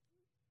 Okay.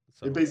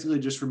 So, It basically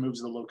just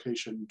removes the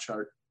location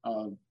chart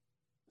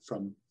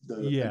from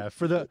the. yeah,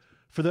 for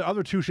the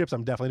other 2 ships,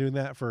 I'm definitely doing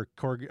that. For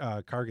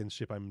Kargan's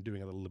ship, I'm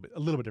doing a little bit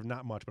different,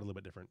 not much, but a little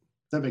bit different.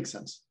 That makes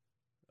sense.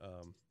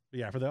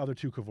 Yeah, for the other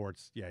 2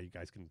 cohorts, yeah, you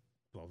guys can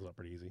blow those up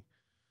pretty easy.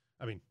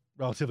 I mean,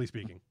 relatively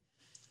speaking.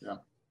 Yeah.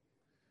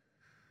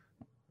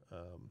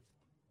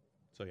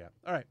 So yeah.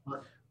 All right.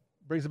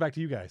 Brings it back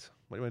to you guys.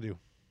 What do you want to do?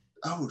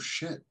 Oh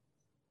shit!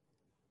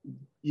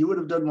 You would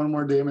have done 1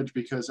 more damage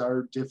because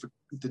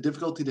the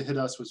difficulty to hit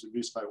us was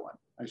reduced by 1.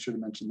 I should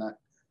have mentioned that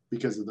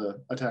because of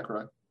the attack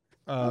rod.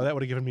 That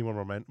would have given me one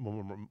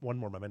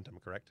more momentum,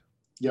 correct?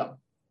 Yeah.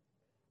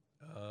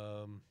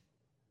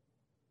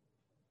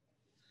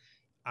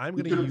 I'm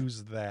going to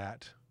use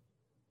that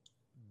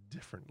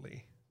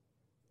differently.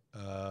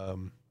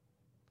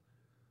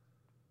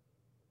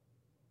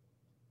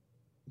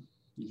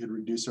 You could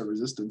reduce our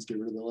resistance, get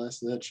rid of the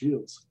last of that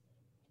shields.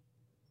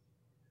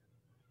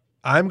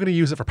 I'm going to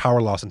use it for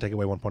power loss and take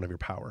away 1 point of your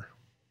power.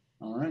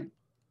 All right.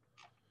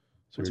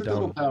 So What's you're your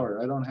total down. power?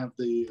 I don't have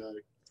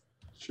the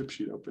ship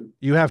sheet open.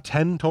 You have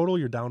 10 total.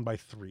 You're down by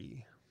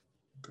 3.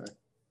 Okay.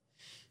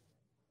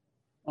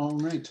 All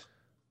right.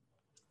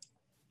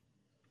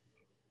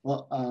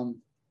 Well,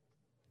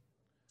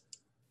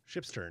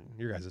 Ship's turn.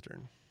 Your guys'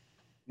 turn.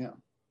 yeah.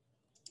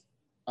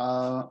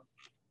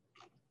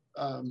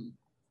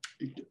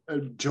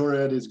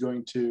 Jorad is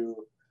going to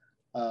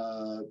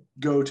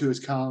go to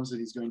his comms and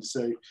he's going to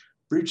say,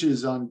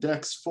 breaches on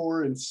decks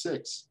 4 and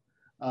 6.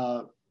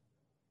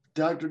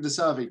 Dr.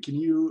 Dasavi, can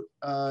you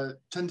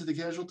tend to the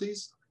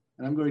casualties?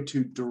 And I'm going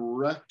to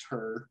direct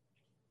her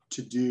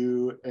to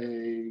do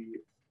a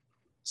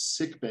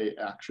sickbay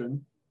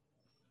action,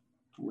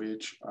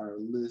 which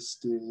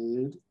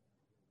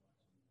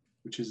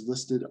is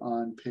listed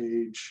on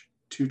page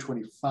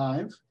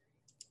 225.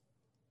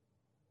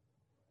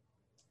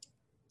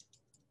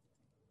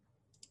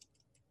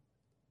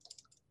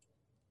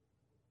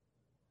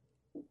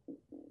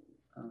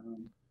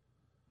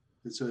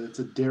 It's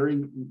a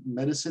daring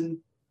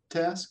medicine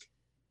task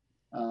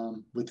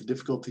with the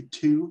difficulty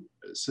 2,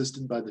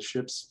 assisted by the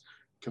ship's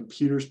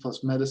computers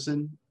plus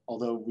medicine,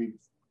 although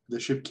the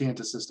ship can't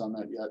assist on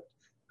that yet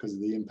because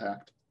of the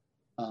impact.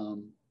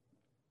 So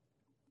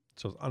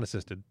it's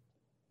unassisted.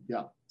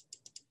 Yeah.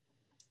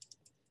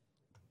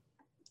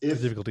 The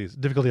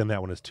difficulty on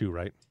that one is 2,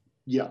 right?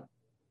 Yeah.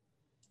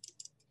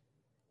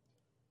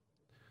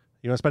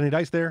 You want to spend any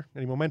dice there?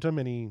 Any momentum?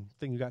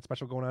 Anything you got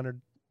special going on, or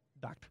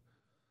Doc?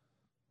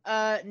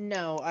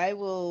 No, I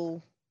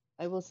will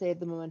save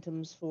the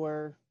momentums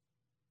for.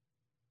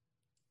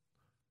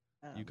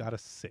 You got a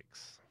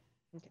 6.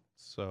 Okay.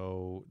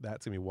 So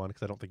that's gonna be 1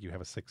 because I don't think you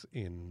have a 6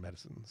 in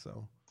medicine.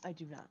 So I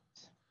do not.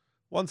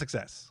 1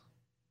 success.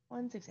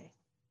 1 success.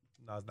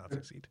 Does not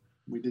succeed.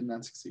 We did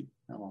not succeed.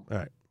 Oh, well. All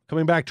right.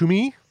 Coming back to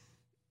me.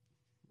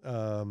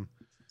 One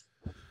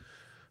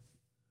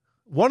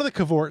of the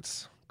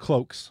cohorts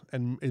cloaks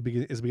and is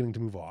beginning to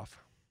move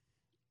off.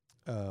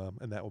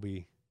 And that will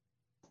be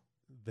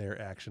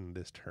their action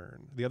this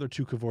turn. The other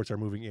 2 cohorts are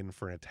moving in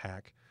for an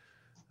attack,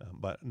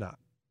 but not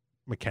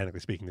mechanically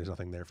speaking. There's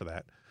nothing there for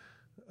that.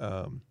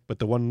 But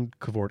the one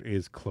cohort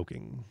is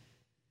cloaking.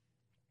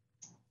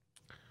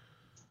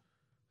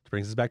 Which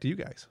brings us back to you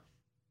guys.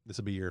 This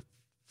will be your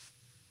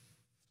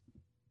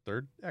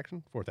 4th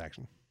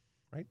action,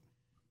 right?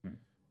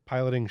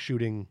 Piloting,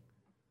 shooting,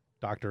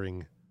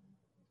 doctoring,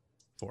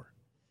 4.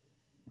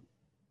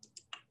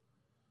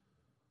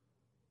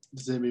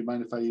 Does anybody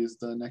mind if I use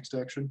the next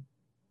action?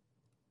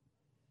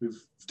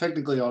 We've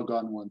technically all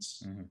gone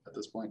once at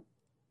this point.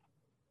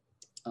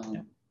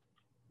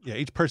 Yeah,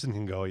 each person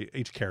can go.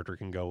 Each character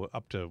can go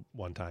up to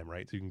 1 time,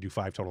 right? So you can do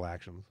 5 total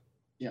actions.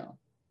 Yeah.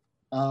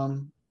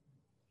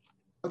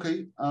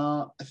 Okay.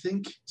 I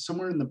think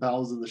somewhere in the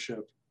bowels of the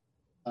ship,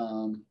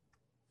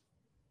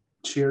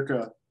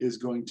 Chirka is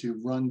going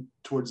to run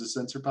towards the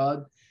sensor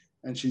pod,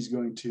 and she's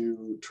going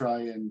to try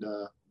and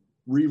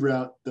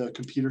reroute the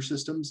computer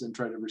systems and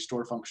try to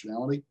restore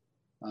functionality.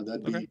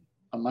 That'd be Okay.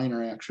 a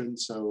minor action,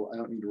 so I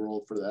don't need to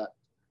roll for that.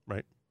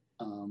 Right.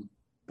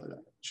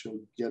 But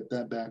she'll get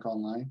that back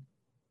online.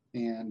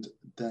 And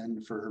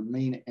then for her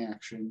main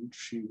action,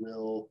 she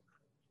will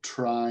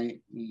try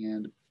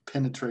and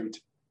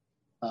penetrate.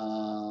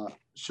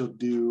 She'll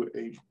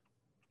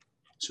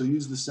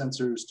use the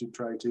sensors to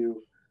try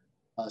to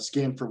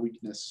scan for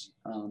weakness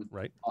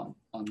Right. on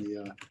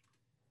the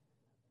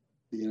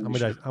How enemy many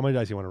ship. dice? How many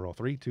dice you want to roll?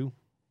 3, 2.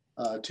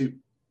 2.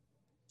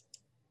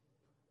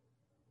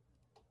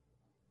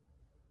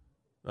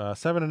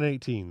 7 and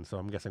 18. So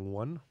I'm guessing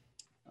 1.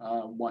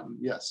 1.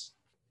 Yes.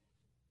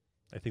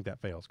 I think that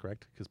fails,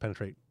 correct? Because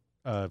penetrate,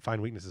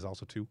 find weakness is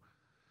also 2.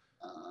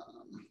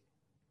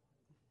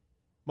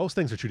 Most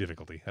things are 2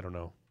 difficulty. I don't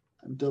know.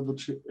 I'm double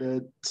check.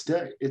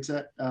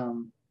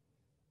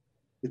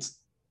 It's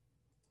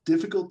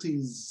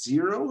difficulty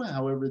 0.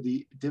 However,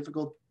 the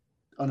difficult.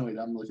 Oh no, wait,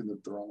 I'm looking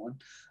at the wrong one.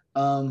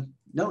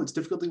 No, it's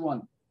difficulty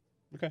 1.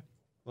 Well,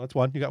 that's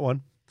 1. You got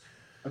 1.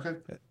 Okay.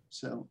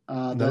 So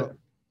That'll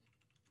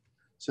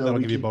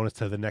we give you a can- bonus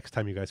to the next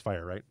time you guys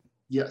fire, right?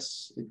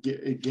 Yes,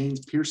 it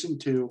gains piercing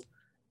 2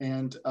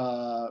 and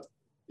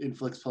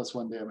inflicts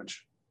 +1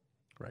 damage.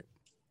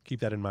 Keep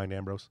that in mind,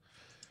 Ambrose.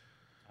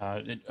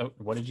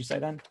 What did you say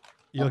then?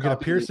 You'll I'll get a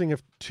copy it. piercing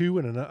of 2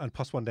 and a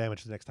 +1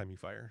 damage the next time you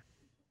fire.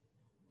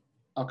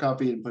 I'll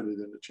copy it and put it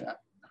in the chat.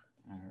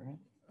 All right.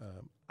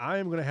 I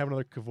am going to have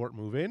another Cavort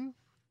move in.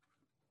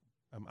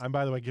 I'm,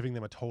 by the way, giving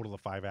them a total of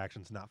 5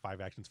 actions, not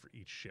 5 actions for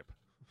each ship.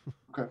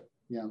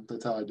 Yeah,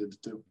 that's how I did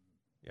it too.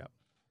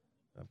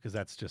 Because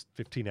that's just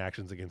 15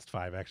 actions against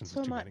 5 actions.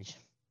 So is too many. much.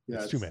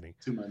 Yeah, It's too many.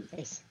 Too many.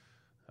 Nice.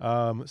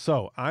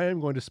 So I am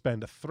going to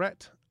spend a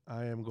threat.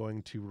 I am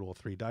going to roll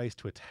 3 dice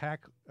to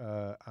attack.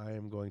 I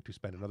am going to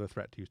spend another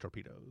threat to use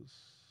torpedoes.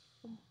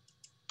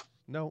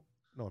 No,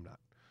 I'm not.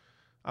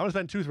 I'm going to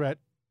spend 2 threat.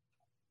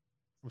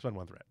 I'm going to spend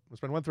 1 threat. I'm going to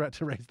spend 1 threat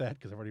to raise that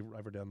because I've already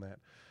done that.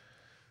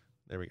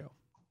 There we go.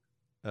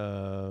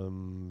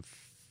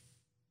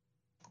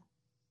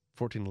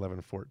 14,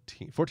 11,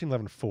 14. 14,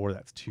 11, 4.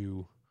 That's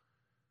 2.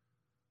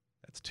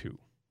 That's 2.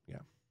 Yeah.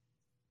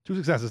 2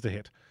 successes to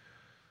hit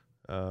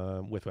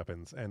with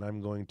weapons. And I'm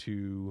going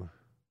to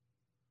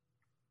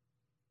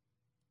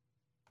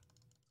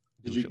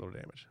do Did you- a shitload of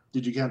damage.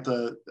 Did you count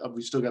the?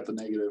 We still got the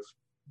negative.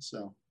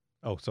 So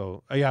Oh,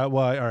 so yeah.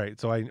 Well, all right.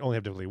 So I only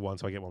have difficulty 1,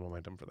 so I get 1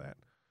 momentum for that.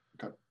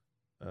 Okay.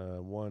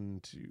 1,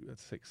 2.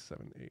 That's 6,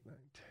 7, 8, 9,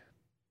 10.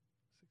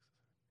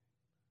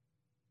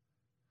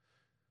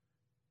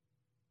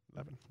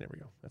 11. There we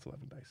go. That's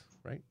 11 dice,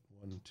 right?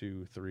 1,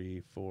 2,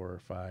 3, 4,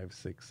 5,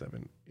 6,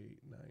 7, 8,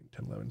 9,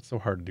 10, 11. So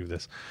hard to do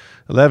this.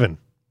 11.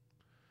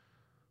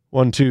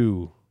 1,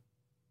 2,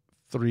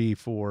 3,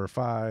 4,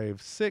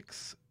 5,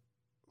 6,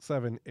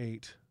 7,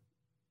 8.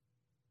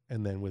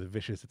 And then with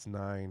vicious, it's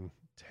 9,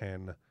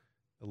 10,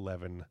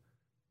 11,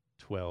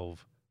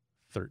 12,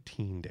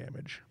 13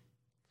 damage.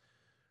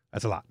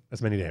 That's a lot.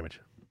 That's many damage.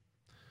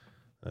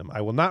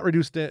 I will not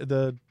reduce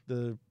the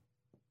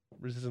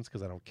resistance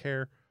because I don't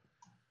care.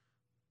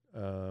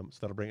 So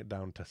that'll bring it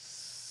down to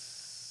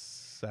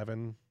 6.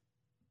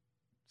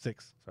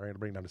 Sorry, it'll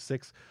bring it down to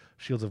 6.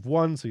 Shields of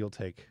 1, so you'll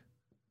take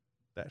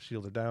that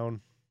shield are down,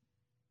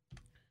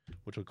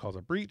 which will cause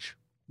a breach,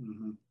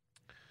 mhm.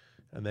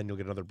 and then you'll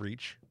get another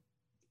breach.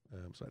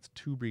 So that's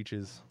 2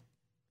 breaches.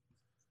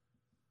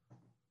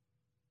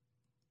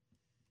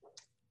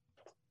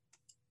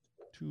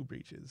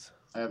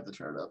 I have the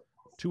chart up.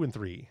 2 and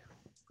 3.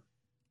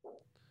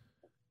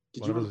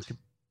 Did One you? of roll- those-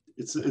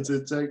 It's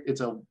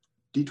a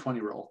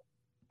D20 roll.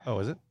 Oh,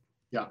 is it?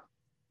 Yeah.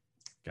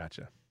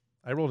 Gotcha.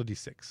 I rolled a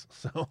d6,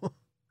 so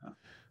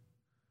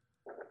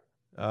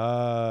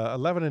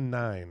 11 and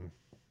 9.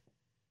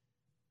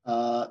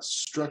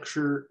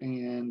 Structure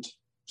and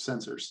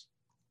sensors.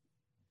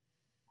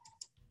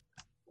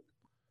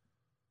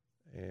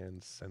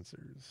 And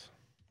sensors.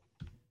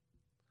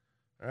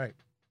 All right.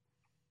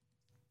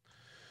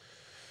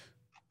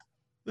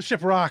 The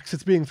ship rocks.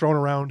 It's being thrown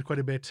around quite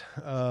a bit.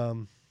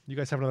 You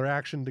guys have another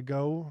action to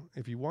go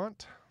if you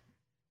want.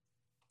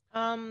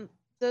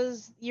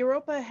 Does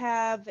Europa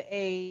have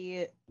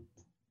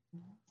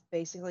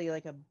basically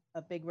like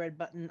a big red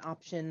button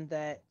option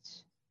that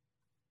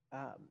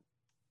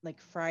like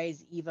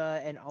fries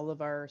Eva and all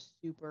of our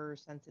super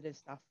sensitive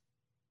stuff?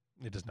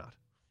 It does not.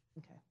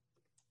 Okay.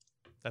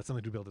 That's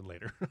something to build in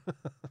later.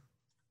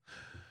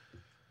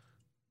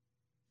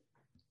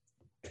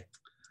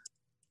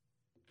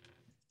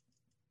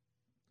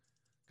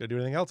 Gonna do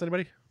anything else?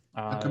 Anybody?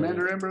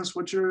 Commander Ambrose,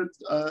 what's your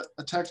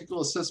a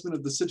tactical assessment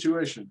of the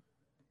situation?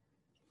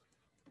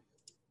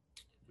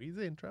 We's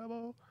in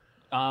trouble.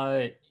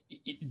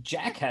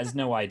 Jack has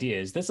no idea.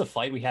 Is this a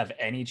fight we have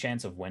any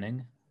chance of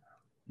winning?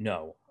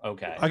 No.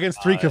 Okay.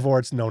 Against 3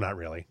 Cavorts? No, not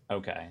really.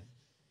 Okay.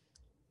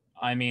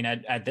 I mean,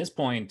 at this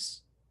point,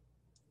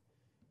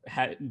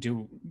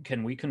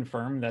 can we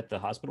confirm that the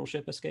hospital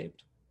ship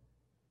escaped?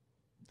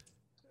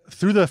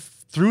 Through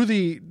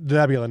the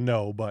nebula,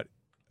 no, but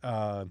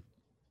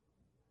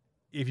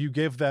if you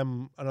give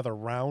them another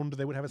round,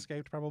 they would have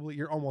escaped. Probably,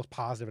 you're almost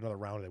positive another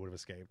round they would have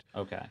escaped.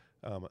 Okay.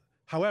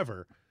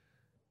 However,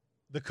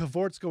 the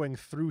cavorts going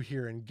through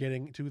here and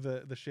getting to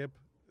the ship,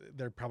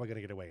 they're probably going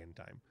to get away in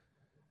time.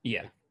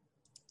 Yeah.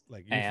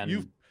 Like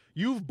And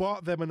you've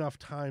bought them enough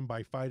time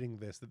by fighting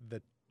this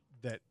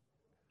that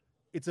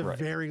it's a Right.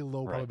 very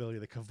low Right. probability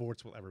the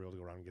cavorts will ever be able to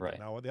go around and get Right.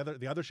 them. Now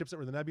the other ships that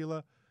were in the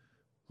nebula,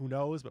 who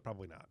knows, but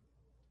probably not.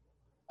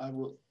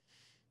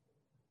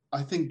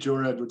 I think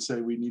Jorad would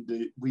say we need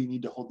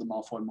to hold them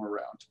off one more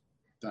round,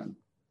 then,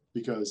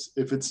 because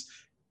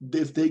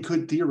if they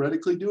could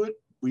theoretically do it,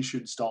 we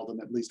should stall them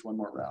at least one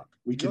more round.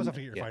 We You can. also have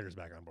to get your Yeah. fighters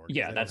back on board. 'cause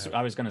yeah, they don't that's have-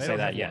 I was going to they say don't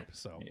that. have Yeah. warp,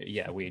 so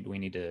Yeah, we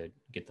need to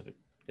get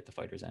the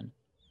fighters in.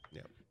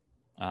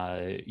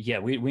 Yeah. Yeah,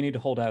 we need to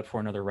hold out for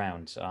another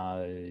round.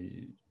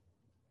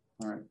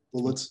 All right.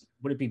 Well, let's.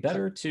 Would it be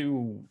better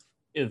to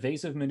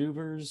evasive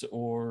maneuvers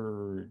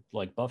or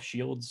like buff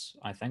shields?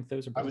 I think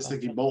those are. I both was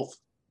thinking options. both.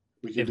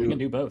 We If we can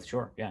do both,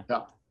 sure. Yeah.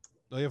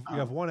 Well, you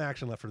have one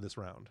action left for this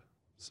round,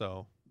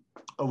 so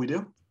Oh, we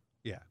do.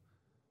 yeah. I That'll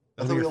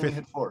thought be we your only fifth-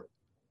 hit 4.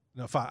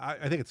 No, 5.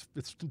 I think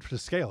it's to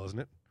scale, isn't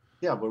it?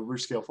 Yeah, but we're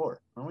scale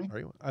 4, aren't we? Are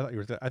you? I thought you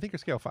were. I think you're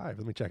scale 5.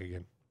 Let me check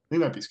again. We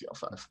might be scale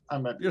 5. I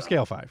might be You're wrong.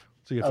 scale 5,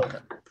 so you have Okay.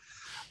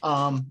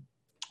 5.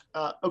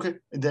 Okay.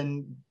 And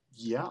then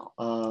yeah.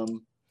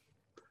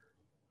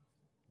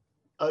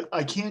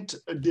 I can't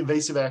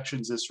evasive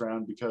actions this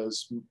round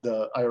because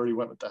I already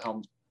went with the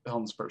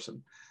helms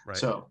person. Right.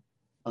 So,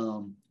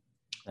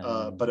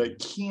 but I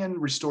can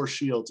restore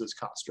shields as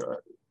Kastra.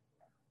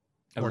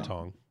 or Okay.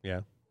 Tong.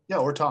 Yeah. Yeah,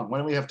 or Tong. Why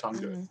don't we have Tong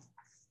do it? Mhm.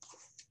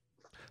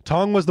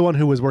 Tong was the one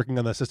who was working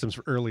on the systems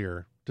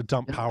earlier to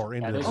dump Yeah. power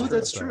into That the is Oh, system,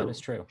 that's so- true. That is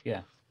true.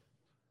 Yeah.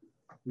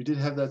 We did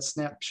have that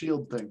snap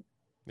shield thing.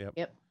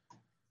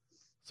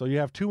 So you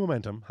have 2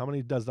 momentum. How many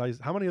of those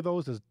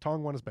does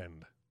Tong want to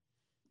spend?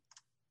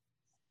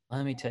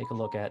 Let me take a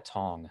look at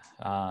Tong.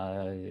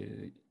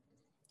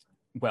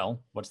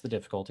 Well, what's the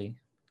difficulty?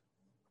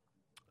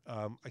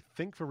 I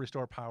think for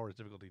restore power is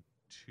difficulty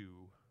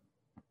 2.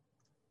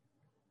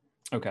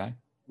 Okay.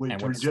 Wait, And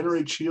to what's-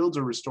 regenerate shields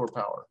or restore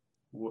power?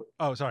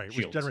 Oh, sorry, which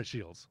Shields. generate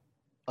shields.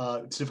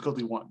 It's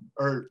difficulty 1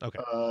 or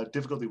Okay.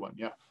 difficulty 1.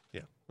 Yeah.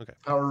 Yeah. Okay.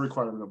 Power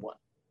requirement of 1.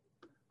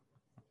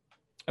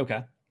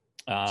 Okay.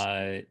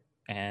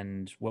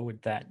 And what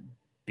would that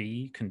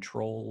be?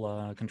 Control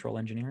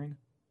engineering?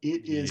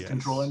 It is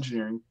control Yes.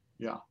 engineering.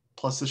 Yeah.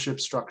 Plus the ship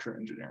structure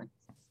engineering.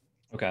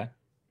 Okay.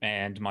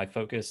 And my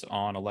focus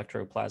on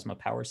electroplasma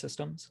power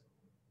systems?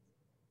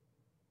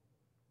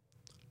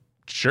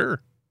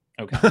 Sure.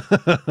 Okay.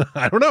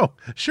 I don't know.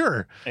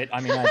 Sure. I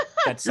mean,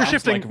 that sounds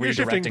shifting- like you're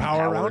shifting redirecting power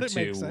power around, it to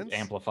makes sense.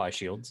 amplify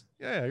shields.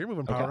 Yeah, you're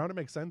moving power Okay. around. It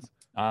makes sense.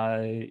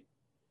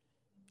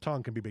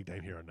 Tong can be big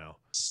name hero now.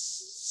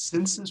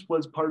 Since this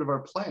was part of our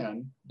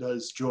plan,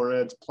 does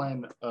Jorad's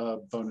plan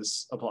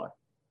bonus apply?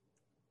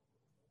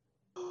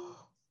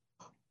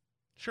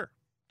 Sure.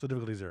 So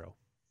difficulty 0.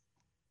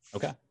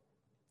 Okay.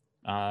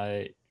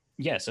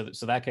 Yeah. So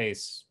that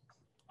case,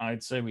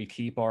 I'd say we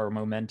keep our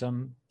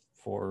momentum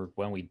for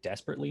when we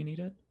desperately need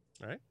it.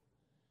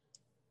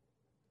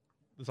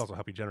 This also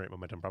help you generate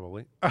momentum,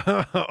 probably.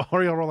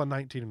 Or you'll roll a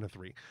 19 and a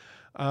 3.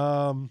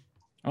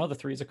 Oh, the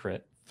 3's a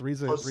crit.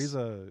 Three's Plus-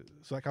 so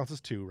that counts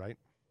as 2, right?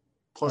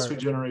 Plus, we Alright.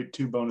 generate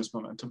 2 bonus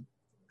momentum.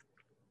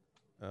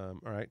 All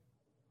right.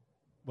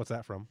 What's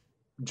that from?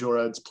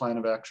 Jorad's plan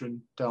of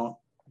action talent.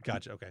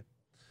 Gotcha. Okay.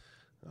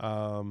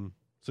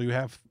 So you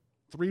have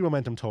 3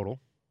 momentum total.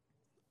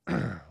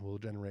 We'll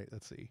generate.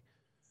 Let's see.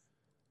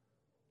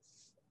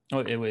 Oh,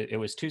 it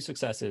was 2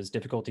 successes,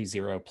 difficulty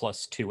 0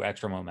 plus 2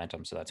 extra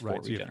momentum, so that's 4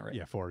 So you have- regenerate.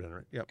 yeah, 4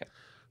 regenerate. Yep. Okay.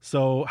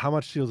 So how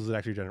much shields does it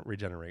actually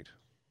regenerate?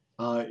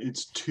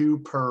 It's 2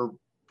 per.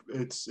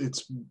 It's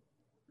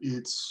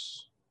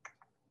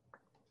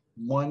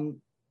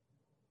 1.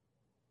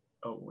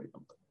 Oh wait.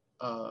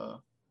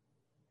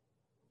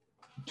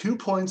 2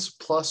 points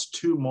plus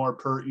 2 more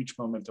per each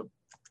momentum.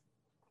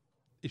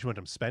 Each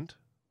momentum spent.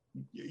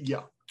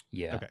 Yeah.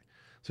 Yeah. Okay.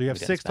 So you have We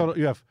didn't 6 spend.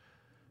 total.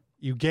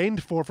 You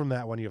gained 4 from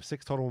that one. You have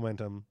 6 total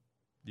momentum.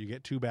 You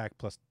get 2 back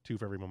plus 2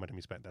 for every momentum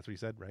you spent. That's what you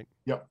said, right?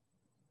 Yep.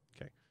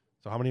 Okay.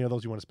 So how many of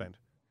those you want to spend?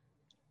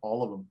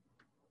 All of them.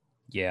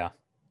 Yeah.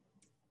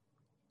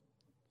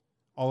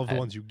 All of the Uh,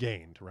 ones you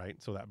gained,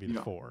 right? So that'd be the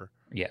Yeah. 4.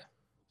 Yeah.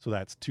 So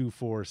that's 2,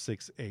 4,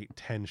 6, 8,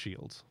 10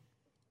 shields.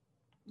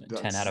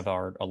 10 out of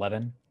our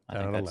 11. I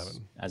 10 think out of that's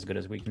 11. as good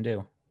as we can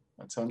do.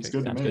 That sounds Okay,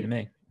 good Sounds to good to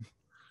me. me.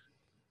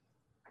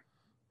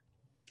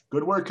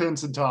 Good work,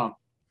 Vince and Tom.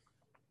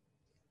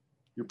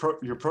 Your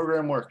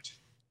program worked.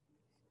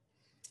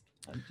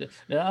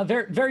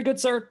 Very, very good,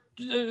 sir.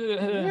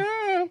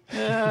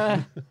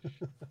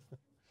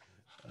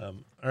 All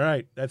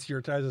right, that's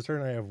your guys'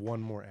 turn. I have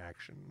one more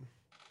action.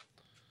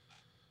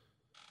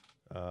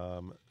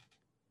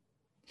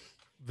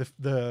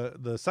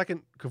 The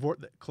second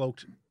cavort that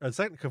cloaked, the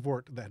second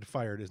cavort that had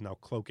fired is now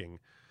cloaking.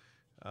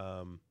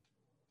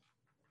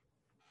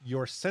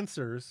 Your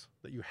sensors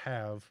that you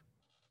have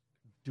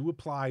do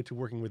apply to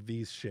working with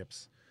these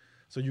ships,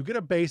 so you get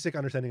a basic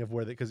understanding of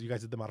where because you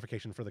guys did the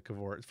modification for the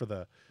cavort for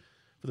the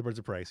for the birds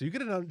of prey. So you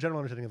get a general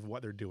understanding of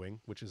what they're doing,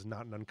 which is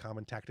not an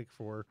uncommon tactic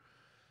for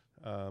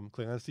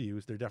Klingons to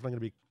use. They're definitely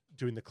going to be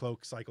doing the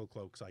cloak cycle.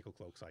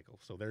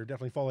 So they're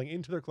definitely falling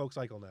into their cloak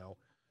cycle now,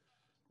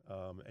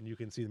 and you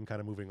can see them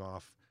kind of moving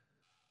off.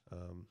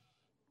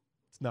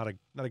 It's not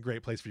a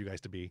great place for you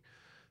guys to be.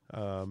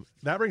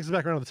 That brings us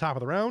back around to the top of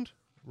the round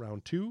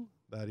 2.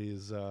 That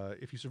is,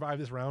 if you survive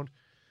this round,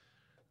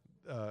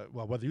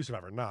 well, whether you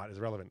survive or not is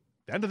irrelevant.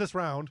 The end of this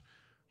round,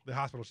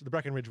 the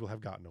Breckenridge will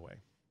have gotten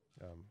away,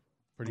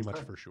 pretty much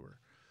for sure.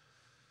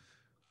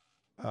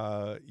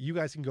 You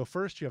guys can go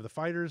first. You have the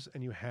fighters,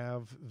 and you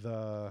have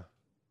the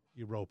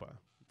Europa.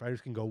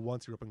 Fighters can go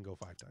once. Europa can go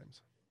 5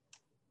 times.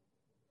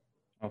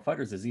 Well,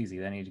 fighters is easy.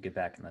 They need to get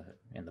back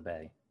in the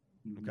bay.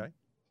 Okay.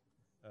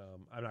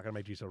 I'm not going to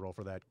make Gisa roll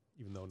for that,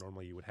 even though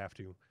normally you would have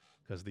to,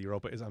 because the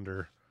Europa is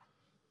under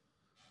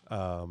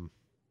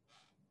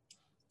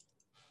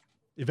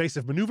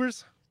evasive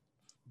maneuvers.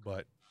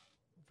 But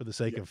for the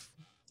sake of,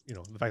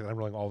 the fact that I'm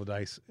rolling all the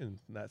dice, and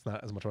that's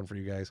not as much fun for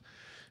you guys,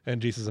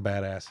 and Gisa's a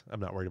badass, I'm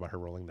not worried about her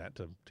rolling that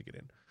to get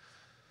in.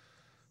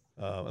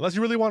 Unless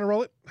you really want to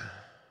roll it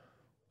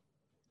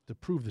to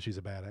prove that she's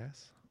a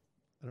badass.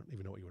 I don't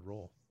even know what you would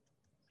roll.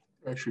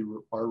 Actually,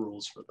 our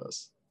rules for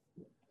this.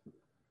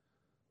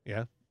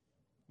 Yeah.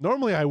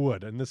 Normally I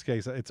would. In this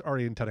case, it's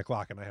already 10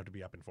 o'clock and I have to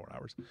be up in 4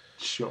 hours.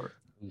 Sure.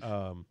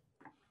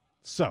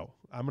 So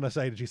I'm going to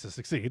say Jesus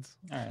succeeds,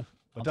 All right.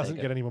 but doesn't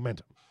get any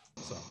momentum.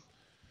 So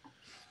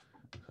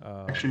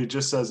actually, it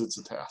just says it's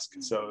a task,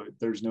 so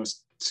there's no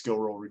skill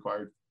roll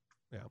required.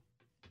 Yeah.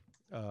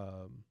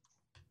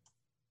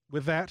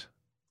 With that,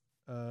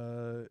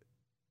 I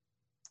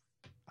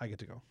get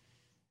to go.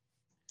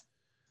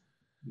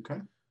 Okay.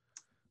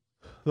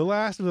 The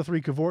last of the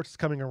 3 cavorts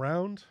coming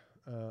around.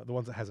 The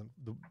ones that hasn't.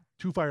 The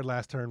 2 fired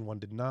last turn, 1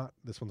 did not.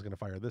 This one's going to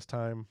fire this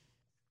time.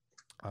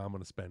 I'm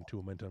going to spend 2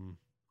 momentum,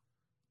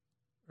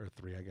 or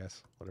 3, I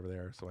guess, whatever they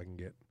are, so I can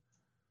get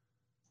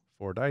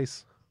 4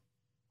 dice.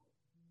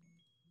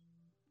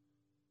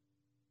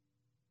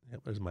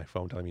 Yep, there's my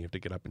phone telling me you have to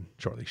get up and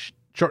shortly.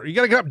 You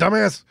got to get up,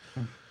 dumbass!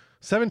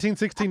 17,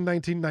 16,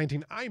 19,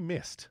 19. I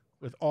missed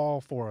with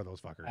all 4 of those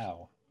fuckers.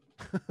 Ow.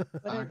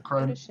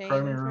 What a shame.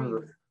 Cry me a for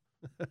you.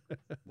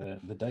 river.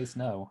 The dice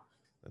know.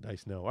 The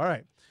dice know. All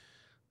right.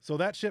 So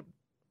that ship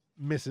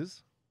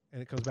misses,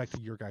 and it comes back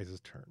to your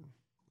guys' turn.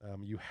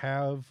 You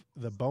have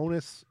the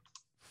bonus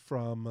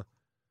from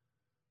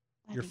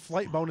your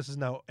flight bonus is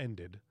now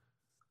ended,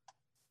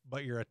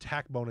 but your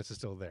attack bonus is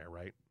still there,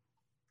 right?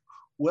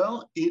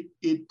 Well,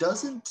 it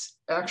doesn't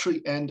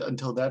actually end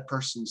until that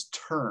person's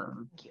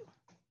turn. Thank you.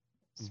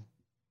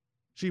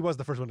 She was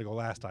the first one to go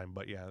last time,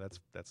 but yeah,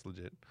 that's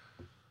legit.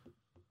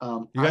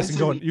 You You guys can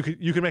go. You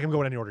can make them go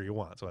in any order you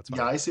want, so that's fine.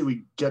 Yeah, I say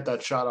we get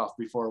that shot off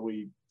before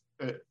we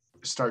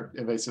start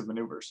evasive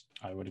maneuvers.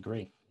 I would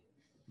agree.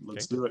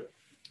 Let's do it.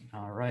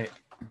 All right.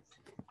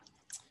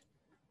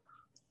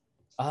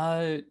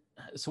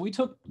 So we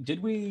took.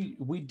 Did we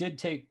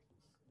take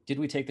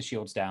the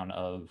shields down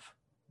of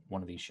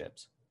one of these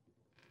ships?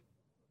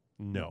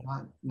 No.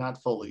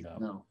 Not fully. No.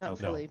 No. Not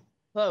Okay. fully.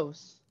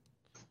 Close.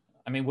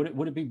 I mean,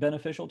 would it be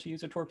beneficial to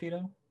use a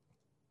torpedo?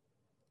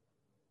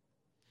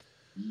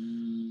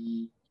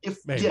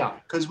 If Maybe. yeah,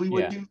 because we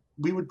Yeah.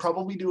 would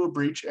probably do a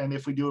breach, and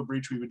if we do a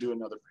breach, we would do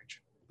another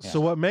breach. So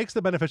what makes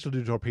the beneficial to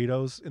do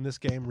torpedoes in this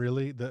game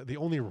really the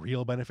only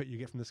real benefit you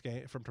get from this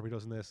game from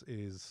torpedoes in this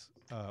is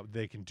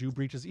they can do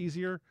breaches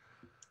easier,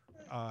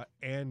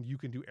 and you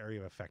can do area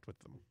of effect with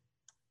them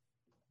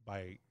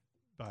by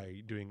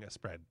doing a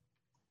spread,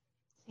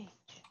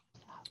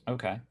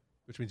 Okay.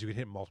 which means you can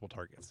hit multiple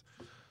targets.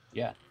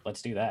 Yeah.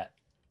 Let's do that.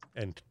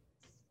 And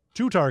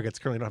 2 targets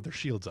currently don't have their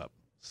shields up,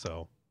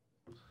 so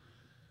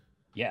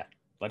Yeah.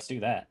 Let's do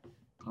that.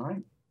 All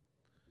right.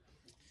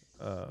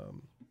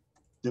 um,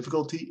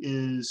 Difficulty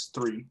is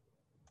 3.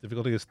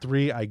 difficulty is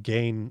 3. I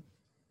gain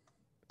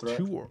Threat.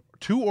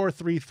 2 or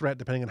 3 threat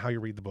depending on how you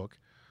read the book.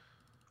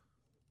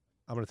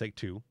 I'm going to take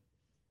 2.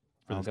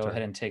 for I'll this go turn.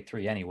 ahead and take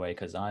 3 anyway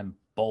because I'm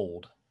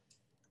bold.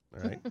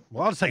 All right.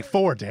 Well, I'll just take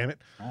 4. Damn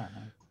it. All right.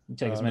 You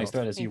take as many no.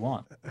 threat as you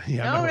want.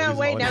 Yeah, No, I'm not no, gonna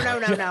wait, lose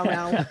them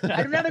all no.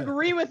 I do not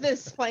agree with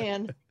this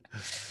plan.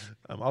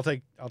 I'll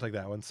take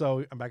that one.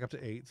 So I'm back up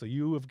to 8. So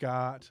you have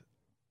got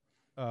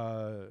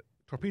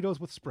torpedoes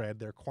with spread.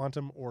 They're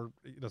quantum, or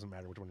it doesn't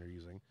matter which one you're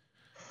using.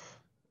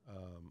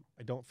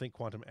 I don't think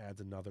quantum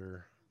adds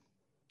another.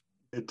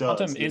 It does.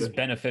 Quantum is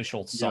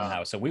beneficial somehow,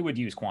 Yeah. so we would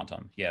use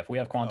quantum. Yeah, if we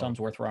have quantums,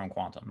 we're throwing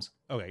quantums.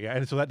 Okay, yeah,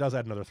 and so that does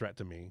add another threat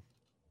to me.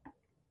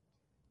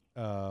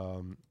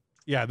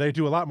 Yeah, they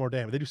do a lot more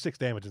damage. They do 6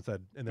 damage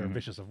instead, and they're Mhm.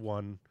 vicious of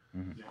 1.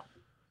 Mhm. Yeah.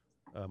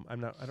 I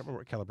don't remember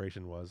what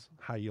calibration was.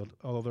 High yield,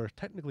 although they're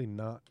technically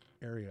not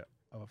area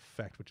of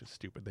effect, which is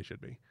stupid. They should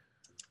be.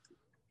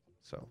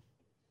 So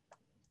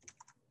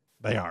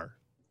they are,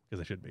 because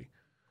they should be.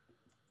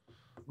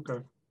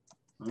 Okay.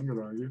 I'm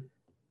gonna argue.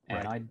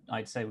 And Right.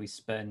 I'd say we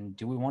spend.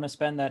 Do we want to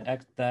spend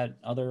that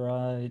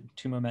other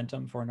 2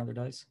 momentum for another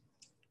dice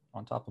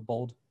on top of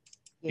bold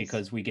Yes.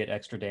 because we get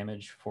extra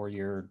damage for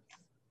your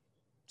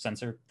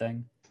sensor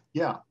thing?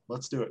 Yeah,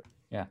 let's do it.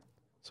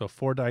 So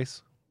 4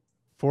 dice,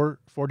 four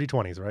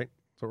d20s, right?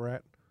 That's what we're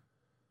at.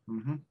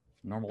 Mm-hmm.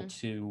 Normal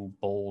 2,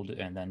 bold,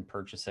 and then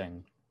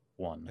purchasing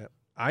 1. Yep.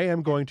 I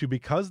am going to,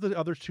 because the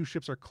other 2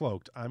 ships are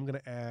cloaked, I'm going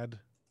to add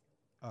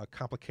a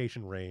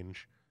complication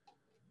range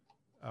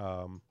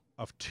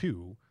of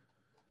 2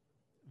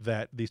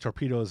 that these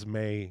torpedoes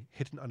may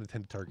hit an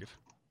unattended target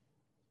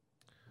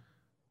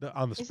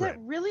on the Is spread. that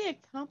really a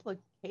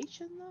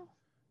complication though?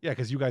 Yeah,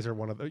 because you guys are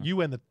one of the,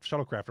 you and the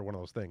shuttlecraft are one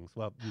of those things.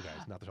 Well, you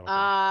guys, not the shuttlecraft.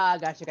 Ah,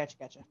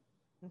 gotcha.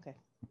 Okay.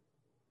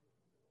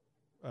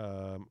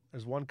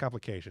 There's one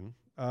complication.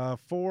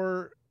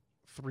 4,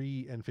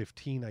 3, and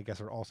 15, I guess,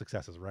 are all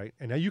successes, right?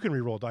 And now you can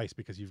reroll dice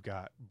because you've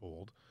got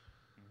bold.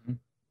 Mhm.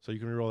 So you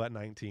can reroll that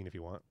 19 if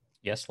you want.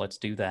 Yes, let's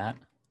do that.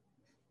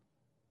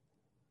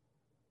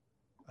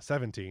 A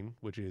 17,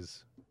 which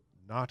is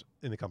not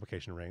in the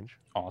complication range.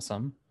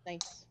 Awesome.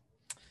 Nice.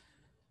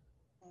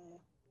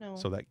 No.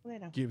 So that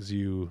wait, no. gives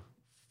you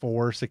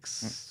 4,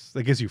 6.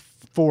 That gives you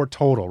 4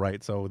 total,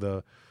 right? So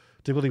the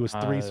difficulty was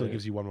 3, so it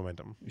gives you 1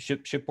 momentum.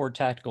 Shipboard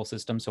tactical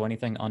system. So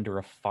anything under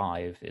a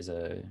 5 is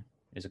a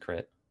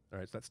crit. All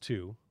right, so that's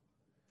 2.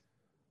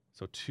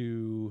 So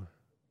 2,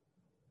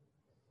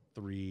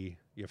 3.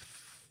 You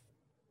have.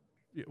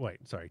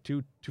 Wait, sorry.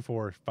 2,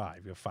 4,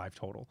 5. You have 5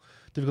 total.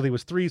 Difficulty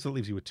was 3, so it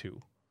leaves you with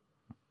 2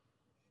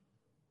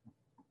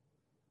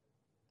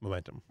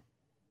 momentum.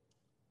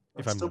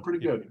 That's still pretty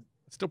good.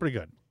 It's still pretty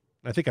good.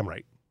 I think I'm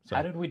right. So.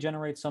 How did we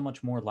generate so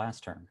much more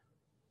last turn?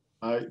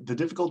 The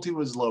difficulty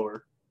was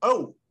lower.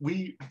 Oh,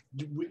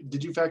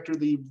 did you factor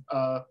the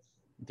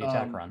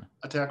attack run?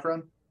 Attack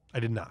run? I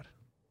did not.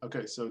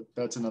 Okay, so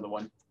that's another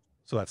one.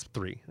 So that's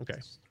 3. Okay.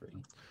 That's 3.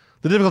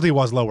 The difficulty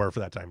was lower for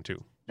that time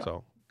too. Yeah.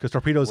 So because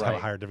torpedoes have a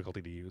Right. higher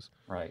difficulty to use.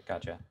 Right.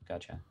 Gotcha.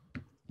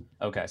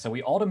 Okay, so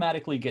we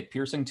automatically get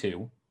piercing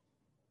 2.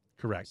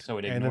 Correct. So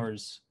it And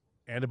ignores.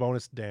 a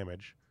bonus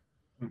damage,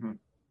 Mm-hmm. which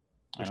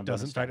and a doesn't.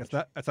 bonus In fact,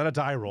 damage. it's not a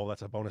die roll.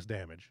 That's a bonus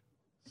damage.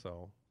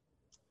 So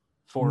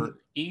For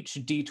each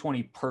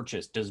D20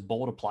 purchase, does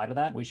bold apply to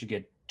that? We should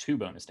get 2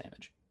 bonus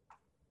damage.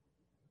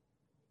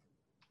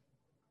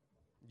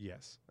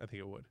 yes, I think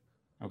it would.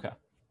 Okay.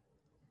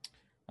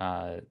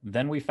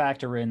 Then we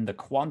factor in the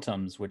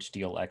quantums, which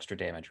deal extra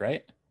damage,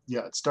 right?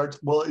 Yeah, it starts.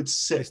 Well, it's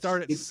 6. They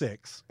start at It's-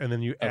 6, and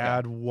then you Okay.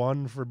 add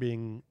 1 for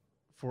being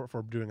for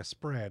doing a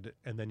spread,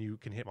 and then you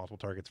can hit multiple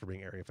targets for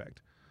being area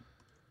effect.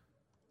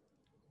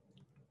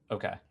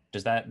 Okay.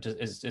 Is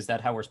that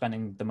how we're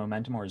spending the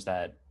momentum, or is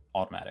that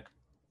automatic?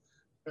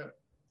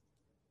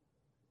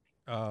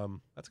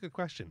 That's a good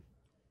question.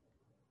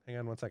 Hang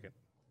on 1 second.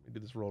 Let me do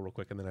this roll real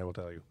quick, and then I will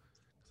tell you.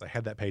 Because I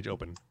had that page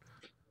open.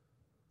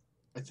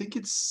 I think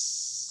it's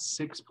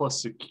 6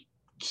 plus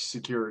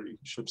security,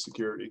 ship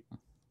security.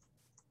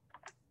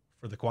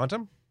 For the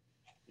quantum,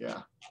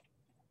 Yeah,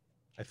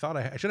 I thought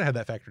I should have had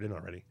that factored in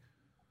already.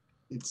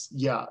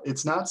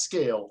 it's not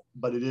scale,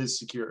 but it is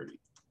security.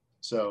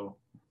 So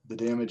the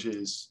damage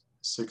is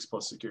 6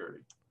 plus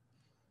security.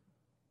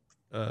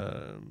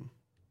 I'll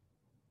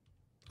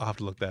have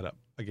to look that up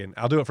again.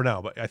 I'll do it for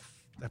now, but I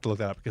have to look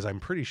that up because I'm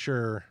pretty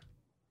sure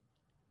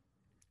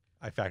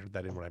I factored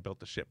that in when I built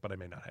the ship, but I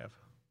may not have.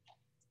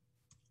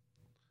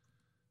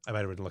 I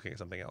might have been looking at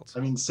something else. I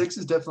mean, 6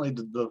 is definitely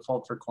the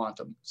default for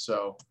quantum.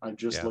 So I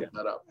just Yeah. looked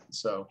that up.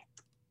 So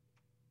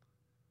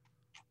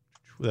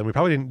Then we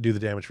probably didn't do the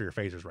damage for your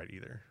phasers right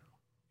either.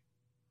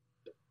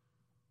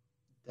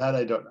 that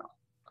I don't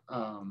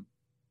know.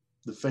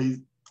 The phase,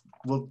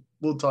 we'll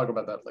talk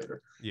about that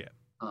later. Yeah.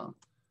 Um,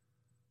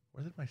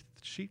 Where did my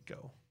sheet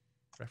go?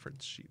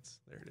 Reference sheets.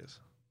 There it is.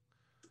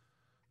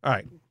 All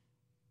right.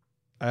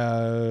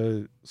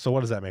 So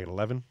what does that make it?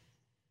 11?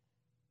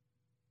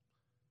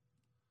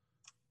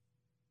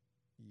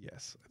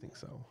 Yes, I think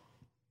so.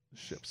 The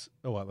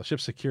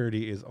ship's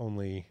security is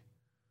only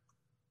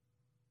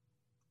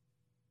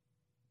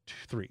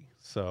 3.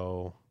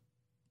 So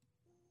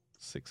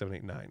 6, 7,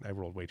 8, 9. I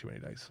rolled way too many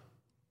dice.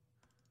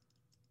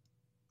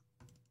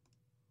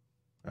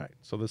 All right.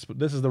 So this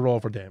is the roll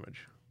for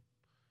damage.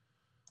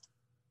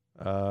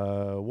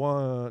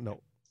 1,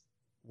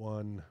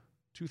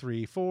 2,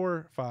 3,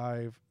 4,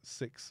 5,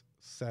 6,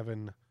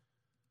 7.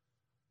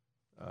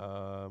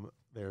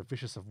 They're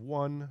vicious of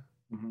 1,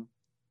 mhm.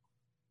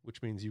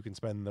 which means you can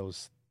spend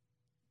those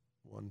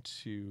 1,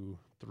 2,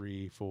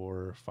 3,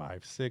 4,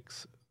 5,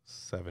 6,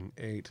 7,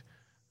 8,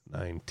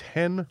 9,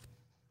 10.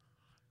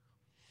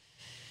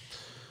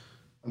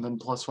 And then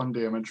 +1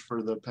 damage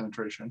for the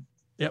penetration.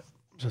 So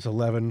it's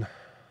 11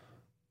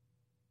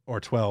 or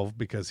 12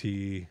 because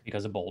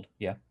Because of bold.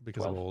 Yeah. of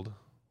 12. old.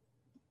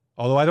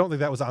 Although I don't think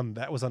that was on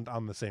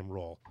the same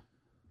roll.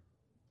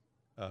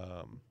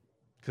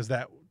 Because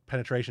that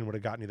penetration would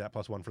have gotten you that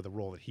 +1 for the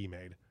roll that he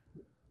made.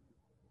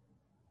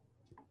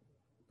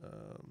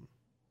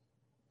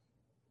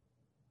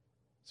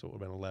 So it would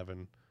have been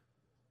 11,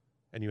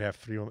 and you have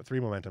 3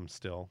 momentum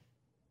still.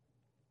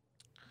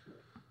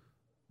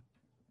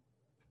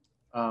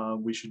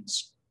 We should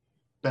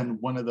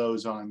spend one of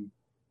those on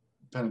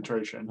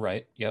penetration.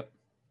 Right. Yep.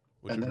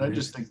 Which And would then I be-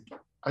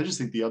 just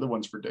think the other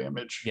one's for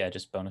damage. Yeah.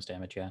 Just bonus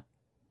damage. Yeah.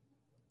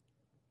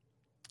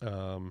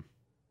 So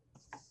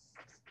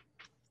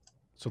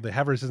they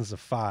have a resistance of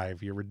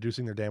 5. You're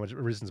reducing their damage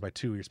resistance by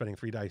 2. You're spending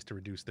 3 dice to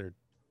reduce their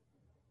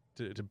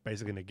to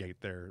basically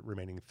negate their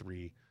remaining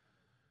 3,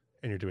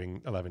 and you're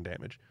doing 11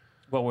 damage.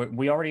 Well,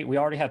 we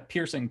already have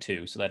piercing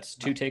 2, so that's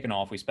 2 taken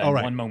off. We spend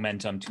 1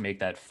 momentum to make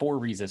that 4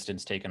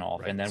 resistance taken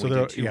off, and then so we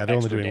do 2 they're extra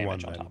only doing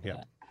damage 1 on top then. of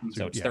that.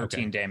 So it's yeah,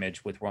 13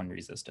 damage with 1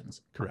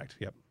 resistance. Correct.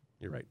 Yep,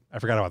 you're right. I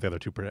forgot about the other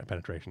 2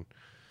 penetration.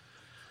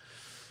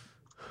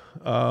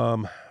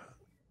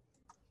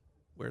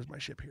 Where's my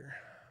ship here?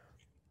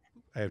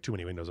 I have too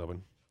many windows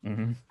open.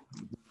 Mm-hmm.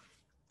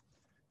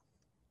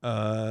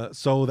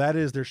 So that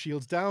is their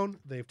shields down.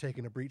 They've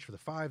taken a breach for the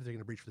 5. They're taking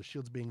a breach for the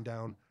shields being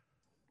down.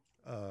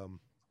 Ouch.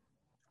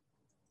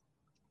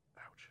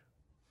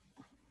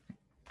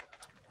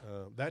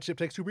 That ship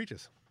takes 2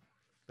 breaches.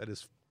 That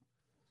is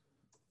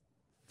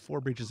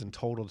 4 breaches in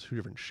total to 2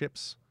 different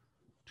ships.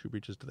 2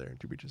 breaches to there and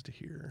 2 breaches to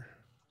here.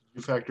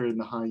 You factor in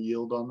the high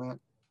yield on that?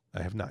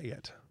 I have not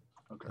yet.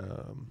 Okay.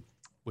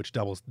 Which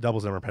doubles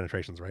number of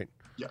penetrations, right?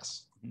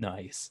 Yes.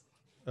 Nice.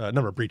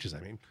 Number of breaches,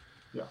 I mean.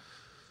 Yeah.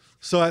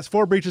 So that's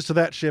 4 breaches to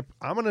that ship.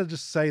 I'm gonna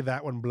just say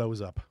that one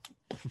blows up.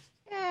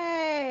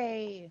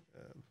 Yay!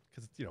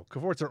 Because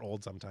cavorts are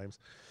old sometimes.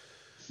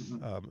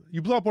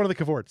 You blow up one of the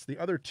cavorts. The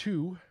other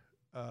 2,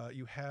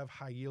 you have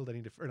high yield.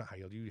 Or not high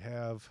yield. You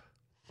have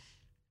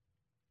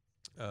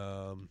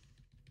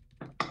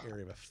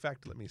area of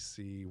effect. Let me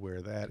see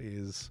where that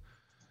is.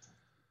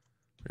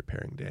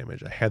 Repairing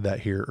damage. I had that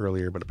here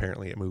earlier, but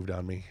apparently it moved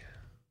on me.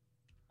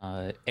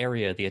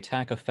 Area. The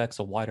attack affects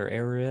a wider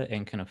area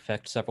and can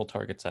affect several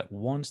targets at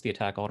once. The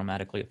attack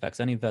automatically affects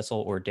any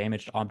vessel or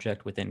damaged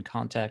object within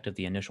contact of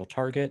the initial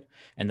target,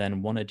 and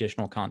then 1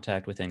 additional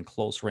contact within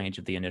close range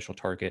of the initial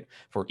target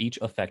for each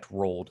effect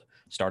rolled,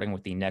 starting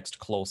with the next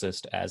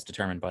closest as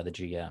determined by the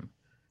GM.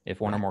 If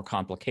 1 or more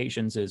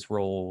complications is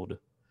rolled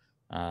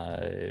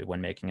when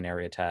making an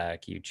area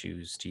attack, you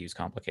choose to use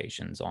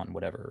complications on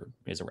whatever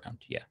is around.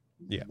 Yeah.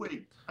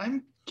 Wait,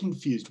 I'm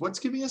confused. What's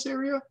giving us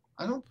area?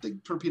 I don't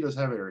think torpedoes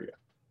have area.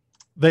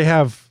 They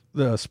have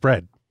the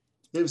spread.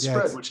 They have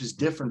spread, which is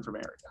different from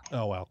area.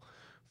 Oh, well.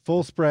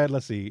 Full spread.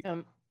 Let's see.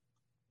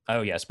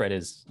 Oh, yeah. Spread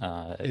is...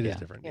 it is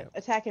different. Yeah.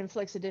 Attack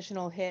inflicts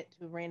additional hit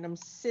to a random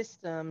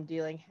system,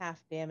 dealing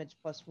half damage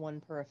plus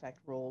 1 per effect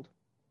rolled.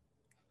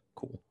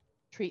 Cool.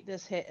 Treat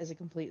this hit as a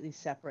completely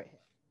separate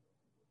hit.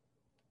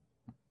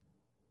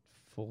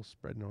 Full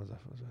spread. No,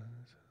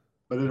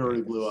 but it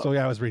already blew up. So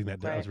yeah, I was reading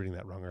that. Right. I was reading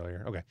that wrong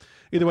earlier. Okay.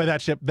 Either way,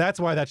 that's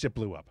why that ship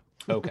blew up.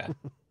 Okay.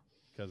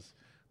 Because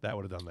that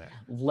would have done that.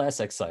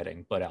 Less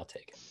exciting, but I'll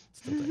take it.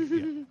 Still take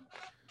it, yeah.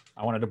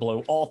 I wanted to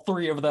blow all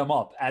 3 of them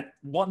up at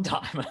one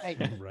time.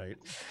 Right.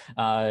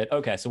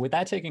 Okay, so with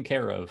that taken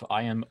care of,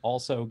 I am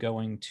also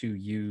going to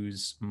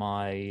use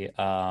my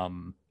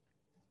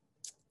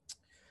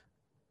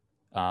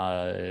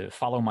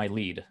follow my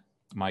lead.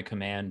 My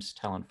command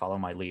talent, follow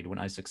my lead. When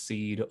I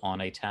succeed on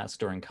a task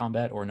during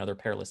combat or another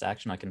perilous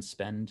action, I can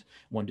spend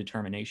 1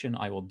 determination.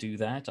 I will do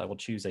that. I will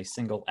choose a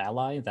single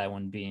ally, that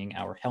one being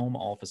our helm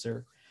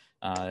officer.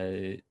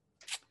 And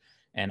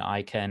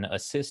I can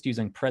assist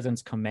using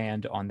presence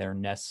command on their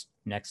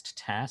next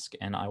task.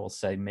 And I will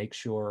say, make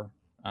sure...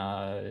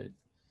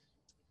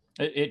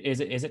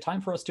 Is it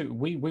time for us to...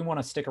 We want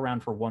to stick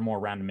around for 1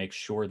 more round to make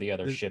sure the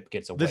other ship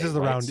gets away. This is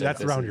the round. So that's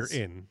the round you're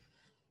in.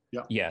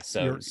 Yeah. Yeah,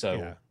 so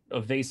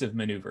evasive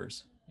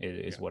maneuvers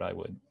is what I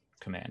would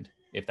command,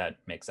 if that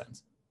makes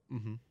sense.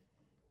 Mm-hmm.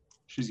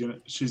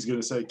 She's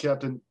gonna say,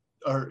 Captain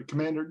or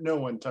Commander, no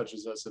one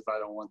touches us if I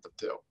don't want them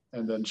to,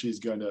 and then she's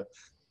going to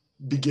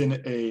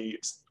begin a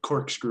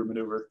corkscrew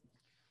maneuver.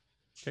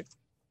 Okay,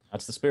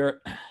 that's the spirit.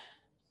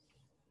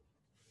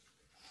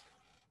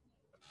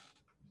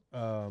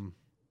 I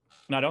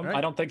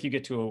don't think you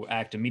get to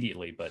act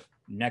immediately, but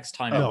next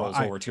time it rolls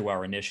over to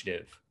our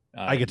initiative,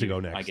 I get to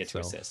go next. I get to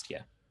assist.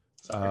 Yeah.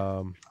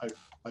 Sorry.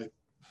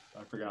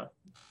 I forgot.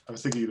 I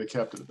was thinking of the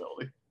captain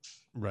ability.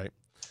 Right.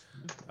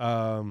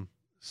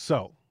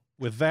 So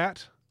with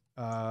that,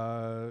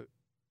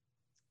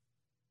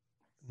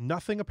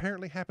 nothing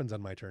apparently happens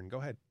on my turn.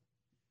 Go ahead.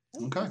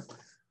 Okay.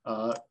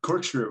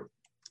 Corkscrew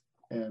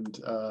and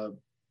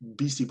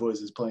Beastie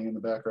Boys is playing in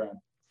the background.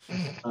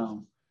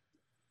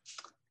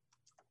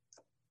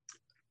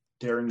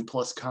 Daring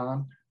plus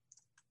con.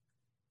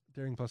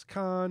 Daring plus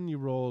con. You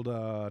rolled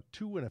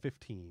 2 and a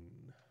 15.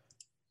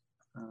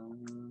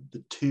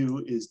 The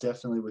 2 is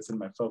definitely within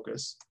my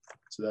focus,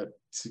 so that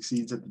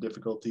succeeds at the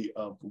difficulty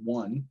of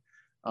 1,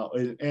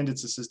 and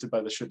it's assisted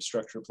by the ship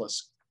structure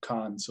plus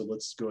con. So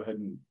let's go ahead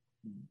and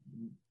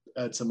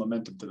add some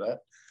momentum to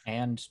that.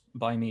 And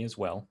by me as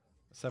well.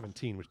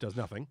 17, which does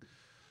nothing.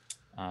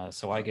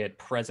 So I get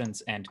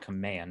presence and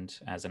command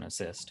as an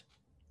assist.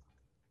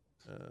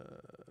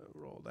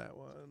 Roll that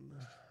one.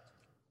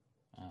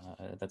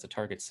 That's a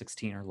target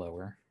 16 or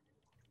lower.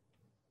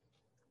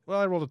 Well,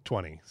 I rolled a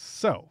 20,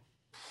 so.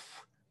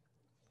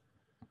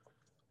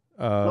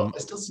 Well, I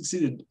still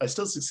succeeded.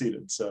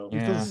 So you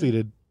still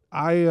succeeded.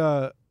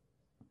 The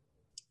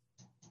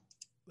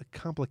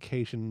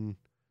complication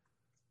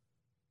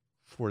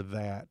for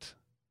that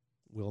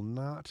will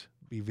not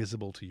be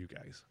visible to you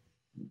guys.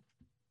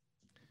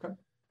 Okay.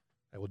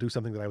 I will do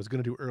something that I was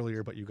going to do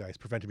earlier, but you guys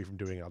prevented me from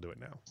doing it. I'll do it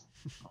now.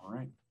 All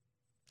right.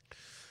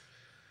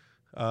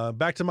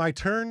 Back to my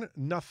turn.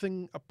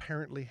 Nothing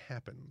apparently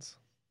happens.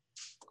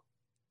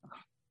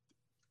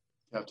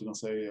 Captain will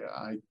say,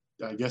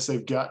 I guess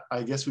we've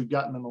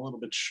gotten them a little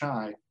bit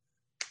shy.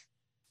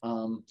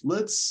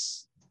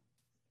 Let's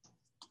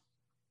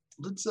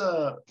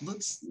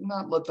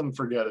not let them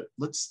forget it.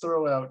 Let's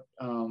throw out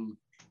can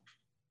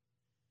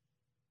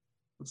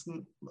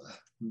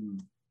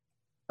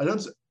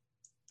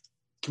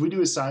we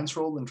do a science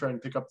roll and try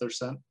and pick up their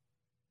scent?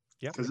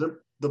 Yeah. Because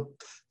the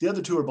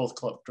other two are both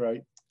cloaked,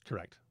 right?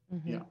 Correct.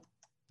 Mhm. Yeah.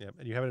 Yep.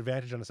 And you have an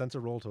advantage on a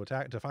sensor roll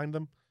to find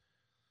them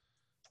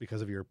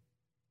because of your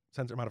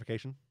sensor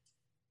modification.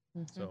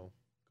 Mhm. So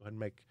go ahead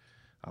and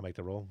I'll make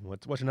the roll.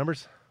 What's your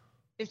numbers?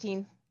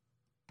 15.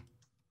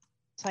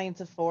 Science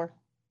of 4.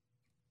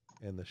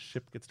 And the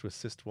ship gets to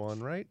assist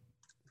 1, right?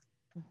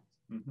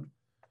 Mm-hmm.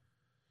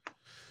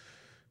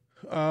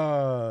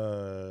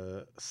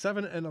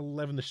 7 and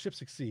 11, the ship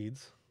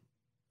succeeds.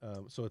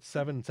 So it's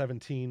 7 and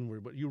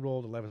 17, what you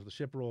rolled, 11 what the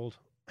ship rolled.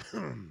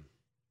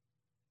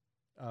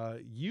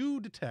 You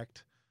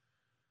detect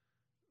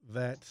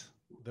that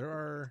there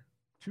are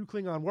 2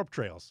 Klingon warp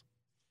trails.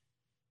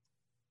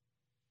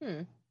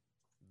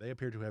 They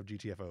appear to have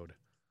GTFO'd.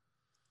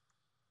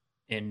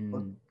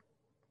 In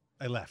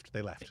They left.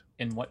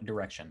 in what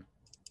direction?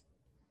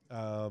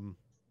 Um,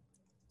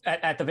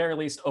 At the very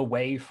least,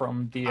 away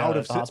from the out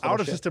of the hospital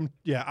ship? system.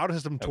 Yeah, out of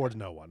system towards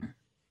no one.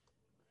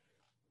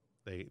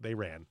 They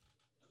ran.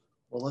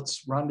 Well,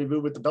 let's rendezvous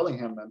with the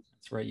Bellingham then.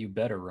 That's right. You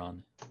better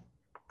run.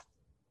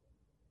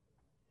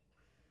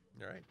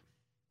 All right.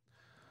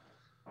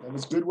 That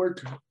was good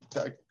work.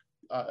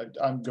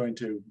 I'm going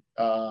to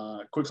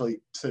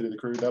quickly say to the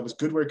crew, that was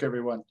good work,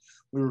 everyone.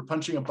 We were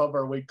punching above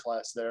our weight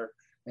class there,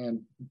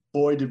 and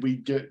boy, did we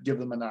give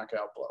them a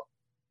knockout blow.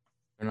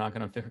 We're not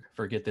going to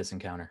forget this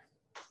encounter.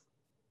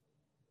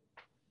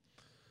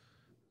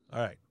 All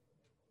right.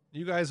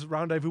 You guys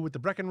rendezvous with the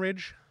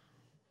Breckenridge.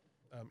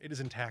 It is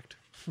intact.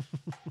 Huzzah.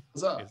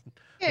 It's not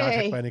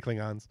attacked Yay. by any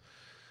Klingons.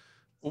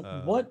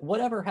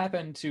 Whatever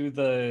happened to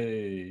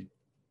the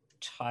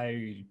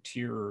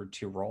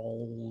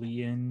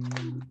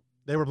Tyrolean?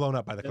 They were blown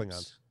up by the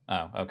Klingons.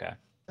 Oh, okay.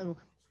 Oh,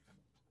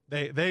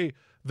 They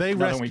Nothing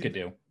rescued. we could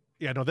do.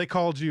 Yeah, no, they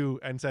called you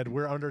and said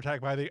we're under attack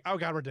by the. Oh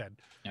God, we're dead.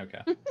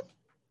 Okay.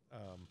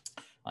 Um,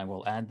 I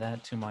will add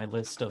that to my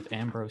list of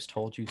Ambrose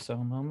told you so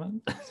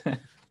moment.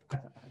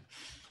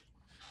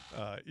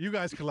 you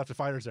guys could have left the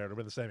fighters there. It would have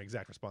been the same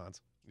exact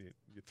response.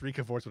 3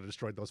 K-Force would have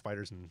destroyed those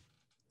fighters in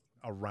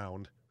a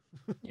round.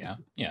 Yeah.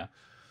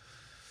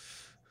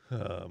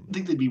 I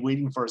think they'd be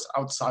waiting for us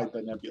outside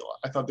the nebula.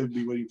 I thought they'd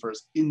be waiting for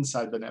us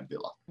inside the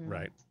nebula.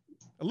 Right.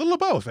 A little of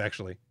both,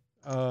 actually.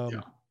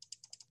 Yeah.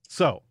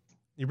 So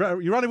you're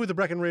running with the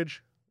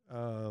Breckenridge.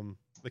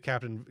 The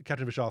Captain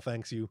Vishal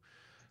thanks you.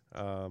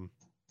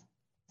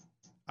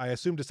 I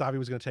assumed Dasavi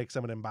was going to take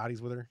some of them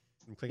bodies with her,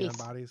 some Klingon Yes.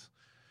 bodies.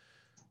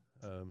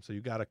 So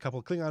you got a couple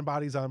of Klingon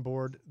bodies on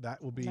board.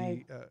 That will be.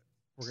 My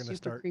We're going to super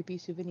start. creepy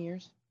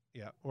souvenirs.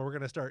 Yeah, well, we're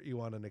going to start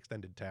you on an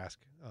extended task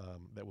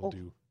that we'll Oh.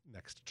 do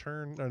next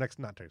turn, or not next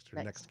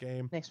turn, next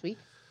game, Next week.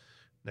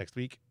 next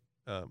week,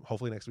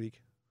 hopefully next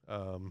week. For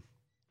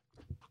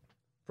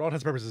all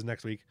intents and purposes,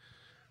 next week.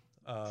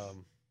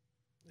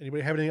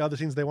 Anybody have any other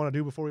scenes they want to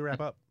do before we wrap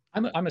up?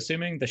 I'm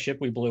assuming the ship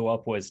we blew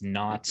up was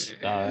not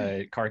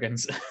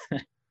Kargan's.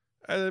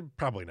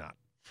 Probably not.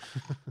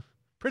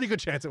 Pretty good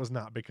chance it was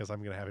not, because I'm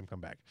going to have him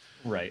come back.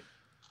 Right.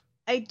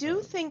 I do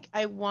think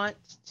I want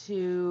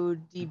to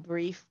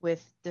debrief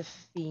with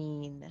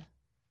Define.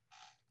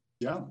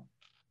 Yeah.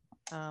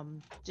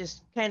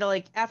 Just kind of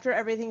like after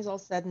everything's all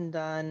said and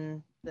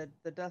done,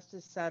 the dust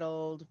is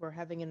settled. We're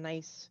having a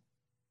nice,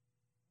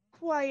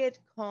 quiet,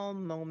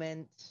 calm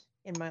moment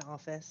in my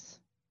office.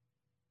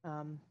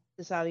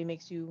 Dasavi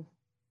makes you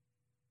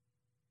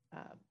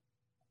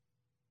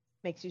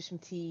some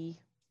tea,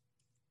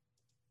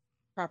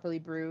 properly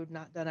brewed,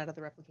 not done out of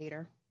the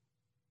replicator.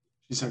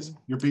 She says,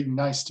 "You're being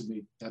nice to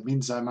me. That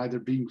means I'm either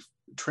being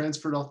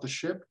transferred off the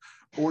ship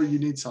or you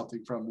need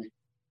something from me."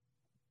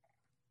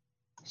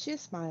 She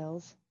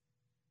smiles.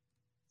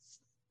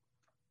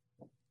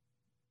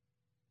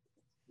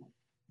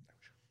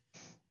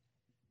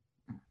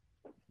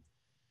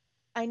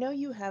 I know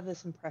you have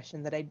this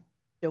impression that I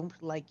don't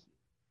like you,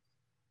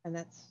 and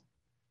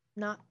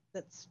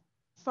that's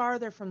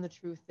farther from the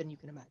truth than you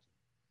can imagine.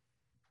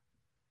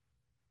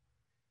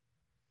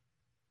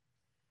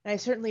 And I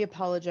certainly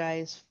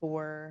apologize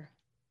for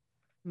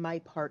my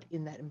part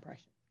in that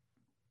impression.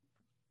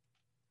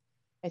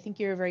 I think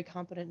you're a very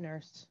competent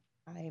nurse.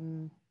 I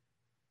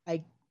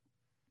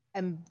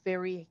am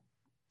very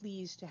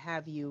pleased to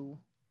have you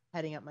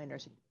heading up my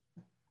nursing.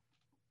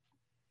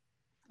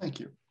 Thank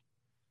you.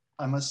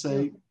 I must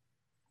say,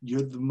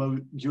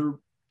 you're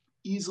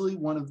easily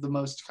one of the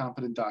most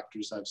competent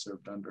doctors I've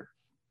served under.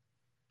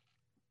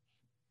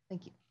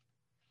 Thank you.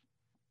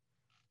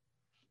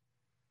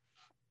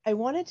 I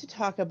wanted to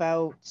talk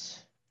about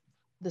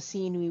the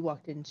scene we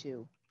walked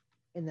into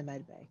in the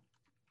med bay.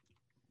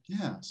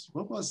 Yes.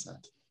 What was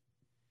that?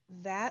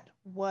 That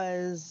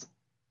was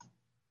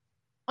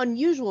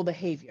unusual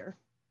behavior,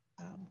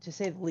 to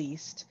say the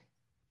least,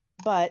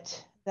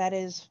 but that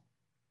is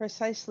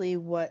precisely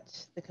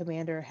what the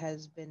commander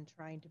has been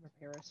trying to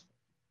prepare us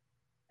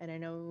for. And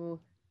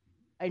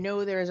I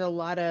know there's a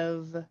lot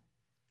of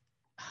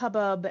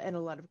hubbub and a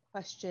lot of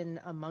question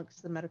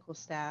amongst the medical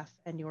staff,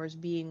 and yours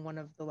being one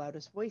of the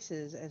loudest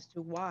voices as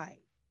to why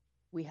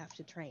we have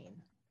to train.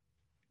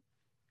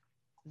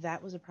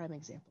 That was a prime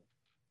example.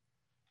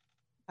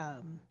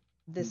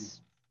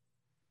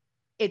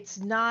 It's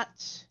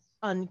not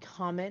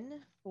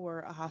uncommon for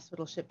a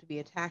hospital ship to be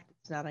attacked.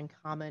 It's not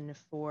uncommon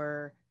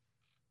for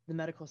the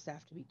medical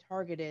staff to be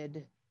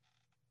targeted.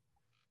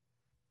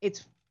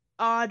 It's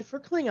odd for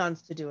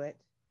Klingons to do it,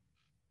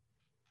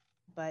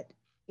 but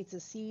it's a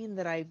scene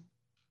that I've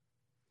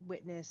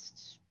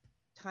witnessed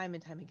time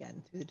and time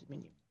again through the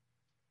Dominion.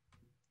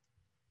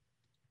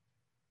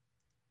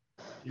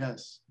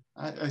 Yes.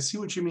 I see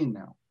what you mean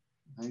now.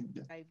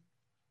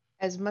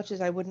 As much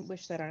as I wouldn't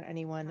wish that on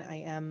anyone,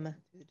 I am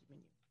through the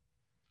Dominion.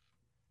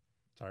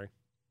 Sorry.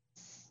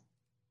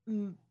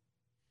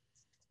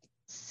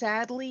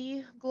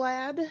 Sadly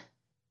glad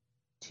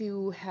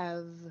to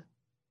have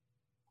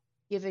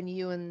given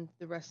you and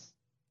the rest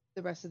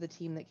of the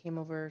team that came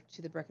over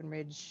to the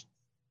Breckenridge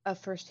a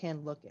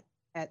first-hand look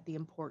at the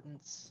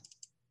importance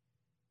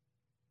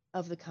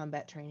of the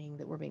combat training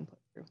that we're being put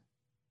through.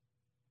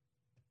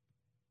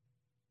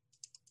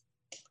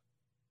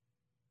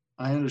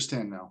 I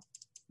understand now.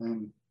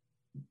 And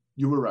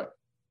you were right.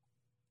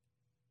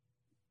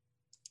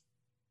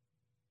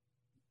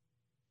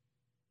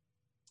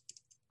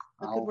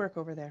 But good work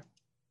over there.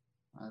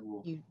 I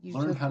will You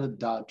learn how to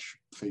dodge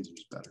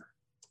phasers better.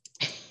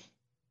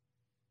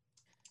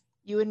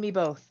 You and me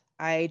both.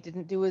 I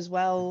didn't do as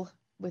well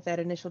with that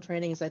initial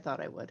training as I thought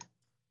I would.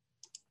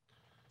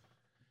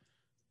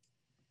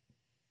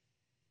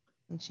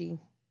 And she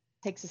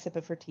takes a sip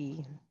of her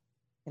tea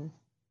and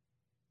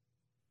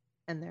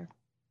there.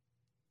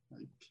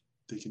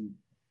 They can.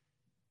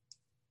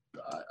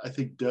 I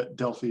think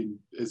Delphine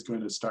is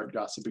going to start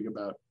gossiping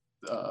about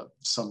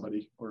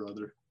somebody or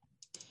other.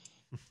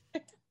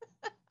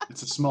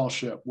 It's a small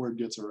ship. Word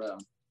gets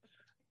around.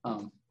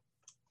 All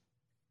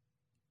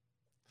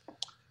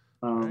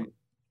right.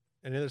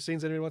 Any other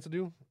scenes anybody wants to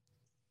do,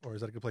 or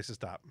is that a good place to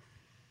stop?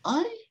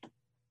 I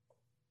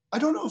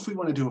don't know if we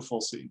want to do a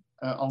full scene.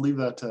 I'll leave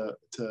that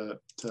to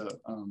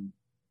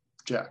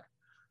Jack.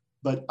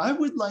 But I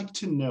would like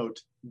to note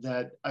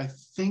that I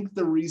think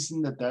the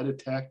reason that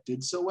attack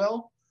did so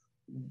well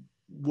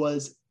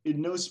was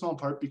in no small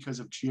part because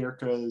of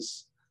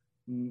Chierka's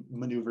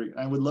maneuvering.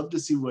 I would love to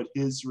see what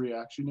his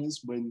reaction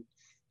is when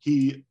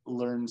he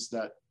learns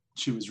that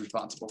she was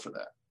responsible for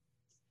that.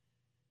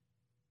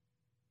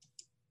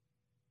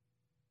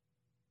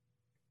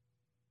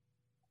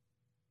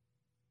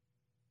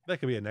 That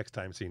could be a next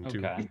time scene too.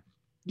 Okay.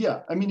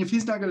 Yeah, I mean, if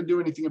he's not going to do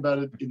anything about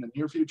it in the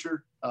near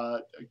future,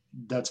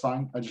 that's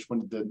fine. I just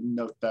wanted to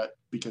note that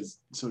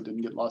so it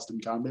didn't get lost in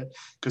combat,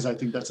 because I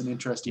think that's an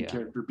interesting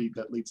character beat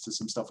that leads to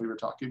some stuff we were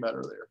talking about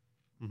earlier.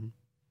 Mm-hmm.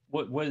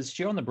 What was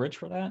she on the bridge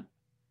for that?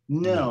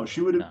 No, she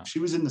would have. No. She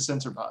was in the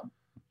sensor pod.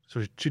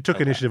 So she took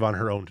initiative on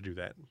her own to do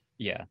that.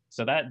 Yeah.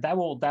 So that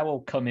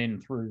will come in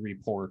through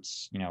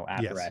reports,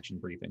 after action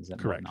briefings and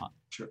whatnot.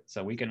 Sure.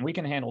 So we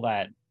can handle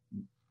that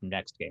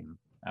next game.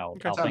 I'll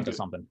think of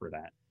something for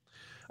that.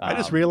 I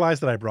just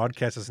realized that I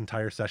broadcast this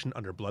entire session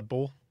under Blood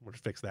Bowl. We'll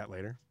fix that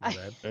later. My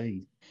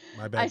bad.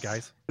 My bad,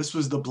 guys. This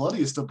was the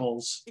bloodiest of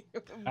bowls.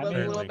 A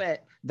little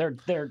bit.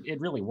 It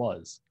really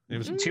was. It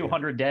was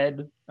 200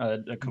 dead, a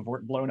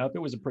cavort blown up. It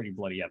was a pretty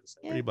bloody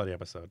episode. Pretty bloody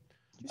episode.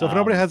 So if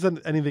nobody has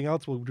anything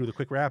else, we'll do the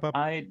quick wrap up.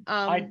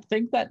 I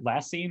think that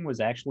last scene was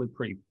actually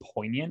pretty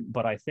poignant,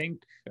 but I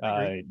think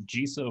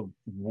Jisa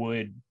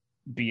would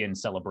be in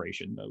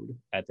celebration mode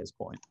at this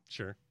point.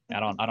 Sure. I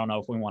don't know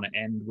if we want to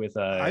end with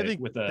a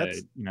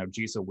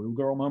Jisa Woo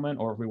Girl moment,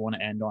 or if we want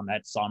to end on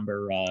that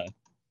somber.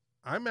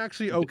 I'm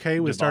actually okay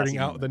with starting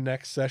out the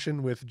next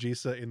session with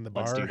Jisa in the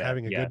bar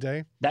having a good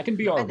day. That can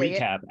be our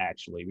recap.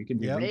 Actually, we can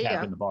do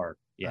recap in the bar.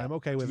 Yeah, I'm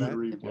okay with that.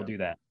 We'll do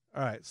that.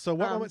 All right. So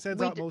what moment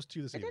stands out most to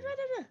you this evening?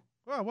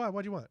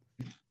 What do you want?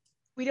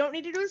 We don't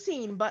need to do a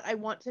scene, but I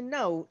want to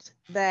note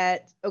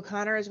that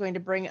O'Connor is going to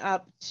bring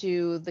up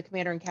to the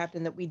commander and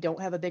captain that we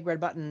don't have a big red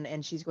button,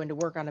 and she's going to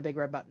work on a big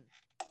red button.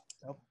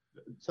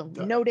 So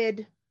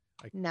noted.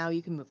 Now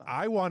you can move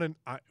on.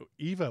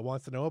 Eva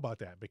wants to know about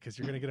that, because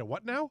you're going to get a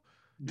what now?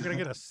 You're going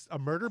to get a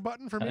murder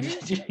button for me?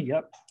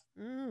 Yep.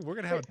 We're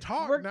going to have a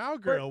talk now,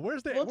 girl.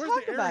 Where's the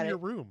air in your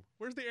room?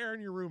 Where's the air in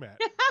your room at?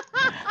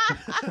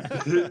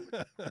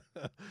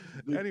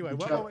 Anyway,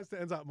 what moment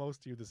stands out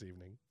most to you this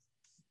evening?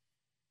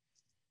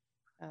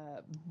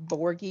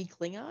 Borgy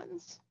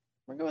Klingons?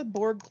 We're going with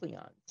Borg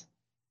Klingons.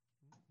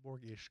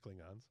 Borg-ish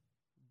Klingons.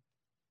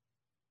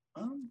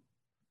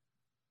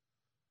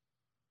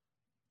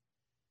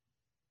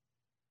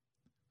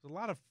 There's a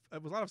lot of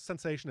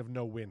sensation of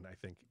no win. I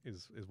think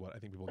is what I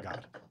think people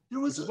got. There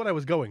Which was is what I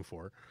was going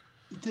for.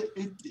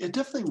 it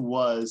definitely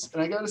was,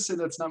 and I got to say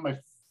that's not my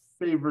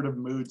favorite of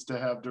moods to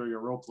have during a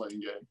role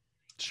playing game.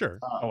 Sure.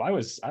 Oh, I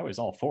was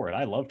all for it.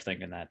 I loved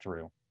thinking that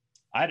through.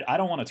 I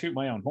don't want to toot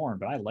my own horn,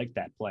 but I like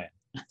that plan.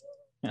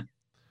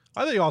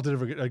 I think you all did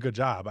a good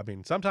job. I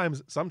mean,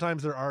 sometimes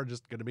there are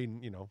just going to be,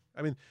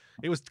 I mean,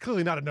 it was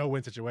clearly not a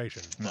no-win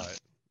situation, No. but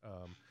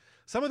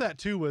some of that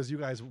too was you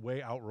guys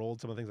way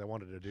outrolled some of the things I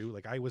wanted to do.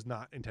 Like I was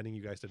not intending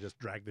you guys to just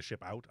drag the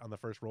ship out on the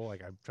first roll.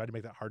 Like I tried to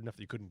make that hard enough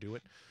that you couldn't do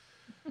it.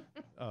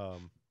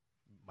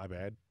 My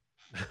bad.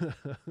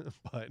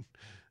 But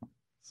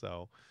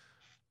so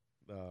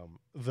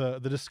the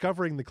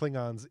discovering the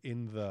Klingons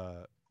in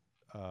the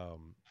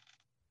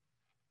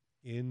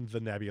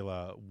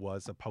nebula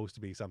was supposed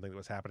to be something that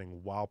was happening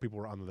while people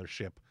were on their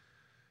ship.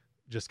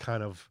 Just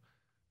kind of,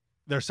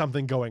 there's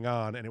something going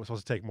on, and it was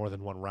supposed to take more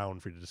than one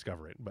round for you to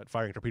discover it. But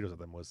firing torpedoes at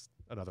them was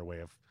another way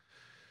of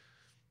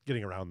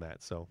getting around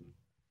that. So,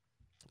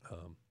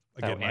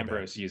 again, my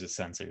Ambrose uses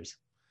sensors.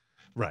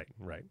 bad.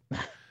 Right.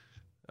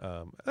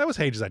 That was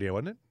Hage's idea,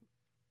 wasn't it?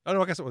 Oh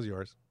no, I guess it was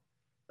yours.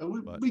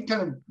 We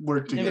kind of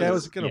worked together. Yeah, it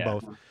was kind of Yeah.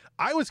 both.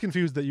 I was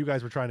confused that you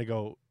guys were trying to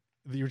go.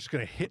 That you're just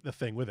going to hit the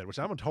thing with it, which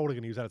I'm totally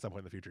going to use that at some point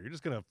in the future. You're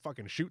just going to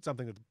fucking shoot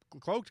something that's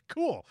cloaked.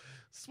 Cool,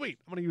 sweet.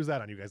 I'm going to use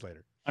that on you guys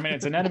later. I mean,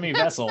 it's an enemy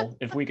vessel.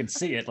 If we can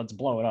see it, let's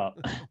blow it up.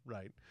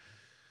 Right.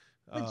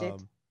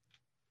 Legit.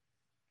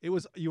 It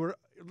was you were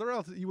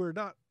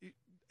not.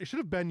 It should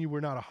have been you were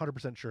not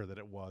 100% sure that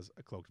it was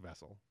a cloaked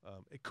vessel.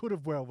 It could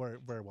have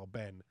very well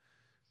been,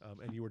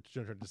 and you were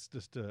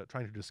just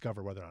trying to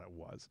discover whether or not it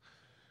was.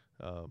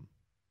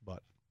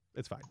 But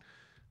it's fine.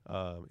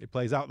 It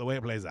plays out the way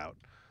it plays out.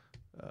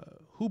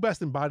 Who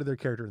best embodied their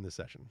character in this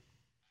session?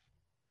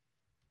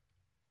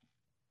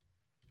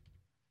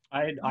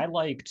 I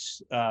liked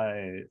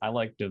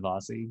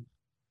Devasi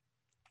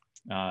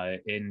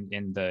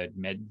in the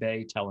med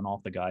bay telling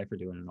off the guy for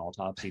doing an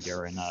autopsy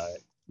during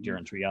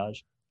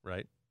triage.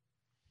 Right.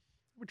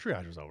 Well,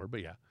 triage was over,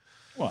 but yeah,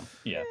 Well,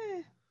 yeah,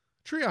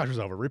 triage was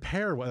over.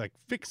 Repair, like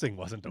fixing,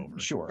 wasn't over.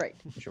 sure, Right.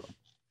 sure.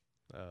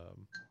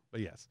 But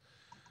yes.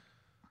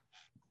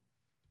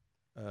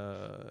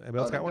 Anybody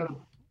else got one?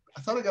 I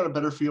thought I got a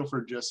better feel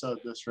for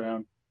Jissa this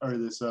round or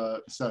this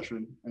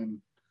session,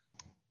 and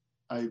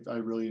I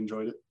really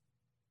enjoyed it.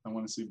 I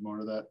want to see more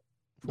of that.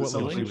 The What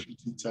level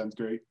celebration sounds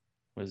great.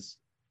 Was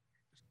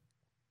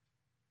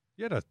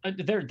Yeah,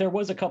 there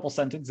was a couple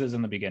sentences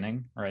in the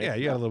beginning, right? yeah,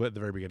 you had a little bit at the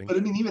very beginning. But I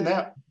mean, even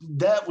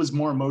that was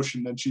more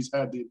emotion than she's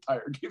had the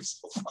entire game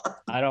so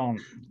far.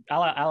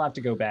 I'll have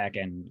to go back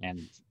and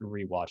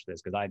rewatch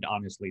this because I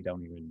honestly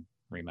don't even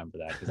remember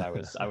that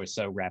because I was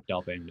so wrapped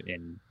up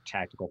in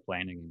tactical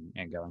planning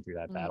and going through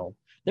that Mhm. battle.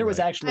 There was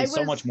Right. actually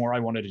so much more I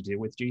wanted to do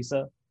with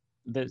Jisa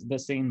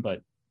this scene,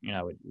 but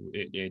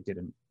it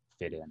didn't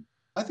fit in.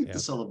 I think Yeah. the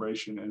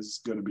celebration is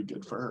going to be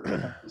good for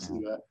her. To see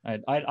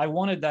that. I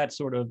wanted that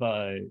sort of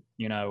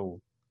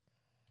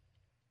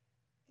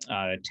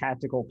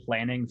tactical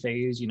planning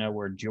phase,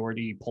 where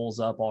Geordi pulls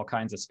up all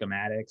kinds of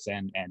schematics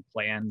and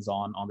plans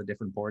on the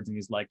different boards, and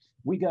he's like,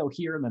 we go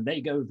here and then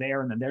they go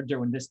there and then they're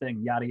doing this thing,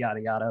 yada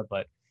yada yada.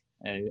 But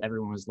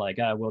everyone was like,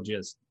 we'll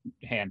just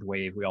hand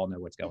wave. We all know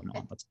what's going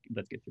on. Let's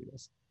get through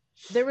this.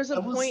 There was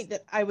a point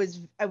that I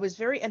was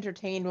very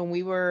entertained when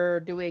we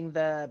were doing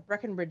the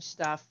Breckenridge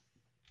stuff,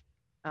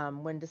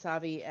 when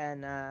Dasavi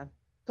and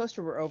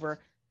Coaster were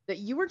over, that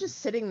you were just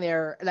sitting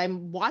there and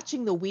I'm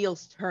watching the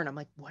wheels turn. I'm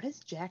like, what is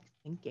Jack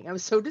thinking? I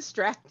was so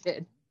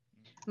distracted.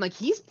 I'm like,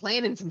 he's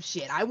planning some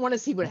shit. I want to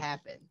see what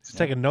happens. Just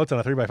taking notes on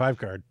a 3x5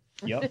 card.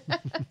 Yep.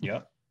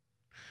 Yep.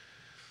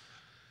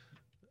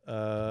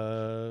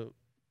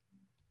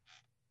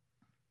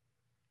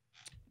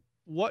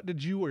 What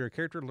did you or your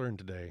character learn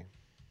today?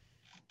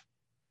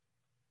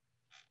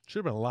 Should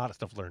have been a lot of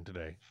stuff learned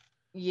today.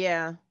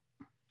 Yeah.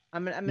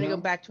 I'm gonna Yeah. go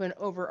back to an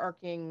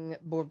overarching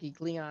Borgi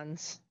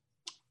Klingons.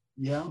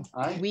 Yeah,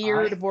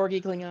 Weird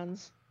Borgi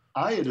Klingons.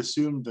 I had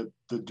assumed that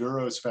the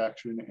Duros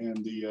faction and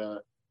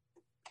the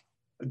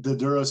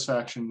Duros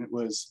faction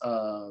was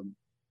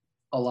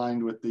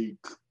aligned with the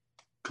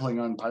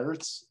Klingon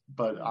pirates,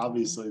 but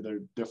obviously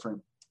they're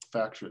different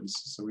factions.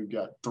 So we've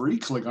got 3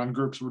 Klingon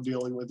groups we're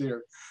dealing with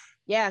here.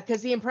 Yeah,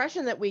 because the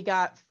impression that we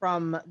got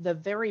from the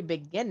very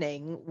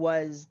beginning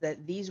was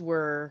that these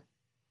were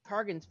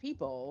Targan's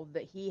people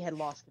that he had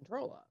lost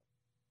control of.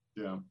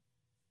 Yeah.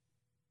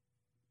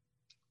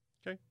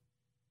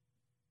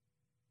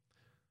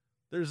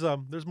 There's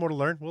more to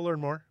learn. We'll learn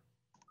more.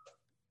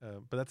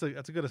 But that's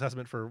a good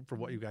assessment for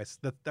what you guys.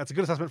 That's a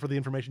good assessment for the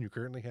information you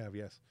currently have.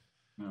 Yes.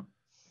 Yeah.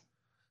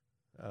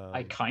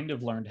 I kind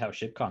of learned how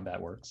ship combat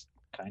works.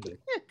 Kind of.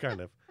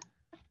 Kind of.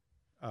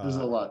 There's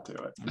a lot to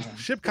it.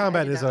 Ship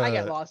combat is I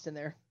got lost in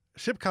there.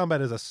 Ship combat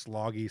is a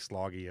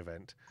sloggy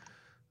event.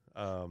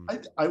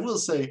 I will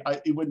say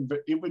it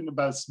wouldn't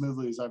about as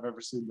smoothly as I've ever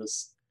seen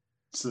this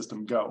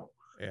system go.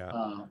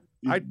 Yeah.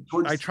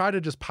 I try to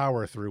just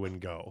power through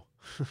and go.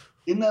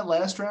 In that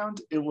last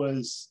round, it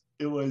was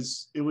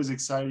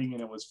exciting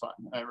and it was fun.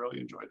 I really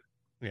enjoyed it.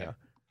 Yeah.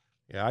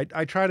 Yeah,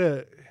 I try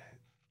to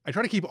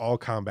keep all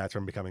combats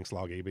from becoming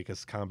sloggy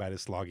because combat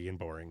is sloggy and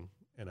boring,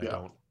 and I Yeah.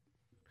 don't.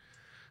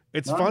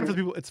 It's No, I fun for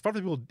agree. people. It's fun for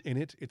people in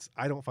it.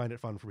 I don't find it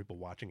fun for people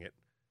watching it,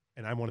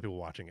 and I'm one of the people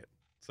watching it.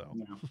 So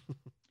No.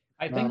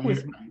 I No, think you're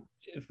with right.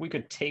 if we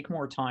could take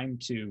more time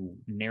to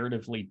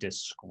narratively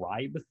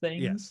describe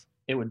things, yes,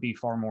 it would be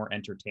far more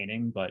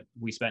entertaining. But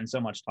we spend so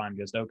much time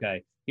just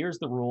okay, here's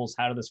the rules.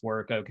 How does this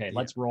work? Okay, Yeah.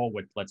 let's roll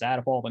with let's add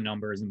up all the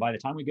numbers. And by the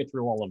time we get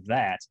through all of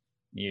that,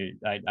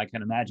 I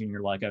can imagine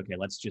you're like, okay,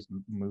 let's just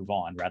move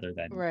on rather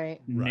than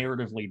Right. Right.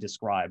 narratively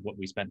describe what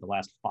we spent the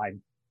last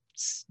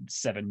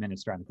 7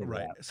 minutes trying to figure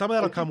right. out. Some of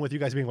that'll I come with you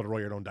guys being able to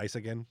roll your own dice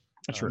again.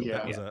 True. Yeah.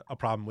 That was a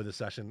problem with the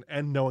session,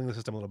 and knowing the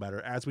system a little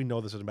better. As we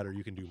know the system better,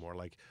 you can do more.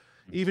 Like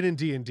Mhm. even in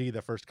D&D,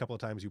 the first couple of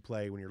times you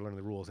play when you're learning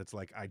the rules, it's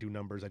like I do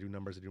numbers, math,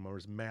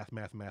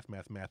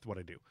 what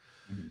I do.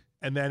 Mhm.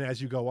 And then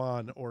as you go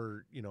on,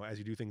 or as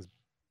you do things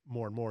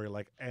more and more, you're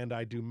like, and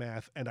I do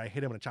math, and I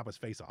hit him and I chop his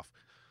face off,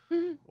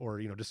 or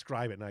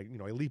describe it,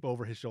 and I leap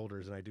over his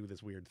shoulders and I do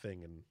this weird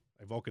thing, and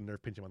I Vulcan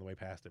nerve pinch him on the way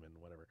past him,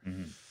 and whatever.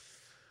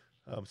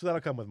 Mhm. So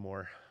that'll come with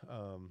more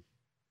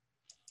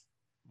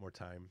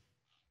time.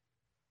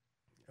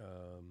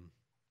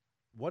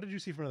 What did you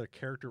see from another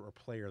character or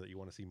player that you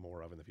want to see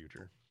more of in the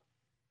future?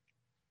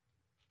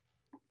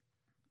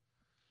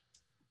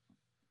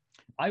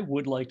 I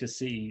would like to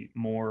see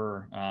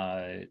more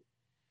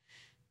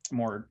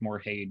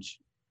Hage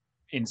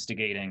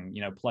instigating,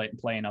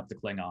 playing up the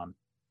Klingon.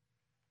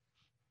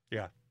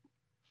 Yeah.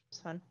 It's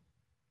fun.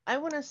 I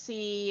want to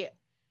see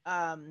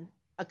a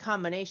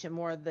combination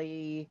more of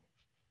the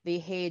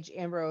Hage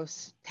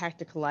Ambrose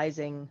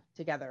tacticalizing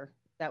together.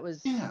 That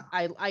was Yeah.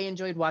 I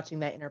enjoyed watching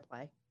that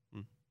interplay.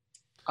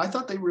 I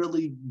thought they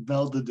really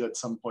melded at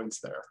some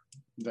points there.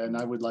 Then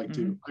I would like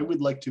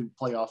to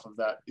play off of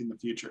that in the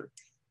future.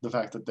 The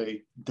fact that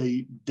they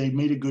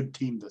made a good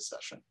team this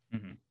session.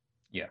 Mm-hmm.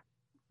 Yeah.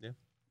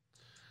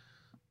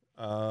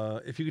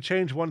 If you could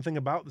change one thing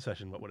about the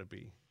session, what would it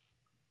be?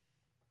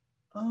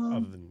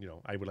 Other than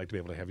I would like to be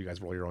able to have you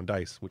guys roll your own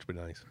dice, which would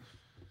be nice.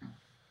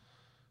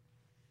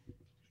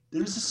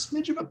 There's a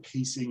smidge of a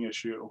pacing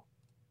issue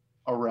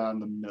around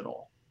the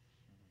middle.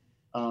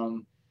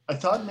 I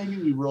thought maybe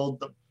we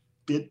rolled a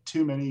bit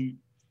too many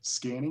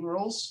scanning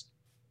rolls.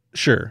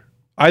 Sure.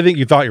 I think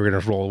you thought you were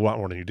going to roll a lot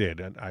more than you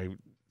did, and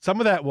some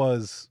of that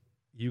was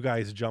you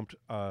guys jumped.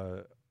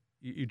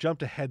 You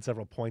jumped ahead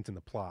several points in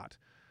the plot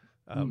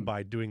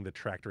by doing the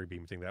tractor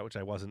beam thing. Which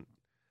I wasn't.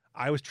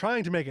 I was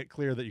trying to make it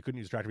clear that you couldn't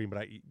use tractor beam, but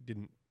I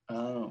didn't.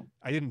 Oh.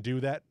 I didn't do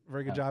that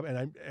very good job, and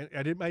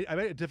I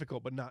made it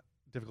difficult, but not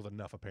difficult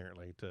enough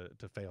apparently to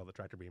fail the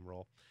tractor beam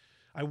roll.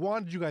 I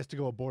wanted you guys to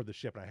go aboard the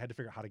ship, and I had to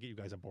figure out how to get you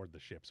guys aboard the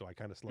ship. So I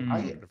kind of slowed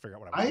down to figure out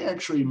what I was doing.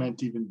 Actually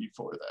meant even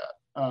before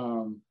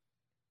that,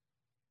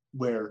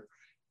 where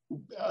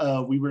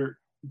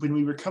when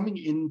we were coming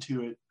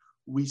into it,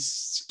 we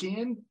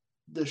scanned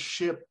the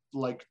ship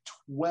like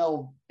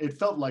 12. It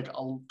felt like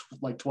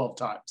 12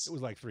 times. It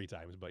was like 3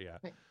 times, but yeah.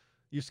 Right.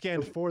 You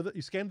scanned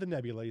the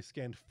nebula, you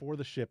scanned for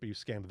the ship, and you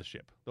scanned the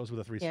ship. Those were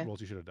the 3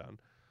 rolls you should have done.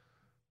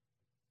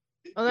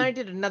 Well, then I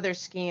did another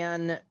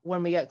scan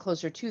when we got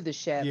closer to the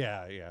ship.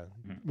 Yeah.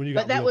 When you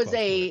But got that real was close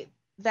to it.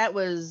 that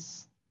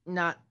was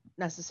not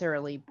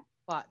necessarily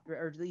plot,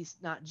 or at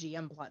least not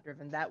GM plot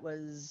driven. That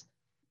was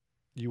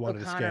You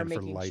wanted O'Connor to scan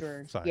for making life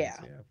sure- signs. yeah.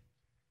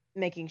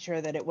 making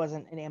sure that it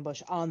wasn't an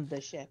ambush on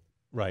the ship.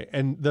 Right.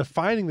 And the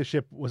finding the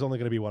ship was only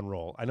going to be 1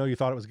 roll. I know you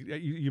thought it was.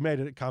 You made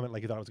a comment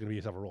like you thought it was going to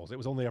be several rolls. It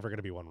was only ever going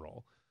to be 1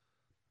 roll.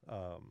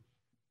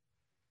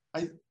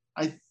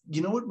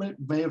 You know what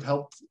may have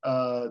helped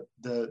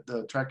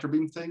the tractor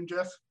beam thing,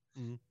 Jeff?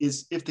 Mm-hmm.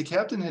 Is if the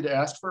captain had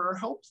asked for our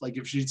help, like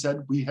if she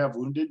said, "We have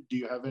wounded, do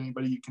you have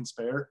anybody you can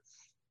spare?"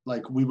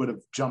 Like we would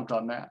have jumped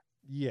on that.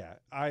 Yeah,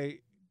 I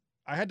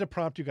had to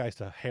prompt you guys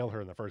to hail her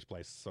in the first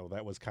place, so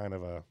that was kind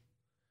of a.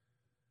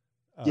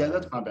 Yeah,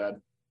 that's not bad.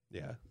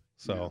 Yeah,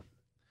 so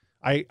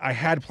I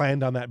had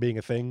planned on that being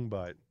a thing,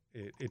 but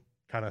it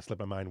kind of slipped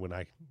my mind when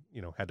I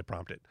had to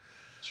prompt it.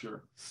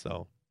 Sure.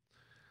 So.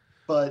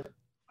 But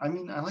I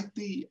mean, I liked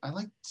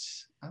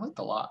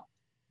a lot.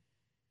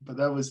 But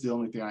that was the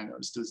only thing I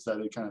noticed, is that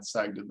it kind of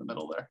sagged in the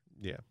middle there.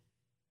 Yeah.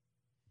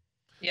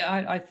 Yeah,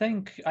 I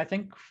think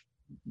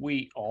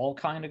we all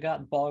kind of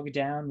got bogged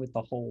down with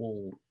the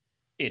whole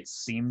it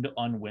seemed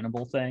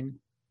unwinnable thing.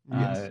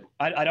 Yes.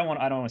 I don't want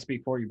to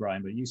speak for you,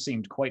 Brian, but you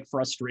seemed quite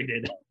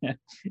frustrated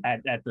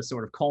at the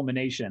sort of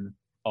culmination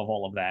of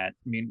all of that.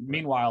 I mean,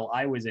 meanwhile,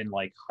 I was in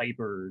like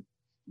hyper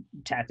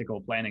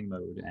tactical planning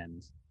mode,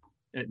 and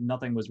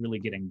nothing was really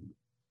getting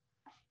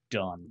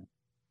done.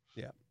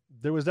 Yeah,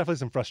 there was definitely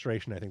some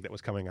frustration, I think, that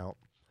was coming out,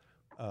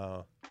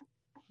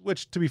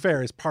 which, to be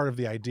fair, is part of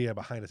the idea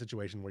behind a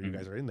situation where you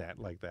guys are in that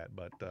like that.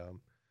 But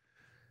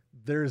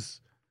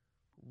there's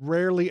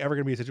rarely ever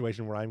going to be a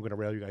situation where I'm going to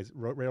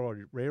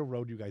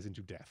railroad you guys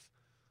into death.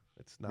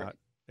 It's not.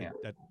 Right.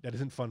 Yeah. That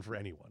isn't fun for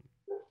anyone.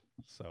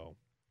 So.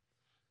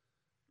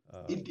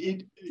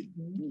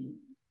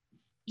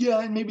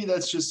 Yeah, and maybe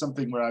that's just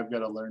something where I've got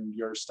to learn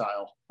your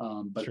style.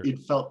 But Sure. it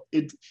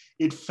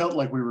felt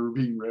like we were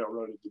being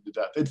railroaded to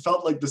death. It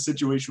felt like the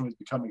situation was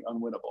becoming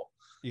unwinnable.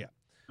 Yeah.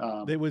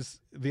 Um,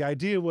 The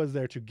idea was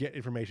there to get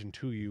information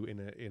to you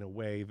in a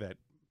way that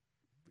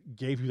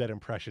gave you that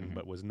impression, Mhm.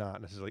 but was not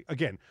necessarily.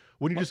 Again,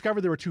 when you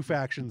discovered there were two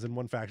factions and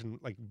one faction,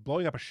 like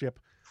blowing up a ship,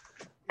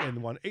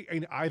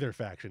 in either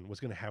faction was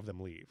going to have them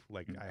leave.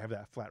 Like I have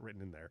that flat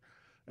written in there,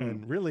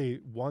 and really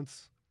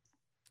once,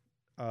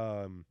 if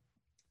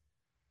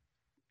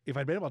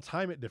I'd been able to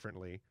time it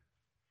differently,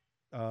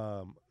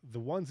 the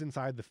ones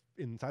inside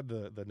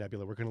the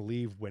nebula were going to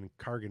leave when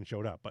Kargan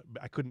showed up, but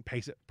I couldn't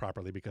pace it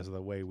properly because of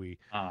the way we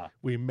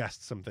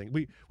messed something.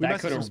 We That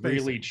messed could some have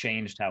really spacing.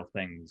 changed how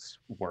things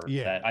worked.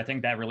 Yeah. I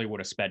think that really would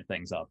have sped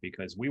things up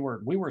because we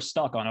were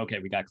stuck on, okay,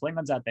 we got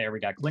Klingons out there,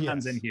 we got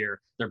Klingons in Yes.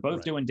 here. They're both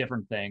Right. doing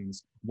different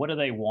things. What do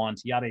they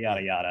want? Yada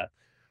yada Yeah. yada.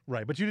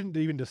 Right, but you didn't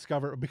even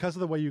discover because of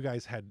the way you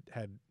guys had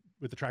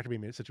with the tractor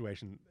beam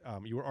situation.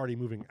 You were already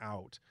moving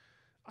out.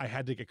 I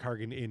had to get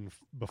Kargan in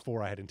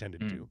before I had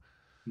intended to.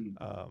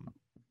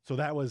 So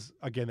that was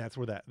again. That's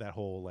where that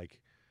whole like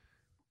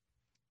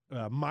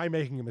my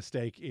making a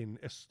mistake in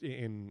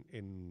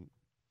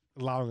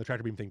allowing the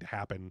tractor beam thing to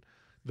happen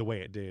the way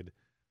it did.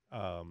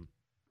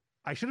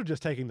 I should have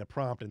just taken the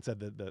prompt and said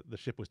that the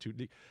ship was too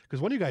deep.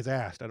 Because when you guys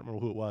asked, I don't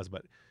remember who it was,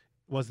 but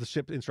was the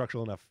ship in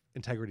structural enough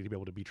integrity to be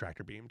able to be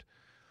tractor beamed?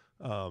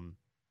 And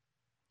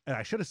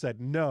I should have said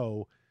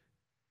no.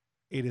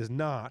 It is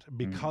not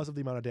because of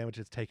the amount of damage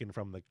it's taken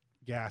from the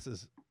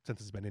gases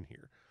since it's been in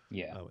here.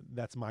 Yeah.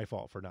 That's my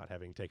fault for not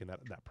having taken that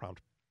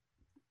prompt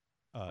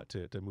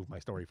to move my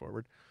story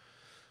forward.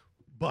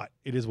 But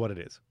it is what it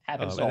is.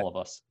 Happens to all of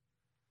us.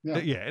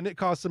 Yeah. And it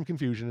caused some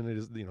confusion, and it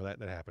is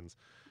that happens.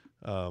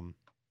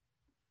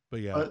 But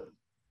yeah, But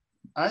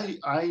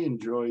I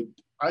enjoyed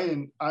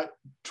I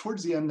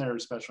towards the end there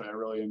especially I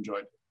really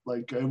enjoyed it.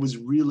 Like it was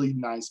really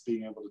nice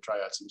being able to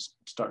try out some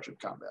starship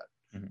combat.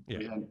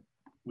 Yeah.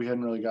 We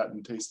hadn't really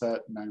gotten to taste that,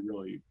 and I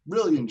really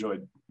really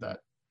enjoyed that.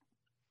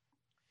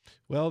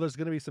 Well, there's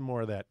going to be some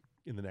more of that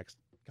in the next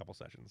couple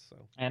sessions.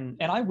 So And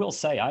I will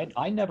say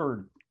I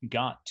never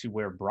got to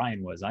where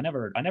Brian was. I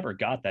never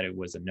got that it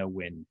was a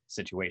no-win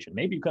situation.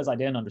 Maybe because I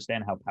didn't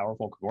understand how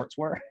powerful cohorts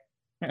were.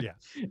 Yeah.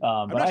 But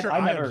I'm not sure I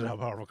never understood how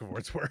powerful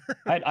cohorts were.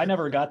 I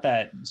never got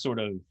that sort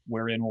of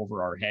we're in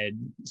over our head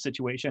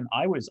situation.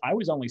 I was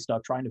only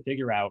stuck trying to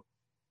figure out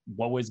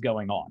what was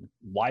going on.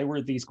 Why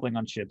were these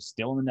Klingon ships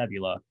still in the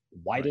nebula?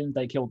 Why didn't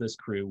they kill this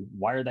crew?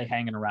 Why are they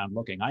hanging around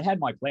looking? I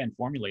had my plan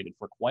formulated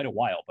for quite a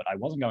while, but I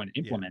wasn't going to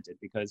implement it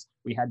because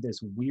we had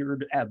this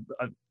weird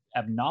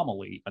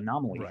anomaly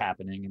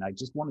happening, and I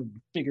just wanted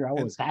to figure out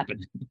what was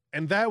happening.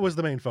 And that was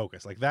the main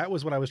focus. Like that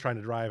was what I was trying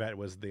to drive at,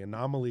 was the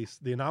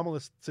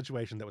anomalous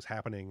situation that was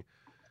happening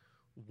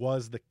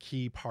was the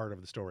key part of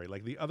the story.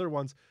 Like the other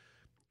ones,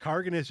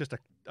 Kargan is just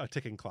a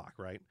ticking clock,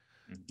 right?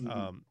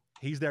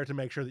 He's there to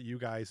make sure that you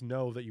guys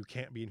know that you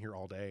can't be in here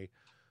all day.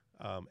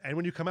 And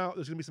when you come out,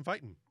 there's going to be some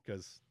fighting,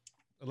 because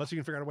unless you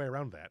can figure out a way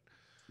around that.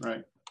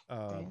 Right.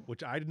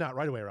 Which I did not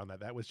write a way around that.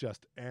 That was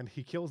just, and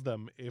he kills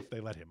them if they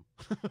let him.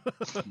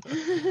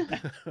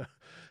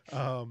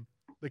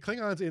 The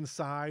Klingons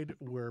inside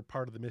were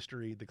part of the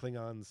mystery. The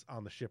Klingons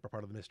on the ship are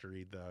part of the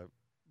mystery.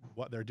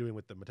 What they're doing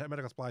with the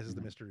medical supplies is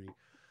the mystery.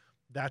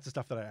 That's the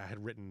stuff that I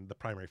had written the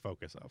primary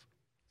focus of.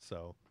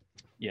 So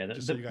yeah,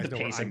 just so you guys the know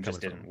where I'm pacing just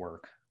coming didn't from.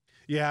 work.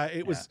 Yeah,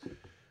 it was.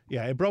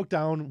 Yeah, it broke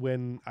down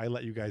when I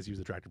let you guys use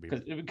the tractor beam.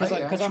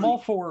 Because I'm all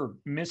for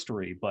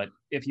mystery, but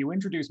if you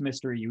introduce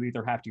mystery, you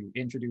either have to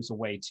introduce a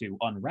way to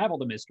unravel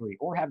the mystery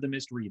or have the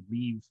mystery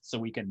leave so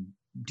we can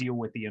deal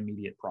with the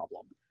immediate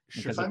problem.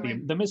 Because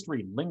if the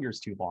mystery lingers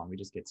too long, we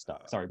just get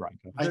stuck. Sorry, Brian.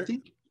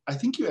 I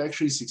think you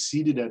actually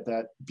succeeded at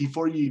that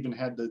before you even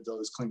had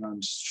those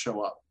Klingons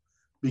show up.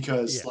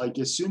 Because like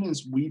as soon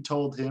as we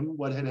told him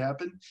what had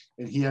happened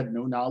and he had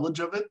no knowledge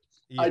of it,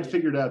 I'd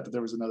figured out that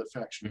there was another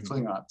faction of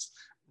Klingons.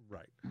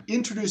 Right.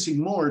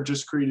 Introducing more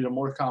just created a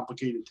more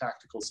complicated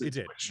tactical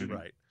situation. It did.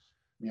 Right.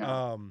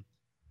 Yeah.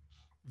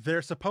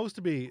 There's supposed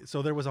to be,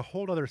 so there was a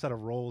whole other set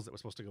of roles that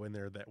was supposed to go in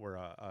there that were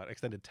an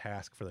extended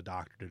task for the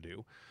doctor to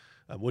do,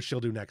 which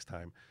she'll do next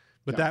time.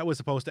 But that was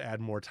supposed to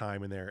add more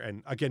time in there.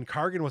 And again,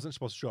 Kargan wasn't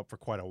supposed to show up for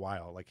quite a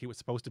while. Like he was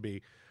supposed to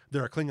be,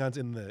 there are Klingons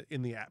in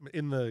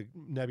the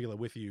nebula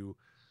with you,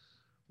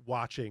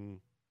 watching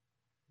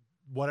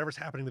whatever's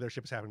happening to their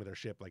ship is happening to their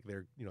ship. Like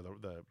they're,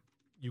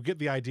 you get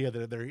the idea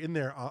that they're in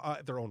there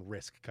at their own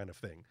risk, kind of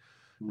thing,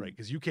 right?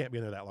 Because you can't be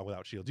in there that long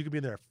without shields. You can be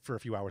in there for a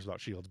few hours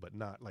without shields, but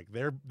not like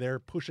they're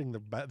pushing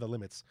the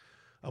limits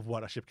of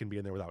what a ship can be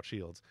in there without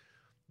shields.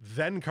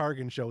 Then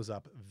Kargan shows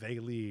up, they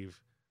leave,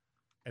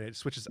 and it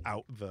switches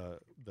out the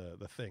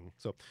thing.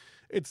 So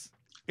it's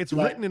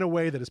written in a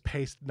way that is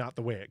paced not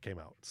the way it came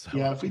out. So.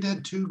 Yeah, if we'd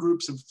had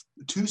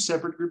two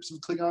separate groups of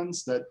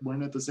Klingons that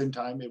weren't at the same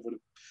time, it would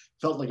have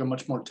felt like a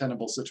much more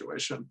tenable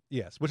situation.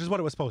 Yes, which is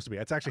what it was supposed to be.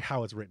 It's actually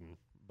how it's written.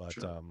 But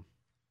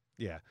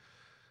yeah,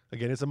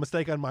 again, it's a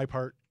mistake on my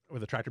part with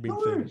the tractor beam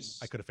thing.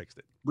 I could have fixed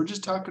it. We're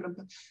just talking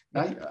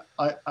about.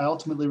 I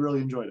ultimately really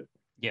enjoyed it.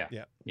 Yeah.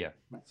 Yeah. Yeah.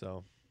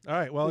 So, all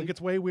right. Well, it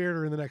gets way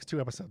weirder in the next 2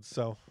 episodes.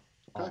 So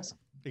Okay. Awesome.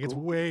 it gets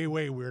Cool. way,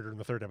 way weirder in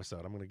the 3rd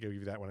episode. I'm going to give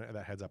you that one,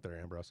 that heads up there,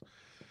 Ambrose,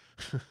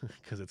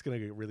 because it's going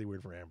to get really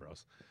weird for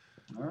Ambrose.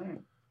 All right.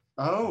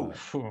 Oh,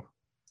 Phew.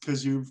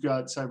 because you've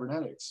got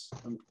cybernetics.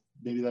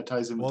 Maybe that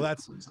ties in. With Well,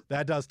 the-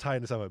 that does tie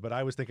into some of it, but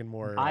I was thinking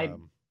more. I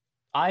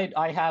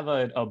have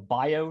a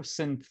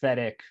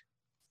biosynthetic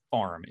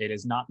arm. It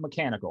is not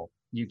mechanical.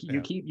 You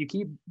Yeah.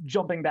 keep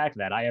jumping back to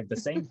that. I have the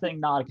same thing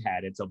Nog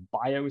had. It's a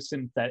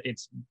biosynthetic.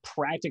 It's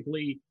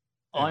practically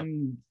Yeah.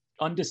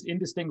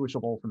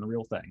 indistinguishable from the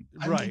real thing.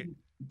 I Right. mean,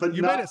 but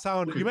You not, made it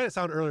sound. You made it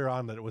sound earlier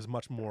on that it was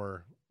much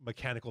more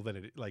mechanical than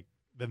that.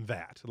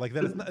 Like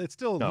that. It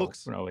still No,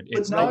 looks. no, but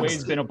it's Nog's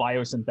always the- been a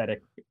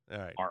biosynthetic All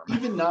right. arm.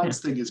 even Nog's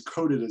thing is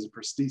coded as a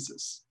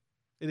prosthesis.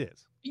 It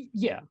is.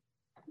 Yeah,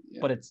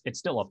 Yeah. but it's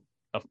still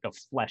a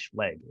flesh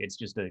leg. It's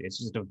just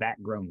a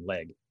vat grown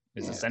leg.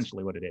 Is Yeah.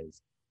 essentially what it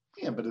is.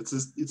 Yeah, but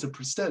it's a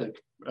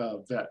prosthetic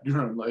vat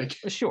grown like.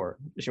 Sure.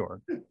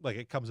 Like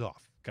it comes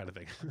off, kind of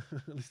thing.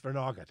 At least for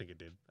Nog, I think it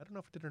did. I don't know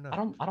if it did or not.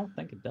 I don't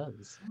think it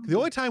does. The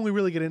only time we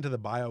really get into the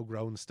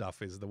bio-grown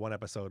stuff is the one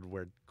episode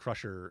where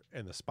Crusher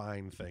and the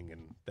spine thing,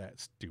 and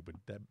that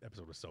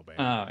episode was so bad.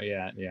 Oh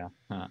yeah.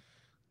 Huh.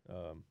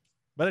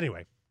 But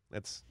anyway,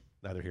 that's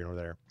neither here nor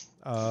there.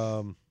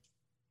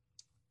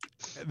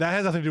 That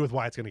has nothing to do with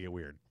why it's going to get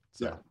weird.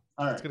 So Yeah.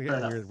 All right. it's going to fair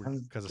get enough.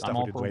 weird because of I'm stuff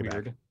all we did for way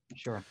weird. back.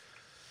 Sure.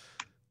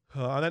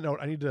 On that note,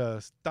 I need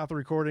to stop the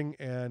recording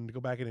and go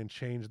back in and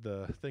change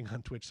the thing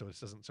on Twitch so it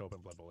doesn't show up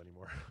in Blood Bowl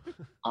anymore.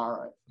 All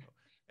right.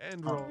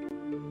 And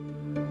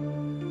roll.